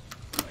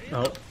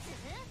 Oh.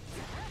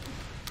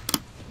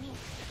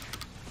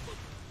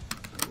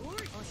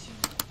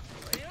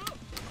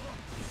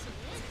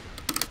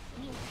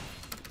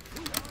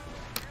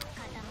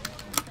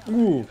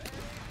 Ooh.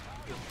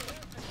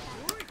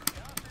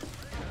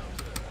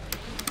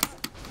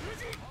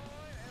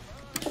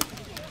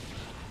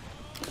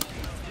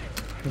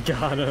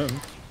 Got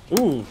him.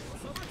 Ooh.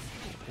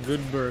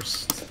 Good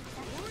burst.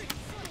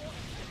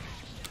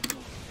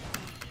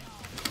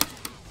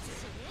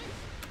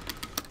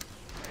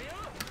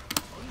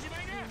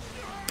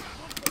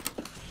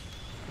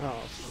 Oh,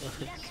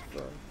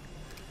 fuck.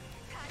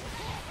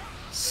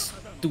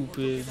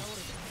 Stupid.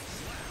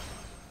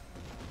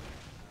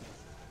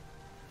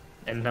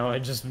 And now I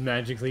just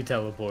magically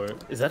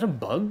teleport. Is that a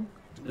bug?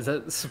 Is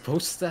that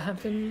supposed to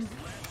happen?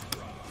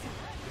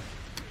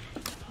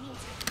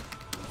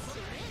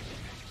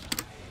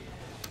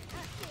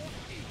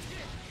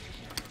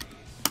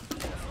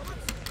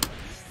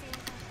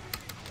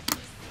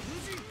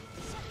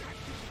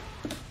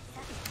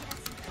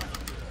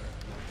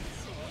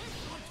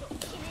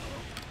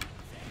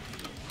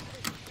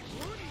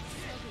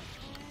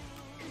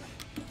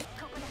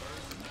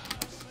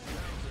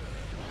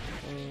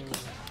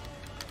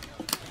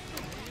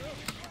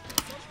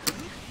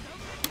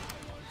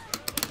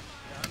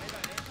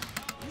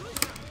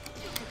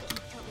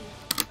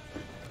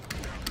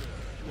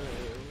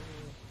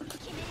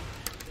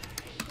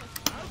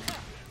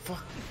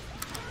 Fuck.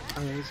 I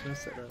always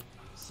mess it up.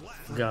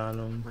 Got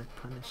him. My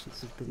punish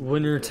is a bit.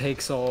 Winner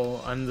takes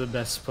all. I'm the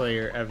best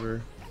player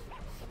ever.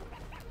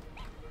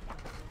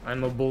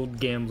 I'm a bold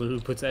gambler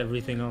who puts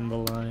everything on the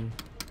line.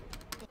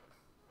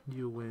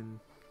 You win.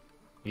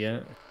 Yeah,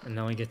 and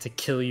now I get to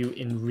kill you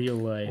in real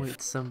life.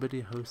 Wait,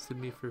 somebody hosted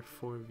me for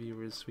 4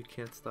 viewers. We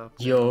can't stop.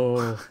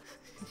 Yo.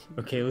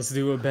 Okay, let's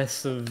do a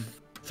best of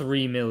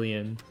 3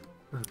 million.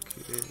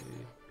 Okay.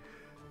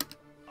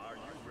 Are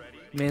you ready?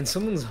 Man,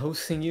 someone's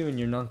hosting you and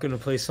you're not gonna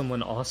play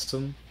someone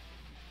awesome.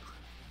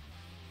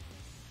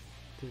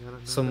 Dude, I don't know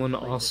how to Someone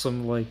play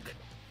awesome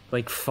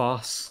like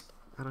Foss.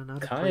 I don't know how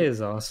to Kai play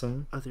is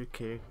awesome. other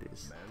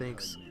characters.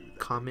 Thanks,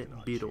 Comet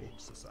Beetle.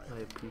 I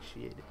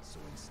appreciate it.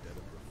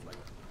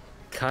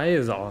 Kai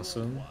is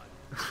awesome.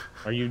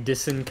 Are you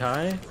dissing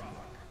Kai?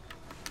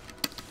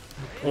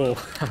 Oh,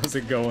 how's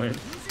it going?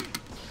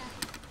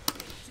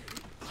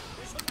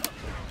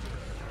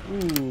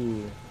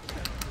 Ooh.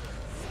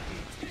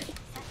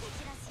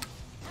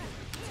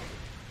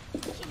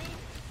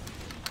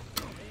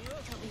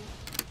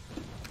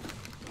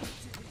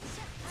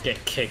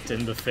 Get kicked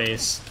in the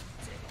face.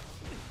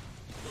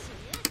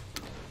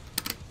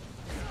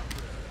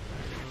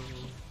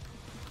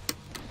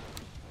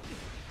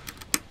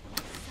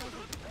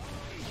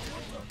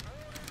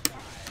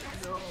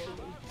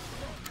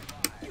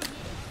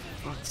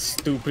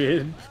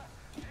 Stupid.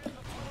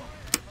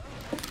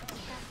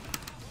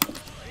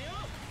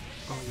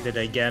 Did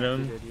I get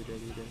him? You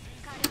did.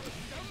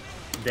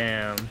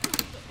 Damn.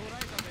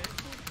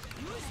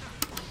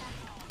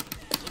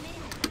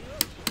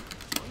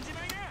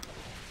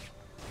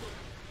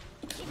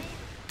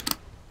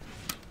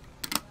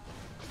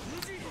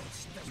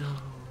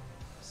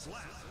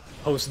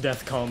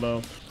 Post-death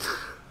combo.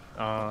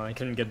 I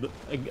couldn't get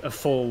a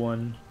full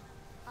one.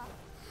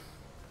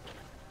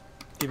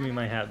 Give me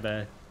my hat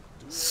back.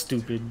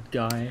 Stupid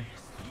guy.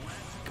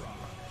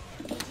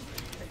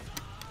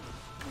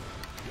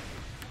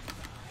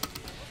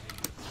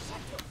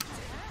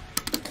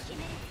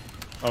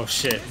 Oh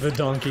shit, the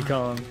Donkey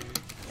Kong.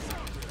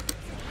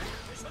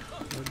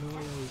 I know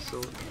I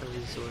resort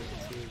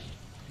to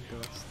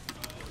dust.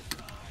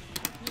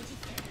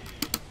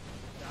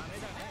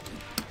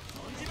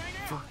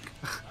 Fuck.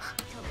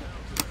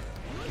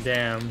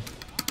 Damn.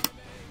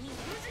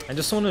 I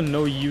just want to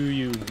know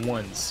you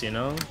once, you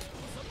know?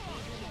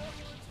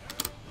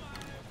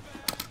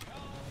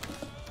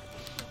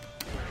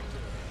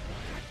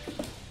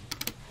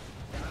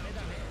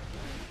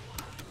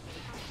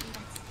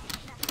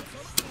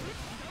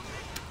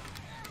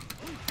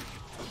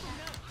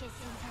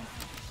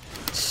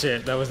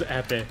 Shit, that was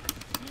epic.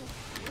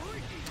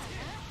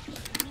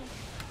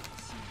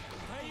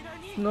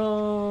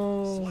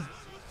 No.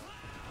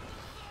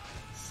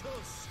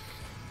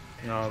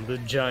 No, the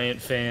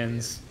giant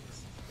fans.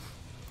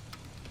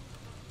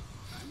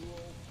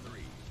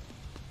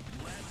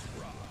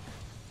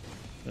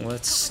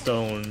 Let's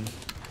stone.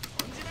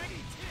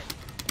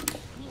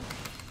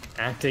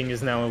 Acting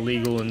is now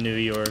illegal in New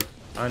York.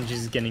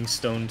 Anji's getting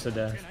stoned to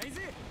death.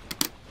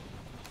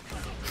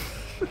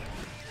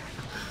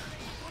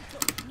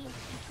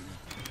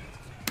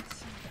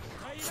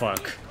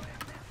 Fuck.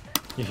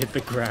 You hit the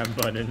grab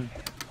button.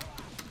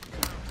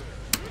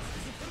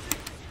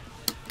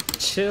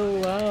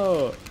 Chill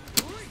out.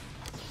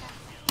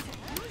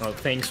 Oh,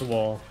 thanks,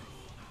 wall.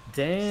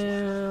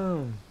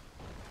 Damn.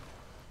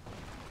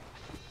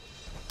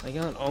 I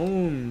got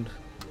owned.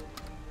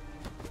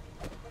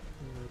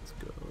 Let's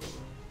go.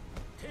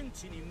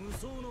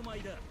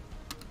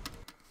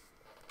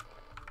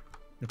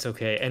 It's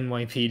okay.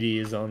 NYPD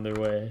is on their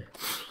way.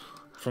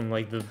 From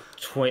like the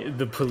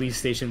police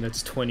station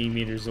that's 20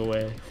 meters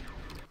away.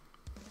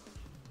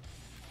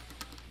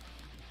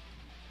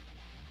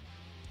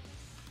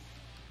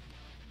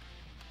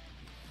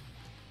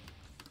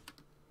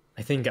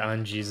 I think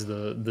Anji's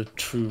the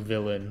true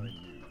villain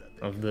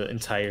of the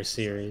entire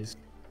series.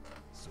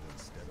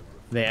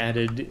 They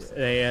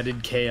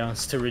added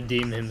Chaos to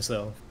redeem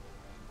himself,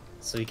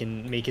 so he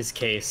can make his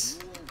case.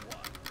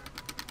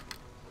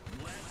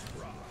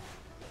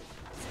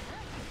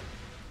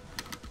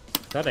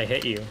 Thought I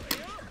hit you.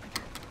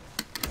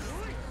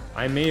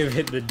 I may have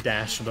hit the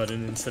dash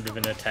button instead of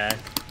an attack.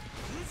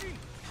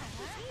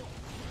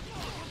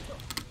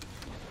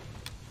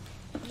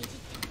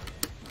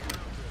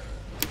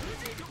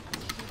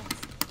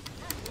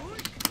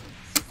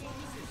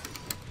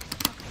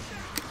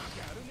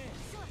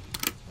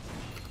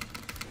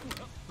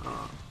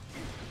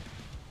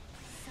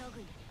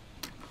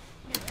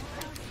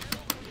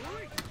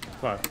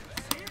 Fuck.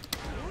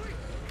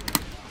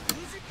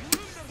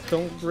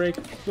 Don't break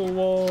the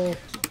wall.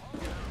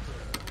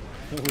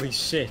 Holy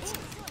shit.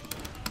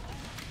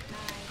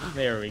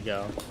 There we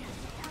go.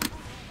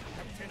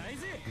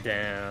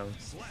 Damn.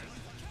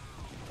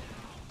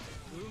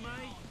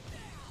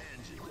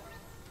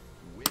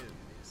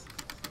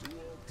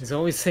 He's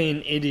always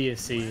saying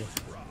idiocy.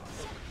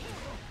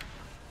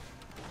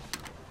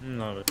 I'm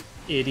not an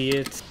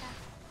idiot.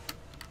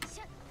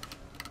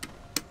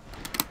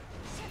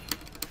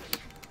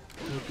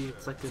 Maybe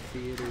it's like a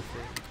theater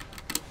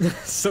thing.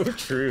 So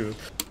true.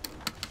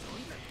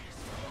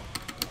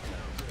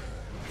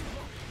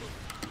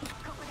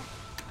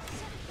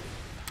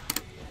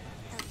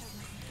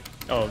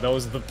 Oh, that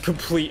was the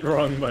complete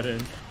wrong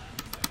button.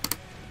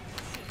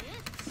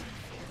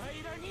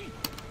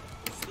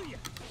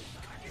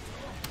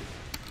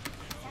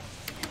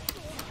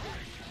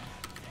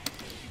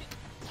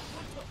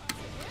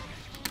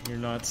 You're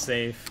not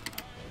safe.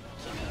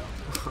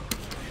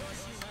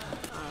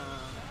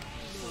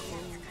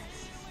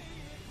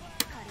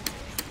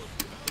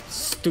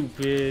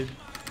 stupid.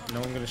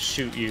 No, I'm gonna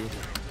shoot you.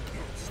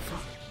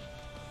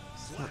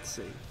 Not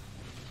safe.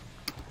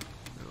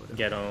 No, whatever.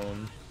 Get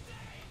on.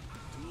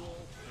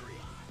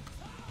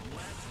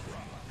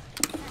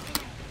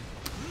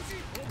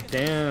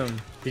 Damn.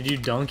 Did you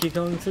Donkey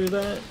Kong through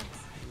that?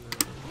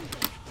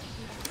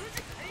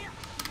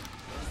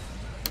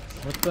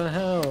 What the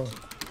hell?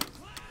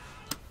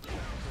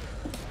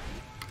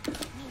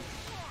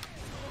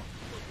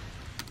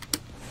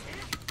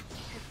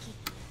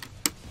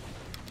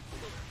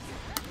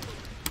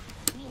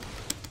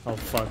 Oh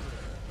fuck.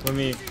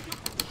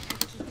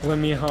 Let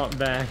me hop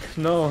back.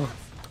 No.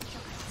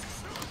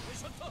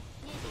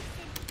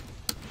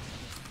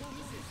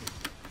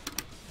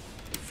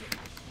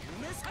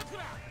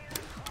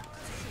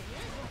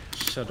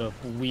 Shut up,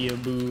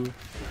 weeaboo.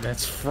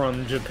 That's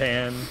from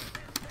Japan.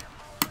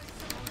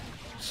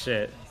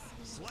 Shit.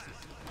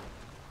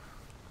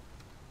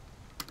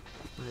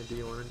 Do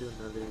you want to do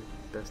another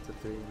best of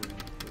 3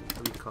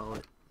 and we call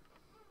it?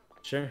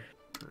 Sure.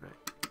 Alright.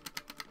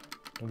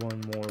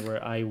 One more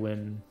where I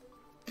win,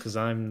 cause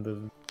I'm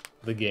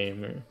the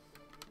gamer.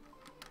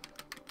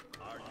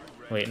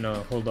 Wait, no,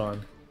 hold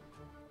on.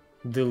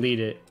 Delete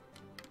it.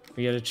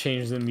 We gotta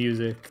change the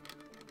music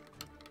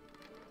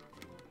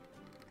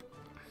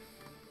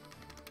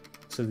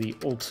to the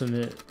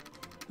ultimate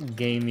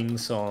gaming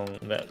song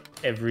that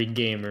every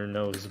gamer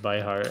knows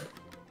by heart.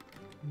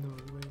 No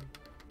way.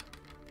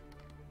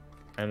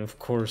 I'm of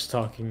course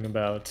talking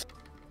about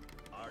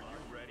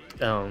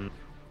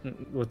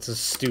what's a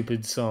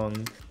stupid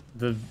song?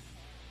 The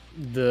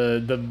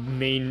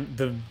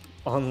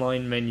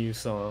online menu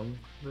song.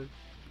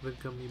 The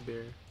Gummy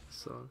Bear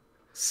song.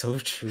 So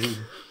true.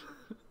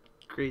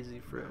 Crazy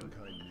friend.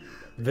 Mankind knew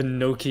that The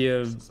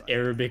Nokia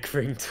Arabic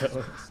ringtone. instead of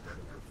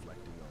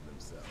reflecting on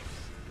themselves,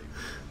 they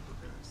blamed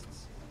the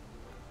beasts.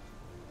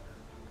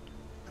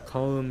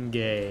 Call him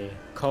gay.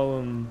 Call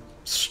him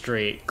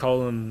straight.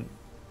 Call him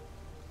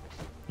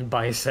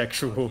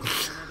bisexual.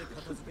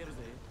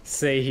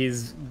 Say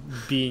he's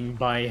being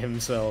by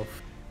himself.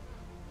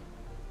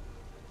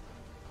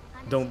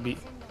 Don't be...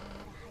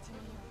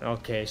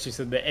 Okay, she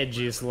said the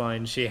edgiest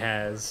line she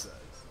has.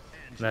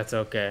 That's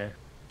okay.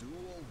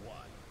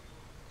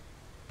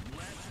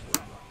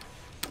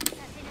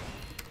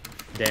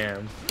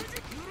 Damn.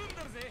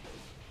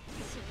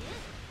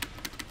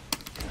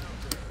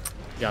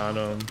 Got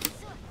him.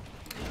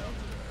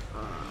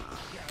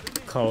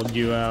 Called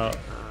you out.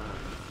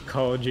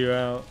 Called you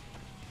out.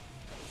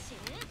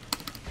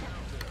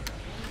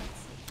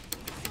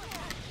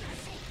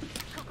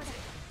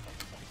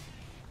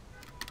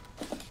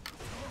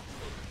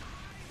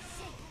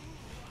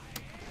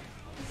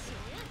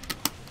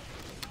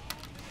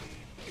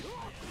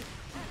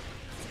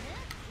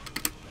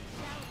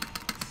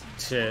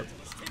 Shit.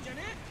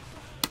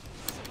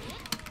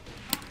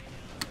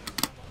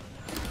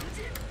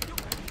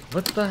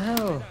 What the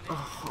hell?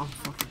 Oh, I'm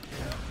fucking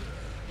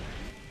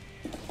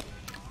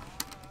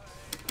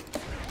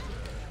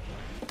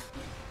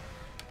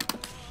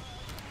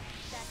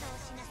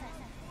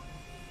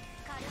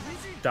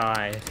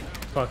Die.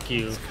 Fuck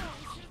you.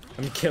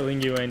 I'm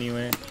killing you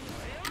anyway. I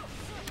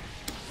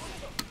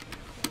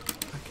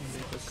can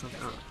make it come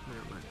out.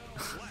 Never mind.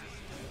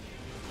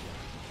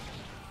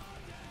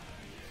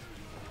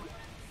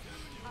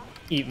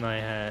 Eat my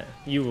hat.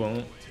 You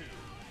won't.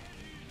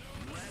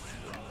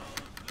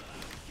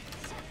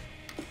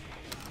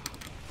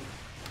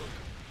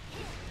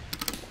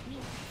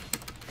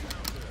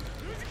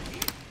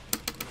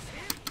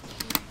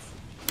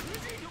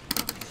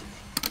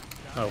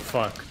 Oh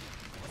fuck.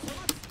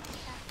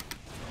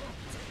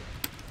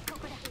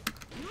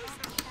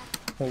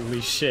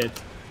 Holy shit.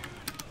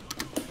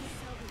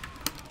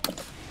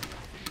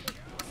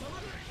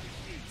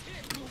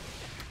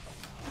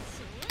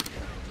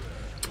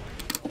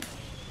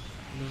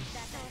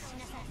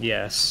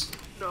 Yes.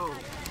 No.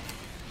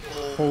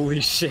 Holy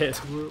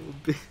shit. Will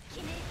be.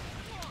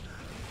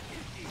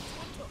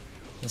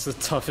 It's the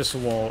toughest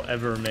wall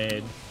ever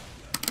made.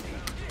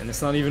 And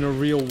it's not even a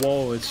real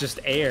wall, it's just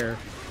air.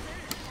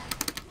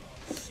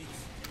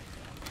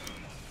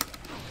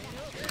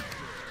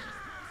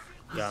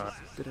 God,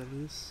 Did I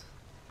lose?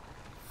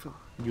 Fuck.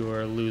 you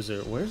are a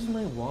loser. Where's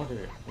my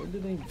water? Where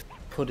did I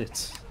put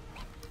it?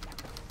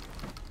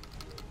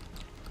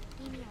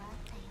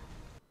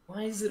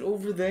 Why is it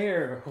over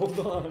there? Hold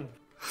on.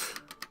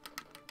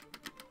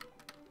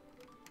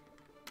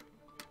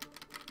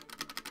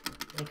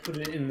 I put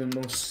it in the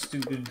most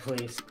stupid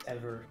place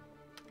ever.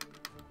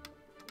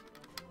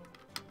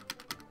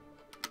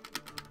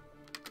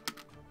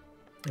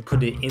 I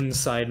put it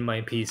inside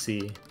my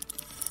PC.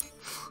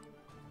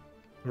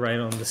 Right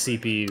on the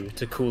CPU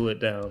to cool it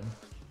down.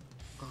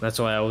 That's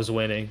why I was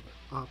winning.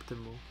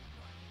 Optimal.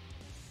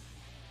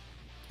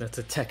 That's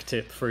a tech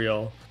tip for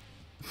y'all.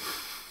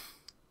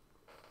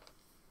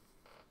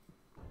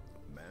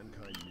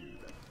 Mankind knew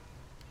that.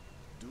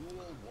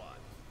 Duel 1.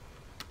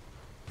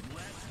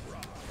 Let's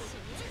rock.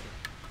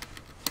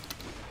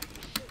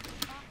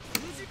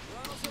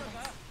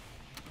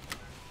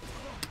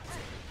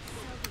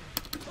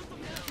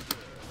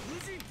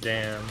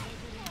 Damn.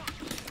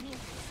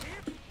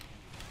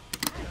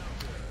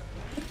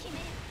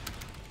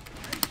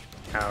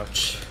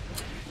 Ouch.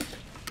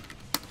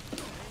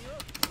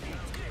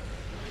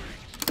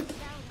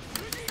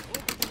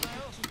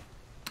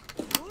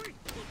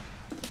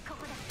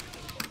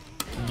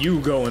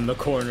 You go in the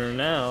corner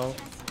now.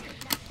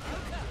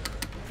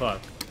 Fuck.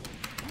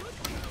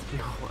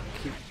 No, I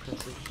keep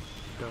pressing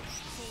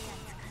dust.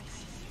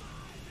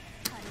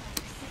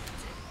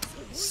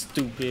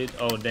 Stupid.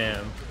 Oh,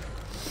 damn.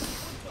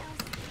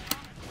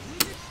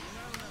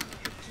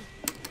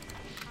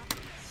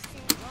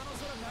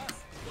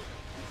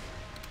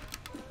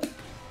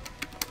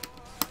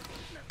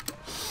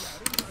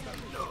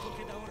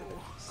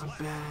 I'm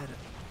bad.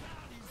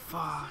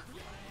 Fuck.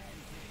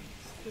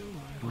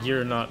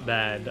 You're not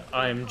bad.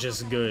 I'm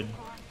just good.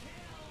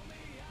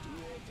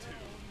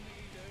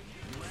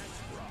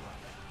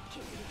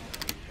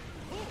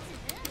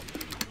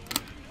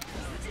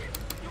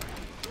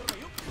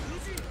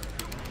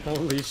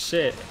 Holy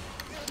shit.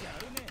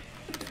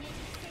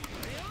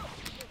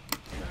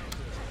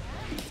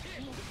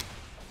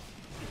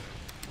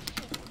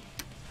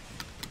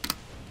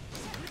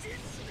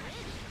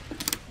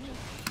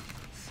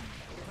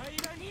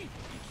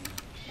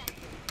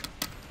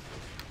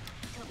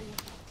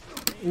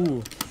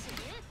 Ooh.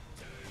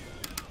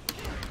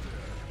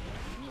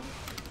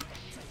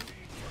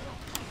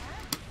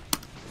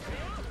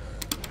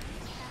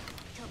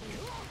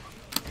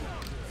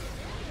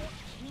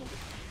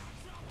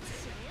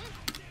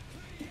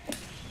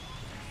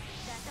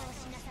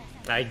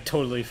 I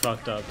totally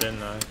fucked up,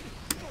 didn't I?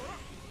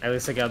 At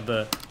least I got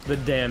the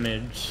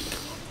damage.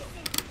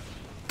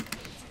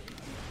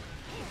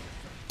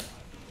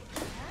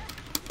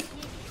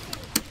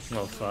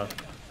 Oh fuck.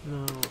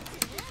 No.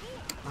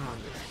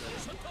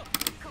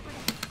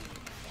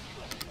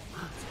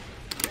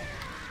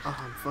 Oh,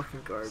 I'm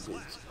fucking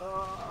garbage.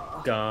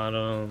 Oh. Got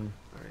him.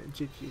 Alright,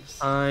 GG's.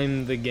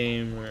 I'm the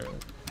gamer.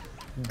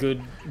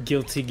 Good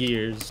Guilty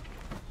Gears.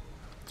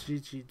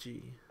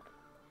 GGG.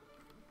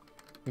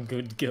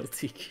 Good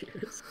Guilty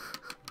Gears.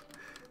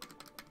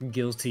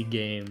 Guilty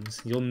games.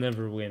 You'll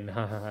never win.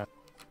 Haha.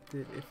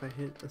 Dude, if I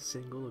hit a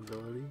single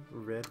ability,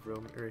 red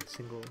Roman, or a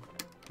single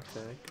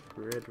attack,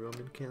 red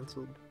Roman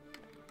cancelled,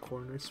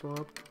 corner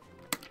swap,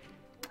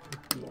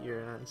 beat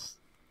your ass.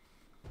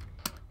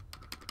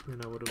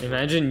 And I would've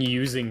Imagine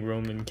using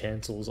Roman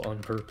cancels on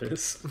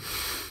purpose.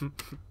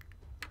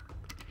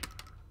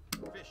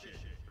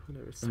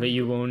 Whatever, But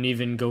you won't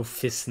even go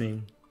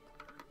fisting.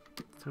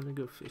 time to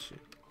go fishing.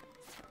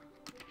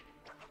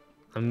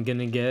 I'm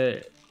gonna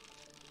get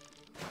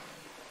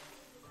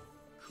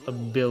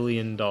 $1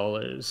 billion.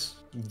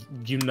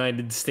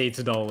 United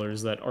States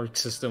dollars that Arc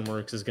System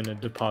Works is gonna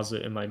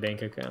deposit in my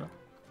bank account.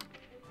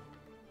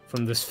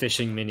 From this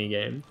fishing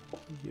minigame.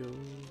 Yo.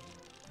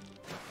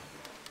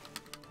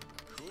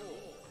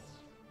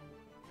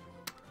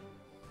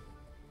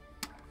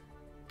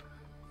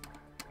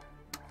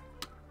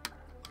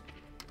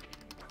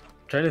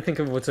 Trying to think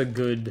of what's a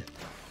good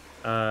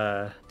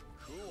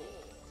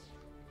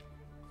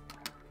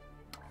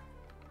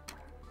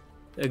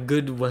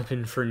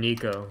weapon for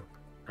Nico.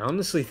 I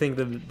honestly think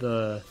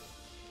the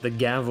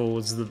gavel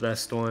was the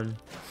best one.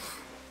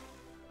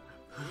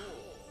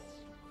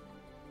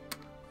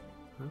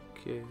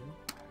 Okay.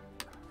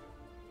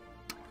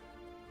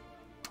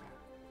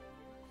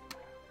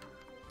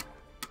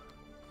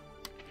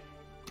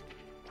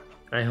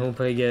 I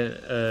hope I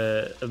get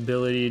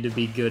ability to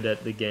be good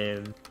at the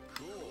game.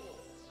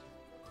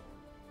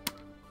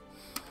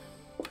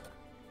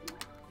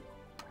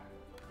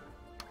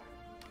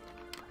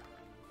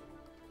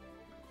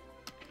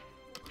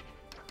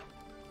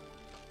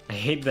 I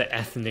hate the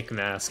ethnic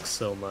mask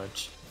so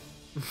much.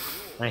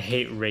 I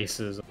hate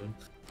racism.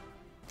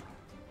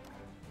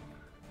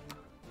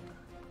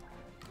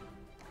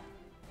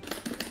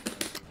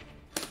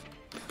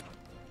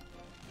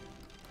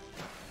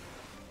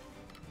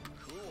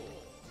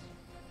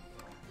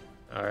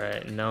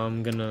 Alright, now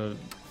I'm gonna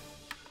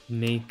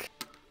make...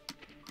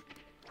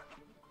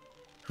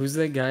 Who's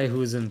that guy who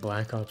was in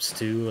Black Ops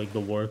 2, like the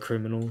war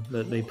criminal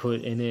that they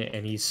put in it,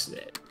 and he's...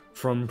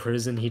 From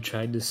prison, he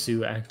tried to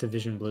sue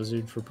Activision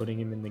Blizzard for putting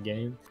him in the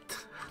game.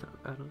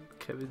 I don't...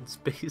 Kevin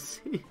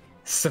Spacey.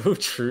 So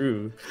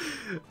true.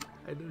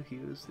 I know he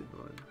was in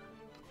one.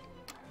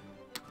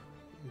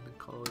 In the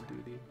Call of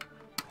Duty.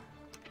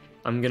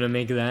 I'm gonna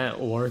make that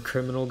war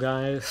criminal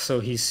guy so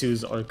he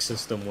sues Arc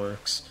System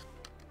Works.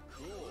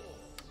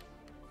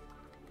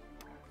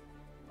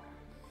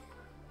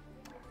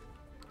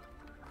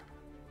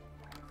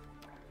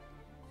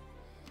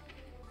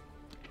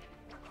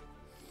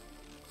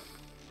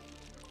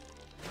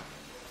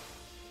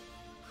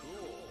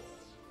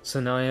 So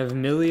now I have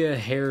Milia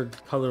hair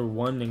color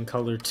 1 and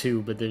color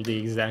 2, but they're the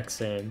exact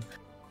same.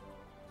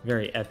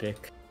 Very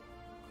epic.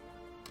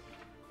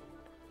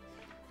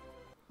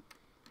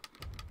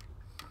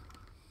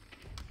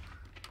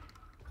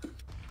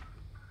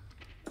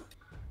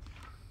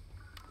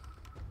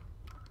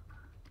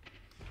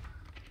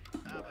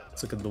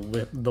 Let's look at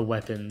the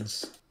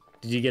weapons.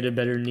 Did you get a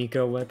better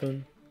Nico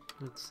weapon?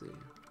 Let's see.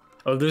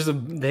 Oh,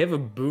 they have a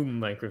boom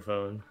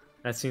microphone.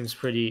 That seems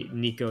pretty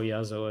Nico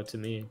Yazawa to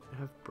me. I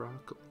have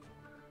broccoli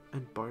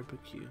and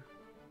barbecue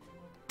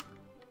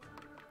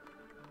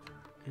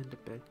and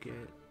a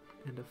baguette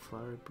and a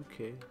flower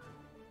bouquet.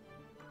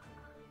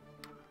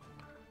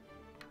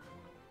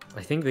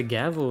 I think the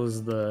gavel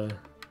is the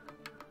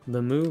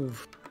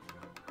move.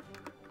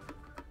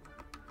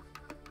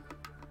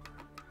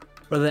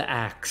 Or the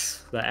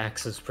axe. The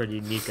axe is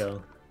pretty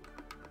Nico.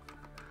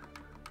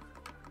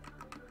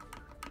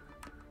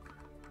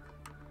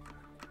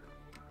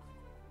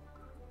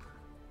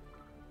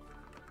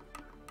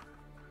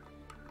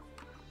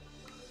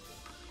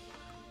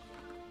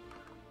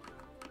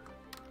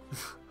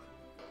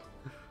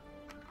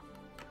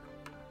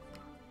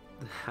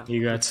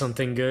 You got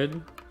something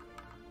good?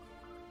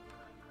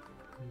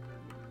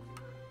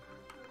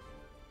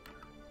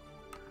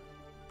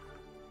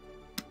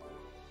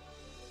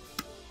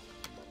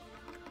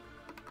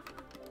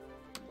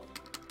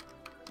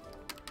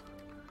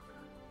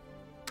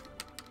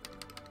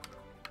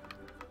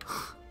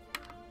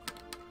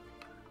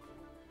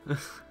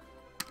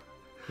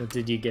 What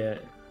did you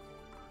get?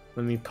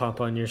 Let me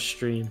pop on your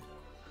stream.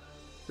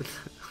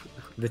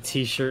 The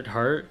t-shirt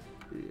heart?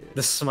 Yeah.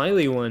 The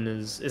smiley one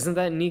isn't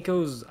that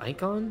Nico's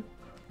icon?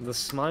 The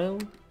smile?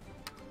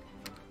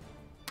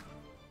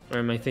 Or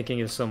am I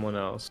thinking of someone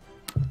else?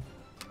 I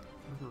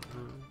don't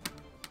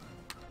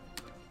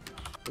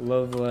know.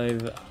 Love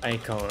Live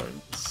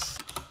icons.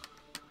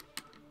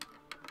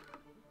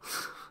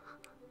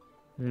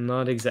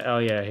 Not exact. Oh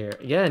yeah, here.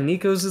 Yeah,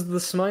 Nico's is the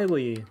smile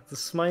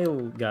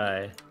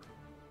guy.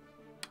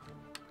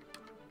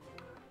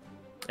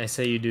 I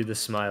say you do the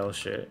smile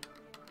shirt.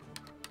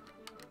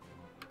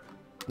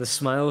 The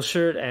smile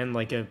shirt and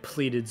like a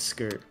pleated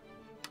skirt.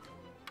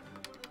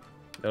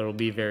 That'll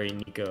be very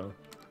Nico.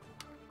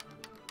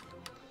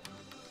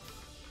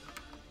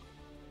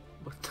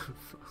 What the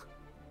fuck?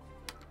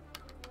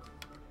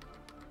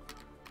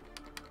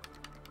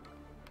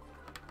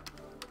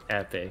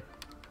 Epic.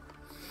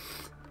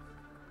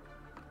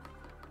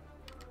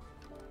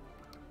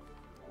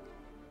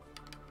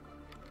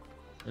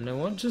 And I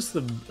want just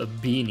a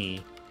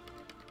beanie.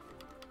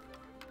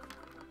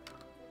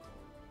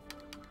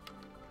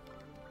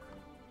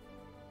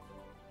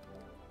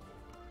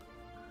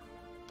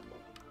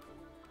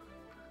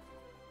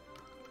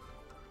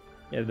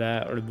 Yeah,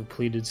 that or the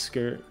pleated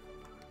skirt.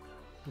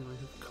 I only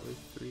have color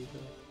 3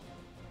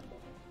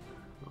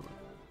 though. Oh.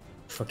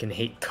 Fucking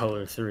hate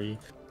color 3.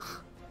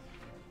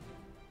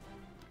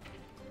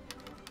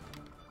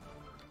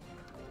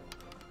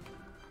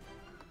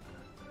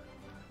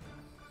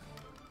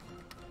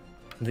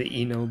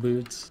 The Eno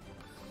boots.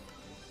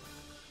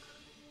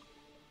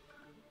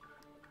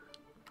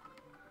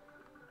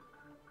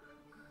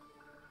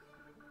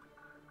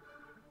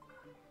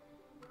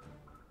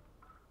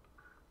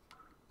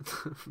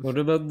 What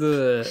about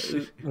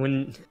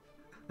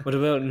what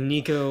about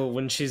Nico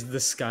when she's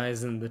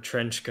disguised in the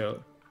trench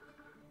coat?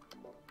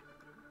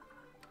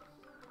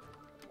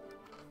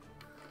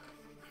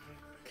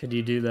 Could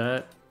you do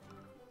that?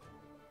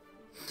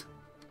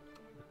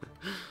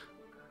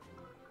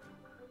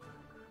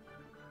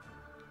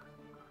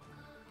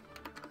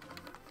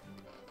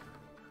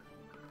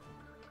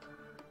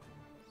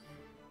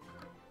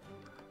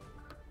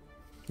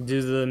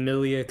 Do the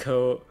Amelia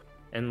coat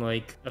and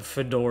like a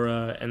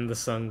fedora and the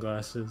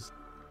sunglasses.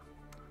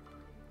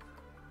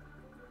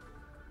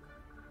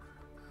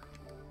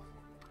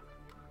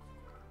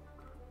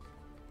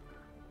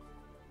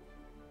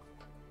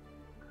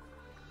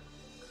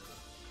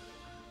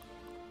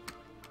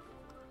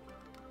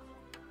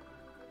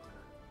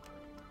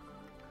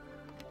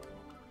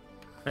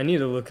 I need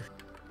to look.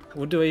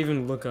 What do I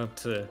even look up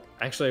to?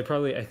 Actually,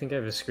 I think I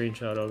have a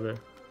screenshot of her.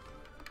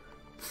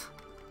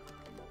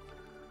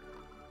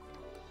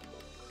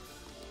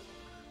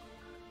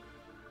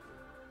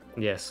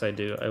 Yes, I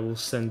do. I will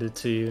send it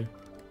to you.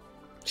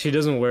 She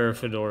doesn't wear a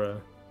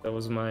fedora. That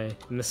was my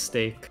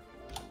mistake.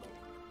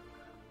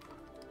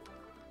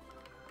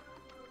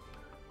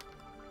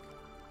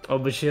 Oh,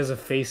 but she has a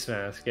face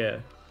mask, yeah.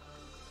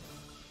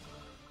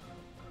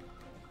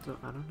 So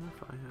I don't know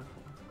if I have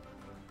one.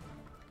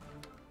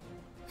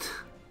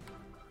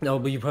 No,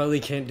 but you probably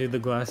can't do the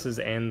glasses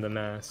and the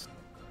mask.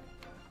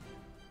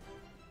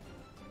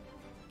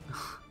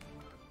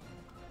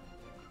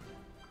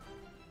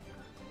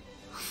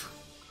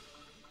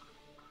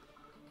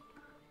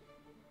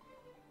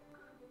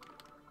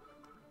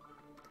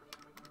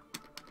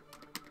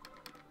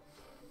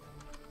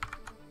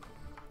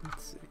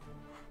 Let's see.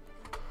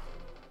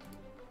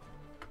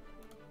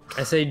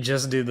 I say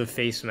just do the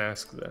face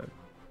mask then.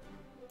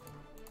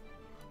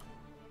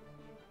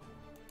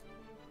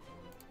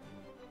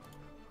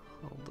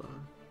 Hold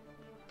on.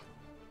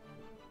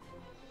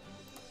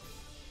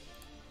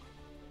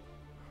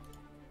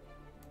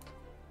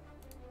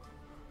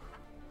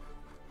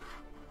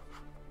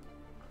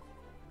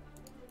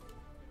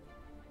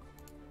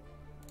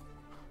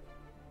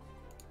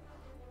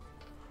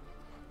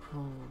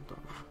 Hold on.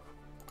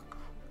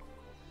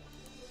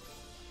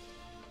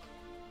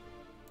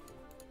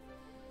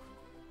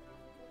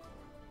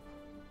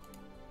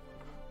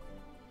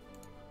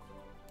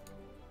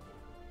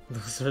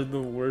 Those are the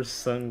worst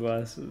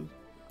sunglasses.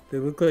 They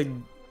look like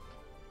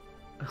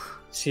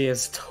she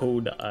has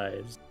toad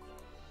eyes.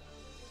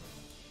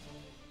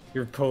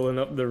 You're pulling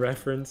up the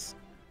reference.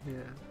 Yeah,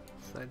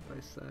 side by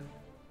side.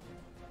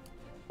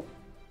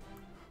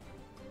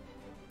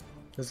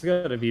 There's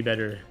gotta be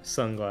better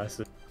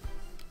sunglasses.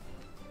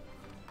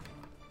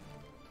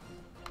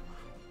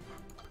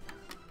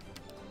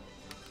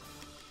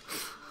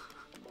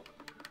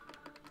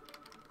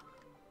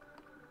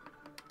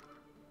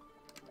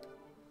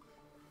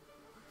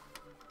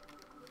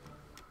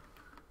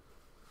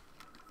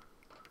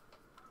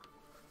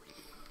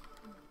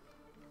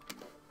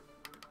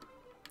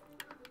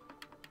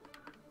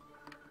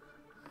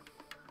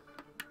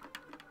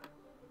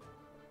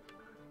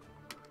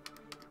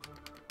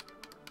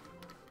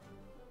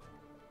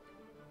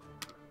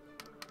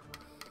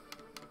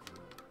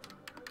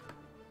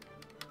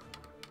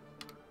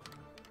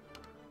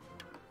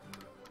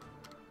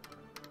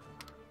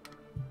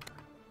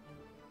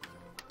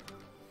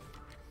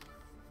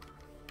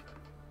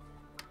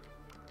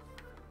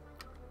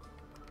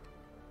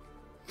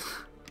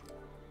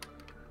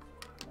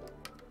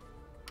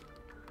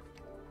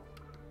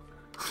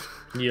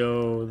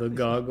 Yo, the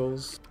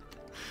goggles.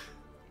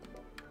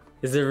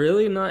 Is there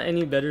really not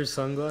any better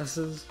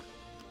sunglasses?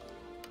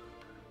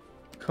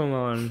 Come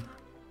on,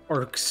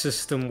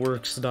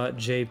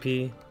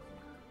 arcsystemworks.jp.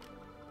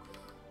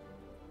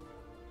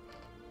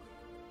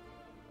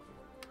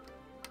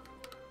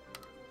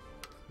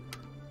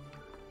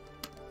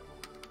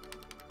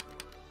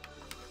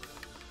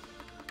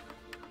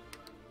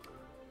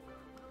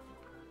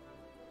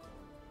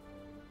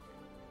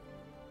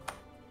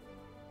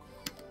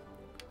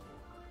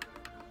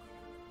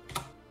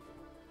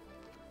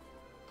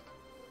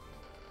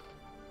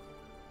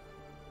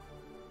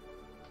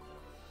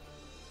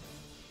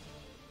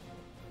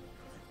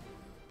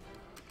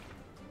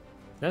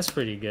 That's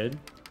pretty good.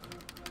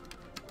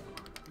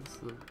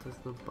 That's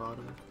the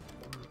bottom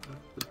of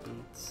the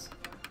boots.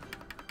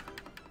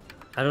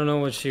 I don't know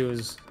what she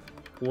was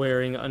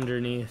wearing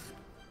underneath.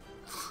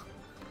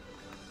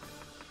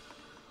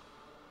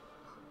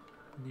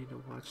 I need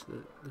to watch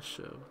the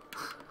show.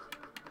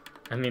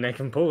 I mean, I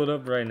can pull it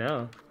up right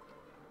now.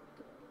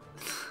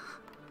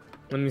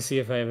 Let me see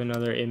if I have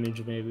another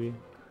image, maybe.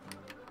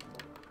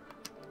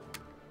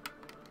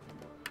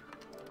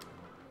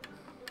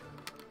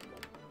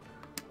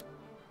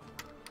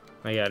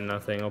 I got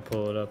nothing, I'll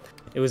pull it up.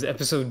 It was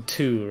episode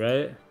 2,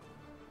 right?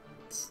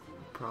 It's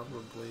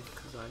probably,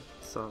 because I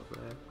saw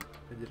that.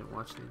 I didn't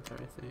watch the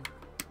entire thing.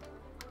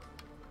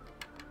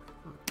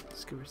 Oh,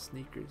 let's give her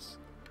sneakers.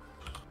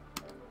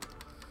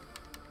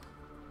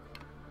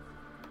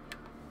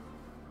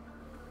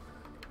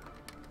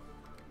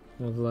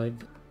 Love Live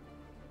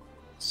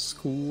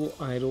School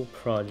Idol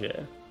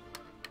Project.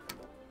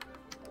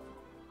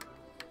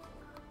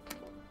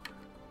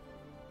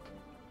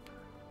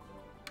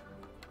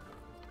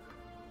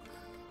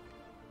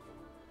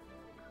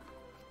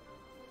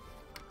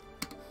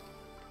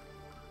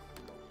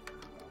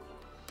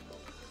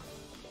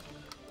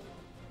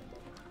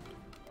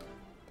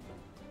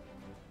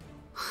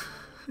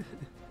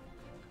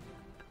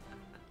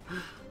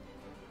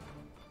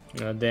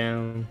 Oh,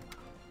 damn.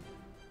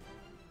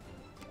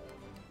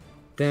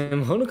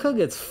 Damn, Honoka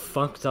gets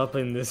fucked up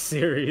in this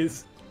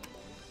series.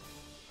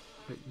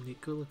 Wait,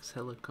 Nico looks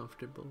hella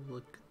comfortable.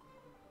 Look.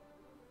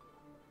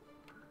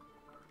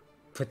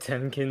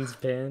 Potemkin's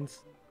pants.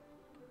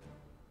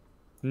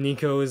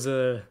 Nico is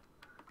an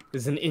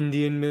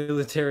Indian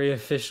military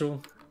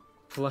official.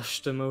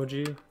 Flushed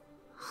emoji.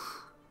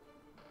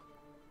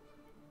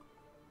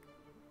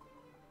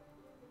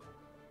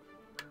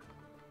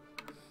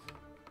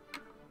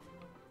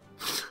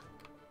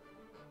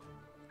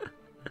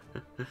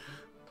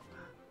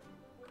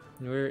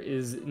 Where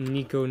is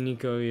Nico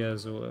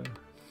Yazua?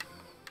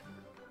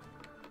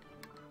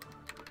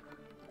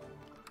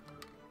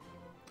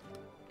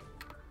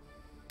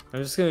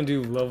 I'm just gonna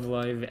do Love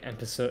Live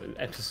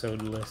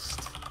episode list.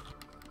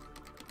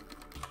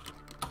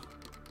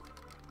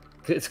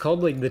 It's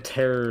called like The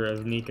Terror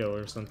of Nico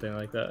or something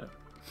like that.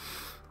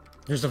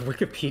 There's a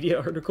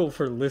Wikipedia article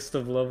for list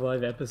of Love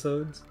Live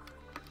episodes.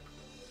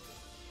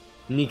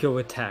 Nico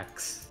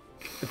Attacks,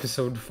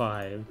 episode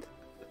 5.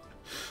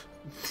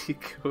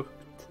 Nico attacks.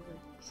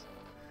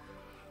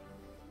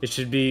 It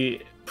should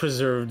be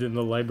preserved in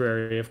the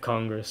Library of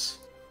Congress.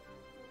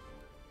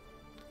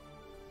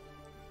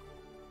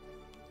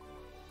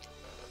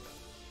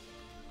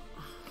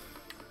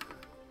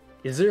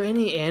 Is there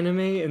any anime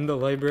in the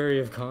Library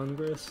of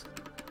Congress?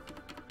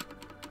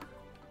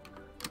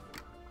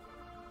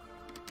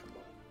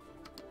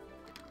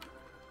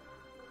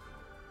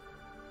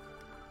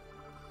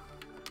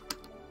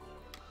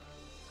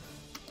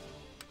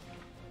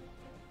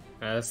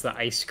 That's the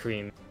ice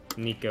cream,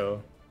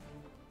 Nico.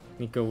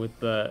 Nico with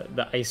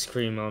the ice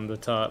cream on the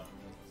top.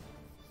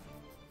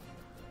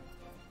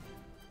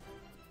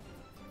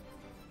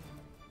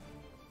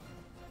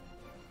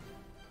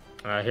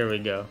 Here we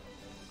go.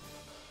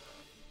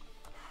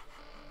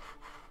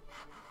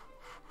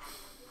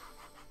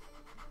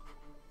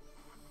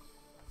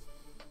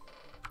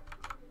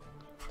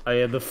 Oh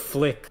yeah, the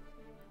flick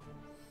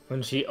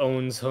when she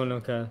owns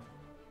Honoka.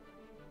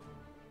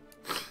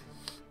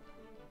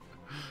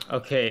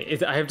 Okay,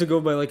 I have to go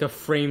by like a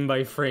frame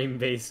by frame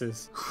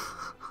basis.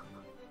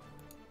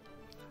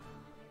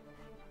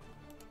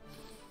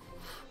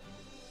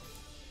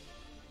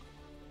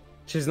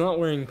 She's not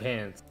wearing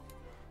pants.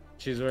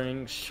 She's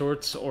wearing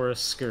shorts or a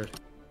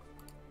skirt.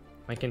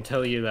 I can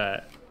tell you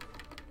that.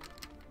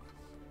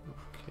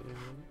 Okay.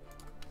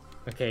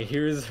 Okay,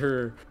 here's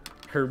her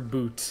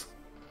boot.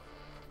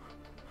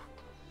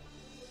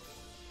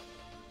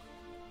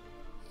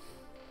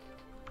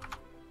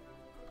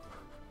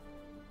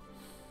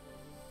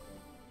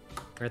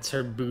 That's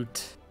her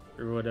boot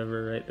or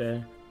whatever right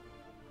there.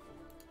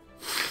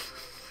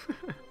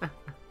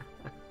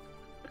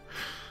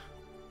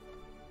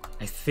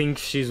 I think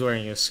she's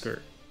wearing a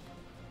skirt.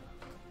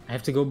 I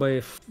have to go by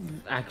a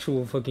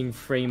actual fucking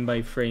frame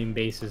by frame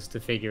basis to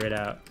figure it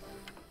out.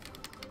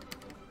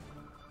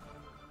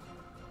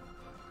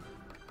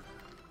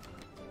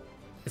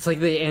 It's like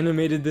they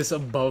animated this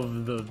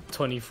above the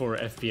 24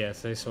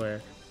 FPS, I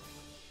swear.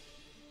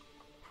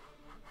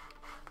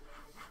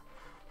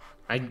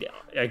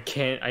 I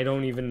can't, I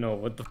don't even know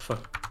what the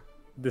fuck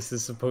this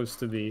is supposed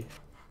to be.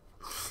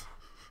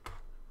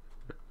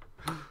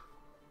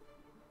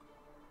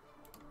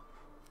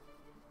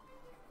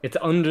 It's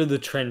under the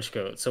trench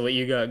coat, so what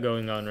you got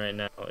going on right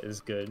now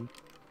is good.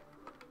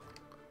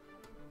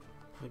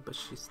 Wait, but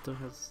she still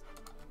has...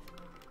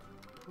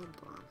 Hold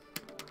on.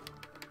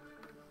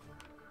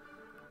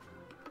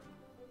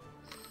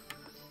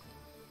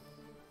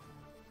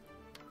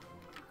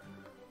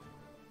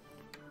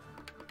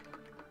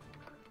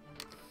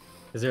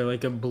 Is there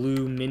like a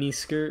blue mini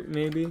skirt,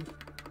 maybe?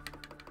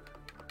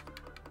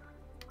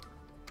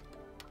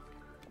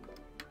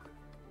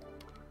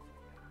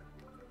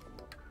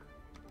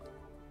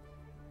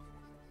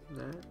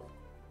 That?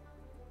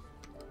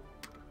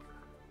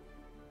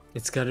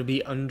 It's gotta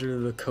be under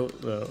the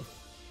coat, though.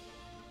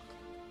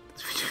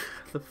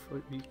 The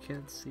fuck? You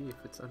can't see if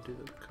it's under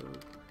the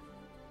coat.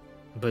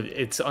 But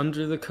it's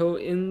under the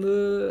coat in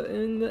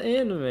the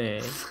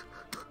anime.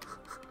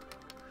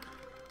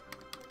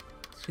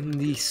 In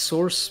the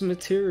source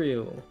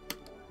material.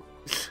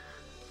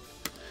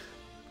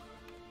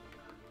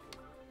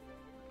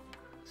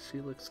 She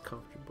looks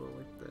comfortable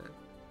like that.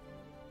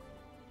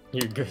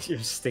 You're good. You're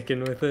sticking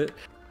with it.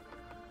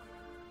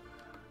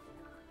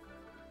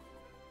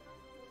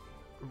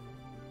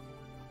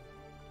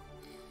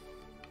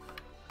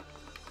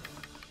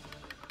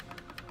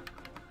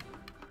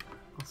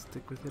 I'll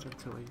stick with it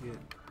until I get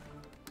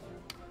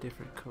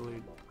different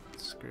colored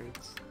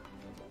skirts.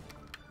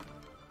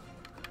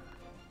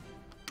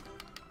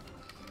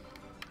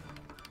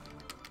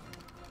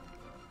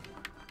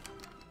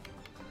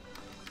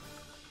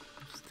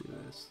 Let's do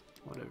this.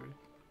 Whatever.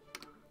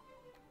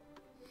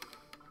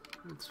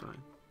 It's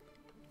fine.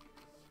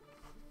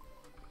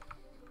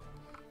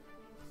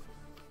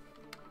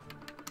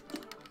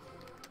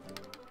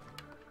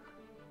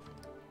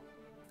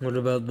 What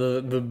about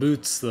the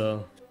boots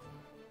though?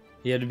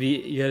 You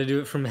gotta do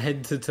it from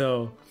head to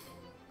toe.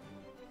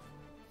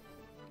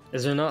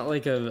 Is there not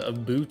like a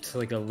boot,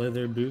 like a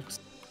leather boot?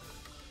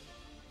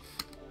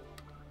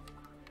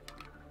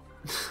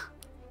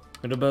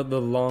 What about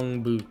the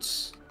long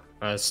boots?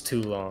 That's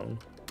too long.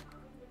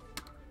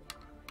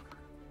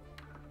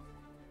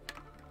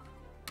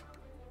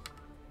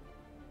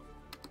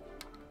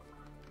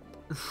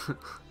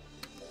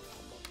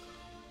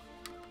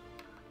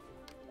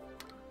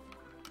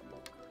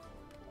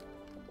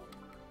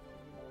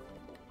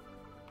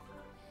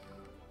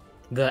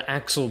 The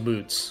axle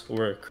boots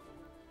work.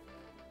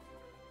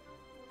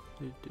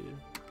 They do.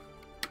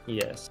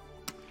 Yes.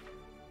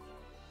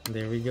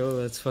 There we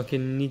go, that's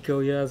fucking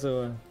Nico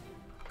Yazawa.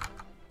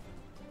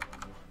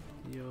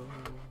 Yo.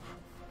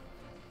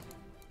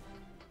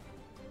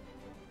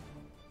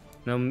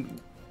 Now,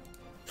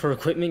 for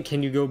equipment,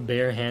 can you go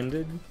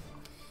barehanded?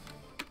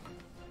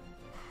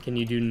 Can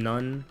you do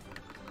none?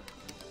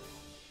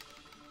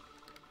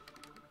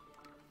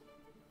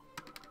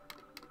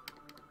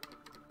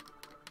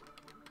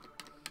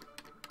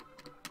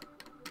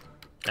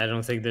 I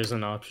don't think there's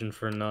an option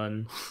for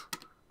none.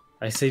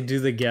 I say do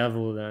the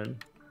gavel then.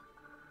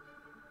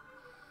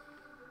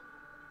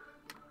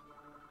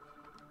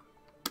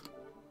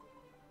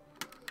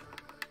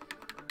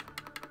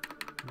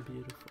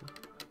 Beautiful.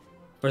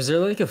 Or is there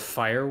like a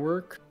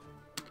firework?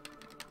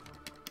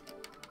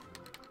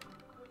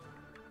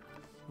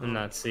 I'm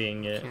not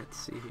seeing it. Can't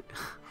see it.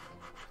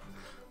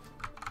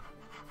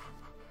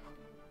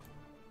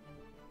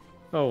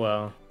 Oh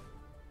well.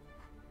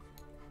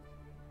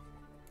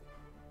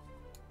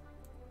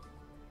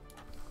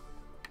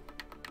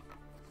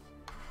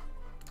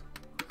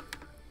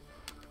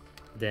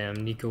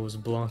 Damn, Nico was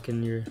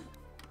blocking your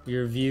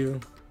view.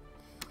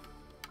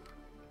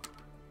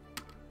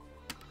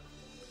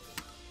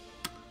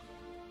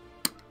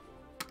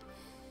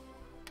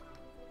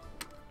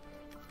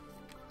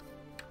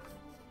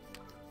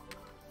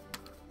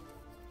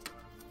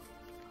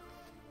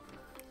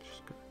 She's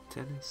got a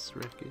tennis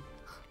racket.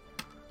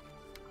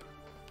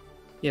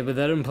 Yeah, but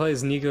that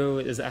implies Nico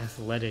is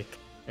athletic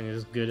and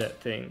is good at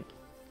things.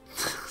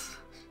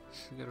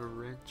 She got a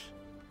wrench.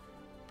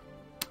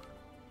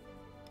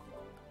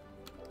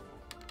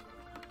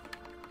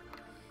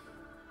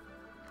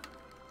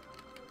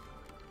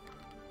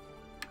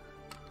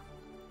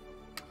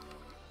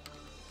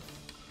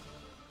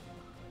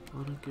 I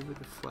wanna give her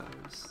the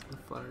flowers, the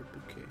flower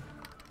bouquet.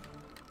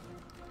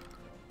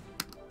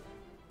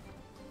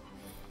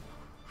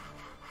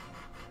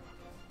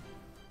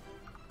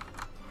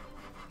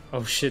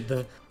 Oh shit,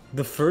 the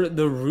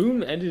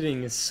room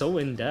editing is so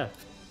in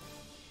depth.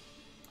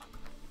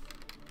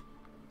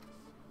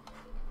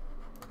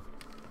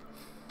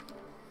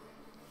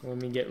 Let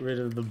me get rid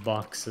of the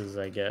boxes,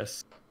 I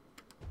guess.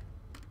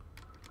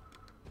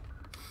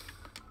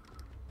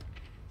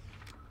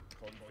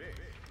 Convict.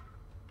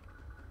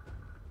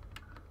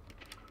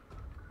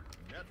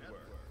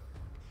 Network.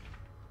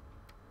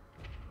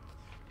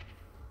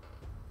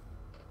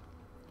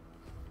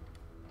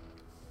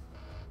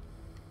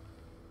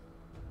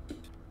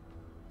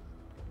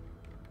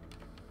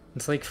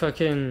 It's like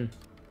fucking...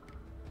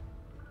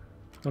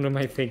 What am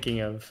I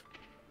thinking of?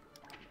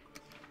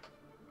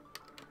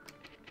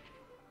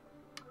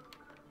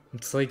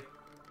 It's like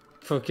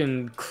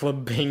fucking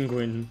Club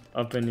Penguin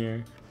up in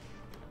here.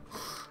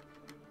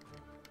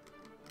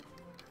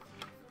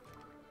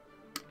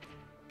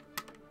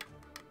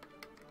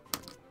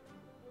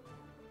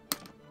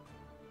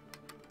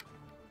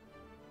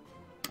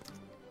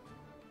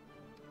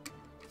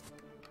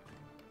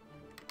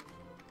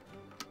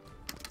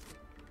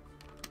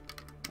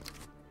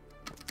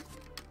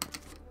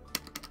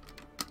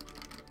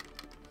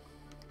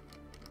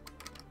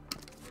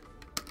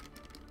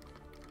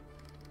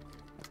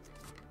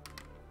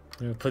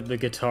 I'm gonna put the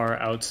guitar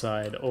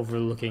outside,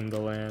 overlooking the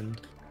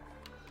land.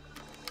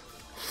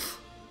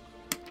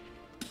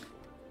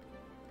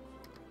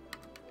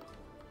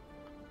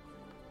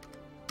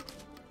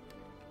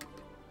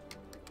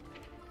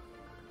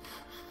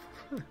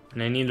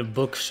 And I need a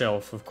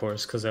bookshelf, of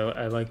course, because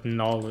I like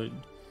knowledge.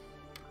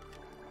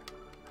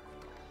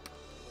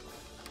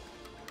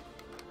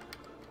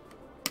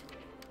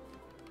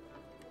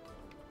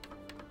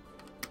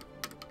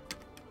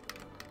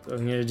 So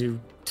I'm gonna do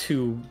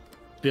 2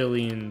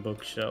 billion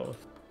bookshelf.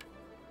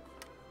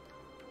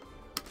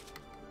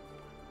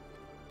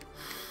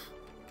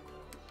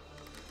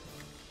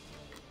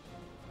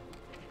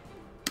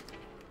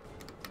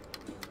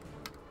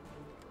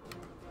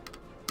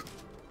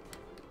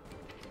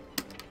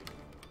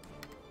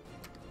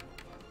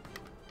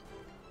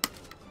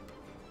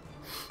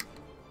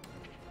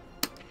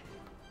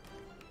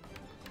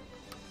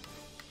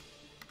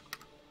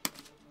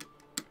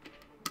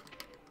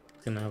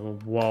 Gonna have a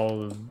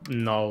wall of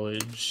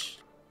knowledge.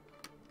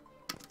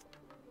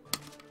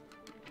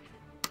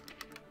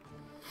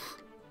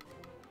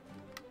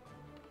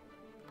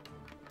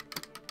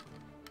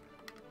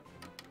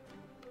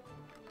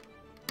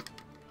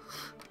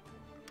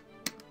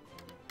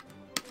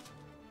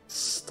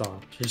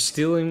 Stop. You're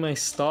stealing my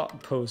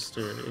stop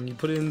poster and you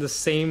put it in the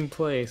same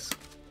place.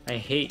 I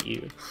hate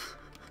you.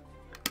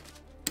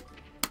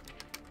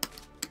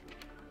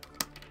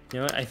 You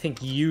know what? I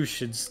think you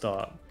should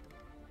stop.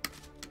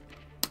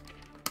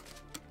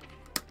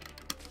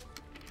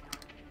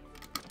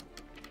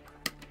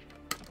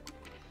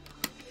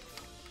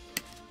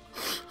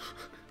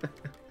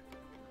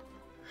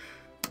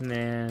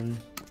 Man.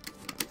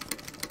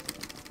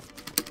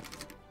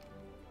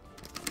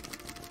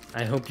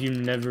 I hope you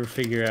never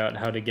figure out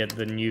how to get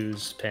the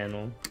news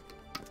panel.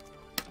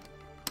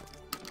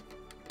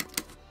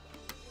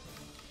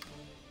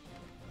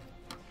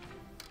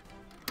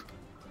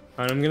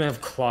 Alright, I'm gonna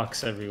have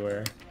clocks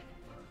everywhere.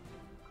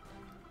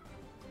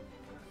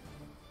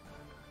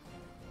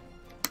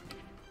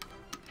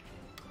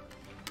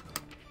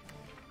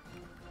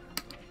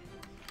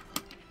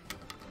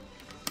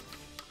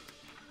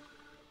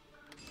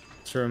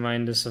 To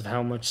remind us of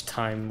how much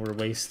time we're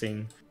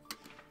wasting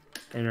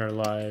in our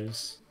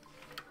lives.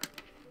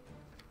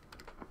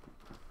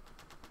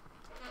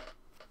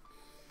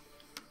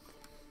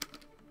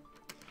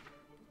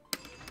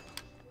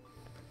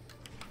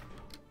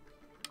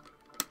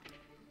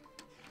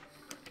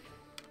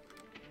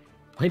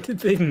 Why did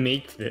they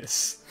make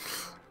this?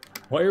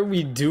 Why are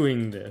we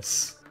doing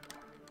this?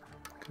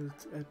 Cause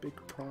it's epic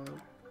pop.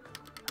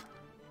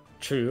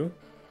 True.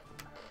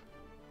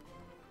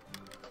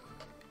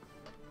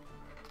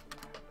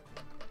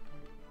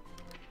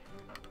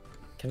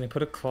 Can I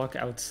put a clock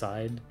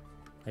outside?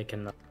 I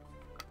cannot.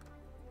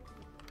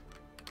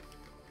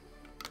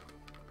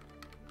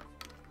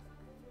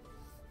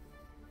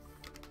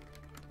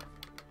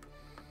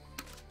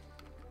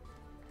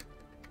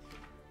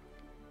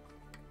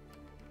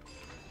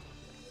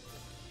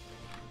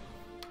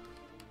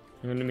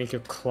 I'm gonna make a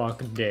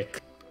clock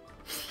dick.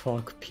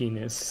 Clock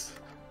penis.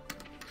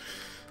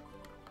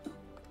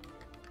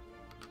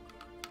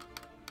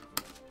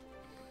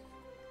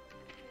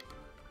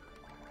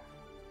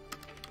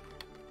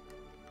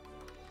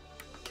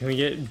 Can we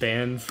get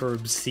banned for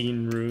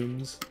obscene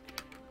rooms?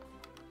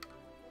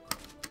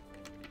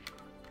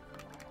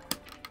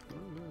 I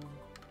don't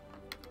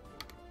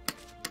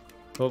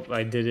Oh,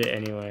 I did it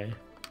anyway.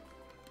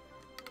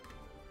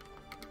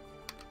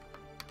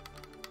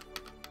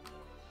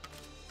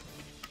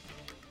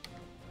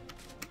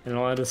 And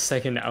I'll add a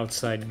second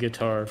outside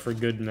guitar for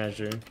good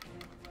measure.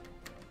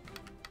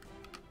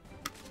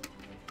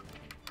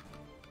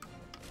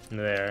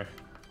 There.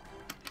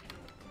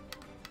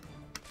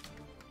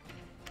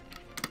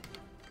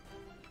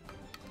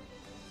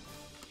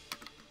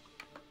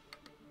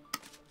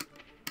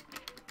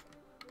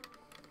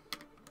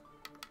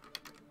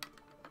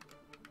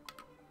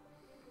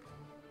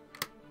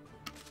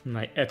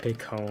 My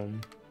epic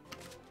home.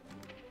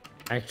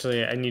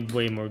 Actually, I need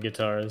way more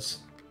guitars.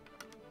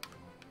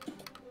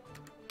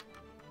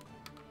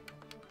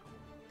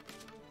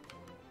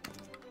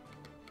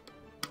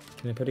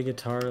 Can I put a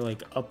guitar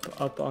like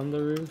up on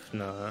the roof?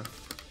 Nah.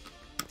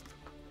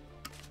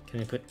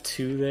 Can I put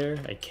 2 there?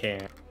 I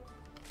can't.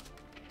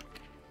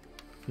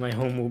 My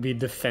home will be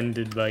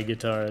defended by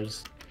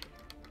guitars.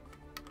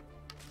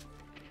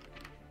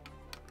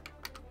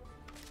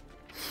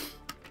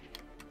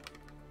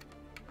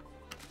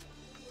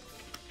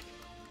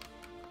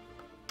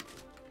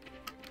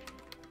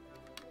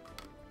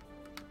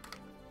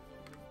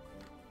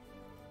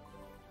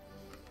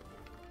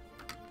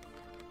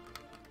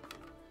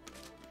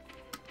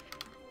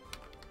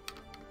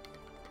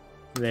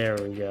 There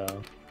we go.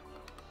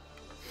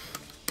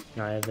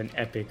 Now I have an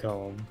epic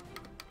home.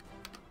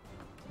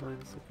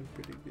 Mine's looking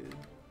pretty good.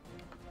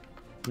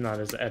 Not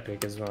as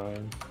epic as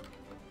mine.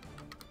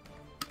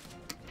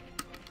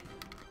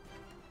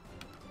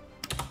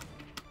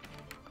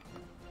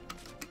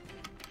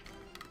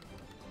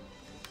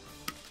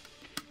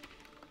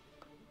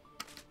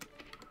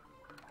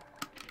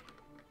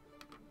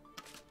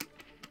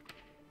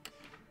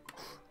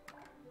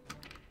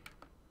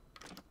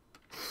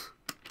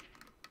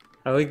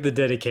 I like the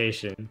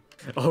dedication.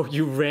 Oh,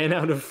 you ran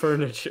out of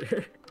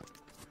furniture.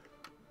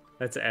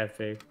 That's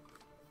epic.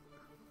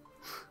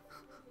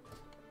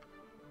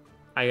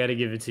 I gotta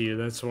give it to you.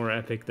 That's more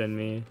epic than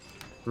me.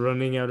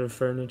 Running out of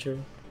furniture.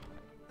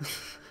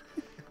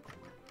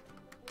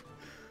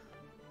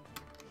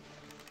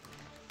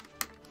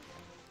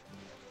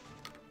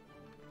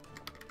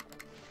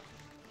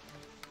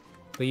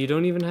 But you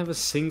don't even have a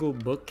single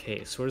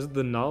bookcase. Where's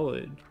the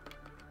knowledge?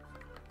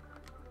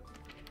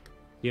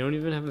 You don't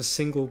even have a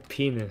single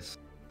penis.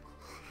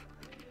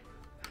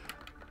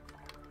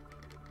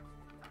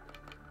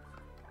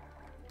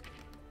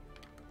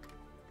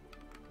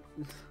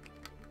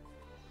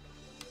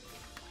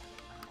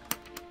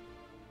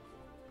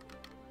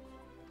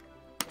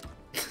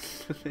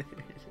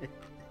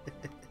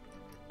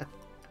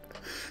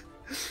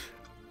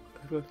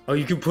 Oh,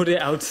 you can put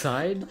it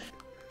outside?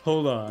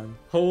 Hold on.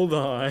 Hold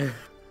on.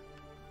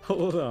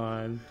 Hold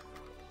on.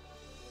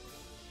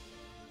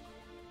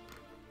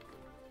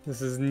 This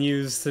is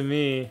news to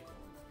me.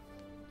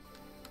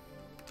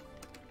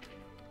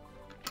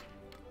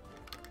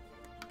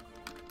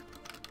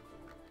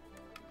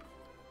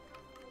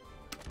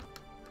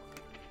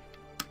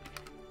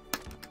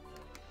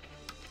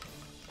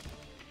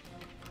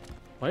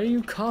 Why are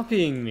you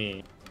copying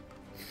me?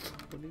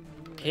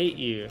 Hate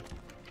you.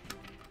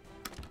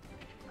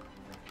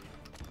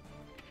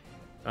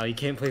 Oh, you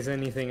can't place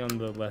anything on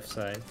the left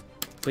side.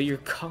 But you're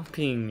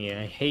copying me.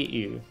 I hate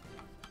you.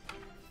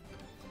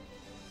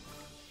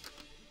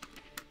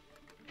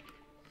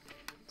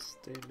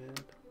 Stay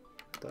mad.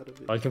 Thought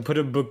of it. I can put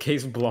a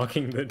bookcase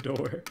blocking the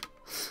door.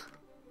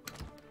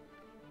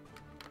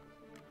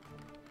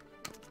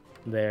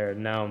 There,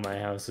 now my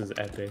house is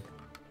epic.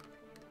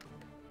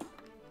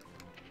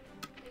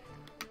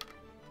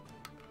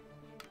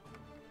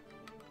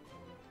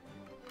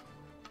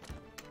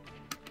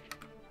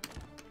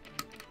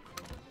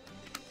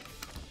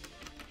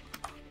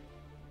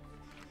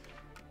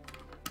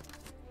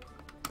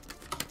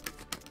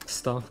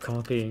 Stop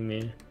copying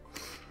me.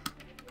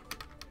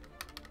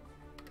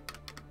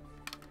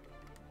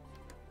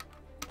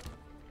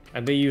 I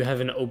bet you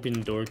have an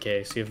open door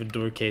case. You have a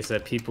door case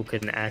that people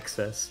can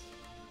access.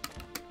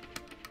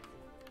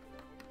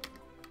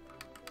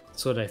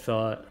 That's what I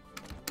thought.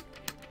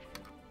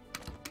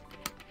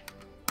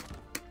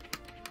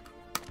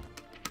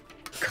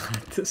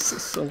 God, this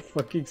is so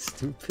fucking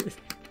stupid.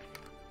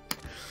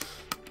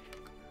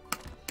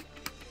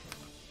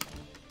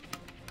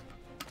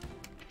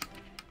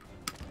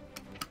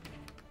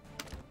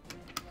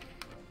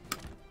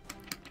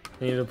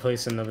 I need to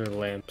place another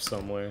lamp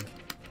somewhere.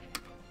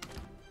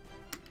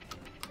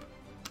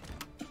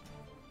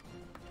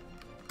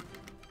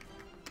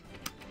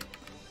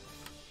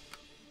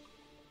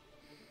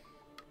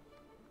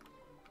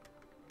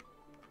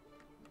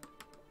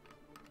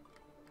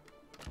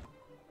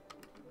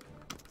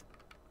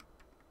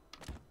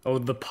 Oh,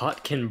 the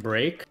pot can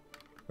break?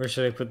 Where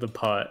should I put the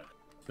pot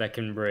that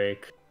can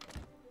break?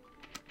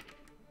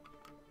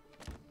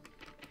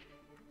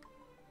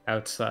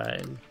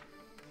 Outside.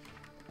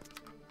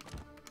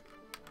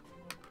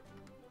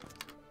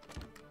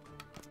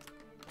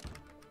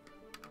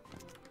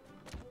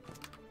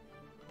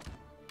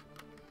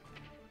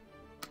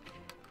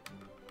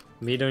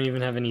 We don't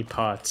even have any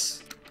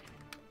pots.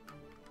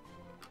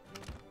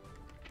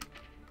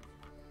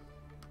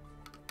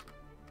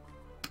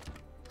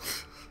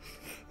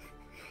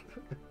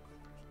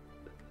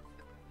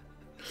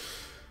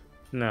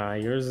 Nah,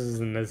 yours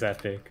isn't as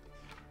epic.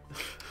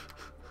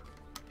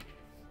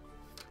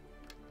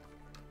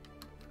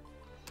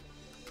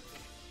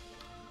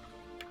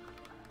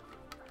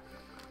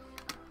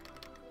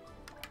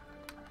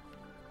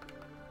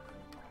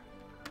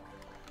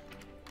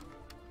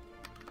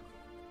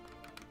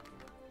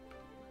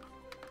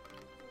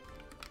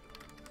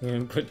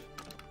 I'm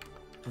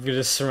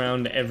gonna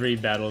surround every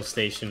battle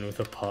station with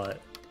a pot.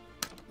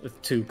 With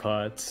 2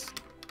 pots.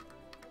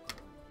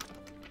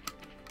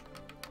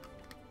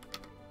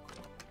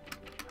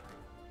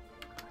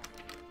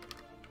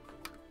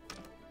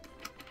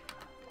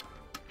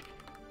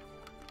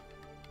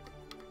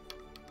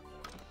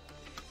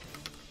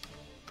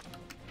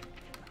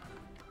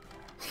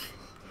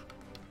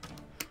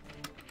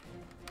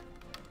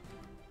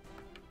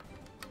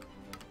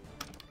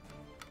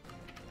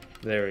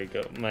 There we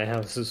go. My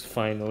house is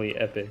finally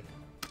epic.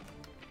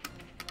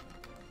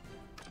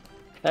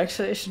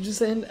 Actually, I should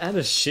just add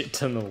a shit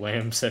ton of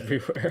lamps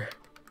everywhere.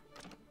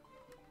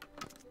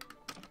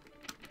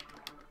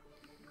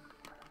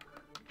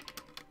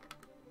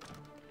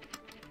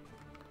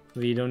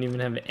 We don't even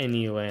have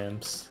any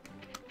lamps.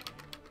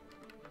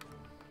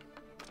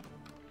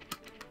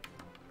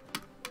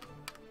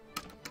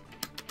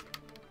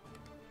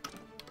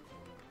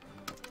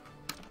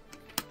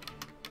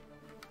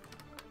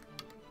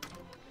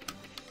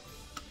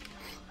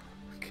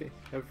 Okay,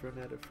 I've run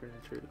out of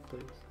furniture to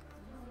place.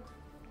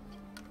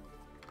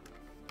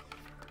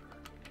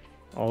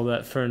 All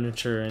that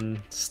furniture and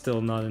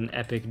still not an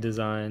epic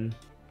design.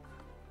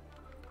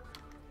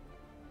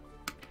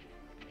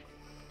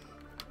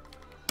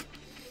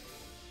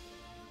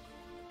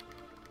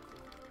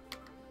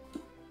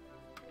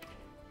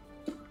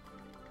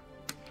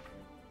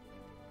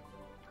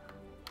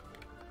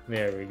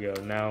 There we go.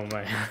 Now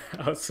my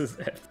house is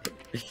epic.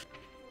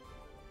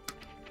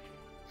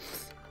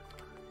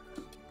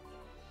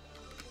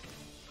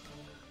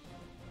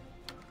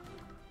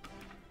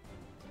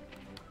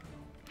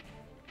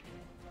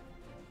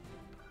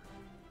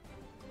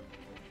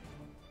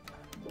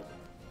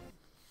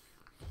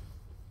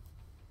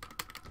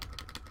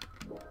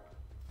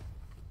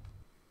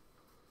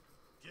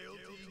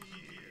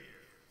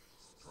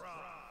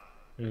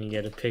 Let me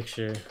get a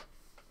picture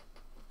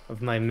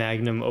of my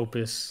magnum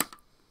opus.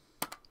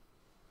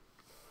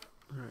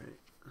 Alright.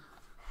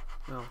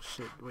 Oh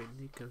shit, wait,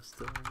 Nico's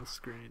still on the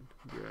screen.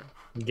 Yeah.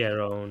 Get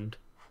owned.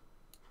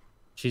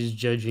 She's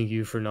judging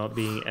you for not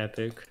being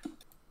epic.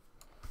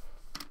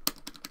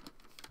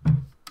 I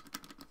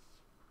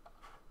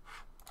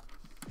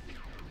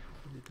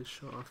need to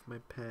show off my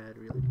pad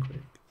really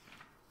quick.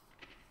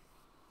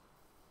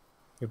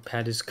 Your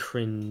pad is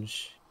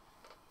cringe.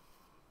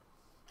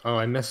 Oh,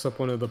 I messed up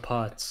one of the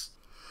pots.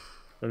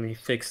 Let me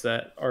fix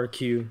that.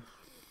 RQ.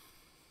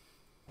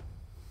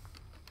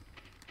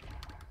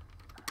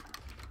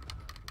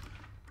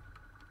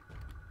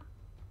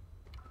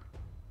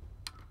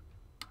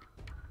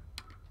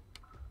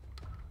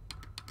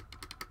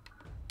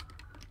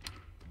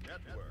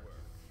 Network.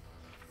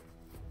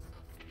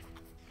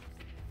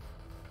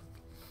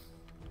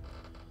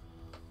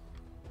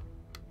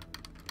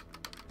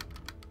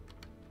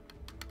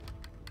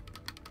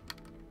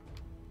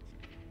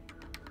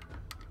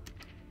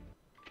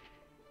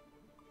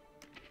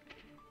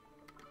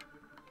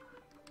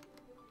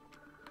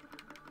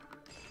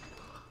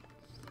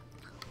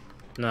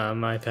 Nah,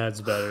 my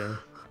pad's better.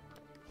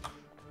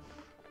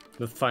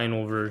 The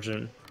final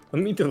version.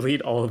 Let me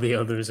delete all the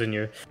others in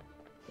your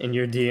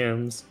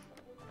DMs.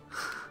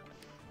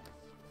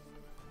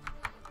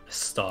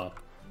 Stop.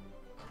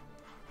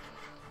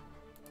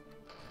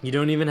 You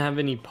don't even have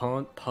any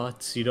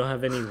pots. You don't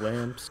have any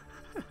lamps.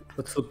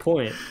 What's the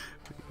point?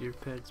 Your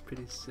pad's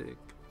pretty sick.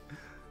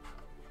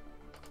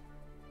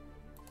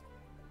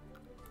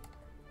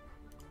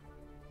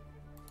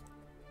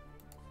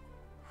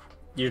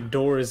 Your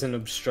door isn't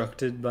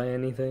obstructed by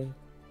anything.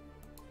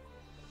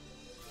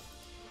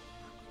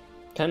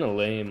 Kinda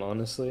lame,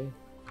 honestly.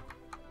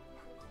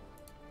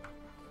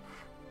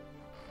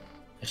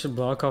 I should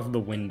block off the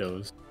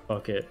windows.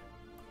 Fuck it.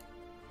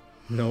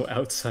 No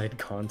outside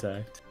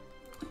contact.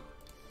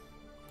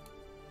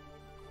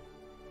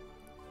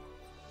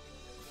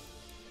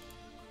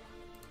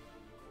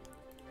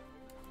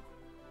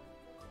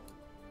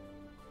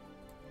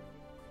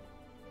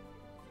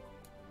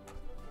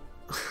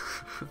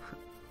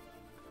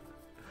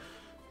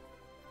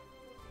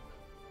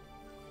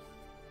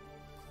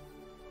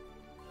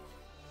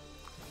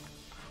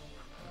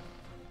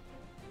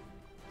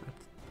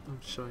 I'm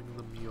showing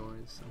them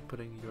yours. I'm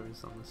putting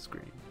yours on the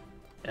screen.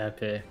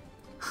 Epic.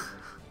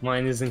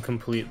 Mine isn't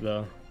complete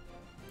though.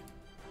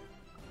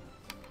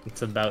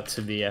 It's about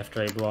to be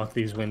after I block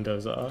these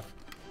windows off.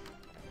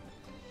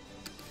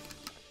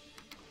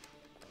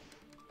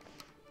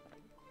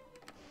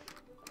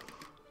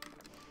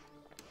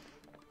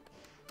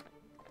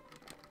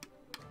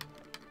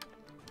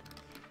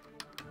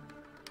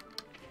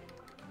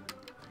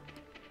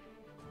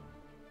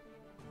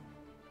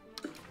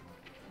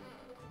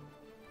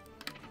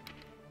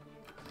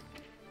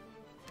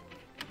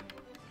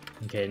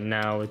 Okay,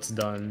 now it's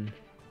done.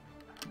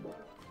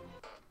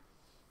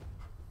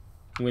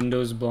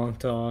 Windows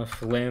blocked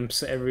off,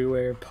 lamps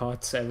everywhere,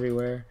 pots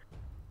everywhere.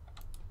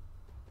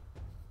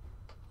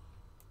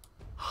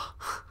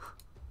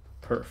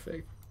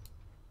 Perfect.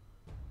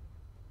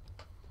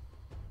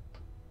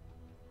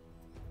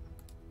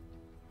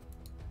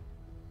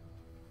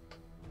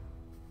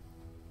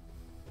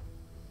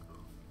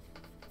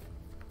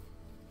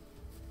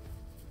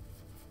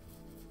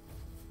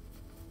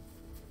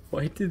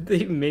 Why did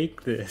they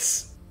make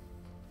this?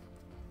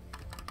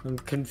 I'm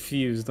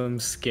confused, I'm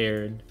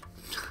scared.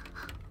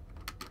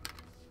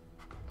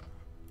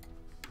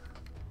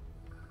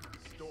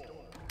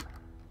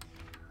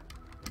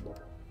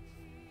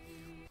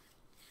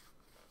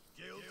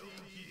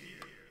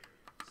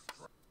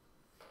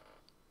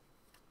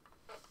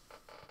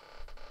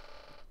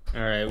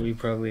 Alright, we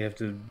probably have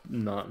to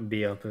not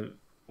be up at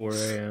 4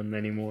 a.m.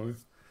 anymore.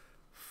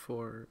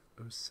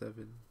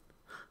 4:07.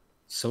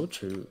 So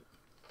true.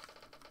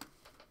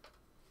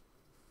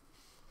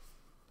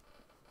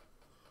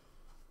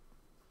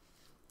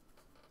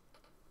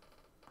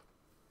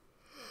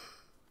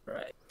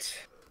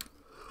 Right.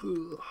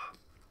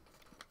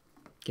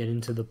 Get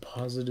into the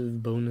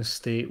positive bonus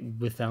state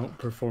without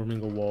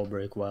performing a wall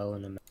break while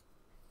in a match.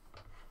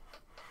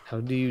 How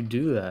do you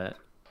do that?